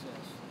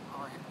process.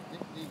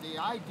 The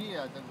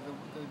idea,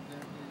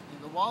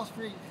 the Wall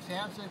Street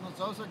hand signals,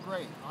 those are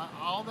great.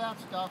 All that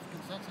stuff,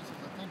 consensus,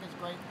 I think is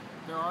great.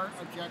 There are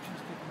objections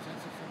to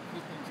consensus and a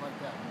few things like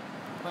that.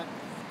 But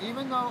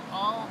even though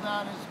all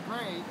that is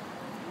great,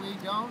 we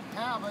don't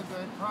have a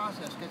good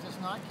process because it's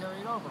not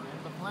carried over.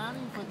 The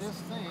planning for this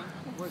thing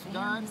was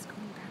done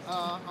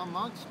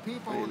amongst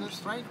people that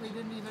frankly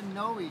didn't even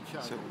know each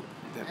other.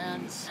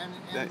 And so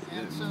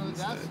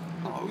that's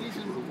the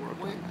reason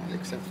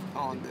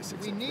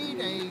we need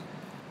a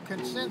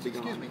consensus,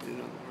 excuse me.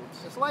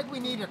 It's like we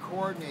need a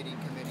coordinating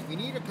committee. We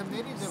need a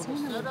committee that will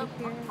set up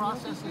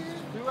processes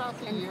throughout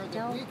the year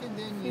that we can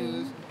then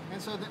use,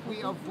 and so that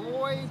we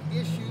avoid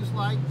issues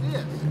like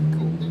this.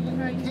 You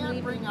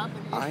can't bring up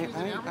an issue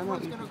that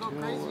everyone's going to go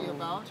crazy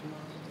about.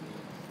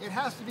 It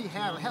has to be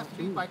handled. It has to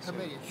be by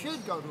committee. It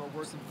should go to a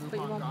working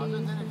group on Gaza.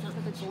 And then it just,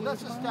 so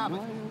let's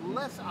establish.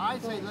 Let's plan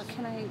for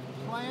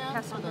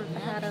the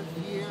next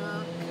year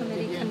to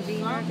get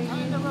some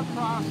kind of a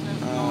process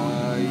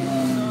going,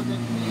 so that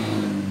we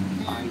can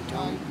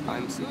do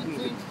things in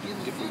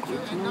the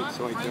future and not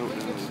frankly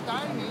get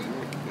stymied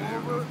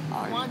over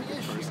one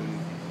issue.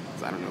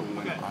 I don't know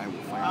when I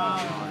will find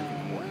out.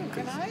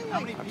 Can I How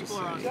many people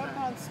are on jump staff?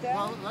 on staff?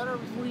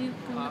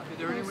 Well, is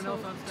there anyone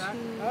else on staff?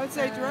 I would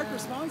say direct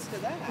response to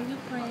that. Oh, you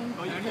can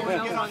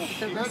get on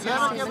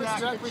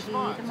direct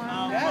response.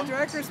 Yeah,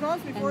 direct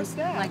response before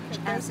staff. Like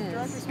as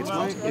is.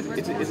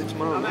 Is it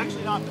tomorrow? I'm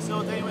actually not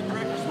facilitating with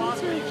direct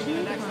response, but you can be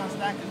the next on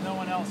stack because no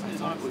one else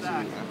is on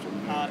stack,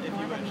 if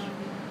you wish.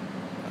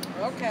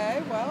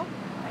 Okay, well,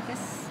 I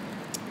guess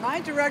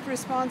my direct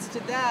response to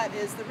that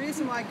is the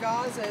reason why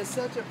Gaza is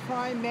such a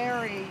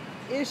primary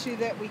issue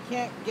that we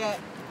can't get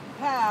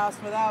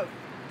past without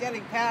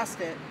getting past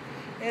it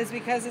is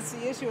because it's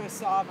the issue of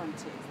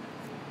sovereignty.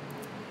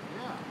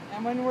 Yeah.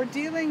 And when we're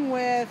dealing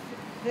with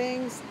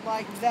things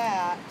like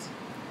that,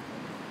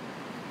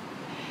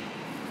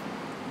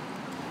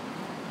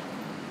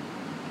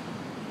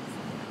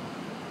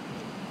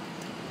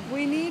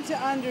 we need to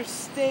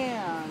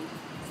understand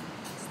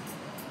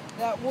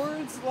that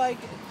words like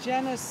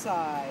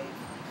genocide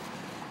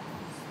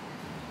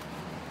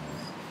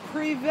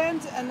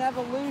prevent an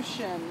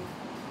evolution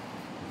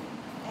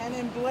and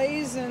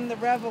emblazon the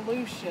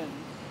revolution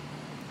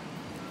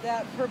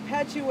that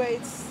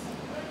perpetuates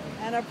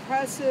an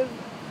oppressive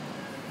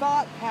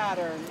thought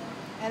pattern.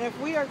 And if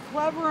we are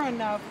clever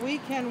enough, we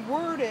can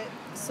word it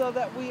so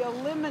that we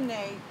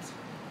eliminate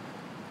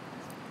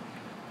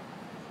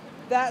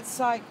that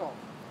cycle.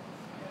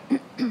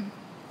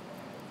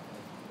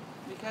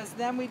 Because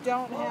then we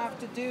don't have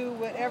to do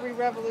what every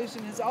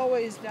revolution has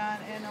always done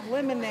and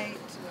eliminate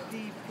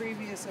the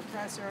previous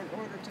oppressor in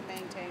order to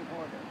maintain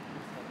order.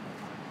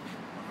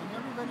 And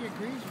everybody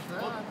agrees with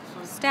that.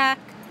 So Stack.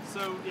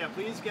 So yeah,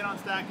 please get on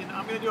stack, and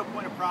I'm going to do a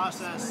point of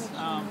process.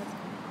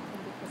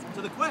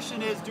 So the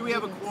question is, do we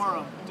have a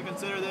quorum to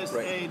consider this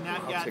a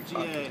NatGat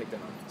GA?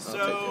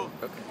 So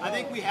I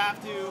think we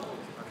have to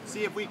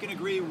see if we can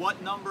agree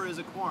what number is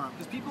a quorum,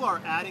 because people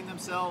are adding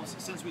themselves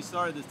since we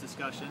started this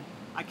discussion.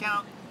 I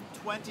count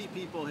 20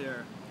 people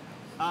here.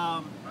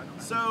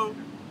 So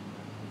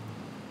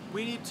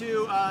we need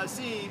to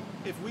see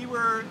if we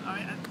were,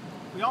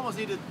 we almost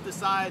need to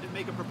decide,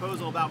 make a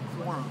proposal about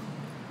quorum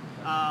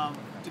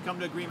to come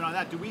to agreement on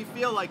that. Do we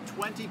feel like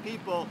 20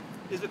 people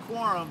is a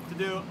quorum to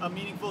do a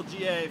meaningful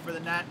GA for the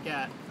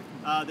NatGat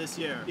this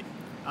year?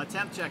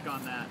 Temp check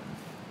on that.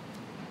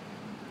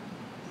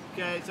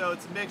 Okay, so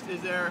it's mixed.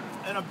 Is there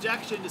an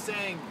objection to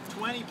saying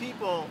 20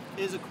 people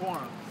is a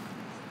quorum?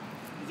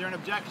 Is there an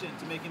objection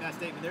to making that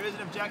statement? There is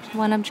an objection.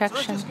 One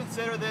objection. So let's just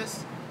consider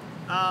this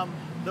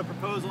the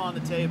proposal on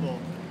the table.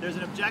 There's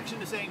an objection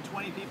to saying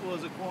 20 people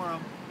is a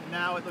quorum, and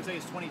now it looks like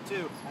it's 22.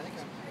 I think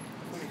I'm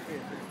 23.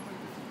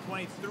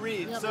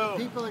 23. Yeah, so but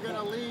people are going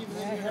to leave, and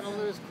then you're going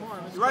to lose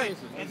quorum. It's right.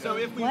 crazy. And so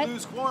if we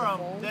lose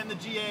quorum, then the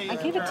GA. I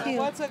gave it to you.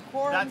 What's a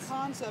quorum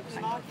concept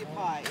in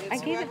Occupy?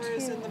 It's whoever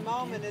is in the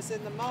moment is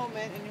in the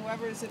moment, and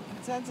whoever is in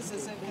consensus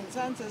is in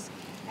consensus.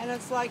 And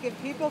it's like if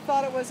people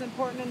thought it was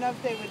important enough,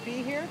 they would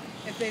be here.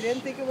 If they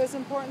didn't think it was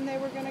important, they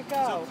were going to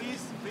go. So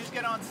please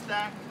get on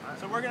stack.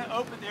 So we're going to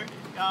open there.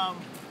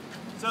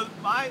 So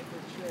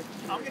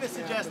I'm going to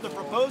suggest the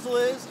proposal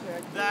is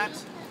that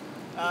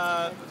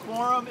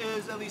quorum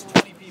is at least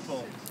 20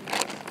 people.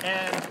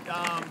 And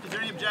is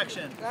there any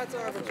objection? That's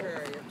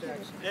arbitrary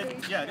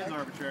objection. Yeah, it is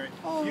arbitrary.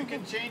 You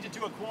can change it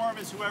to a quorum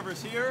as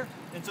whoever's here,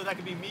 and so that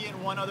could be me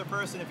and one other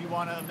person if you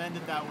want to amend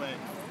it that way,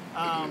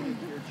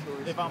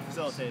 if I'm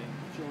facilitating.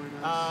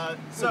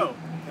 So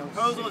the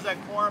proposal is that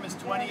quorum is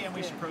 20 and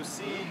we should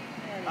proceed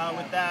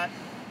with that.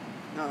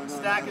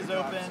 Stack is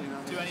open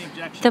to any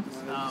objections.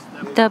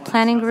 The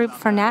planning group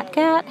for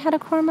NatGat had a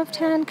quorum of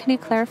 10. Can you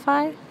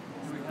clarify? Do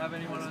we have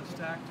anyone on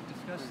stack to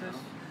discuss this?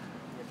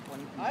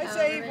 I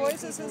say he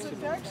voices his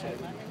objection.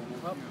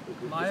 Well,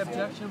 my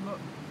objection,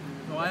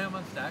 so I am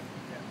on stack.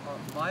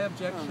 My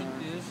objection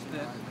is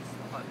that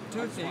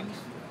two things.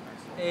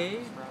 A,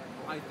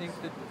 I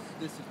think that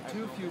this is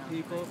too few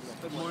people,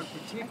 but more in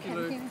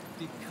particular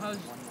because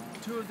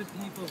two of the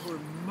people who are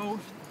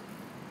most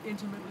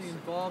intimately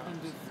involved in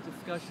this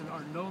discussion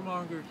are no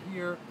longer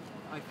here.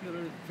 I feel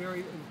it is very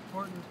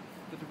important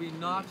that we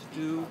not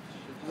do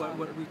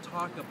what we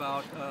talk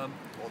about,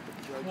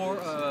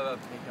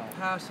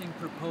 passing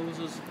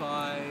proposals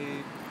by...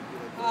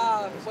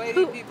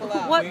 waiting people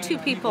out. What two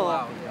people?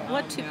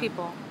 What two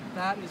people?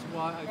 That is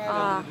why I feel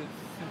that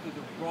it's simply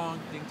the wrong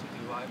thing to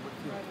do. I would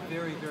feel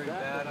very, very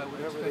bad. I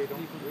would expect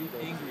people to be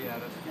angry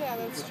at us. Yeah,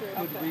 that's true.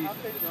 Good reason.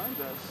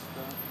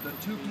 The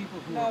two people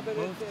who are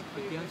most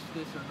against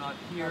this are not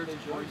here to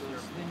voice their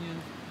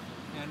opinions,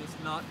 and it's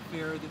not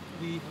fair that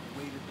we have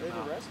waited them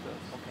out.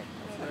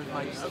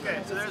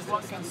 Okay, so there's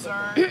one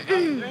concern.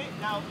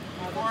 Now,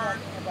 for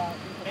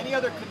any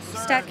other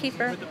concerns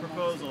with the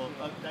proposal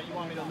that you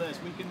want me to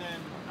list, we can then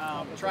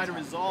try to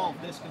resolve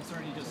this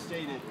concern you just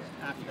stated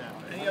after that.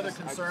 But any other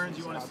concerns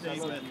you want to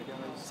state with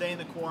saying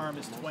the quorum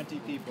is 20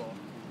 people?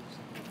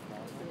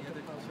 Any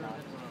other concern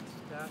on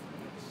staff?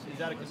 Is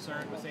that a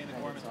concern with saying the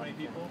quorum is 20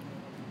 people?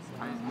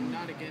 I'm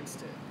not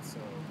against it, so...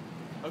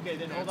 Okay,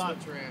 then hold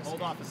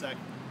off a sec.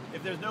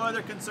 If there's no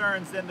other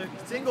concerns, then the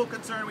single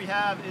concern we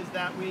have is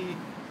that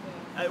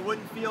it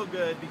wouldn't feel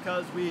good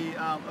because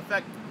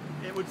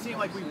it would seem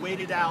like we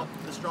waited out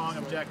the strong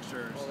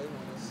objectors.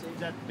 Does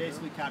that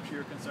basically capture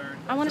your concern?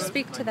 I want to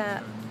speak to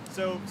that.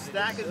 So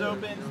Stack is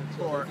open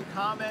for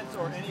comments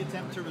or any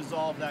attempt to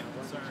resolve that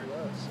concern.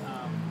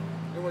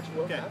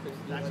 Okay,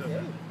 Stack's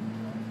open.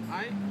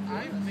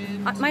 I've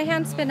been... My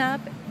hand's been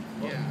up.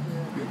 Yeah.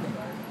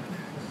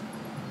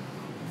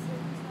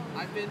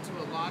 I've been to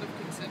a lot of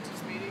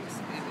consensus meetings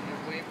and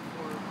way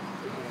before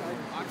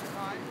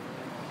Occupy,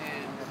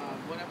 and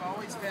what I've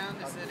always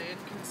found is that in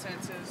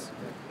consensus,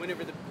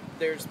 whenever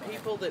there's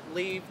people that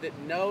leave that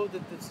know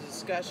that this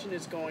discussion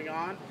is going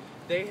on,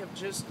 they have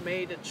just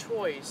made a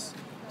choice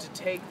to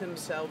take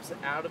themselves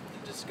out of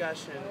the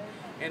discussion,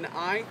 and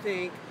I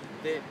think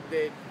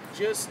that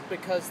just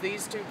because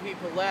these two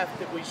people left,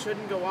 that we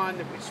shouldn't go on,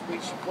 that we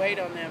should wait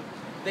on them.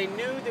 They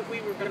knew that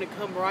we were going to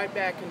come right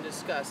back and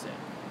discuss it.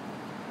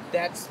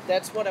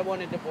 That's what I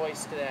wanted to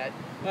voice to that.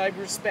 I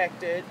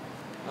respect it,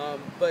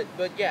 but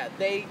yeah,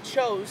 they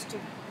chose to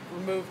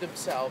remove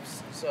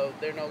themselves, so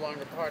they're no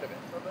longer part of it.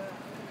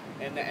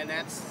 And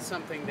that's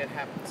something that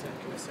happens in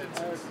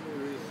consensus.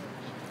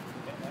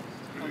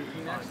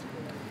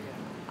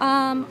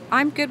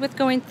 I'm good with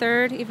going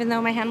third, even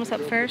though my hand was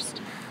up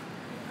first.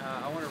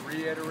 I want to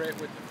reiterate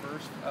what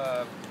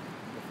the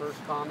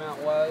first comment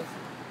was.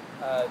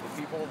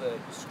 The people that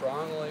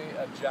strongly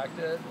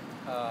objected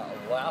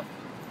left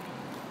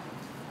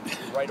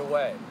right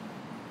away,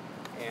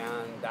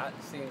 and that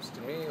seems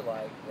to me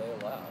like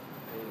they left.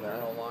 They're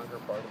no longer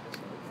part of this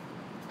movement.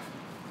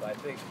 So I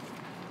think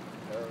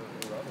they're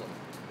irrelevant.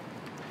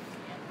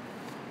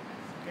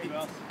 Okay, who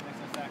else?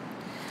 Next Stack.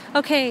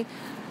 Okay,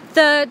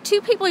 the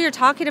two people you're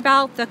talking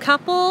about, the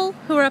couple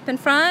who are up in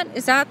front,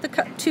 is that the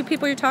two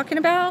people you're talking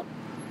about?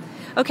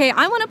 Okay,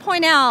 I want to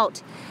point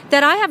out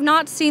that I have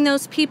not seen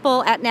those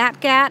people at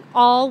NatGat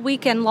all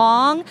weekend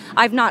long.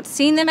 I've not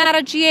seen them at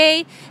a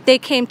GA. They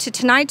came to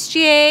tonight's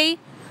GA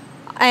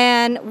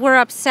and were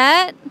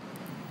upset.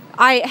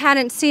 I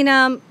hadn't seen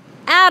them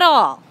at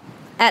all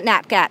at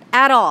NatGat,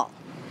 at all.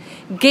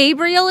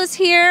 Gabriel is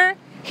here.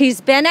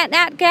 He's been at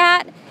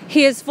NatGat.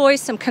 He has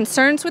voiced some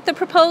concerns with the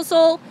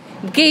proposal.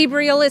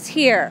 Gabriel is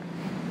here.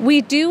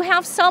 We do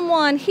have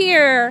someone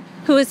here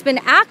who has been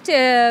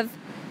active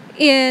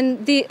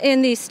in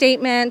these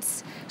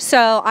statements.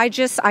 So I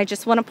just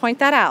want to point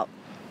that out.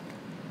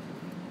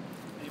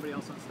 Anybody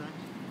else on Stack?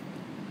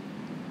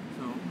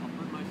 So I'll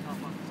put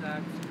myself on stack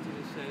to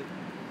say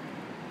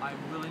I'm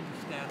willing to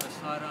stand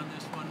aside on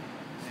this one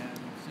and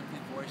simply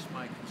voice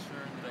my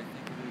concern that I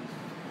think it is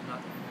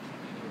not permission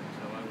to do it.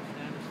 So I will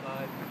stand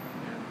aside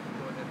and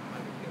go ahead and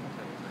find a deal.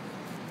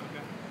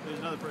 Okay. There's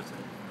another person.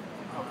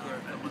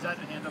 Is that a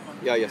hand up on?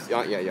 Yeah,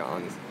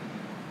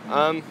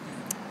 on.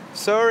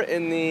 Sir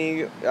in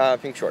the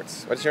pink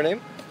shorts. What's your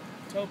name?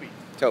 Toby.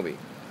 Toby.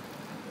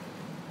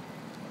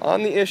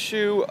 On the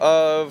issue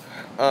of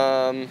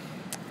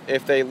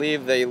if they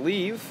leave, they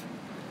leave.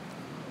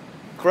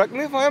 Correct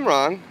me if I'm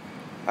wrong.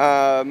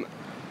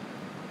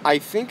 I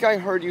think I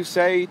heard you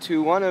say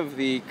to one of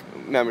the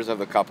members of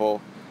the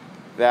couple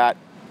that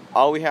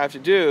all we have to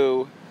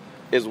do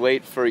is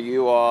wait for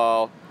you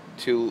all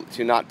to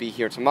not be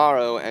here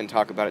tomorrow and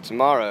talk about it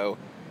tomorrow.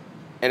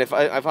 And if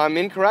I'm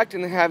incorrect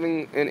in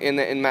having in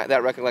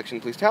that recollection,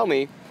 please tell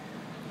me.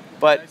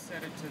 But I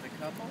said it to the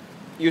couple.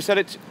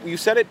 You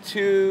said it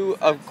to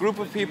a group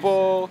of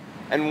people,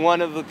 and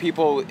one of the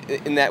people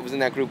in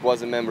that group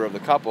was a member of the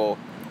couple,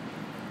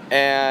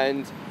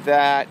 and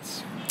that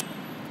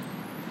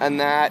and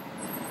then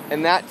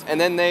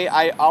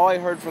all I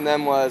heard from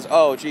them was,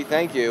 "Oh, gee,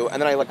 thank you,"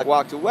 and then I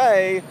walked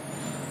away,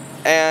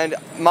 and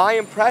my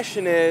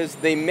impression is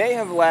they may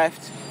have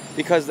left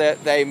because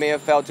they may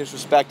have felt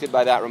disrespected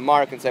by that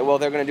remark and say, "Well,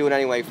 they're going to do it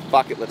anyway.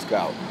 Fuck it, let's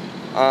go."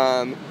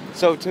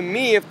 So to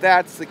me, if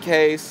that's the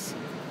case,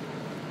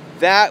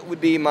 that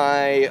would be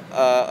my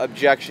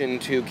objection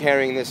to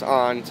carrying this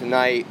on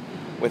tonight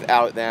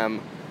without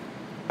them.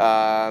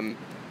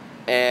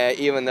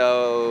 Even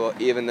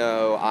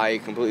though I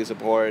completely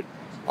support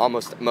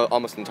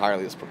almost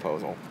entirely this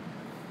proposal.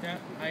 Yeah,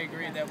 I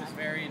agree. That was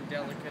very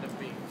indelicate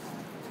of me.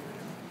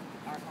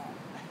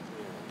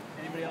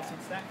 Anybody else on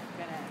stack?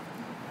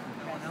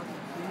 No one else?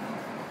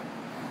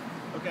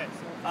 Okay,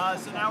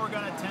 so now we're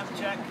going to temp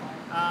check.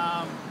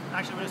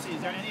 Actually, we're going to see,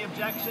 is there any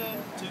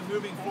objection to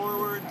moving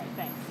forward?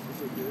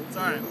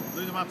 Sorry, I'm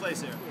losing my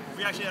place here.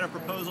 We actually had a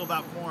proposal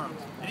about quorum.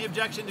 Any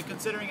objection to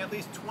considering at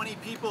least 20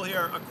 people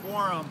here a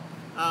quorum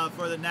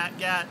for the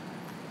NatGat,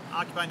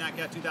 Occupy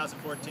NatGat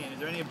 2014? Is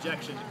there any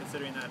objection to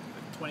considering that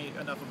 20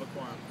 enough of a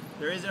quorum?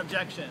 There is an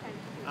objection.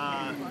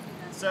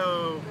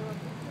 So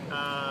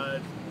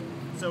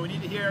we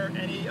need to hear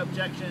any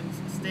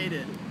objections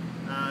stated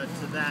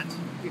to that.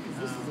 Because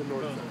this is a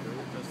North Side.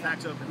 So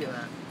stacks open to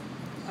that.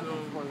 So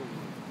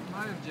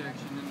my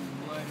objection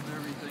in light of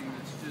everything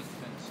that's just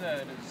been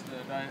said is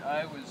that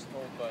I was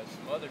told by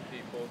some other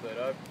people that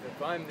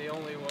if I'm the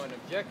only one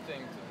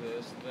objecting to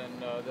this, then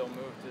they'll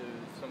move to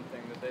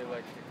something that they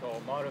like to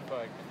call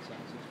modified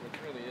consensus, which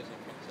really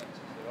isn't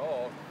consensus at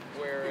all,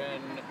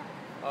 wherein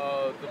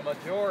the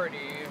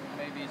majority,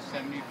 maybe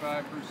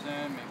 75%,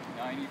 maybe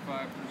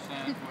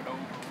 95%, would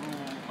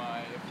overrule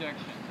my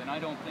objections, and I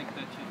don't think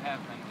that should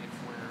happen if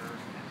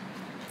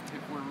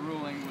we're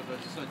ruling with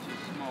such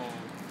a small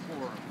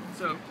quorum.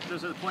 So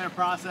there's a point of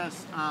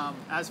process.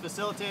 As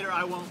facilitator,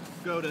 I won't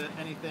go to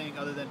anything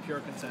other than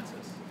pure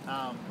consensus.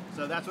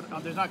 So that's what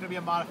there's not going to be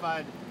a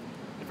modified.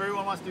 If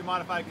everyone wants to do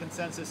modified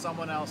consensus,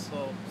 someone else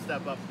will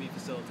step up and be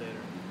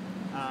facilitator.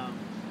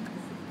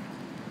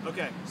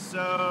 Okay,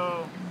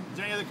 so is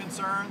there any other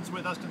concerns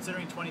with us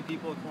considering 20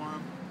 people a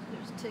quorum?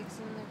 There's ticks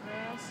in the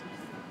grass.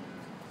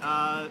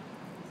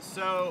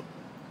 So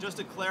just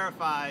to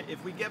clarify,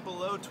 if we get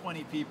below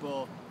 20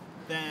 people,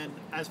 then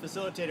as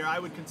facilitator, I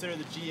would consider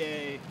the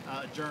GA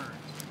adjourned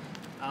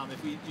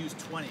if we use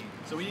 20.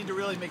 So we need to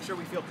really make sure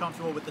we feel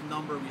comfortable with the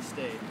number we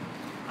state.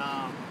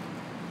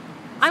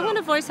 I want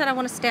to voice that I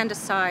want to stand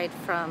aside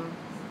from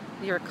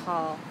your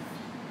call.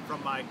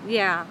 From my...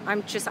 Yeah, I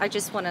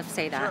just want to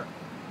say that. Sure.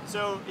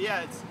 So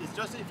yeah, it's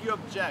just if you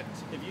object,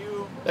 if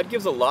you... That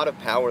gives a lot of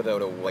power though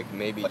to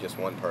maybe just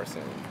one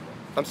person.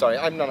 I'm sorry,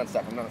 I'm not on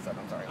stack, I'm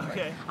sorry.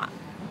 Okay.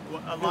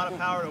 A lot of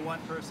power to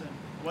one person.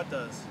 What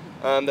does?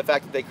 The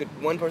fact that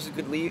one person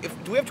could leave.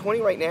 Do we have 20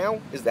 right now?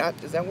 Is that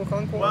what we're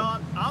calling for? Well,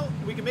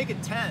 we can make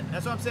it 10.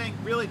 That's what I'm saying.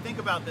 Really think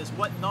about this.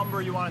 What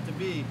number you want it to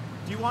be.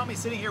 Do you want me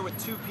sitting here with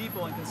 2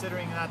 people and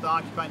considering that to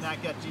Occupy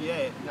NatGat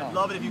GA? No. I'd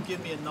love it if you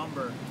give me a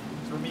number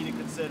for me to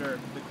consider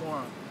the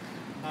quorum.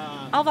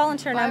 I'll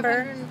volunteer a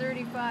number.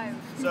 535.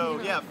 So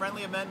yeah,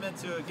 friendly amendment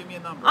to give me a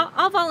number.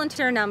 I'll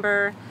volunteer a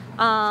number.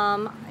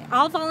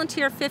 I'll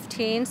volunteer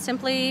 15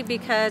 simply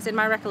because in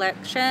my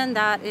recollection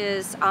that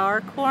is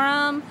our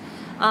quorum.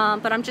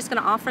 But I'm just going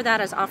to offer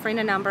that as offering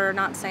a number,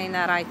 not saying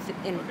that I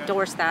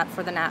endorse that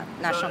for the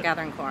National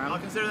Gathering Quorum. I'll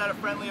consider that a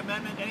friendly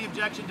amendment. Any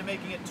objection to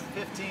making it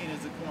 15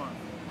 as the quorum?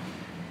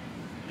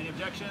 Any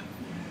objection?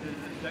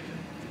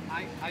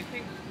 I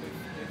think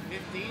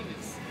 15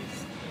 is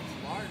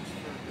large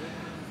for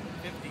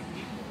 50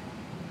 people.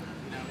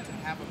 You know, to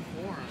have a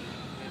quorum,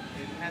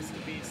 it has to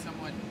be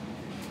somewhat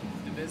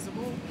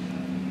divisible.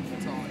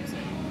 That's all I'm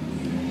saying.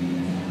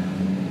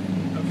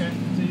 Okay,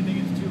 so you think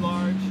it's too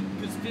large?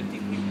 Because 50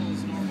 people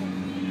is normal.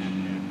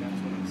 That's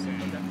what I'm saying.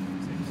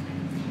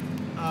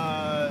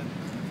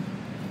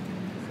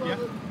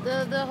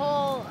 Well, the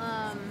whole,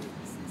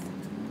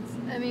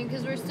 I mean,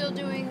 because we're still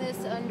doing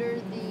this under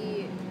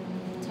the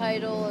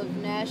title of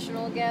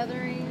National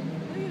Gathering.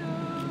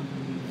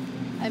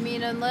 I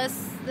mean,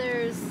 unless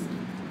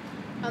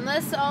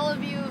all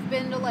of you have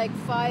been to like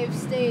 5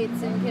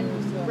 states and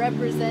can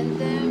represent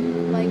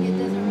them, like it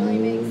doesn't really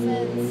make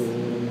sense,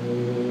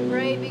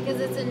 right? Because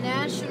it's a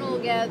national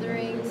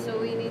gathering, so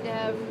we need to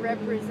have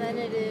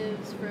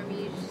representatives from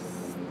each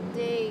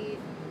state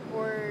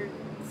or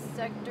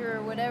sector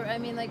or whatever. I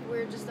mean, like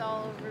we're just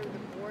all over the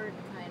board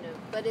kind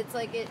of, but it's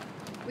like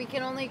we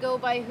can only go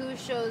by who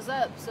shows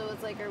up. So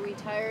it's like, are we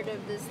tired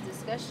of this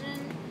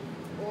discussion?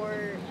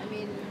 Or, I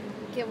mean,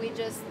 can we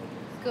just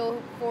go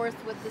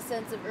forth with the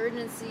sense of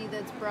urgency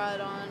that's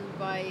brought on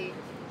by,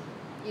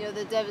 you know,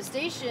 the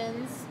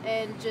devastations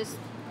and just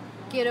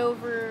get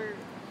over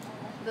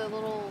the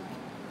little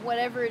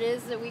whatever it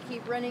is that we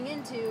keep running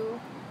into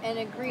and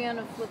agree on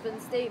a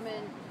flippant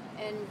statement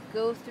and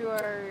go through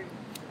our...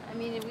 I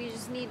mean, we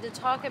just need to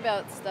talk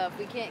about stuff.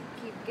 We can't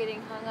keep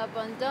getting hung up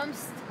on dumb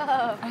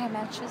stuff. I have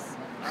matches.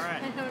 All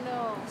right. I don't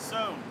know.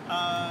 So,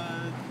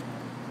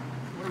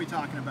 what are we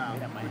talking about?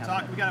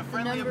 We got a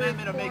friendly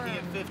amendment of making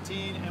it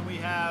 15, and we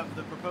have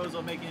the proposal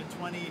of making it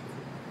 20.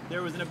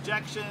 there was an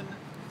objection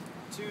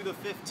to the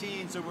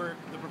 15, so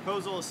the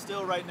proposal is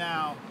still right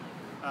now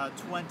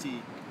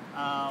 20.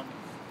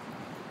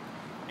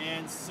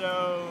 And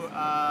so,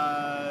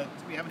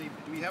 do we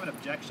have an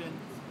objection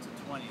to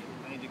 20?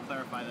 I need to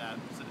clarify that.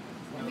 So,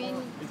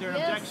 is there an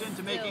objection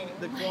to making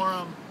the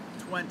quorum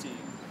 20?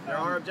 There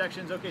are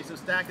objections. Okay, so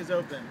stack is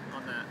open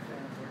on that.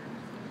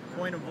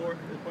 Point of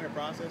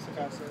process.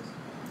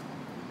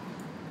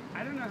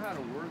 I don't know how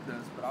to word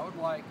this, but I would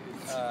like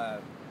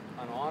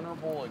an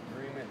honorable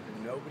agreement that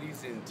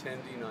nobody's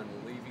intending on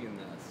leaving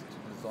this to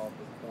dissolve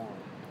the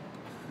quorum.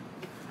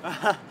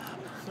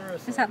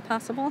 Is that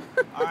possible?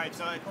 All right,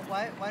 so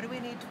why do we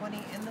need 20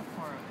 in the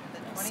quorum?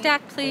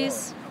 Stack,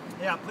 please.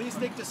 Yeah, please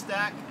stick to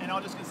stack, and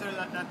I'll just consider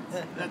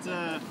that's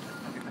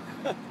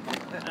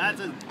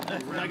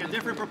like a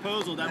different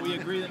proposal that we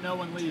agree that no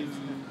one leaves.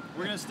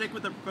 We're going to stick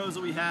with the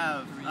proposal we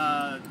have.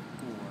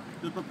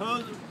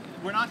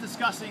 We're not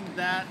discussing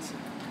that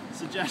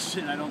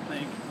suggestion, I don't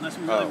think, unless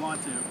we really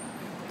want to.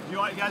 You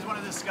guys want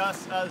to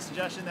discuss the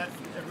suggestion that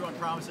everyone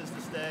promises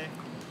to stay?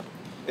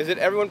 Is it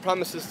everyone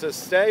promises to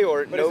stay,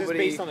 or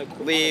nobody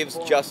leaves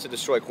just to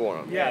destroy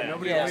quorum? Yeah,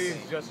 nobody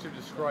leaves just to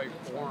destroy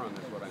quorum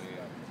is what I need.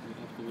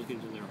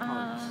 I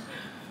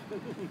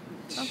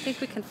don't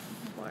think we can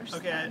force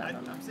Okay, that.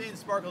 I'm seeing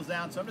sparkles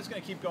down, so I'm just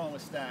going to keep going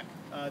with stack,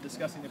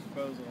 discussing the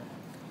proposal.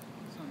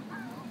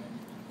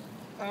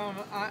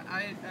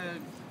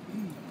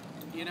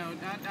 You know,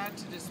 not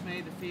to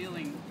dismay the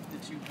feeling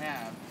that you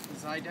have,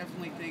 because I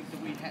definitely think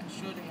that we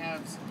should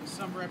have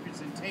some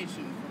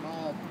representation from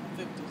all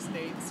 50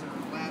 states or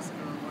Alaska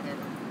or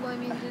whatever. Well, I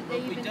mean, did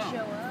they even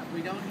show up?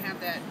 We don't have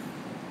that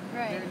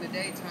Right. during the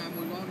daytime.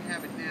 We won't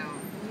have it now.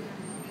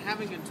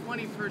 Having a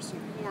 20-person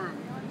quorum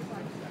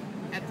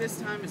at this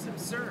time is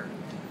absurd.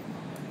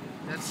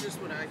 That's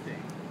just what I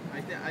think.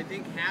 I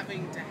think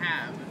having to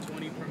have a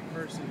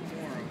 20-person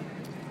quorum,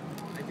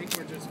 I think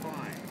we're just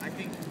fine. I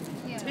think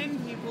 10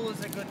 people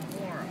is a good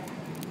quorum.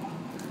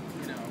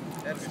 You know,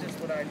 that's just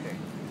what I think.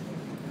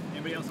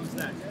 Anybody else on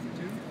stack?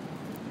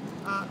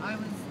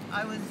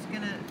 I was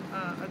gonna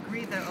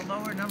agree that a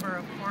lower number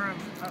of quorum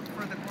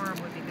for the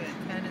quorum would be good.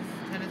 10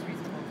 is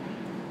reasonable.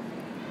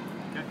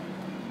 Okay.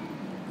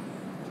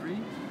 3.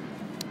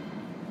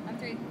 I'm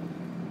 3.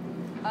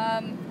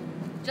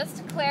 Just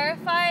to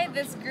clarify,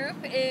 this group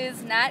is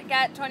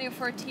NatGat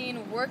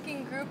 2014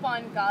 Working Group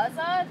on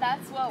Gaza.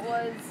 That's what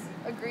was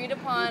agreed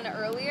upon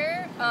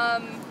earlier.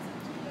 That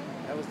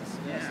was the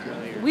suggestion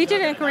earlier. We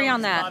didn't agree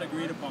on that. Not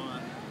agreed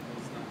upon.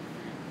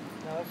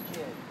 No, that's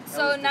GA.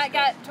 So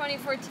NatGat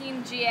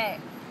 2014 GA.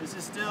 This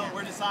is still,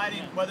 we're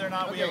deciding whether or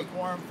not we have a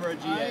quorum for a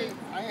GA.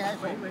 I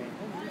have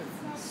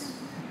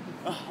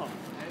Oh.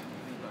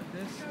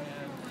 This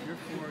and you're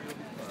 4, you'll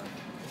be 5.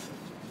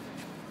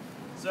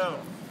 So,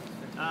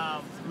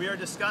 we are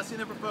discussing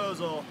the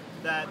proposal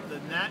that the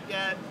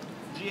NatGat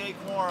GA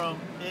quorum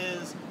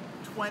is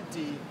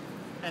 20,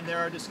 and there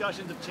are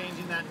discussions of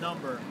changing that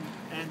number.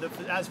 And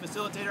as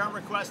facilitator, I'm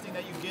requesting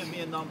that you give me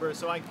a number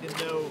so I can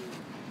know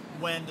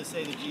when to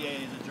say the GA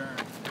is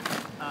adjourned.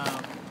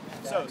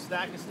 So,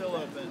 stack is still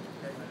open.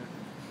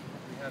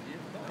 We have you.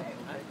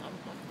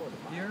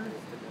 Here.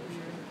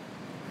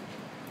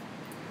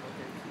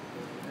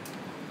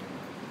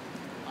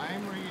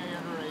 I'm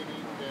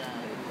reiterating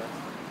that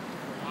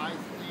I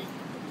think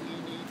we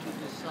need to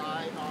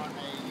decide on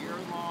a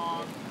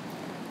year-long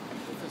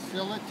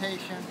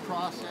facilitation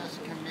process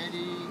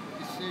committee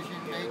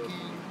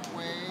decision-making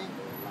way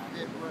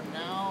that we're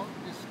now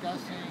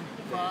discussing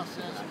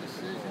process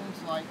decisions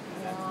like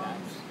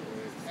quorums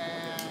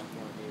and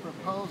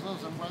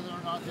proposals and whether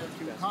or not they're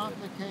too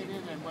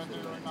complicated and whether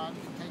or not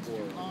it takes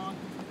too long.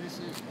 This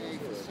is a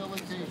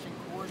facilitation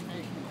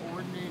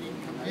coordinating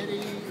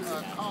committee,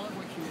 call it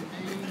what you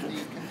need,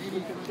 the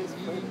committee for the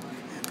meeting.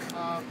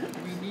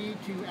 We need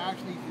to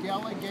actually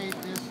delegate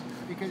this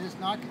because it's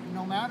not,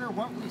 no matter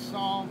what we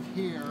solve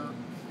here,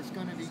 it's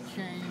going to be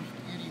changed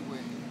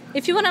anyway.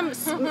 If you want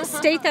to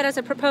state that as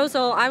a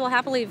proposal, I will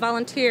happily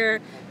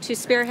volunteer to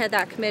spearhead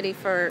that committee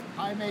for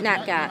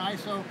NatGat. I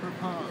so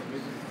propose.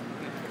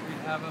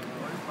 We have a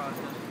point of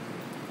process.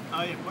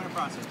 Oh yeah, point of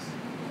process.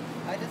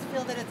 I just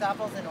feel that it's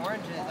apples and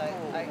oranges.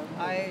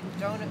 I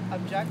don't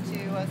object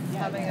to us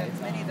having a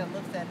committee that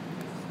looks at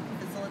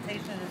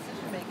facilitation and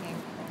decision making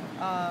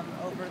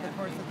over the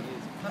course of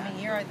the coming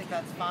year. I think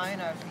that's fine.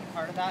 I would be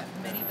part of that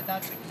committee, but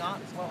that's not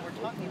what we're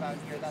talking about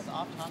here. That's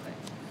off topic.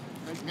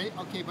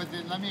 Okay, but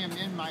then let me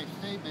amend my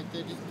statement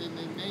that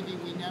then maybe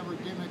we never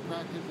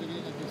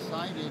democratically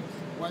decided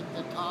what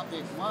the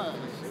topic was.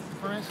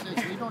 For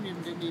instance, we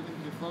didn't even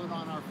vote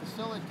on our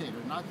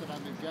facilitator. Not that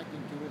I'm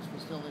objecting to its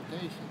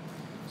facilitation.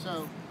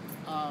 So,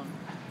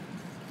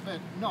 but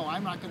no,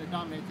 I'm not going to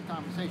dominate the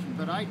conversation.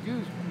 But I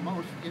do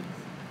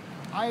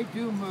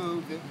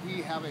move that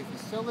we have a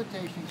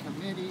facilitation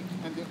committee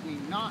and that we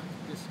not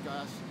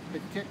discuss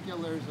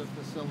particulars of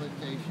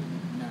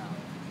facilitation now.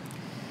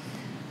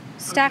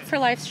 Stack for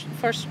life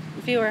for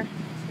viewer,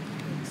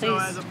 please. So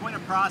as a point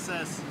of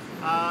process,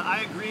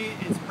 I agree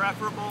it's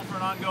preferable for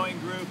an ongoing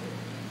group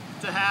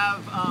to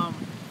have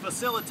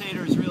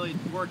facilitators really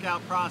work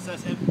out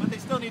process, but they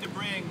still need to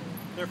bring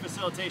their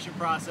facilitation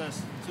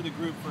process to the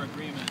group for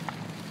agreement.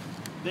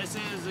 This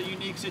is a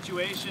unique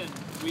situation.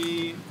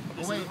 You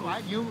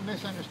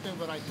misunderstood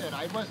what I said.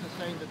 I wasn't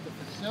saying that the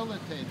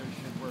facilitators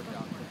should work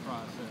out the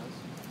process.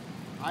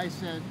 I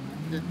said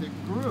that the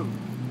group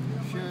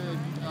should,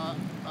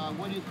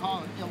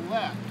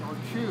 elect or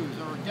choose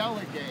or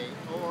delegate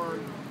or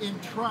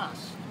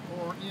entrust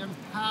or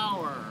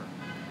empower,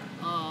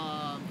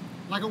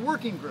 like a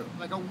working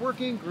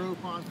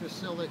group on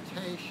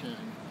facilitation,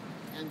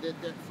 and that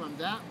from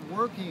that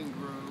working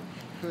group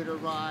could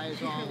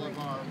arise all of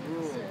our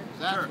rules.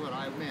 That's what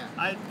I meant.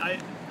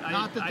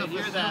 Not that the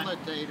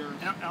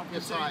facilitators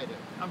decided.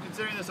 I'm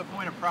considering this a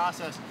point of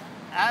process.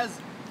 As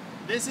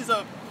this is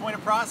a point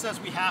of process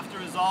we have to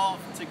resolve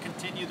to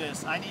continue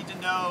this. I need to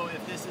know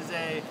if this is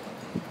a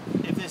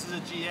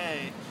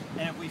GA,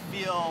 and if we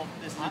feel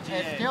this is a GA.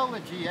 It's still a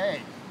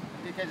GA,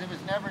 because it was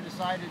never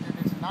decided that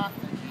it's not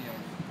a GA.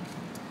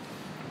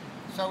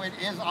 So it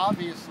is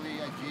obviously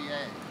a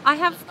GA. I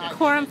have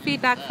quorum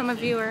feedback from a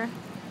viewer.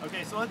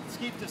 Okay, so let's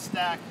keep this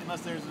stacked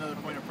unless there's another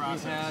point of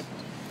process. We had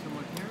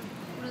someone here.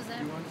 What is that?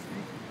 Do you want to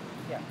speak?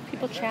 Yeah.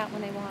 People chat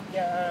when they want.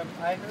 Yeah,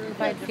 I heard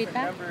Provide different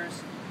feedback?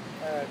 numbers.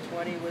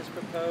 20 was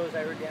proposed.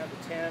 I heard down to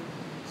 10.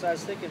 So I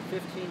was thinking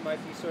 15 might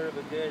be sort of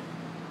a good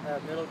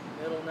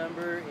middle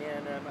number,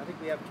 and I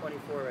think we have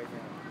 24 right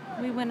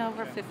now. We went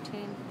over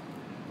 15.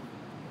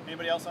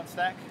 Anybody else on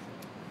stack?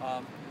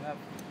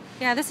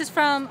 Yeah, this is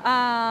from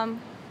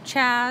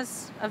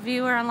Chaz, a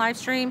viewer on live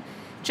stream.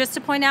 Just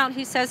to point out,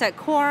 he says that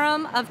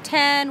quorum of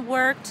 10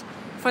 worked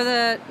for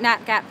the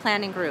NatGat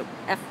planning group,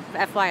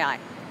 FYI.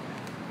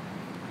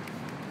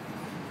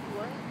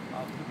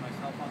 I'll put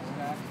myself on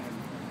stack.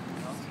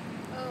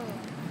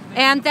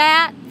 And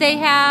that they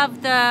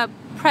have the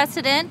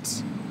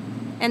precedent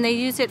and they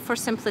use it for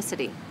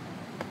simplicity.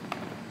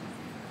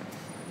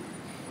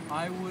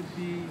 I would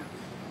be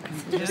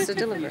Just a content if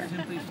deliver. you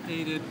simply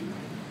stated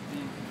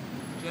the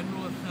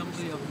General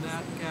Assembly of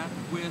NatGat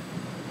with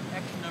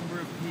X number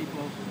of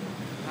people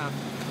passed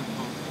the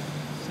proposal.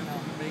 Simply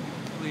to make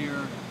it clear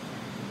that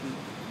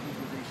it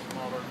was a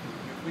smaller group.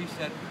 If we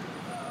said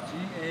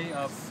GA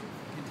of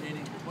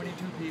containing 22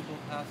 people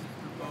passes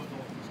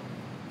proposal,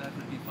 that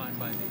would be fine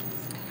by me.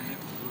 And if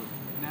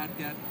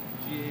NatGat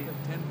GA of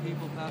 10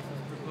 people passes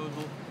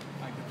proposal,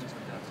 I could just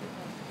pass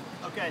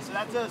it. Okay, so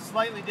that's a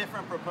slightly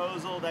different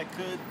proposal that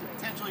could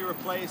potentially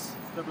replace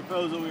the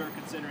proposal we were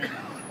considering.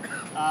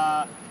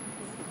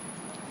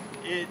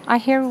 I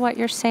hear what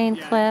you're saying,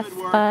 Cliff,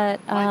 but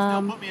might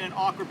still put me in an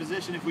awkward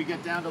position if we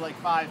get down to like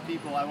 5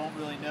 people. I won't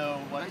really know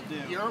what to do.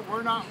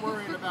 We're not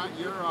worried about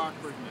your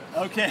awkwardness.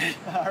 Okay,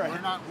 all right. We're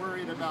not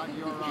worried about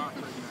your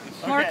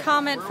awkwardness. More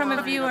comment from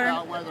a viewer. We're worried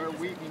about whether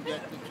we can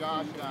get the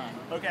job done.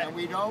 Okay. And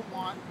we don't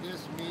want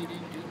this meeting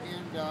to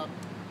end up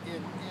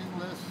in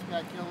endless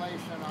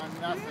speculation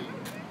on nothing.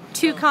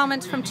 Two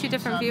comments from two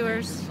different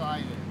viewers.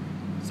 Decided.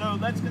 So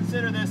let's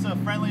consider this a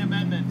friendly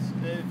amendment.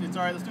 If it's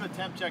all right, let's do a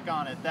temp check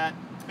on it. That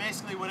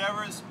basically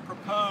whatever is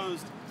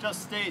proposed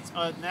just states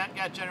a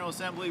NatGat General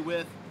Assembly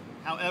with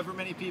however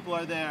many people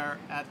are there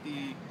at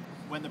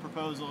when the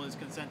proposal is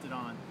consented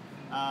on.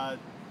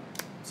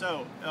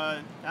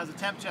 As a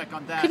temp check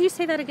on that. Could you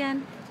say that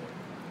again?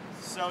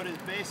 So it is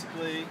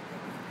basically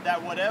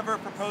that whatever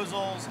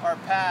proposals are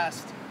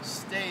passed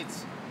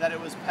states that it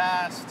was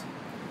passed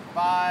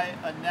by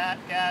a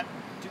NatGat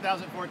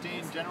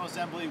 2014 General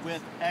Assembly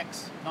with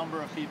X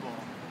number of people.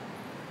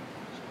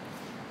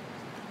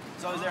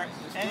 So is there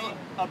any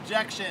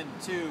objection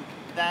to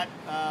that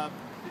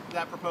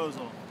that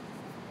proposal?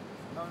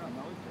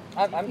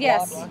 I'm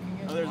yes. blocking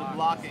it. Oh, there's a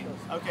blocking.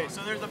 Okay,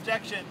 so there's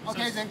objection.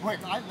 Okay, so then quick.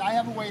 I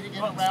have a way to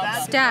get around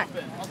that. Stack.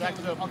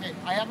 Okay,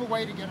 I have a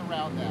way to get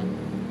around that.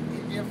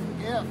 If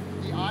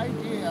the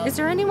idea... Is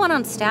there anyone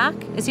on stack?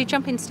 Is he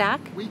jumping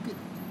stack? We could...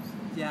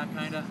 Yeah,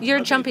 kind of.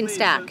 You're jumping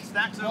stack.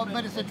 Well,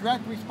 but it's a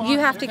direct response. You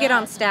have to get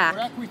on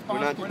stack.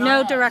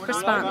 No direct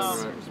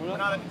response. We're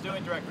not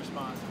doing direct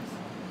responses.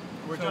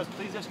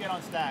 Please just get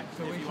on stack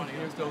so if you want to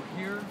get on go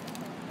here.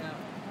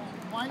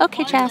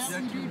 Okay, Chaz. Why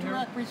do you do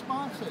direct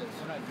responses?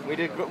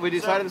 We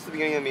decided this at the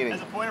beginning of the meeting.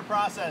 As a point of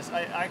process,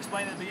 I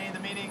explained at the beginning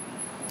of the meeting,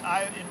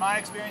 in my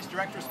experience,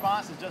 direct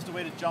response is just a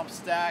way to jump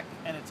stack,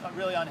 and it's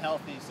really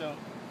unhealthy. So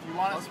if you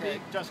want to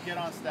speak, just get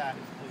on stack,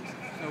 please.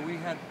 So we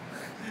had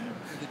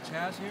the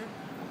Chaz here?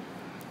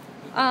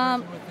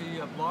 With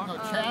the block? No,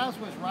 Chaz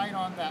was right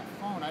on that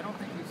phone. I don't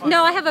think he...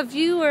 No, I have a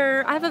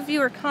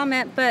viewer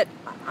comment, but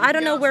I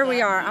don't know where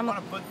we are.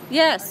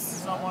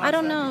 Yes. I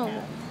don't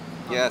know.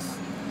 Yes.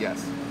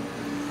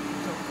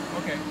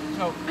 Okay,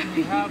 so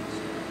we have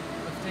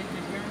a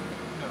statement here?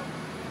 No.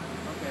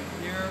 Okay,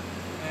 here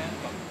and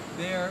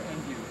there and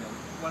you.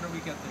 Why don't we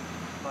get the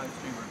live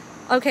streamer?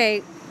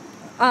 Okay.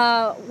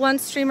 One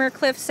streamer,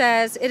 Cliff,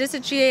 says, it is a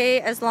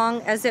GA as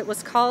long as it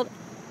was called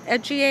a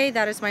GA.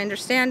 That is my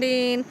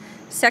understanding.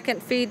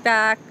 Second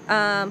feedback,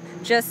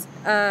 just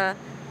a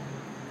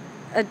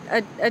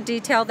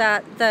detail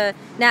that the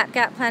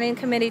NatGat Planning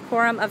Committee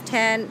quorum of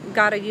 10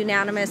 got a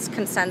unanimous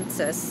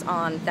consensus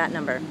on that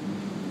number.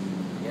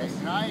 Okay,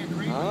 and I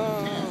agree with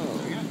the 10. So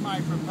here's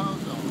my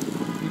proposal.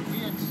 If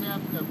we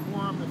accept a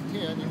quorum of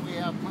 10, and we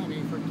have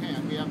plenty for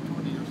 10, we have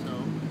 20 or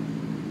so,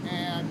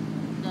 and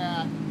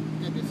that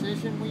the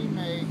decision we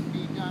make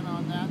be done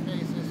on that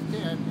basis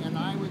 10, and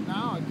I would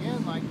now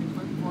again like to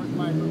put forth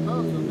my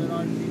proposal that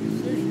our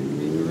decision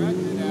be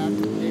directed at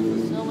a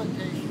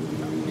facilitation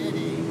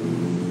committee,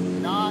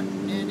 not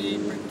any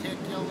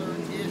particular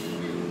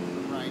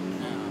issue right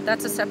now.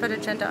 That's a separate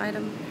agenda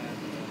item.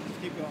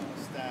 Just keep going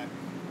with stack.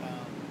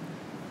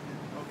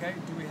 Okay,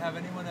 do we have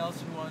anyone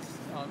else who wants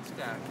on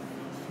stack?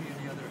 See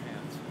any other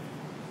hands?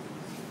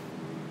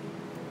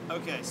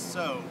 Okay,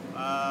 so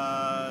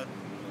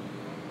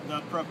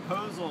the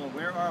proposal,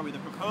 where are we? The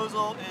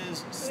proposal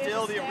is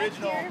still the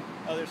original. Here?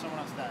 Oh, there's someone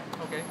on stack.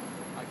 Okay,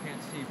 I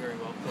can't see very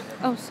well.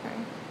 Oh, sorry.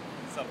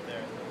 It's up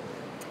there.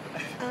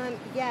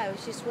 Yeah, I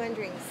was just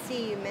wondering.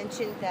 See, you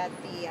mentioned that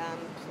the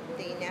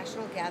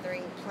National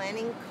Gathering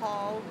planning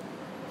call,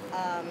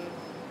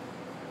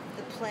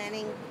 the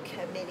planning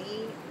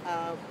committee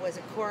was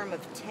a quorum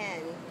of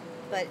 10,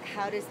 but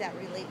how does that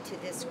relate to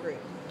this group?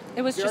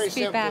 It was just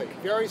feedback.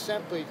 Very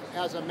simply,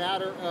 as a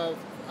matter of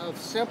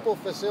simple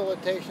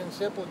facilitation,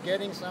 simple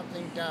getting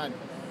something done.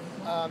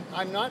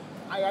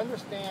 I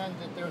understand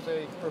that there's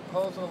a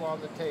proposal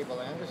on the table.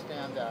 I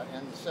understand that,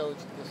 and so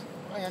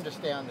I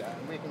understand that,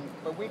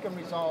 but we can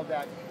resolve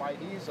that quite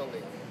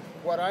easily.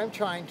 What I'm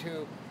trying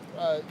to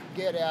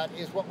get at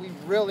is what we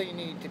really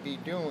need to be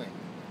doing,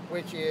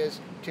 which is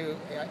to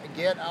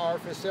get our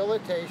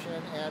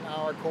facilitation and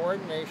our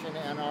coordination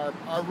and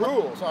our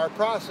rules, our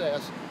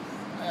process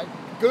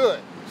good,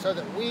 so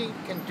that we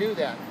can do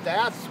that.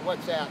 That's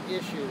what's at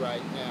issue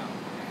right now.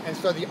 And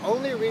so the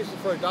only reason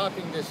for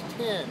adopting this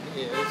 10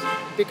 is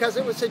because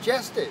it was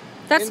suggested.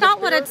 That's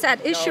not what it's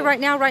at issue right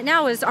now. Right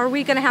now is, are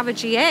we going to have a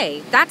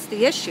GA? That's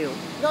the issue.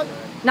 No.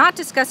 Not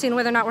discussing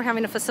whether or not we're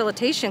having a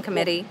facilitation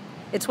committee.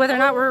 It's whether or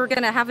not we're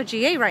going to have a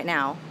GA right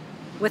now,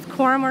 with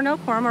quorum or no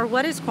quorum, or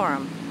what is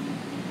quorum?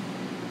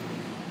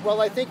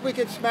 Well, I think we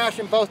could smash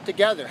them both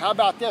together. How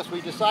about this?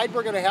 We decide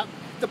we're going to have...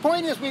 The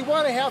point is we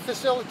want to have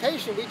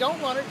facilitation. We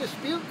don't want to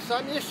dispute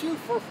some issue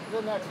for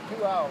the next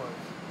 2 hours.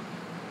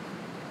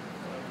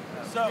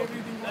 So,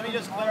 let me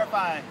just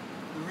clarify.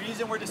 The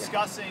reason we're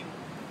discussing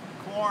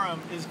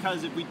quorum is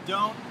because if we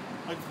don't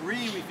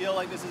agree, we feel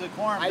like this is a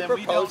quorum, then we don't...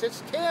 I propose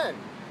it's 10.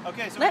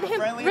 Okay, so Let we have a him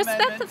friendly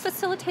respect amendment. the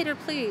facilitator,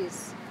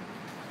 please.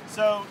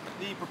 So,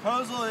 the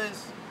proposal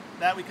is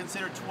that we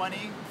consider 20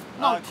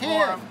 No, 10.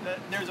 quorum.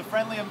 There's a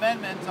friendly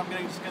amendment, so I'm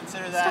going to just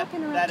consider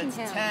that it's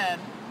 10.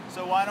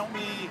 So why don't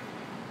we...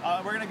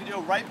 we're going to do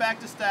it right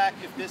back to stack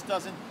if this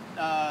doesn't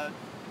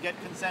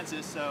get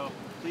consensus, so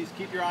please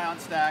keep your eye on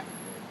stack.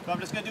 So I'm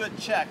just going to do a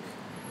check.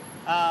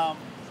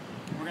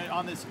 We're going to,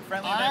 on this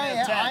friendly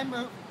amendment of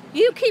 10.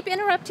 You keep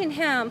interrupting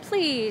him.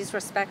 Please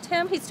respect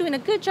him. He's doing a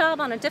good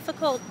job on a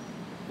difficult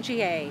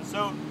GA.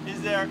 So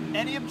is there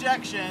any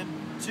objection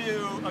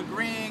to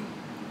agreeing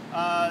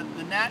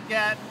the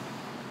NatGat,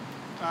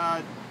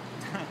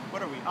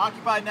 what are we,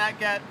 occupied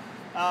NatGat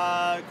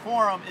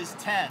quorum is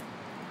 10?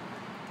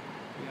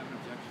 We have an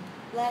objection?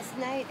 Last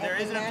night There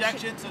is an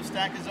objection, so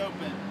stack is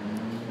open.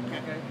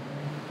 Okay.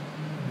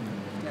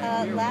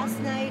 Last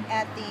night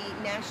at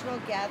the National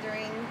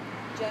Gathering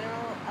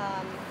General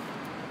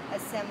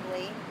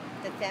Assembly,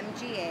 the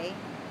FEMGA,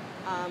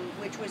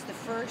 which was the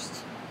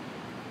first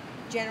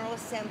General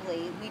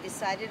Assembly, we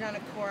decided on a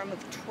quorum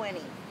of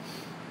 20.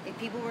 If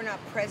people were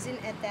not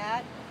present at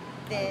that,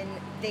 then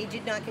they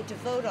did not get to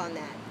vote on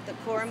that. The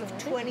quorum of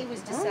 20 was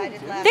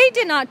decided last They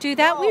did not do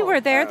that. We were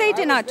there. They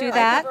did not do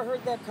that. I never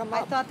heard that come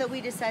up. I thought that we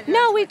decided.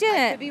 No, we didn't.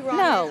 I could be wrong.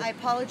 No. I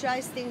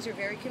apologize. Things are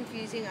very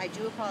confusing. I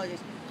do apologize.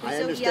 I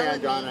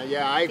understand, Donna.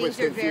 Yeah, I was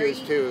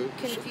confused too.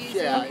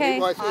 Confusing. Yeah, okay.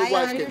 it was I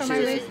confusing.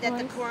 understood that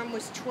the quorum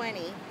was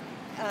 20.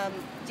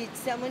 Did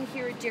someone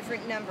hear a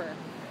different number?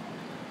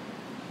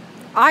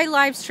 I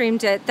live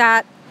streamed it.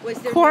 That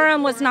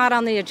quorum was not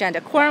on the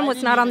agenda. Quorum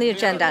was not on the Did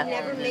agenda. we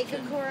never make a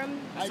quorum?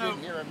 I didn't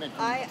hear a mention.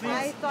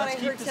 I thought I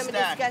heard someone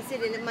discuss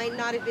it and it might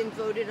not have been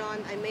voted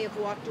on. I may have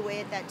walked away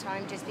at that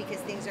time just because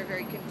things are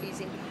very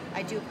confusing.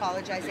 I do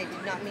apologize. I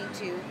did not mean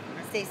to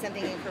say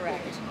something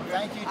incorrect.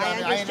 Thank you, Donna.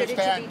 I understood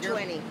understand. it to be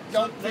 20.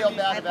 Don't feel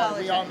bad about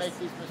it. We all apologize.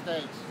 make these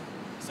mistakes.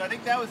 So I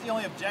think that was the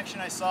only objection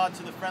I saw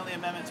to the friendly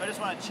amendment, so I just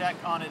want to check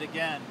on it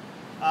again.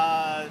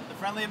 The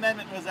friendly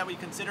amendment was that we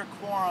consider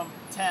quorum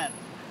 10.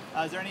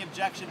 Is there any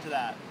objection to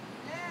that?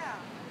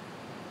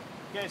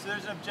 Okay, so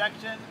there's an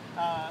objection.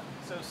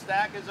 So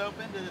stack is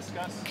open to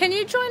discuss. Can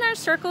you join our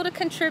circle to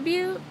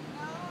contribute? No,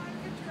 I'm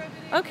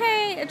contributing.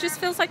 Okay, it just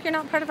feels like you're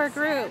not part of our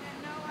group.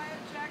 No, I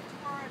object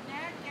for a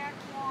NatGat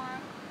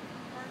quorum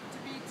to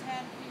be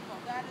 10 people.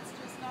 That is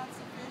just not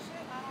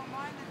sufficient. I don't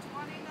mind the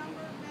 20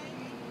 number,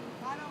 maybe.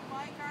 I don't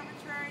like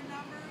arbitrary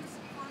numbers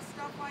for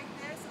stuff like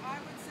this. I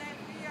would say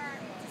if we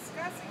are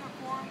discussing a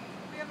quorum,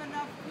 we have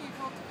enough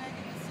people to make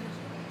a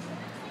decision.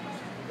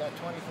 We got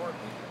 24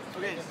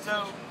 people. Okay,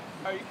 so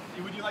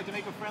would you like to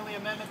make a friendly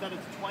amendment that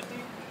it's 20?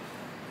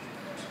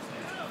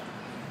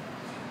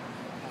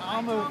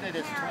 I'll move that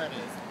it's 20.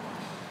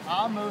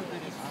 I'll move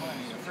that it's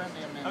a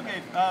friendly amendment.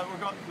 Okay,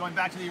 we're going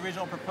back to the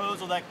original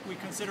proposal that we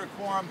consider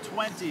quorum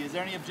 20. Is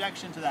there any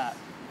objection to that?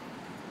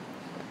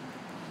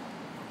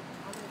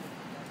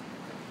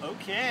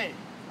 Okay,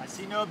 I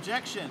see no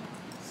objection.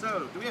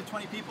 So, do we have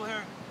 20 people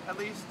here, at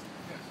least?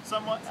 Yes.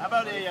 Somewhat. How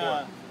about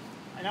a,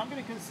 and I'm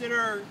going to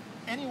consider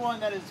anyone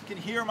that can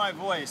hear my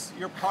voice,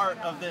 you're part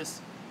of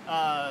this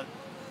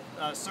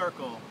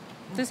circle.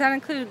 Does that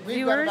include We've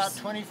viewers? got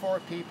about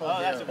 24 people Oh,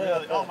 here. that's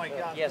really, oh my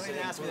God. Yes, Please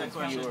it ask me that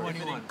includes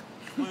question.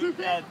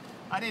 viewers.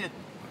 I need to,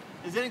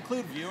 does it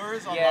include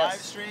viewers on Yes.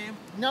 live stream?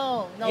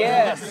 No, no.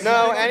 Yes.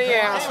 No, any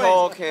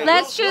asshole can.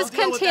 Let's just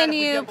we'll deal with that if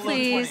we continue, get below 20.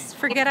 please.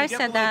 Forget If I we get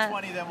said below that.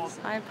 20, then we'll,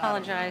 I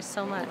apologize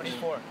so much.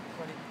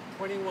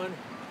 21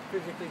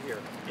 physically here.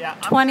 Yeah,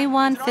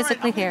 21 is it all right?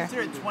 physically I'm gonna here.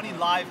 consider 20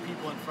 live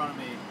people in front of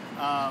me.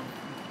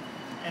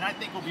 And I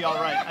think we'll be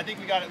all right. I think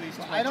we got at least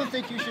 20. I don't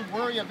think you should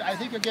worry about. I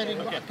think you're getting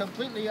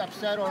completely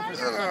upset over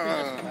something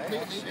that's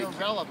completely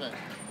irrelevant.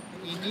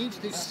 He needs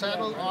to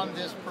settle on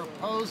this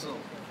proposal.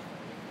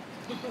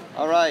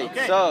 All right,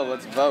 Okay. so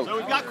let's vote. So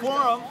we've got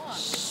quorum.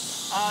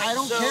 I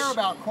don't care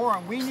about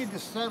quorum. We need to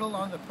settle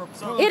on the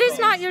proposal. It is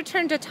not your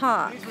turn to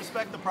talk. Please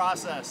respect the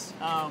process.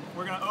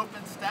 We're going to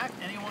open stack.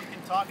 Anyone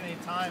can talk at any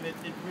time. It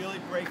really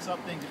breaks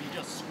up things if you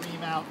just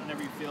scream out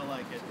whenever you feel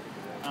like it.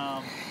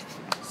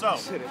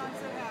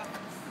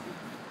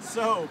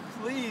 So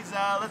please,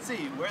 let's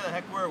see. Where the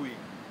heck were we?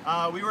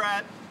 We were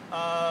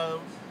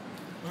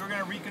going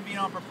to reconvene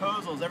on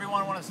proposals.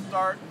 Everyone want to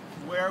start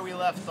where we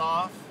left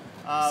off,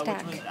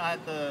 which was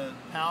at the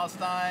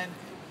Palestine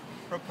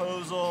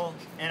proposal,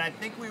 and I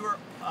think we were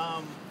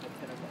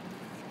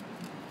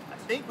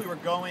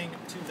going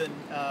to the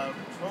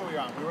what were we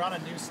on? We were on a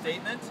new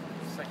statement.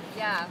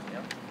 Yeah.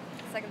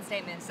 Second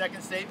statement.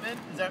 Second statement.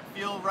 Does that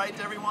feel right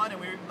to everyone? And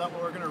we're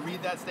going to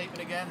read that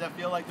statement again. Does that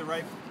feel like the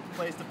right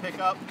place to pick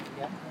up?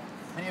 Yep.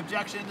 Any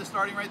objection to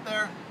starting right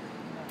there?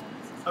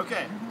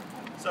 Okay.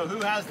 So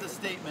who has the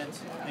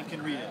statement and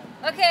can read it?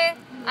 Okay.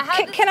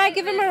 Can I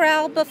give a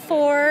morale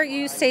before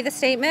you say the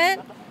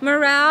statement?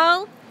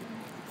 Morale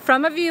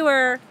from a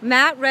viewer.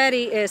 Matt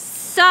Reddy is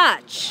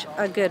such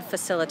a good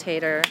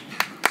facilitator.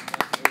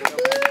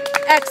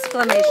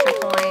 Exclamation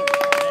point.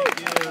 Thank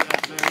you.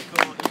 That's very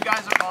cool. You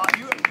guys are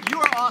you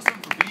are awesome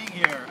for being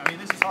here. I mean,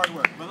 this is hard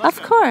work. But let's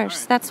Of go.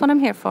 course, that's what I'm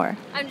here for.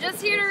 I'm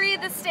just here to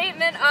read the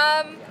statement.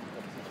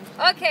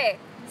 Okay,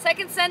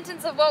 second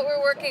sentence of what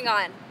we're working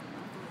on.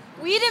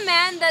 We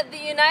demand that the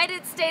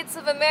United States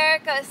of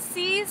America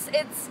cease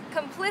its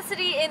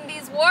complicity in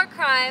these war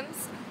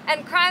crimes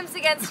and crimes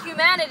against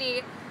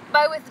humanity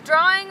by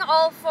withdrawing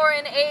all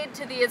foreign aid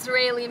to the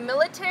Israeli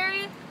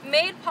military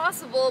made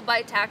possible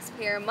by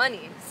taxpayer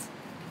monies.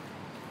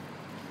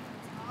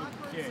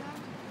 Okay.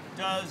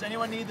 Does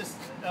anyone need this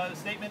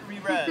statement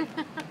reread?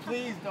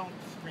 Please don't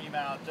scream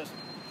out. Just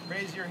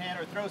raise your hand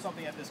or throw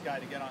something at this guy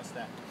to get on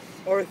stack.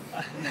 Or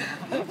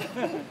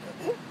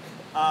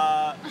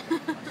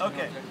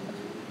okay.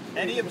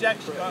 Any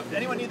objection?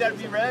 Anyone need that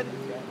reread?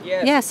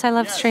 Yes. Yes, I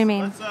love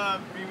streaming. Let's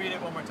reread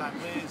it one more time,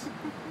 please.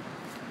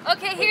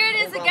 Okay, here it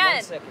is Hold on again.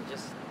 1 second,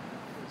 just.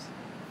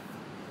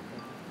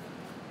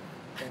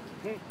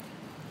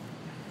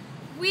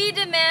 We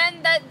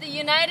demand that the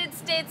United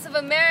States of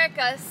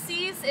America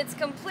cease its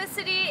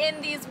complicity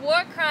in these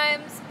war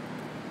crimes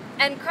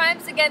and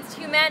crimes against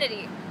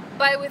humanity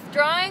by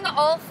withdrawing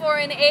all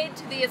foreign aid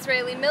to the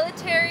Israeli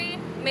military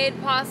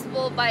made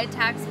possible by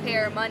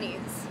taxpayer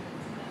monies.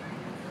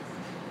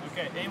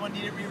 Okay, anyone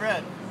need it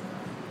reread?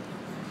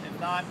 If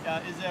not,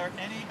 is there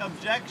any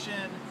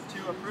objection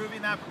to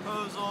approving that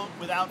proposal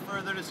without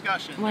further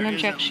discussion? One There is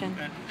objection.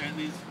 At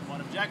least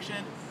one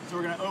objection. So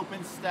we're going to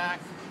open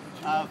stack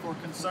for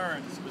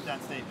concerns with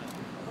that statement.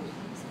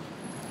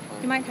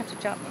 You might have to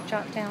jot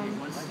down.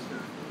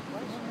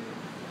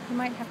 You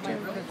might have to.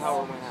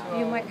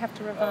 You might have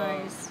to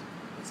revise.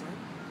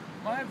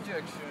 My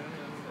objection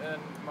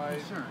and my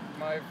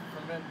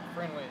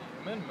friendly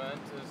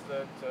amendment is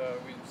that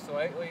we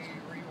slightly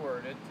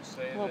reword it to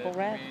say Global that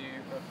red. we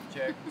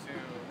object to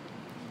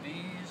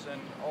these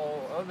and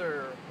all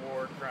other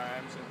war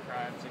crimes and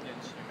crimes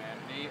against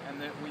humanity, and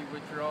that we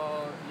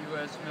withdraw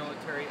U.S.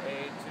 military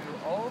aid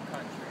to all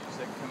countries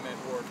that commit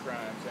war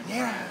crimes and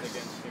crimes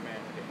against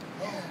humanity.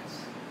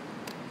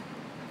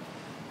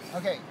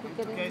 Okay.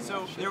 Okay,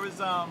 so there was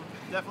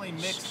definitely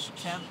mixed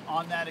temp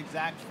on that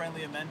exact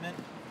friendly amendment,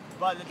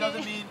 but it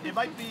doesn't mean, it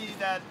might be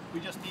that we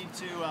just need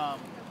to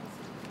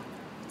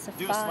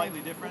do a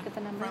slightly different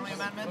friendly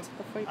amendment.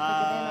 Before you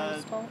plug it in, I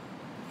was told.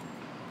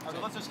 So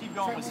let's just keep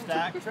going with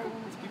stack. Let's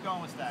keep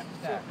going with stack.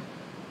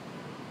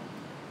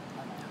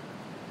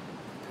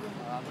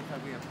 Looks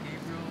like we have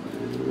Gabriel.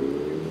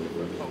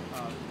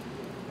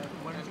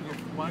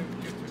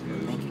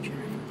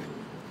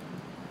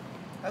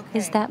 Okay.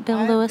 Is that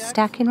Bill Lewis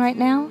stacking right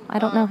now? I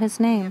don't know his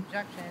name.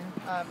 Objection.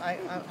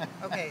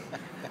 Okay,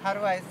 how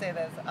do I say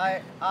this?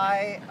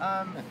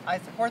 I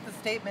support the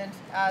statement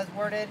as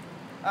worded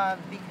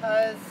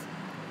because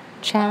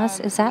Chaz,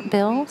 is that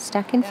Bill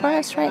stacking for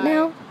us right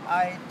now?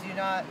 I do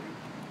not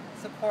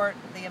support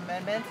the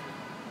amendment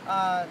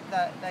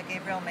that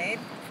Gabriel made,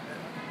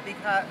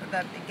 because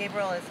that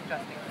Gabriel is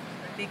suggesting,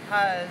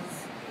 because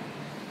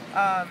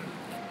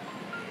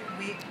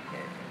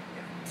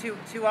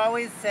to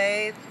always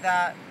say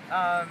that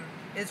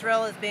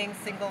Israel is being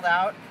singled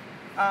out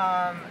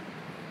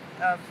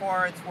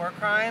for its war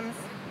crimes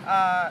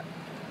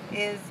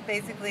is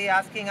basically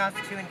asking us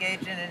to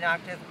engage in an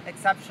active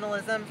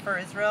exceptionalism for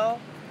Israel.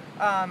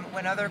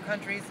 When other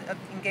countries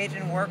engage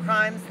in war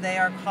crimes, they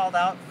are called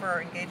out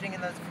for engaging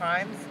in those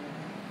crimes,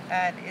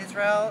 and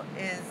Israel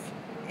is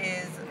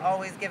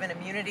always given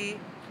immunity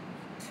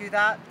to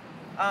that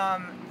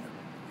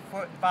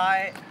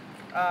by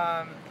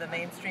the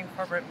mainstream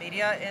corporate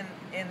media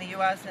in the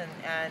U.S.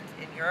 and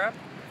in Europe,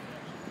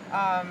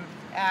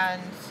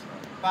 and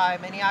by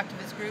many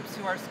activist groups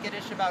who are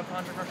skittish about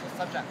controversial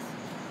subjects.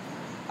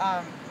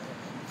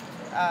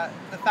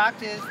 The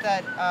fact is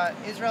that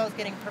Israel is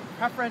getting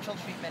preferential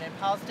treatment, and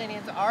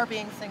Palestinians are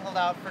being singled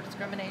out for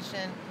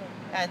discrimination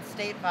and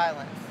state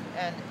violence.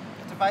 And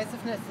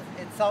divisiveness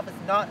itself is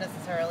not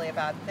necessarily a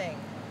bad thing.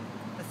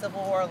 The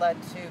Civil War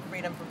led to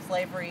freedom from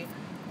slavery.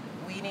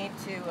 We need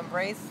to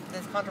embrace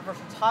this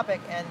controversial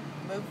topic and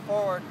move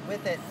forward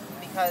with it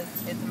because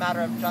it's a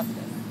matter of justice.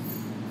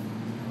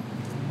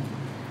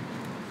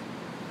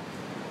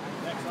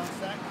 Next on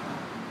stack.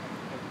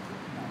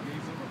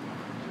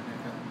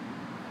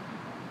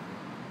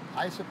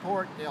 I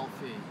support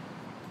Delphine.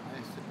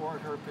 I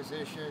support her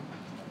position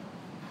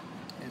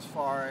as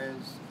far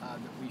as that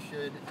we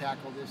should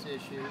tackle this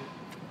issue.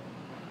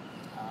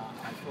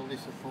 I fully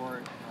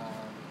support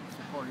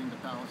supporting the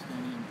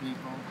Palestinian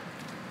people.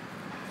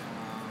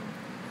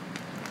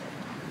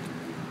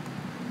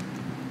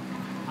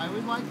 I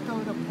would like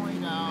though to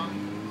point out,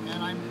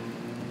 and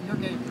you're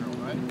Gabriel,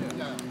 right?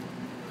 Yeah.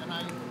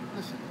 And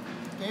listen,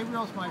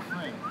 Gabriel's my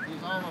friend.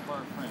 He's all of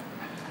our friends.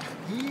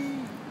 He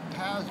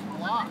has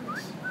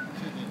blocks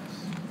to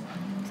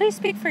this. Please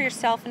speak for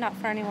yourself and not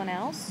for anyone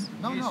else.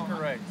 No, He's no.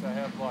 correct. I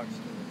have blocks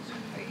to this.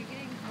 Are you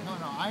getting... No,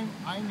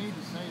 I need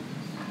to say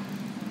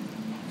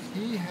this.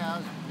 He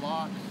has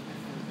blocks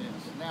for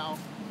this. Now,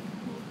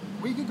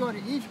 we could go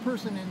to each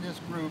person in this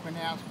group and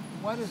ask,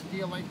 what is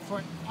deal like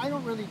for? I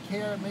don't really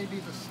care, maybe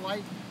the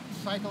slight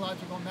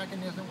psychological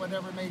mechanism,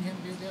 whatever made him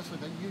do this, or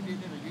that you did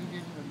it, or you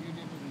did it, or you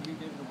did it, or you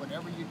did it, or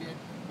whatever you did.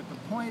 But the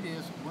point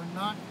is, we're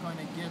not going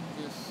to get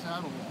this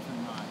settled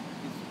tonight.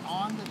 It's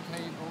on the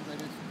table that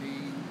it's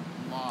being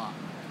logged.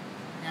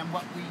 And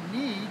what we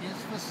need is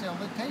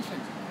facilitation.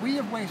 We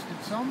have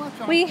wasted so much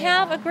on We quorum.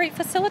 have a great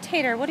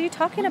facilitator. What are you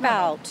talking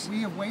about?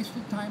 We have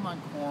wasted time on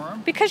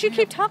quorum. Because you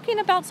keep talking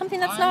about something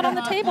that's not on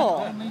the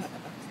table.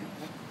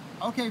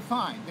 Okay,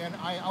 fine. Then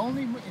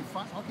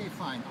okay,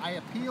 fine. I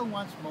appeal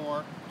once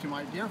more to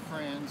my dear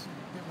friends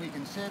that we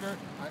consider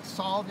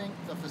solving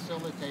the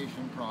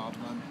facilitation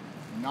problem,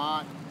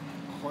 not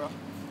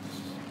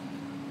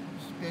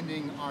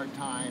spending our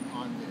time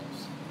on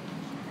this.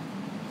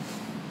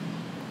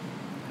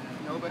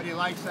 Nobody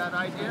likes that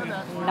idea?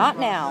 That's Not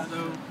now.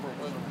 So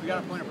we got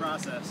a point of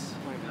process.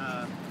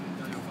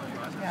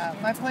 Yeah,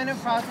 my point of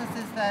process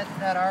is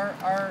that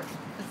our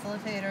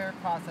facilitator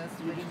process.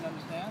 You didn't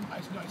understand?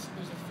 There's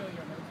a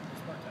failure on everything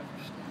part to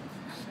understand what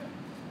you said.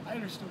 I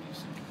understood what you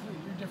said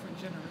completely. You're a different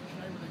generation.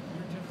 I relate to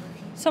your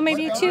generation. So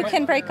maybe you two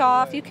can break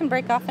off. You can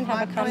break off and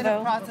have a My point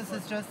of convo. process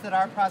is just that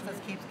our process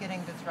keeps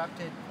getting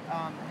disrupted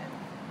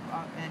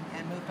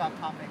and moved off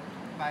topic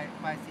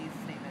by C's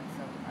statement.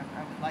 So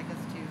I would like us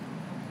to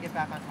get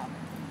back on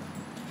topic.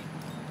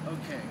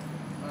 Okay.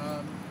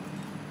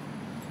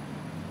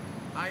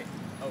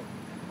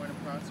 Point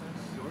of process?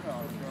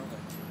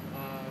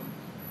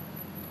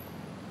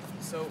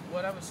 So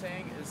what I was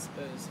saying is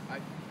I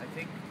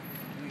think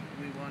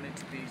we wanted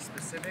to be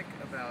specific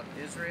about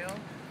Israel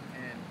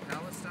and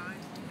Palestine,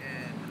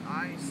 and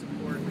I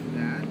support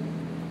that.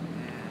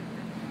 And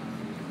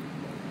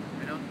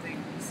I don't think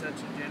such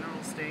a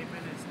general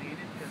statement is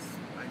needed because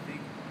I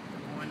think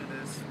the point of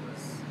this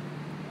was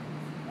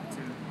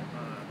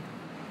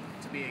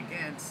to be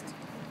against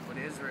what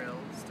Israel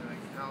is doing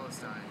to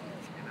Palestine,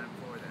 and I'm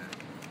for that.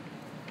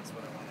 That's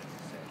what I wanted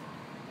to say.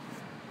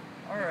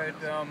 All right.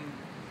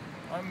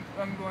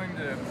 I'm going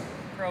to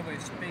probably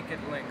speak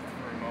at length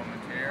for a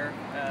moment here,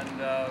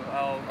 and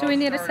I'll. Do we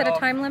need to start set a off-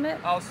 time limit?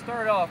 I'll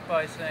start off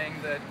by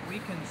saying that we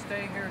can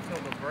stay here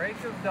till the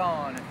break of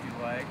dawn if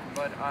you like,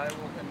 but I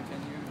will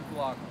continue to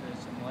block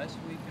this unless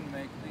we can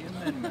make the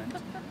amendment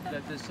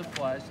that this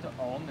applies to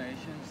all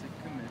nations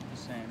that commit the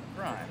same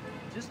crime.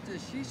 Just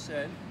as she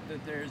said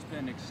that there's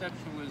been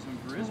exceptionalism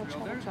for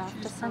Israel,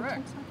 she's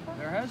correct.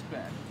 There has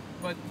been.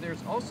 But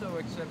there's also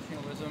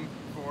exceptionalism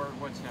for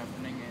what's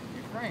happening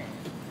in Ukraine,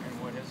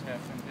 and what has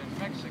happened in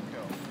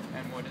Mexico,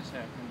 and what has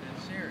happened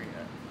in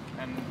Syria,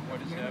 and what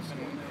has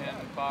happened in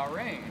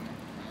Bahrain.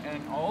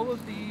 And all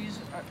of these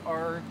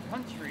are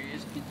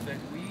countries that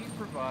we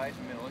provide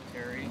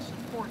military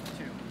support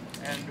to.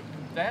 And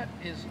that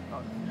is,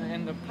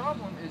 and the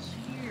problem is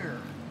here.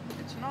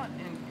 It's not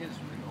in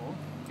Israel.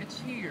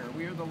 It's here.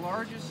 We are the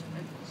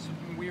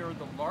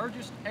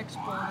largest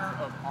exporter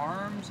of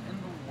arms in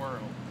the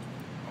world.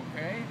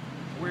 Okay?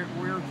 We're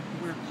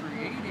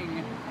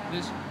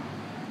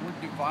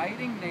we're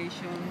dividing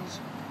nations,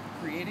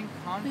 creating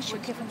conflicts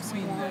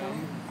between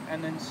them,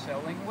 and then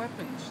selling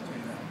weapons to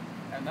them.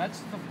 And that's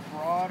the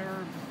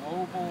broader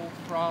global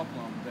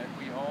problem that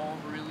we all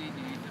really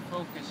need to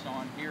focus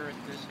on here at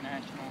this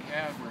national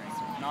gathering.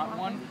 Not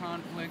one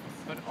conflict,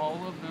 but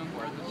all of them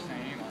where the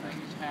same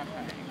thing is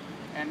happening.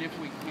 And if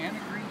we can't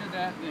agree to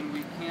that, then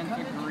we can't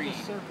agree.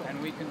 And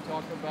we can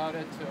talk about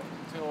it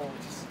till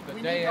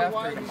the day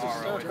after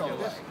tomorrow if you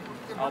like.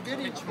 I'll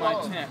pitch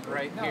my tent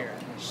right here.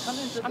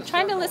 I'm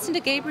trying to listen to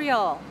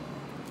Gabriel.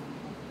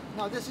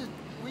 No, this is,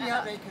 we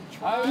have a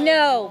control.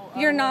 No,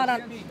 you're not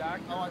on.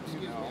 Oh,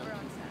 excuse me.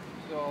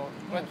 So,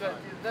 but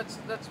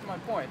that's my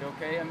point,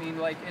 okay? I mean,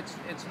 like,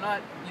 it's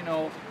not, you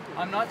know,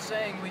 I'm not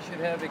saying we should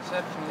have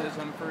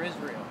exceptionalism for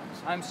Israel.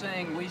 I'm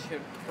saying we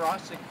should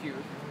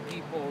prosecute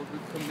people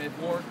who commit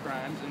war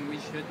crimes and we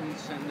shouldn't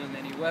send them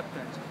any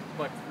weapons.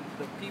 But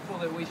the people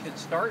that we should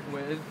start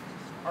with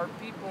are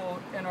people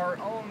in our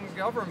own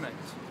government,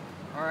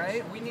 all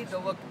right? We need to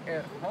look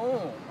at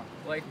home.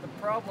 Like, the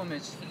problem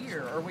is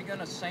here. Are we going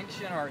to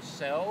sanction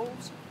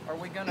ourselves? Are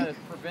we going to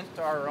prevent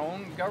our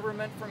own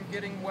government from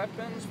getting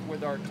weapons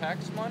with our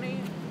tax money?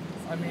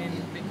 I mean,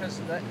 because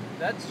that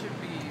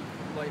should be,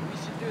 like, we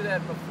should do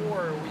that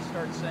before we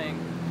start saying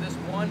this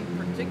one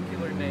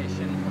particular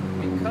nation,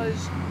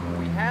 because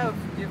we have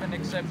given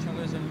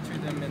exceptionalism to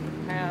them in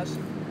the past,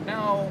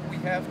 now we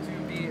have to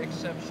be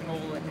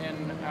exceptional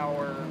in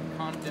our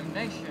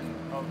condemnation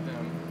of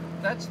them.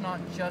 That's not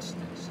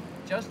justice.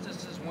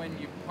 Justice is when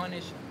you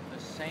punish the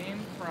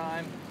same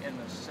crime in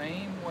the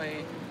same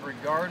way,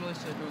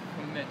 regardless of who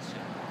commits it.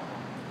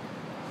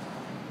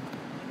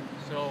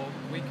 So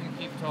we can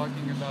keep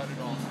talking about it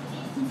all.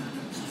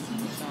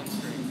 Sounds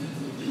great.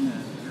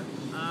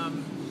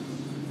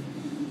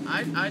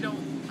 I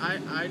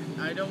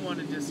don't want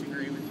to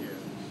disagree with you.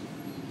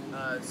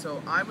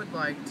 So I would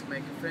like to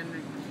make a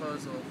friendly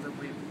proposal that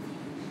we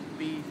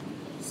be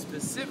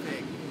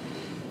specific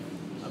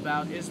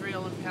about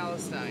Israel and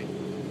Palestine,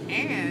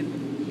 and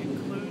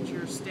include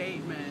your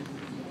statement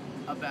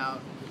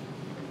about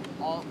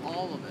all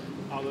of it.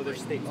 All other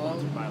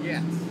state-sponsored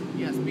violence.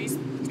 Yes.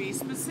 Be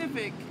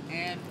specific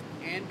and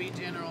be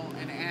general,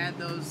 and add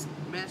those,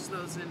 mesh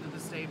those into the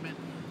statement,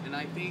 and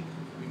I think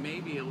we may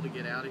be able to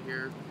get out of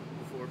here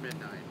before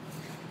midnight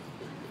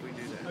if we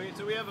do that. Okay,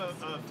 so we have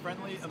a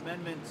friendly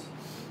amendment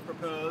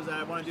proposed that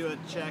I want to do a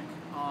check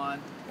on.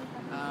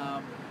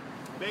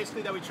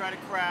 Basically, that we try to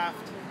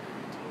craft,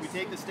 we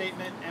take the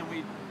statement and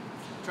we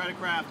try to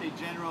craft a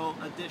general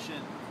addition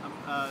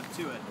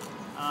to it.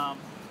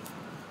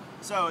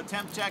 So,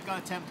 attempt check on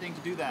attempting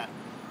to do that.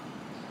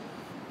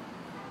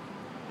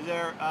 Is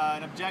there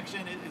an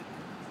objection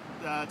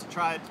to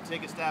try to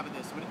take a stab at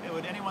this?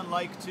 Would anyone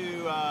like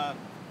to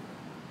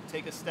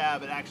take a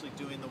stab at actually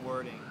doing the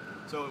wording?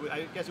 So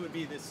I guess it would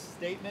be this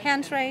statement.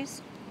 Hands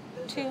raised.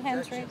 2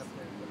 hands raised.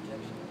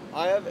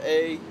 I have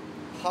a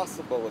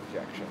possible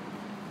objection.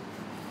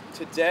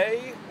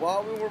 Today,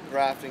 while we were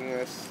drafting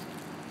this,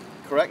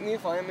 correct me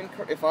if I am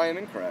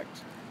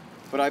incorrect,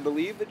 but I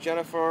believe that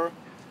Jennifer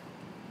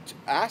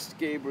asked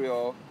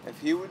Gabriel if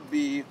he would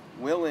be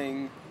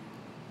willing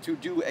to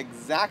do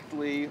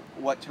exactly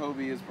what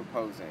Toby is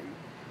proposing.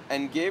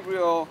 And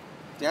Gabriel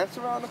danced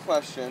around the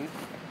question,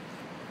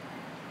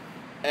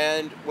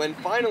 and when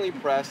finally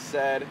pressed,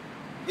 said,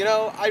 you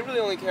know, I really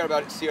only care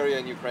about Syria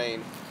and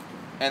Ukraine,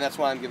 and that's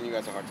why I'm giving you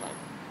guys a hard time.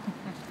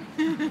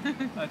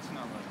 That's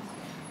not right.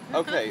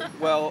 Okay,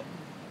 well...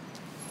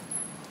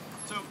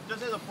 So,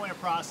 just as a point of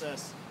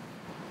process,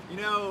 you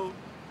know,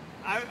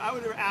 I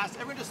would ask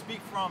everyone to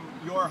speak from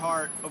your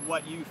heart of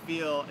what you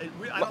feel.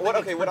 What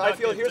I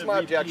feel, here's my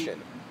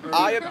objection.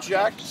 I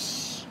object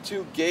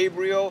to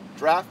Gabriel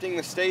drafting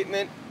the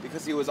statement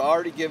because he was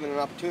already given an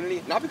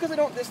opportunity. Not because I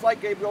don't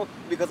dislike Gabriel,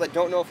 because I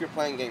don't know if you're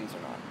playing games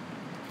or not.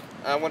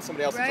 I want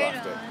somebody else to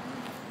draft it.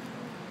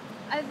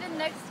 I've been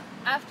next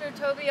after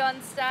Toby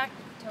on Stack,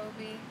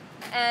 Toby,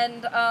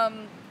 and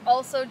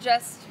also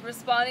just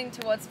responding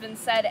to what's been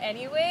said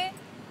anyway.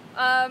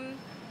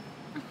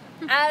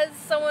 As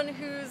someone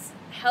who's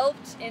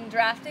helped in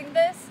drafting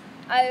this,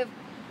 I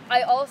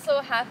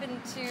also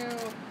happen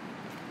to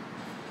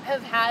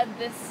have had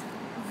this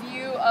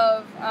view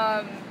of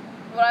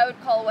what I would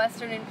call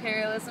Western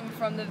imperialism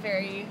from the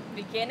very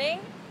beginning,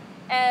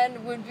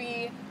 and would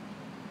be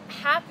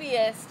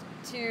happiest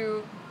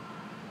to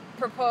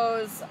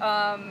propose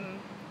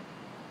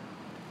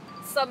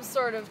some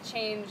sort of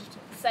changed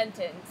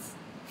sentence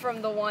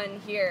from the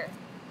one here.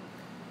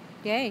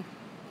 Yay.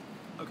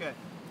 Okay,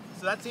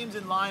 so that seems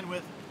in line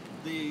with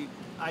the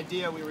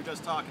idea we were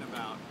just talking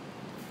about.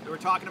 We were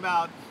talking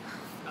about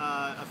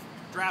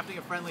drafting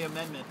a friendly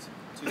amendment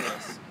to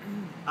this.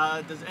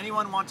 Does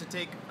anyone want to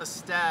take a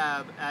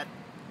stab at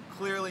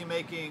clearly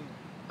making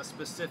a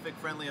specific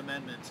friendly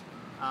amendment?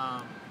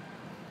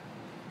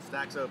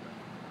 Stack's open.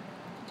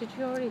 Did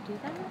you already do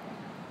that?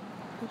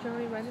 Did you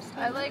already write a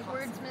statement? I like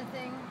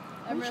wordsmithing.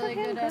 I'm really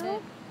good at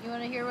it. You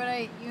want to hear what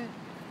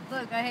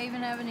look, I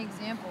even have an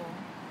example.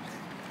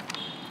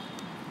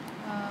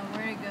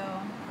 Where'd it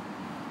go?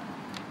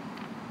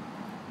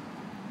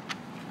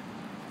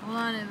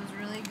 Hold on, it was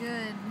really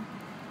good.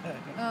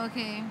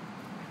 Okay.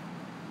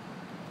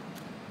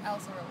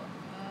 Alcerola.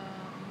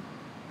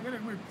 I got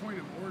a weird point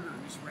of order,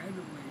 just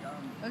randomly.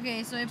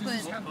 Okay, so I does put.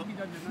 this have to be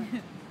done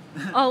tonight?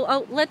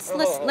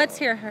 Let's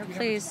hear her,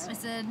 please. I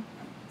said,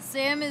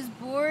 Sam is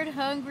bored,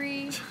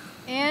 hungry,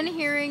 and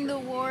hearing the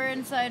war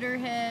inside her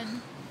head,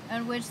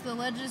 on which the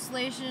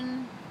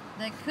legislation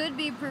that could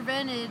be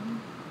prevented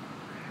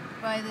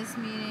by this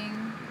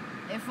meeting,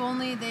 if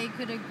only they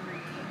could agree.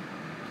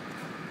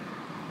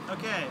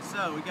 Okay,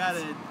 so we got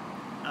a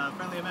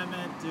friendly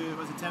amendment to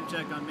was a temp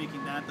check on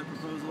making that the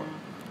proposal.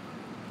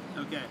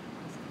 Okay.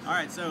 All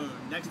right. So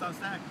next on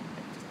stack.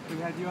 We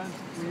had you on.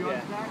 Were you Yeah.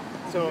 on stack?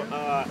 So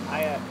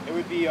it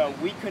would be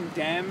we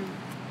condemn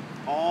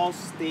all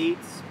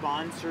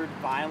state-sponsored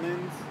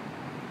violence,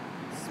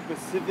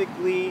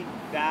 specifically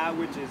that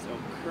which is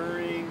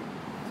occurring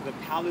to the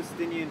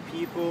Palestinian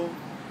people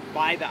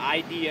by the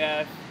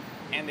IDF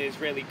and the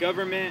Israeli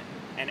government,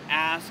 and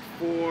ask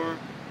for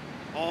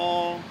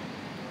all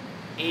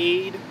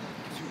aid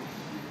to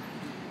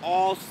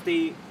all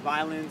state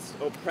violence,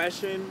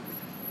 oppression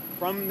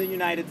from the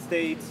United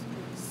States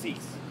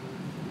cease.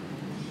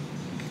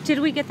 Did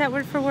we get that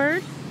word for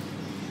word?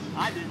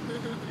 I did.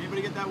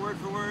 Anybody get that word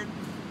for word?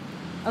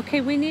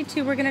 Okay, we need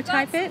to. We're going to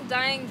type it.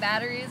 Dying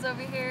batteries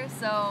over here,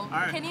 so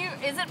right. can you?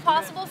 Is it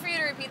possible for you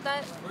to repeat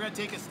that? We're going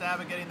to take a stab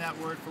at getting that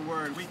word for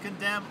word. We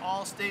condemn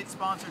all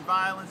state-sponsored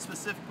violence,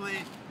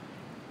 specifically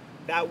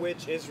that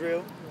which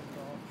Israel,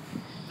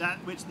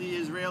 that which the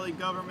Israeli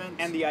government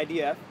and the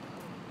IDF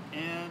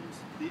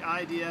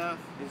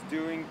is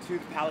doing to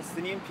the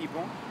Palestinian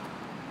people.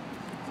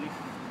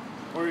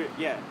 Or is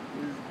doing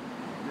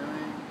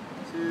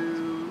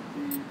to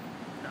the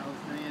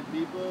Palestinian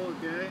people.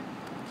 Okay.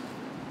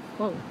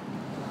 Whoa.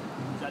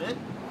 Is that it?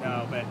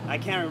 No, but I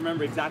can't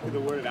remember exactly the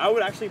word of it. I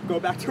would actually go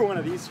back to one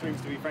of these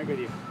streams, to be frank with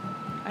you.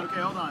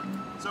 Okay, hold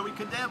on. So we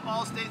condemn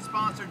all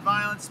state-sponsored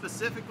violence,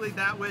 specifically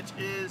that which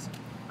is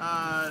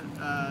that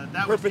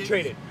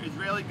perpetrated. Which the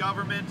Israeli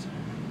government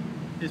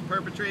is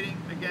perpetrating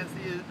against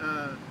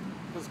the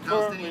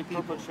Palestinian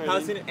people.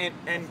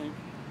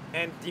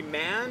 And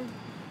demand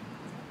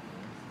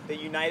the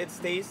United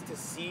States to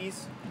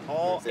cease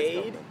all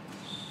aid,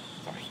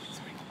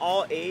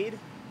 all aid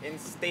in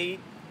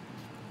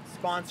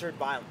state-sponsored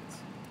violence.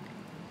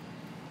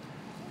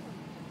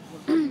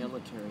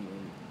 Military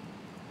aid.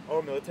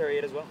 Or military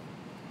aid as well.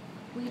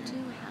 We do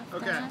have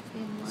Okay. that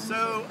in one.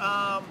 So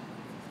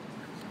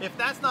if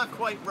that's not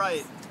quite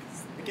right,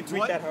 we can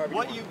tweet that however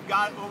what you've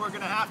got, what we're going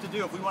to have to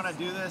do if we want to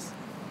do this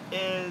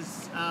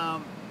is,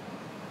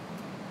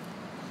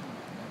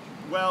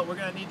 well, we're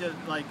going to need to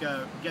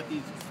get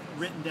these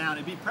written down.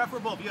 It'd be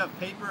preferable if you have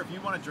paper, if you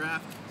want to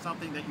draft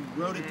something that you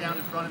wrote it down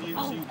in front of you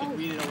so you can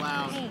read it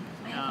aloud. Hey,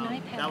 I have an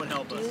iPad. That would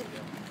help us.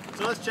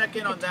 So let's check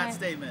in on that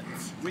statement.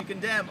 We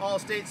condemn all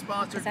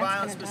state-sponsored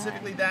violence,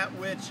 specifically that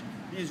which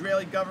the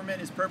Israeli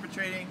government is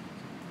perpetrating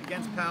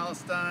against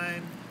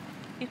Palestine.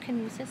 You can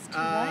use this to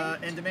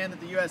write. And demand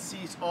that the U.S.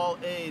 cease all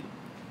aid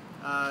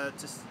I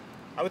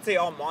would say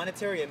all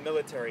monetary and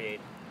military aid.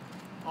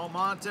 All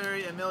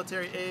monetary and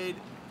military aid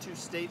to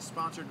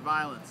state-sponsored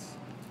violence.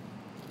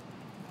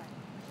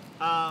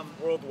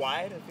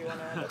 Worldwide, if you want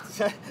to add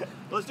that.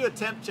 Let's do a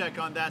temp check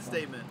on that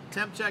statement.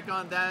 Temp check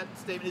on that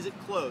statement. Is it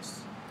close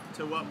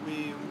to what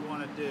we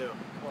want to do?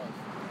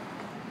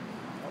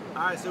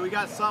 All right, so we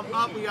got some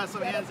up, we got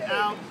some hands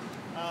out.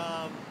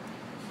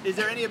 Is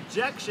there any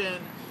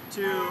objection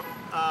to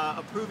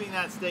approving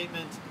that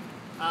statement?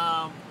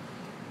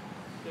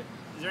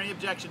 Is there any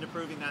objection to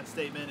approving that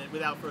statement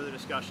without further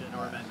discussion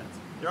or amendments?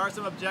 There are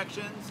some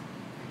objections.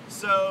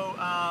 So,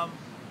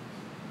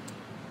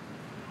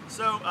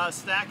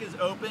 stack is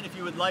open. If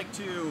you would like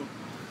to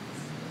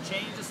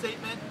change the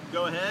statement,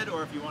 go ahead,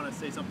 or if you want to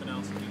say something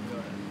else, you can go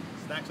ahead.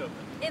 Stack's open.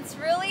 It's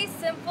really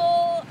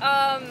simple.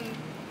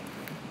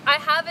 I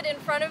have it in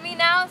front of me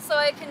now, so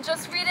I can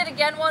just read it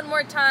again one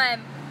more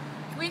time.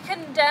 We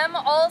condemn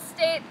all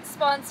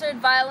state-sponsored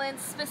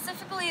violence,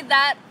 specifically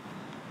that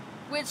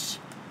which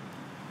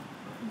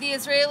the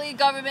Israeli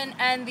government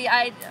and the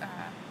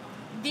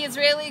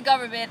Israeli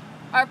government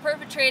are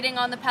perpetrating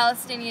on the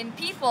Palestinian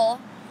people,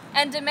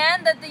 and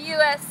demand that the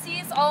U.S.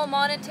 cease all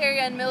monetary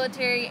and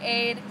military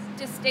aid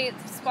to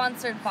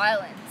state-sponsored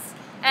violence.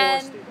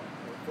 And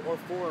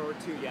or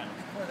two, yeah.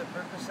 For the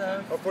purpose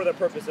of? Or for the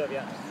purpose of,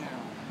 yeah.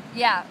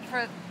 yeah,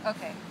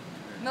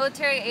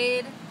 military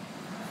aid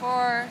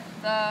for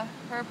the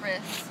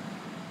purpose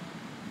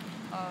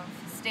of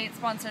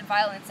state-sponsored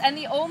violence. And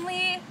the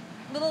only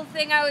little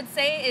thing I would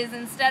say is,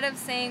 instead of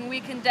saying we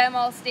condemn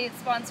all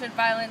state-sponsored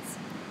violence,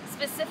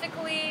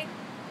 specifically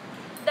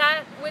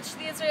that which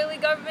the Israeli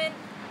government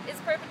is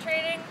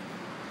perpetrating,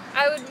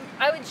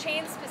 I would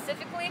change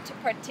specifically to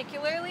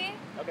particularly.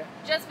 Okay.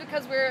 Just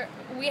because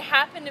we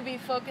happen to be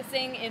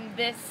focusing in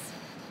this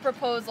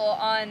proposal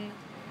on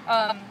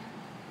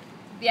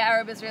the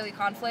Arab-Israeli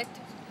conflict.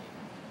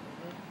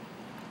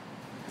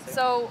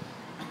 So,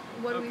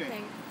 what do we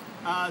think?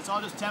 So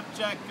I'll just temp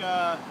check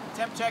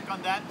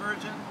on that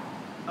version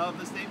of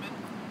the statement.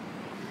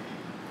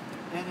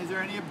 And is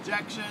there any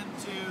objection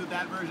to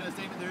that version of the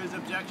statement? There is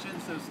objection,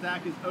 so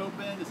stack is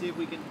open to see if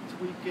we can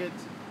tweak it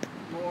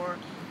more.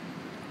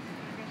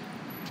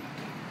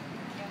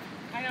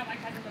 I know, my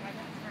cousin's on my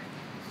cousin's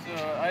So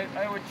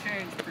I would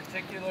change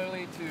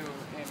particularly to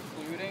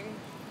including,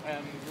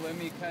 and let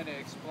me kind of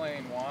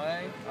explain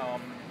why.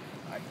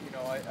 I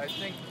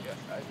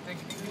think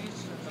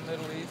peace in the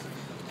Middle East is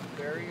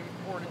a very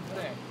important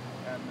thing,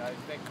 and I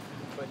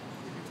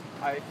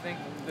think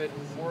that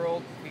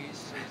world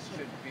peace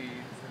should be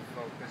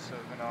the focus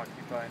of an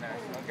Occupy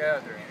national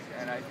gathering.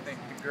 And I think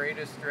the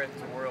greatest threat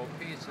to world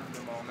peace at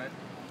the moment,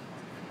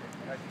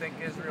 I think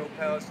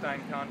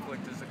Israel-Palestine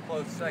conflict is a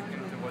close second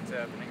to what's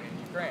happening in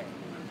Ukraine.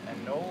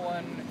 And no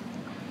one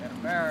in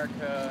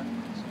America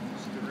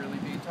seems to really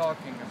be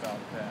talking about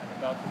that,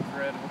 about the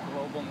threat of a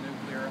global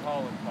nuclear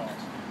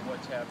holocaust and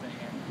what's happening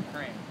in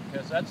Ukraine.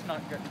 Because that's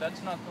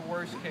not the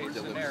worst case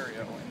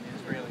scenario in the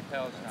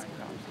Israeli-Palestine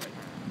conflict.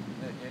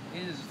 It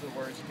is the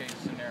worst case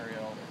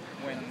scenario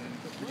when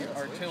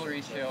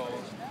artillery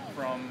shells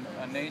from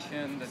a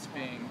nation that's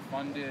being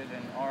funded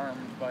and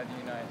armed by the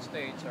United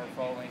States are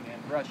falling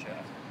in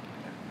Russia.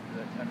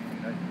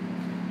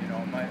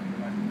 My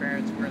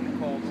parents were in the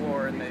Cold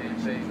War, and they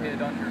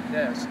hid under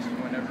desks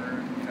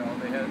whenever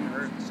they hadn't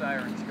heard the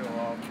sirens go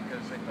off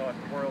because they thought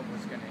the world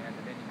was going to end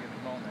at any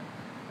given moment.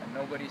 And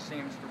nobody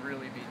seems to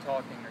really be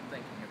talking or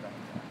thinking about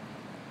that.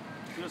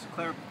 So just to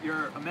clarify,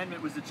 your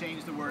amendment was to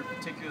change the word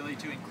particularly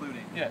to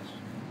including. Yes.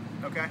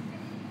 Okay.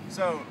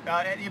 So,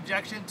 any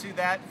objection to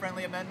that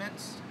friendly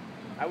amendment?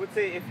 I would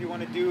say if you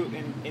want to do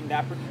in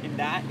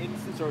that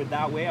instance or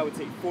that way, I would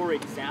say for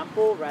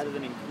example rather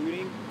than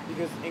including,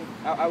 because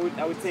I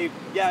would say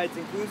yeah, it's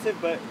inclusive,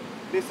 but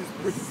this is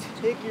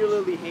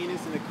particularly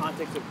heinous in the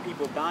context of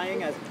people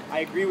dying. As I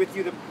agree with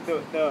you,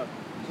 the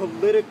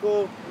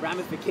political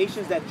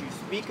ramifications that you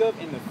speak of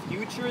in the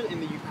future in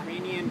the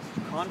Ukrainian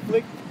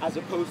conflict, as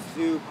opposed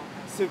to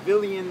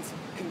civilians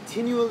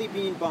continually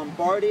being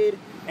bombarded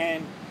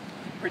and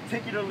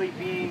particularly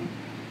being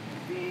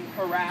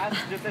harassed,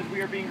 just as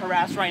we are being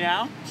harassed right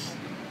now.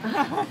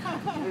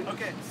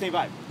 Okay. Same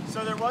vibe.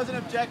 So there was an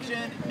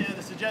objection, and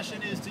the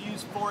suggestion is to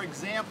use for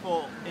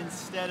example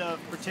instead of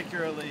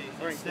particularly.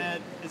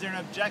 Instead, is there an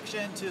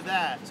objection to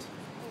that?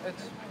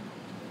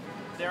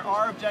 There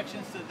are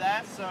objections to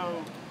that,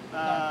 so...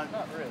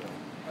 not really.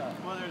 No.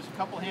 Well, there's a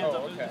couple hands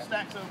up. Okay. The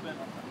stack's open.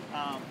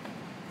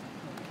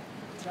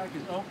 Stack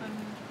is open.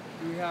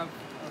 Do we have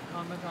a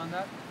comment on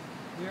that?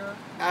 Here?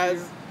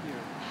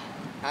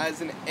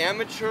 As an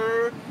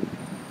amateur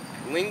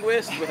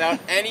linguist without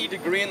any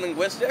degree in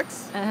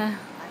linguistics,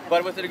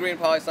 but with a degree in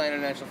poli-sci and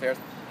international affairs,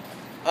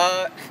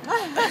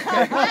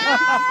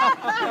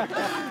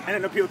 and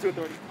an appeal to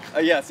authority.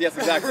 Yes,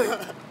 exactly.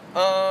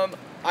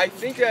 I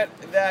think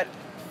that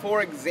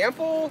for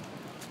example,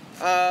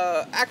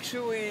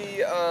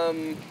 actually,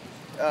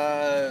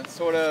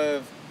 sort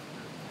of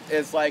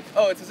is like,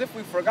 oh, it's as if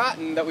we've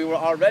forgotten that we were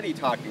already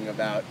talking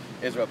about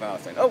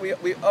Israel-Palestine.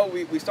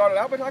 We started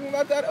out by talking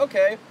about that?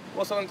 Okay.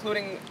 Well, so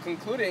concluding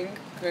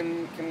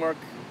can work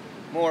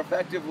more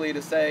effectively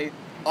to say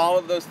all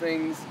of those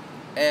things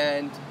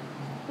and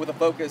with a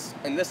focus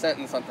in this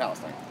sentence on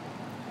Palestine.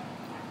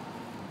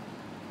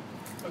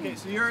 Okay,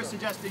 so you're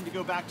suggesting to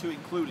go back to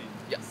including?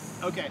 Yes.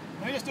 Okay,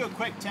 let me just do a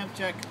quick temp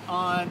check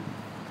on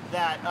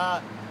that.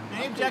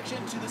 Any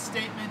objection to the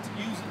statement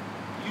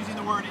using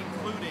the word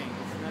including?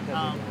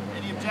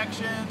 Any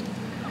objection?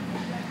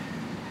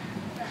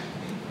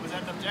 Was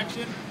that an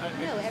objection?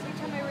 No, every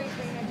time I raise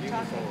my hand to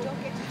talk, I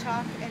don't get to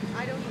talk, and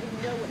I don't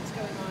even know what's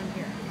going on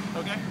here.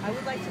 Okay. I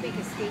would like to make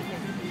a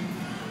statement.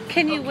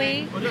 Can you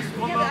wait? Well, just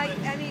one Yeah, moment.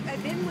 but I mean,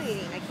 I've been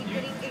waiting. I keep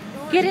getting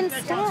ignored. Get in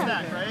Next on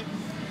stack, right?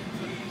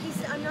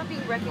 I'm not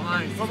being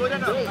recognized. Well,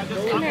 no.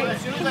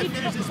 As soon as I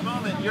finish this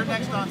moment, you're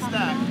next on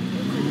stack.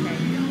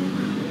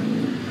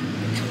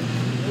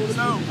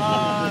 So,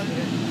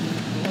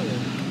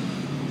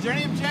 is there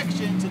any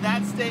objection to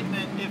that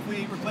statement if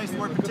we replace the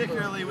word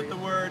particularly with the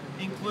word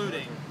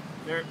including?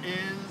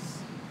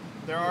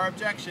 There are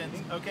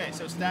objections. Okay,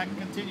 so stack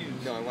continues.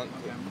 No, I want.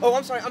 Oh,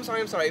 I'm sorry.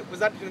 Was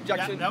that an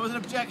objection? That was an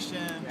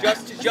objection.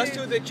 Just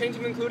to the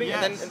changing and including,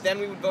 Yes. and then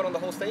we would vote on the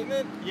whole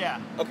statement? Yeah.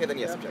 Okay, then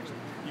yes, objection.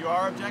 You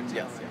are objecting?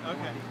 Yes.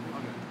 Okay.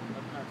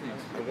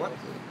 I want.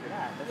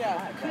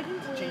 Couldn't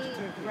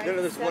we write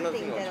there's one other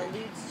something thing I'll that change.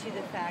 alludes to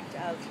the fact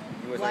of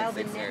You would while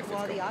like to say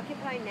the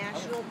Occupy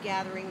National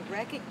Gathering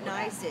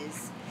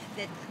recognizes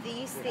that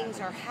these things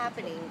are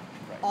happening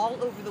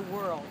all over the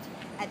world,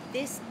 at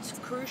this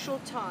crucial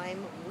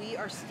time, we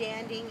are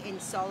standing in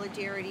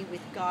solidarity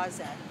with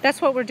Gaza. That's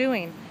what we're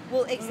doing.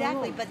 Well,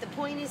 exactly, but the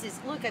point is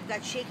look, I've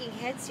got shaking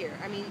heads here.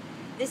 I mean,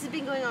 this has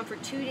been going on for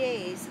 2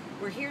 days.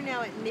 We're here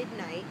now at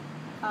midnight.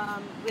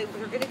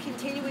 We're going to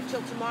continue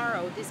until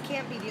tomorrow. This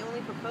can't be the only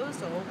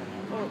proposal,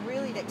 or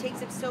really, that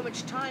takes up so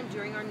much time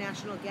during our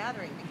national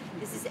gathering.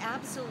 This is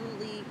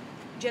absolutely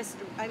just,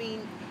 I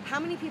mean, how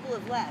many people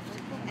have left?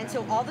 And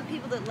so all the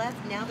people that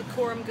left, now the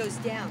quorum goes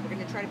down. We're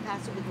going to try to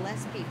pass it with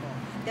less people.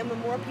 Then when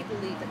more people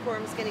leave, the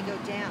quorum's going to go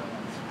down.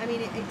 I mean,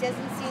 it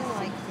doesn't seem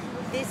like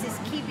this is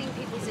keeping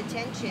people's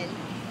attention,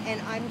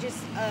 and I'm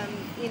just,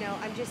 you know,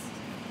 I'm just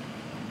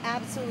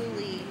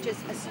absolutely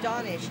just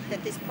astonished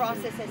that this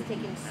process has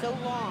taken so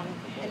long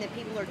and that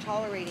people are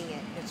tolerating it.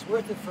 It's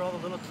worth it for all the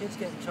little kids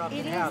getting chopped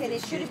in half. It is,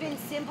 and it should have been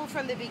simple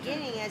from the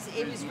beginning as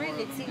it was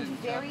written. It seems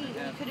very,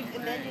 we could have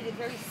amended it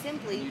very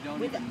simply.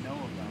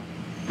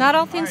 Not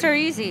all things are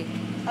easy.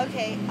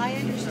 Okay, I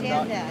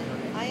understand that.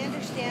 I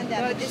understand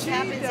that, but this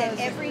happens at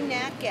every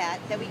NatGat,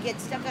 that we get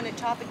stuck on a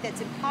topic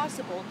that's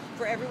impossible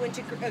for everyone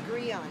to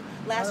agree on.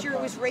 Last year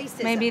it was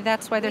racism. Maybe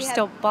that's why they're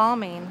still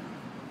bombing.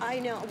 I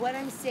know. What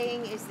I'm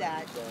saying is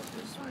that...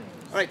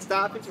 All right,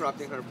 stop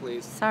interrupting her,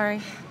 please.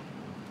 Sorry.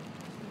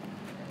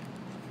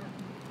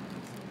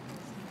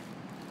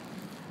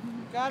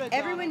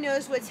 Everyone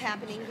knows what's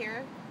happening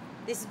here.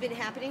 This has been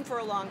happening for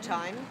a long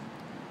time.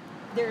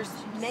 There's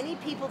many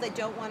people that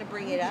don't want to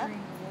bring it up.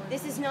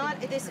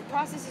 This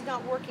process is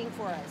not working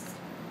for us.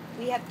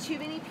 We have too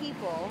many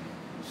people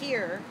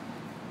here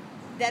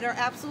that are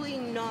absolutely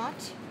not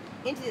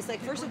into this.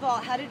 Like, first of all,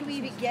 how did we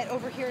even get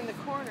over here in the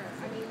corner?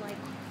 I mean, like,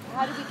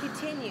 how do we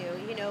continue?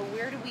 You know,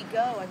 where do we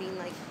go? I mean,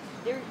 like,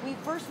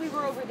 first we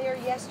were over there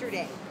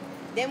yesterday.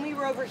 Then we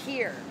were over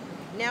here.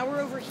 Now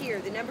we're over here.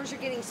 The numbers are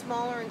getting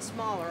smaller and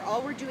smaller.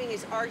 All we're doing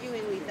is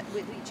arguing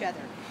with each other.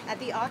 At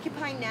the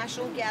Occupy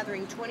National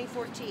Gathering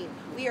 2014,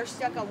 we are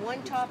stuck on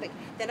one topic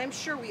that I'm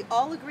sure we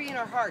all agree in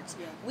our hearts.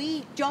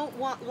 We don't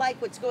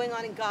like what's going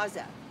on in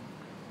Gaza.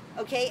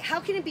 Okay? How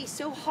can it be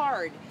so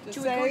hard to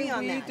agree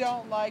on that? We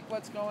don't like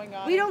what's going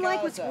on. We don't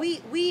like what's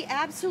we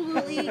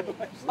absolutely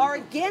are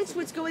against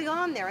what's going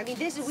on there. I mean,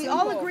 we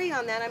all agree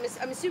on that.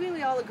 I'm assuming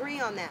we all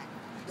agree on that.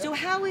 So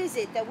how is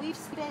it that we've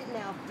spent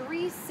now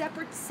 3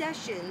 separate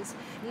sessions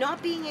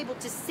not being able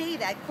to say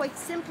that quite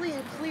simply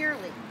and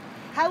clearly?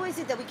 How is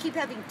it that we keep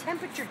having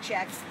temperature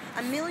checks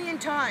 1,000,000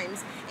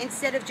 times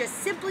instead of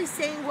just simply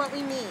saying what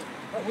we mean?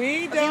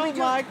 We don't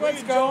like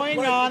what's going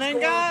on in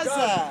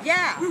Gaza.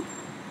 Yeah.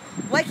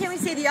 Why can't we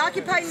say the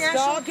Occupy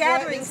National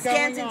Gathering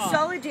stands in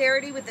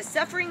solidarity with the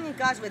suffering in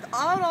Gaza, with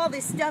all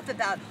this stuff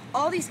about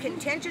all these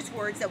contentious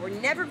words that we're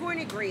never going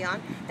to agree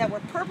on, that were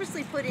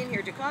purposely put in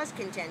here to cause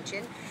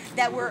contention,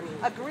 that were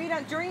agreed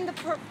on during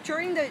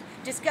the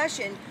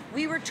discussion.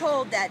 We were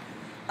told that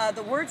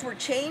the words were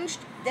changed.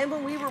 Then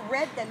when we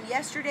read them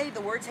yesterday,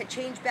 the words had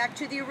changed back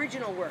to the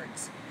original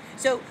words.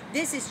 So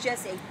this is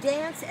just a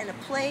dance and a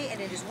play, and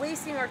it is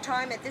wasting our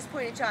time at this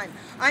point in time.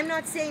 I'm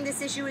not saying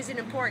this issue isn't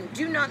important.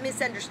 Do not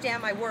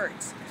misunderstand my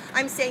words.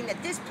 I'm saying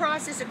that this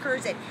process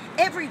occurs at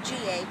every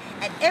GA,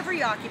 at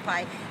every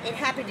Occupy. It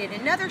happened in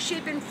another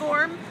shape and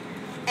form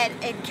at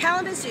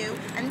Kalamazoo,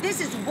 and this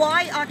is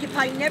why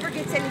Occupy never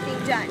gets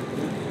anything done.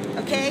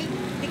 Okay?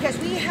 Because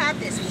we have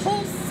this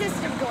whole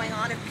system going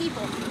on of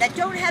people that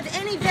don't have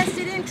any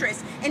vested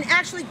interest in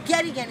actually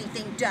getting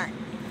anything done.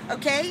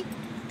 Okay?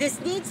 This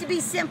needs to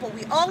be simple.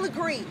 We all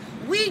agree.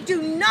 We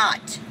do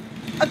not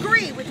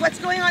agree with what's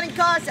going on in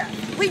Gaza.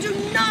 We do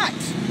not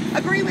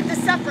agree with the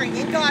suffering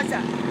in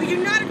Gaza. We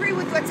do not agree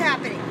with what's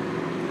happening.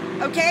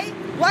 Okay?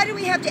 Why do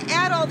we have to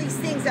add all these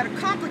things that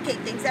complicate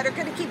things, that are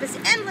going to keep us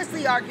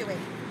endlessly arguing?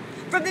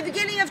 From the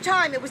beginning of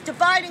time, it was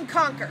divide and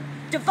conquer.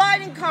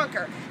 Divide and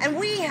conquer. And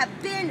we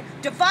have been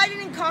divided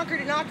and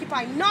conquered and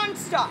occupied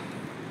nonstop.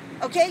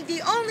 Okay?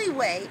 The only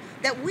way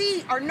that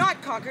we are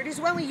not conquered is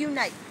when we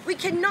unite. We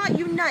cannot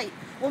unite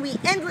when we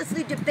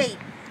endlessly debate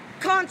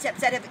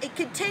concepts that have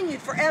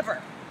continued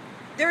forever.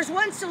 There's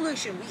one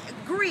solution. We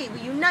agree.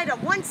 We unite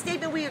on one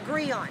statement we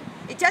agree on.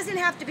 It doesn't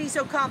have to be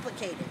so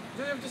complicated.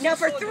 Now,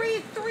 for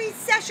three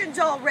sessions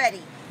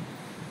already,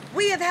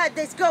 we have had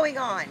this going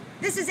on.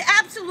 This is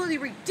absolutely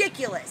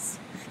ridiculous.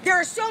 There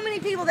are so many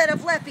people that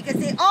have left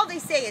because all they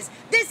say is,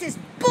 this is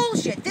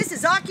bullshit. This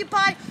is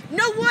Occupy.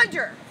 No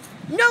wonder.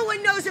 No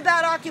one knows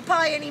about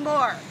Occupy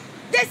anymore.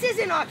 This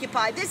isn't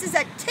Occupy. This is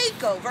a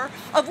takeover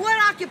of what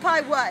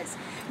Occupy was.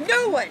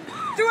 No one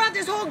throughout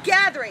this whole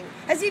gathering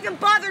has even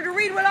bothered to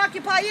read what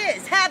Occupy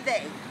is, have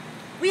they?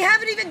 We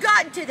haven't even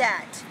gotten to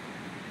that.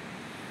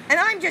 And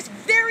I'm just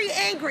very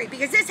angry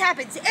because this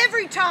happens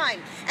every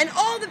time. And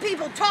all the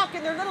people talk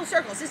in their little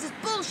circles. This is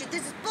bullshit.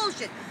 This is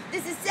bullshit.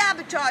 This is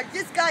sabotage.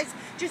 This guy's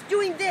just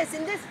doing this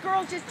and this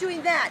girl's just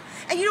doing that.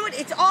 And you know what?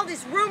 It's all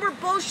this rumor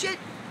bullshit.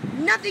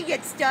 Nothing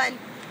gets done.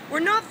 We're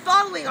not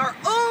following our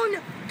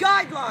own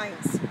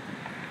guidelines.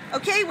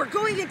 Okay? We're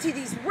going into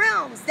these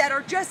realms that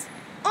are just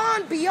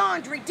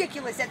beyond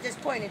ridiculous at this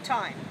point in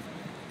time.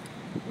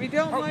 We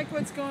don't like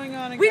what's going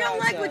on in Gaza. We don't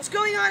like what's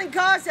going on in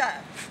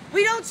Gaza.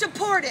 We don't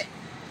support it.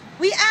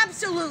 We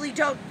absolutely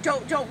don't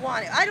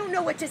want it. I don't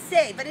know what to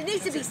say, but it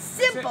needs to be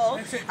simple.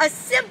 A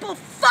simple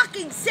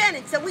fucking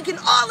sentence that we can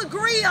all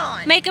agree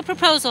on. Make a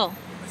proposal.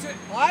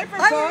 I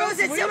propose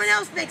that someone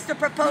else makes the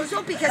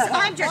proposal because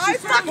I'm just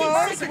fucking sick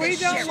of this shit. We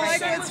don't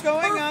like what's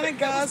going on in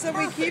Gaza.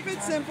 We keep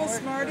it simple,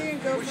 Smarty,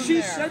 and go from there.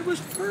 She said was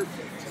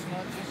perfect.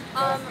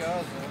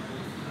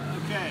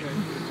 Okay.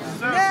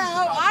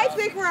 Now, I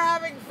think we're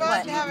having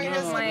fun having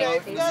this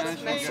debate.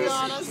 That's me,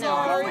 Donna.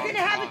 Sorry. We're going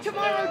to have it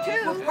tomorrow,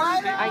 too.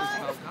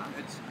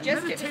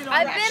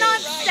 I've been on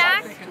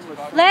Stack.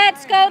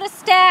 Let's go to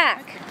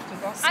Stack.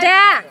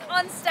 Stack.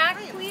 On Stack,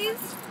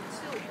 please.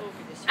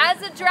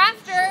 As a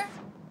drafter.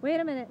 Wait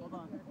a minute. So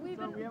we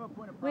have a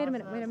point of Wait a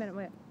minute. process.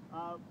 Wait.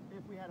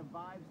 If we had a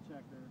vibes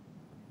checker,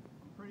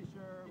 I'm pretty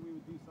sure we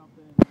would do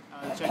something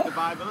to check the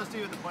vibe, but let's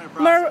do the point of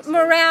process.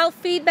 Morale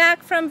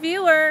feedback from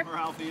viewer.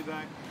 Morale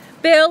feedback.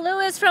 Bill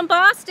Lewis from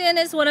Boston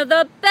is one of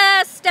the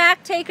best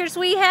stack takers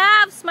we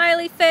have.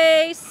 Smiley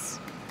face.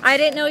 I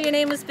didn't know your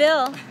name was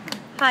Bill.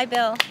 Hi,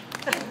 Bill.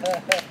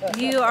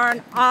 You are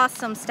an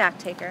awesome stack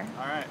taker.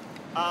 All right.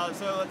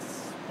 So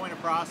let's point of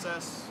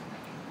process.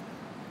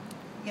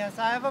 Yes,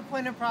 I have a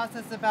point of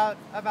process about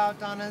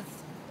Donna's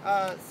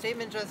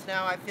statement just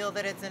now. I feel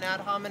that it's an ad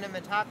hominem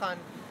attack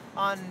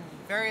on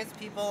various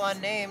people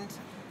unnamed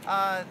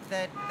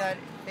that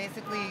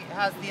basically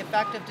has the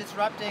effect of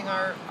disrupting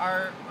our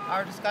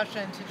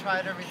discussion to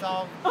try to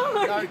resolve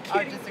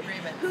our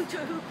disagreement. Who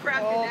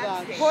crafted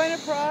that statement? Point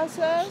of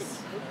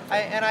process.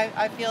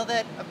 I feel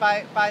that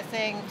by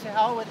saying to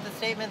hell with the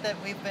statement that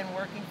we've been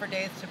working for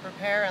days to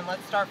prepare and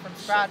let's start from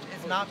scratch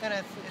is not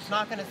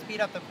gonna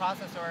speed up the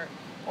process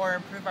or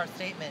improve our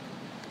statement.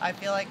 I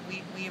feel like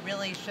we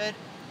really should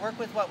work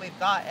with what we've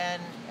got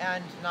and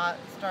not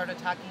start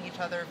attacking each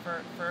other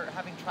for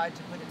having tried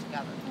to put it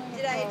together.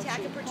 Did I attack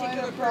a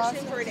particular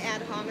person for an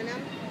ad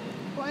hominem?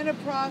 Point of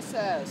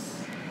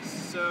process.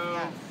 So,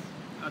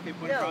 okay,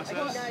 point of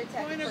process.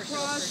 Point of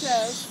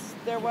process.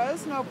 There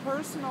was no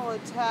personal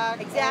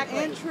attack. Exactly.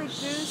 And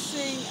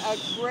introducing a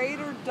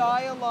greater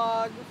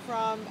dialogue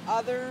from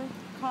other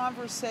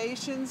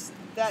conversations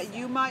that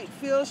you might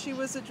feel she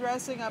was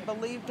addressing. I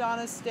believe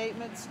Donna's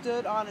statement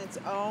stood on its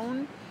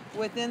own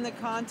within the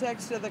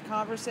context of the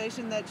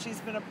conversation that she's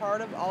been a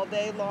part of all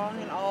day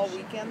long and all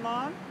weekend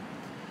long.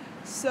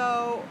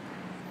 So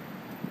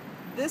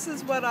this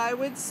is what I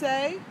would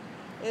say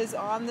is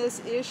on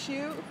this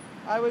issue.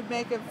 I would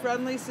make a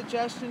friendly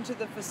suggestion to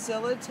the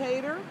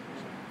facilitator.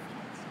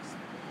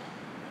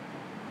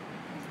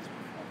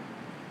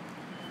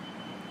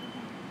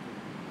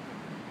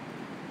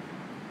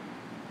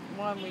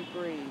 One, we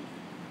breathe.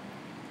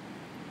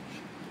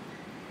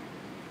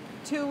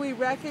 Two, we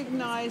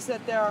recognize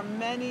that there are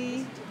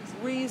many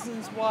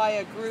reasons why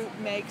a group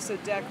makes a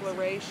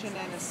declaration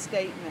and a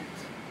statement.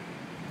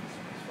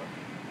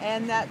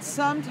 And that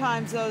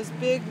sometimes those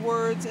big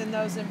words and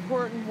those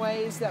important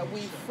ways that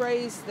we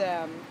phrase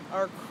them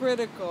are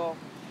critical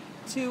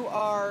to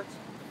our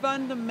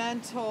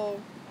fundamental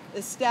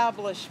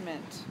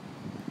establishment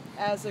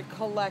as a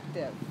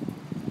collective.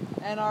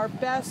 And our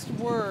best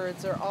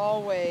words are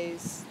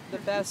always the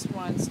best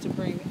ones to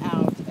bring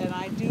out. And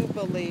I do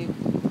believe,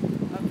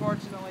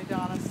 unfortunately,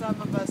 Donna, some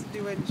of us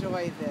do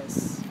enjoy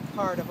this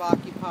part of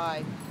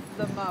Occupy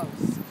the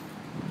most.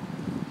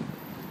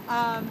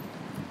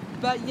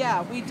 But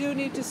yeah, we do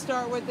need to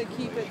start with the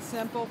keep it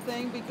simple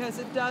thing because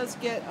it does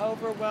get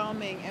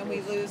overwhelming and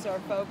we lose our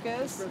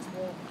focus.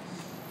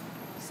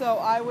 So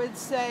I would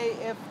say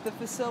if the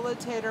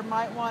facilitator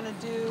might want to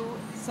do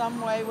some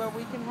way where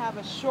we can have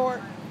a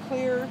short,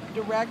 clear,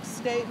 direct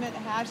statement,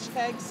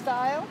 hashtag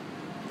style,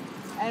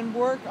 and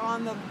work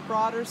on the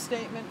broader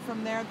statement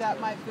from there, that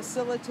might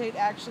facilitate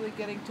actually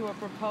getting to a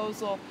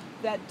proposal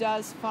that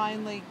does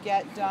finally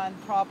get done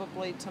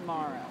probably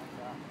tomorrow.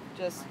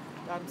 Just,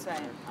 I'm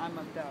saying, I'm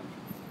done.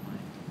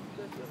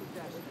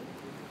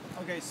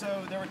 Okay,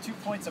 so there were 2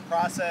 points of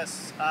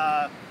process.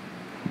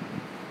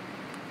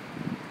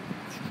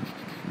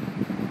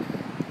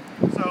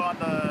 So on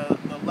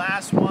the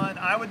last one,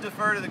 I would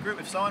defer to the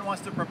group. If someone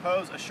wants to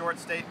propose a short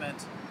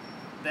statement,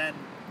 then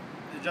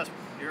just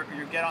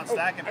you get on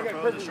Stack and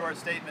propose a short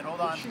statement.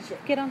 Hold on.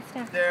 Get on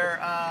Stack. There,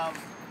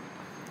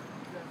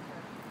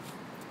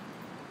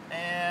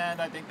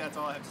 and I think that's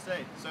all I have to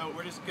say. So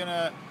we're just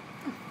gonna,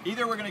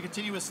 either we're gonna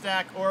continue with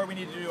Stack or we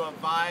need to do a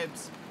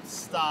vibes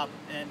stop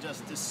and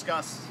just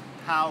discuss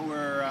how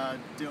we're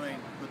doing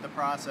with the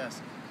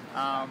process.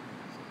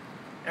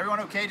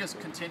 Everyone okay just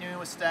continuing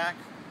with Stack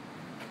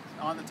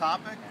on the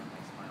topic?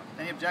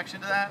 Any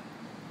objection to that?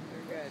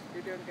 You're good.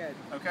 You're doing good.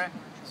 Okay.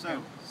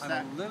 So, I'm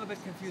a little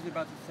bit confused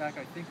about the stack.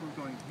 I think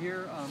we're going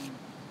here,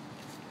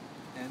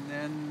 and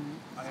then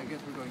I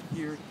guess we're going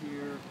here,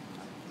 here,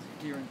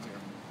 here, and here.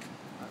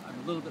 I'm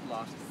a little bit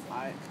lost.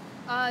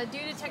 Due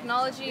to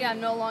technology,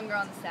 I'm no longer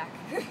on the Stack.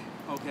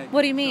 Okay.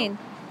 What do you mean?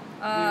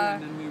 Here,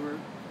 and then we were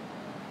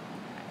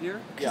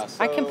here? Yeah,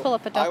 so I can pull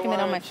up a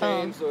document on my phone. I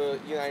want to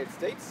change the United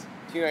States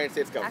to United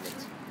States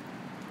government,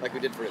 like we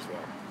did for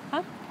Israel.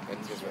 Huh?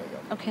 That's Israel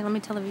government. Okay, let me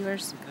tell the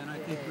viewers. Then I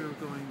think we were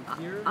going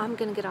here. I'm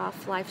going to get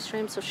off live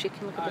stream so she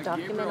can look at the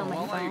document Gabriel, on my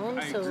while phone.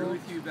 I agree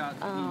with you about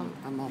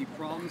the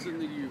problems in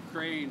the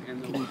Ukraine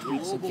and the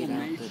global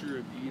nature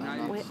of the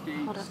United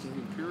States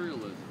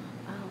imperialism.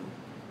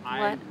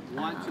 I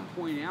want to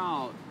point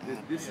out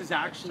that this is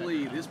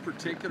actually, this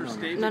particular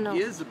statement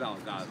is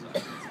about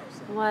Gaza.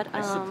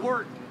 I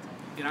support,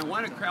 and I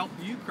want to help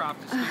you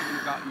craft a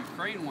statement about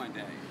Ukraine one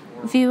day.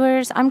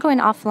 Viewers, I'm going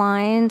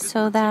offline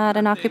so that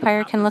an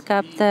occupier can look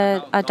up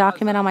a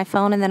document on my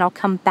phone and then I'll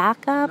come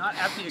back up.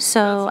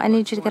 So I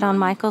need you to get on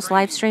Michael's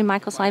live stream.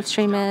 Michael's live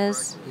stream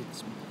is...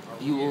 It's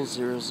Buell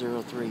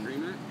 003.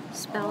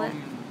 Spell it.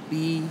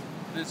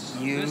 This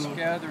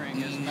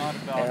gathering is not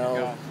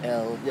about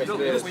God.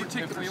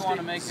 If we want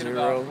to make it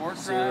about war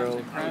crimes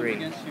and crimes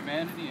against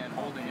humanity and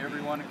holding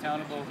everyone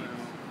accountable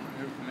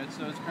who commits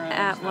those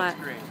crimes, that's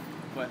great.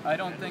 But I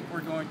don't think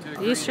we're going to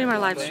agree Ustream or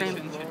live stream?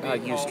 nations should be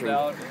called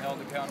out and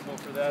held accountable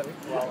for that,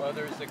 while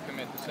others that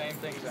commit the same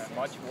things and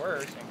much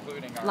worse,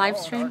 including our Live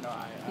own, stream? are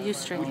not.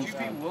 Ustream. Would you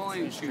be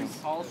willing to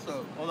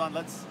also... Hold on,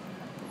 let's...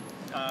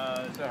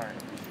 sorry.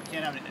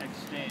 Can't have an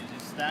exchange.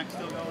 Is Stack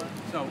still going?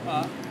 So,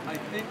 I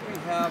think we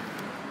have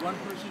one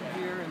person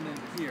here and then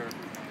here.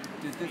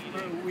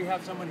 We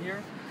have someone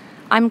here?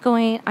 I'm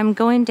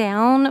going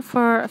down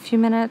for a few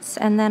minutes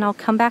and then I'll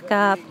come back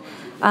up.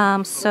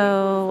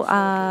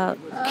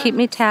 Keep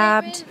me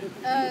tabbed.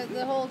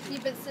 The whole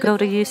keep it simple Go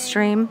to thing.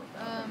 Ustream.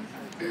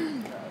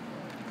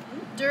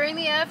 During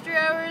the after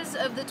hours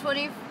of the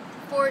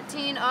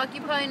 2014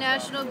 Occupy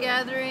National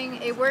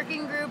Gathering, a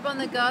working group on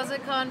the Gaza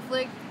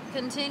conflict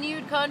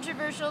continued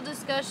controversial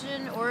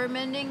discussion or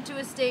amending to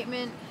a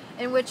statement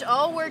in which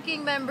all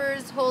working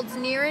members holds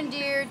near and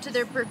dear to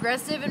their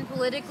progressive and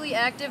politically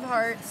active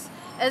hearts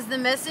as the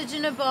message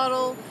in a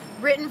bottle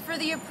written for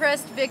the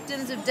oppressed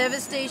victims of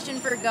devastation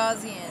for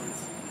Gazians.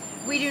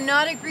 We do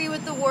not agree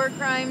with the war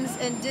crimes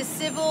and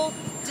civil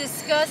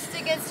disgust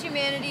against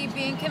humanity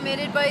being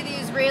committed by the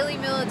Israeli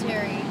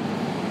military.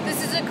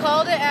 This is a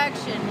call to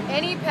action.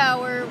 Any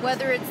power,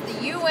 whether it's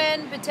the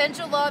UN,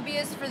 potential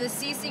lobbyists for the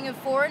ceasing of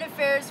foreign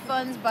affairs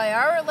funds by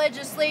our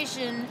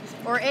legislation,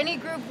 or any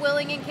group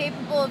willing and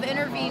capable of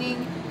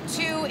intervening,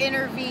 to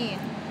intervene.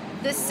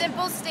 This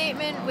simple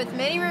statement, with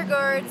many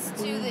regards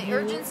to the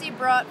urgency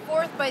brought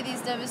forth by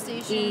these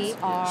devastations,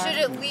 should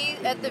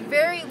at the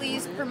very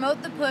least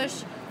promote the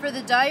push for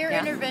the dire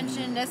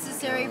intervention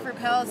necessary for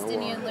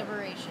Palestinian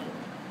liberation.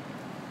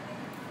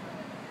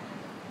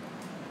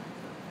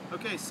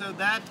 Okay, so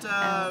that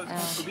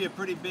would be a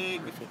pretty big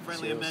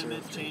friendly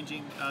amendment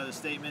changing the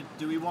statement.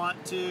 Do we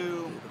want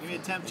to, give me a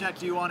temp check,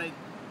 do you want to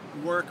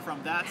work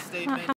from that statement